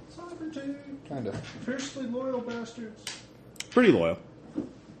 3. And sovereignty. Kind of. Fiercely loyal bastards. Pretty loyal.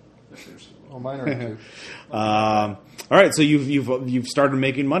 Fiercely loyal. Well, mine are 2. All right, so you've started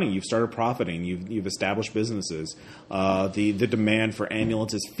making money. You've started profiting. You've established businesses. The demand for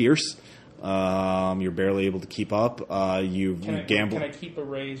amulets is fierce. You're barely able to keep up. You gamble. Can I keep a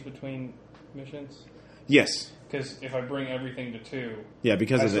raise between missions? Yes. Because if I bring everything to 2, Yeah,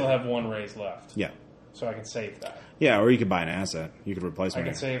 because I of still it. have 1 raise left. Yeah. So I can save that. Yeah, or you could buy an asset. You could replace I one.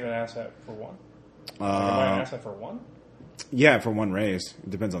 can save an asset for 1. I can buy an asset for 1? Yeah, for 1 raise. It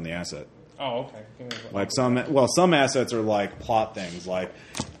depends on the asset. Oh, okay. Like some assets are like plot things, like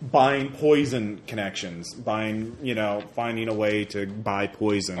buying poison connections, finding a way to buy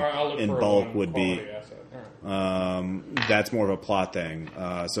poison in bulk would be. That's more of a plot thing.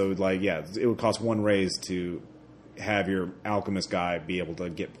 So like, yeah, it would cost 1 raise to have your alchemist guy be able to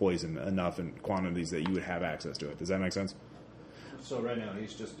get poison enough in quantities that you would have access to it. Does that make sense? So right now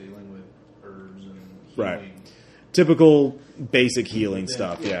he's just dealing with herbs and healing. Right. Typical basic healing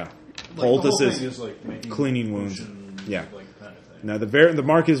stuff. Yeah. Like Poultices, is like cleaning wounds. Yeah. Like kind of thing. Now the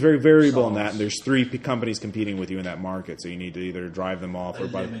market is very variable in that, and there's 3 companies competing with you in that market, so you need to either drive them off or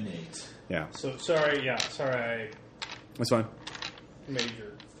buy. Eliminate. Yeah, So sorry, I that's fine.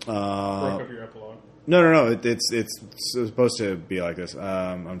 major broke up your epilogue. No. It's supposed to be like this.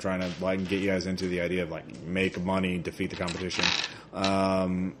 I'm trying to get you guys into the idea of make money, defeat the competition.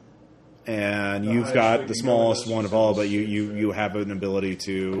 And you've got the smallest one of all, but you have an ability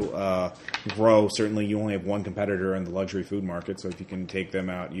to grow. Certainly, you only have 1 competitor in the luxury food market, so if you can take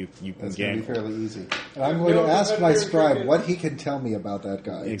them out, you can That's gain. going to be fairly easy. And I'm going to ask my scribe what he can tell me about that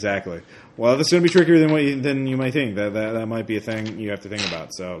guy. Exactly. Well, this is going to be trickier than you might think. That might be a thing you have to think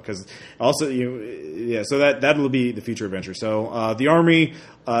about. So, because also so that'll be the future adventure. So the army,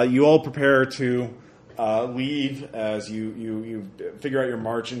 you all prepare to. Leave as you figure out your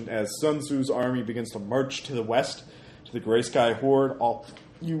march, and as Sun Tzu's army begins to march to the west to the Gray Sky Horde,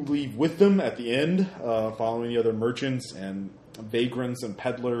 you leave with them at the end, following the other merchants and vagrants and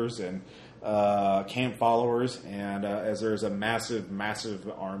peddlers and camp followers. And as there's a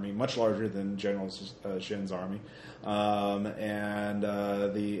massive army, much larger than General Shin's army, as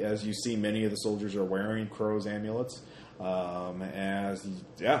you see, many of the soldiers are wearing crow's amulets. So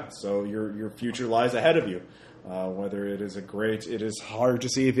your future lies ahead of you. Whether it is it is hard to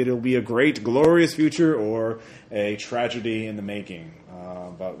see if it'll be a great, glorious future or a tragedy in the making.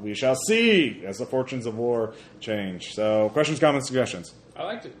 But we shall see as the fortunes of war change. So, questions, comments, suggestions? I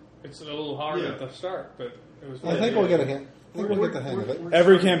liked it. It's a little hard at the start, but it was. I think we'll get a hint. I think we'll get the hang of it.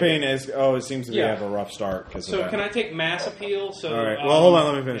 Every campaign is. It seems to have a rough start. So can I take mass appeal? So all right. Well, hold on.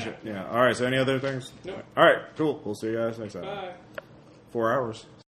 Let me finish it. Yeah. All right. So any other things? No. All right. Cool. We'll see you guys next time. Bye. 4 hours.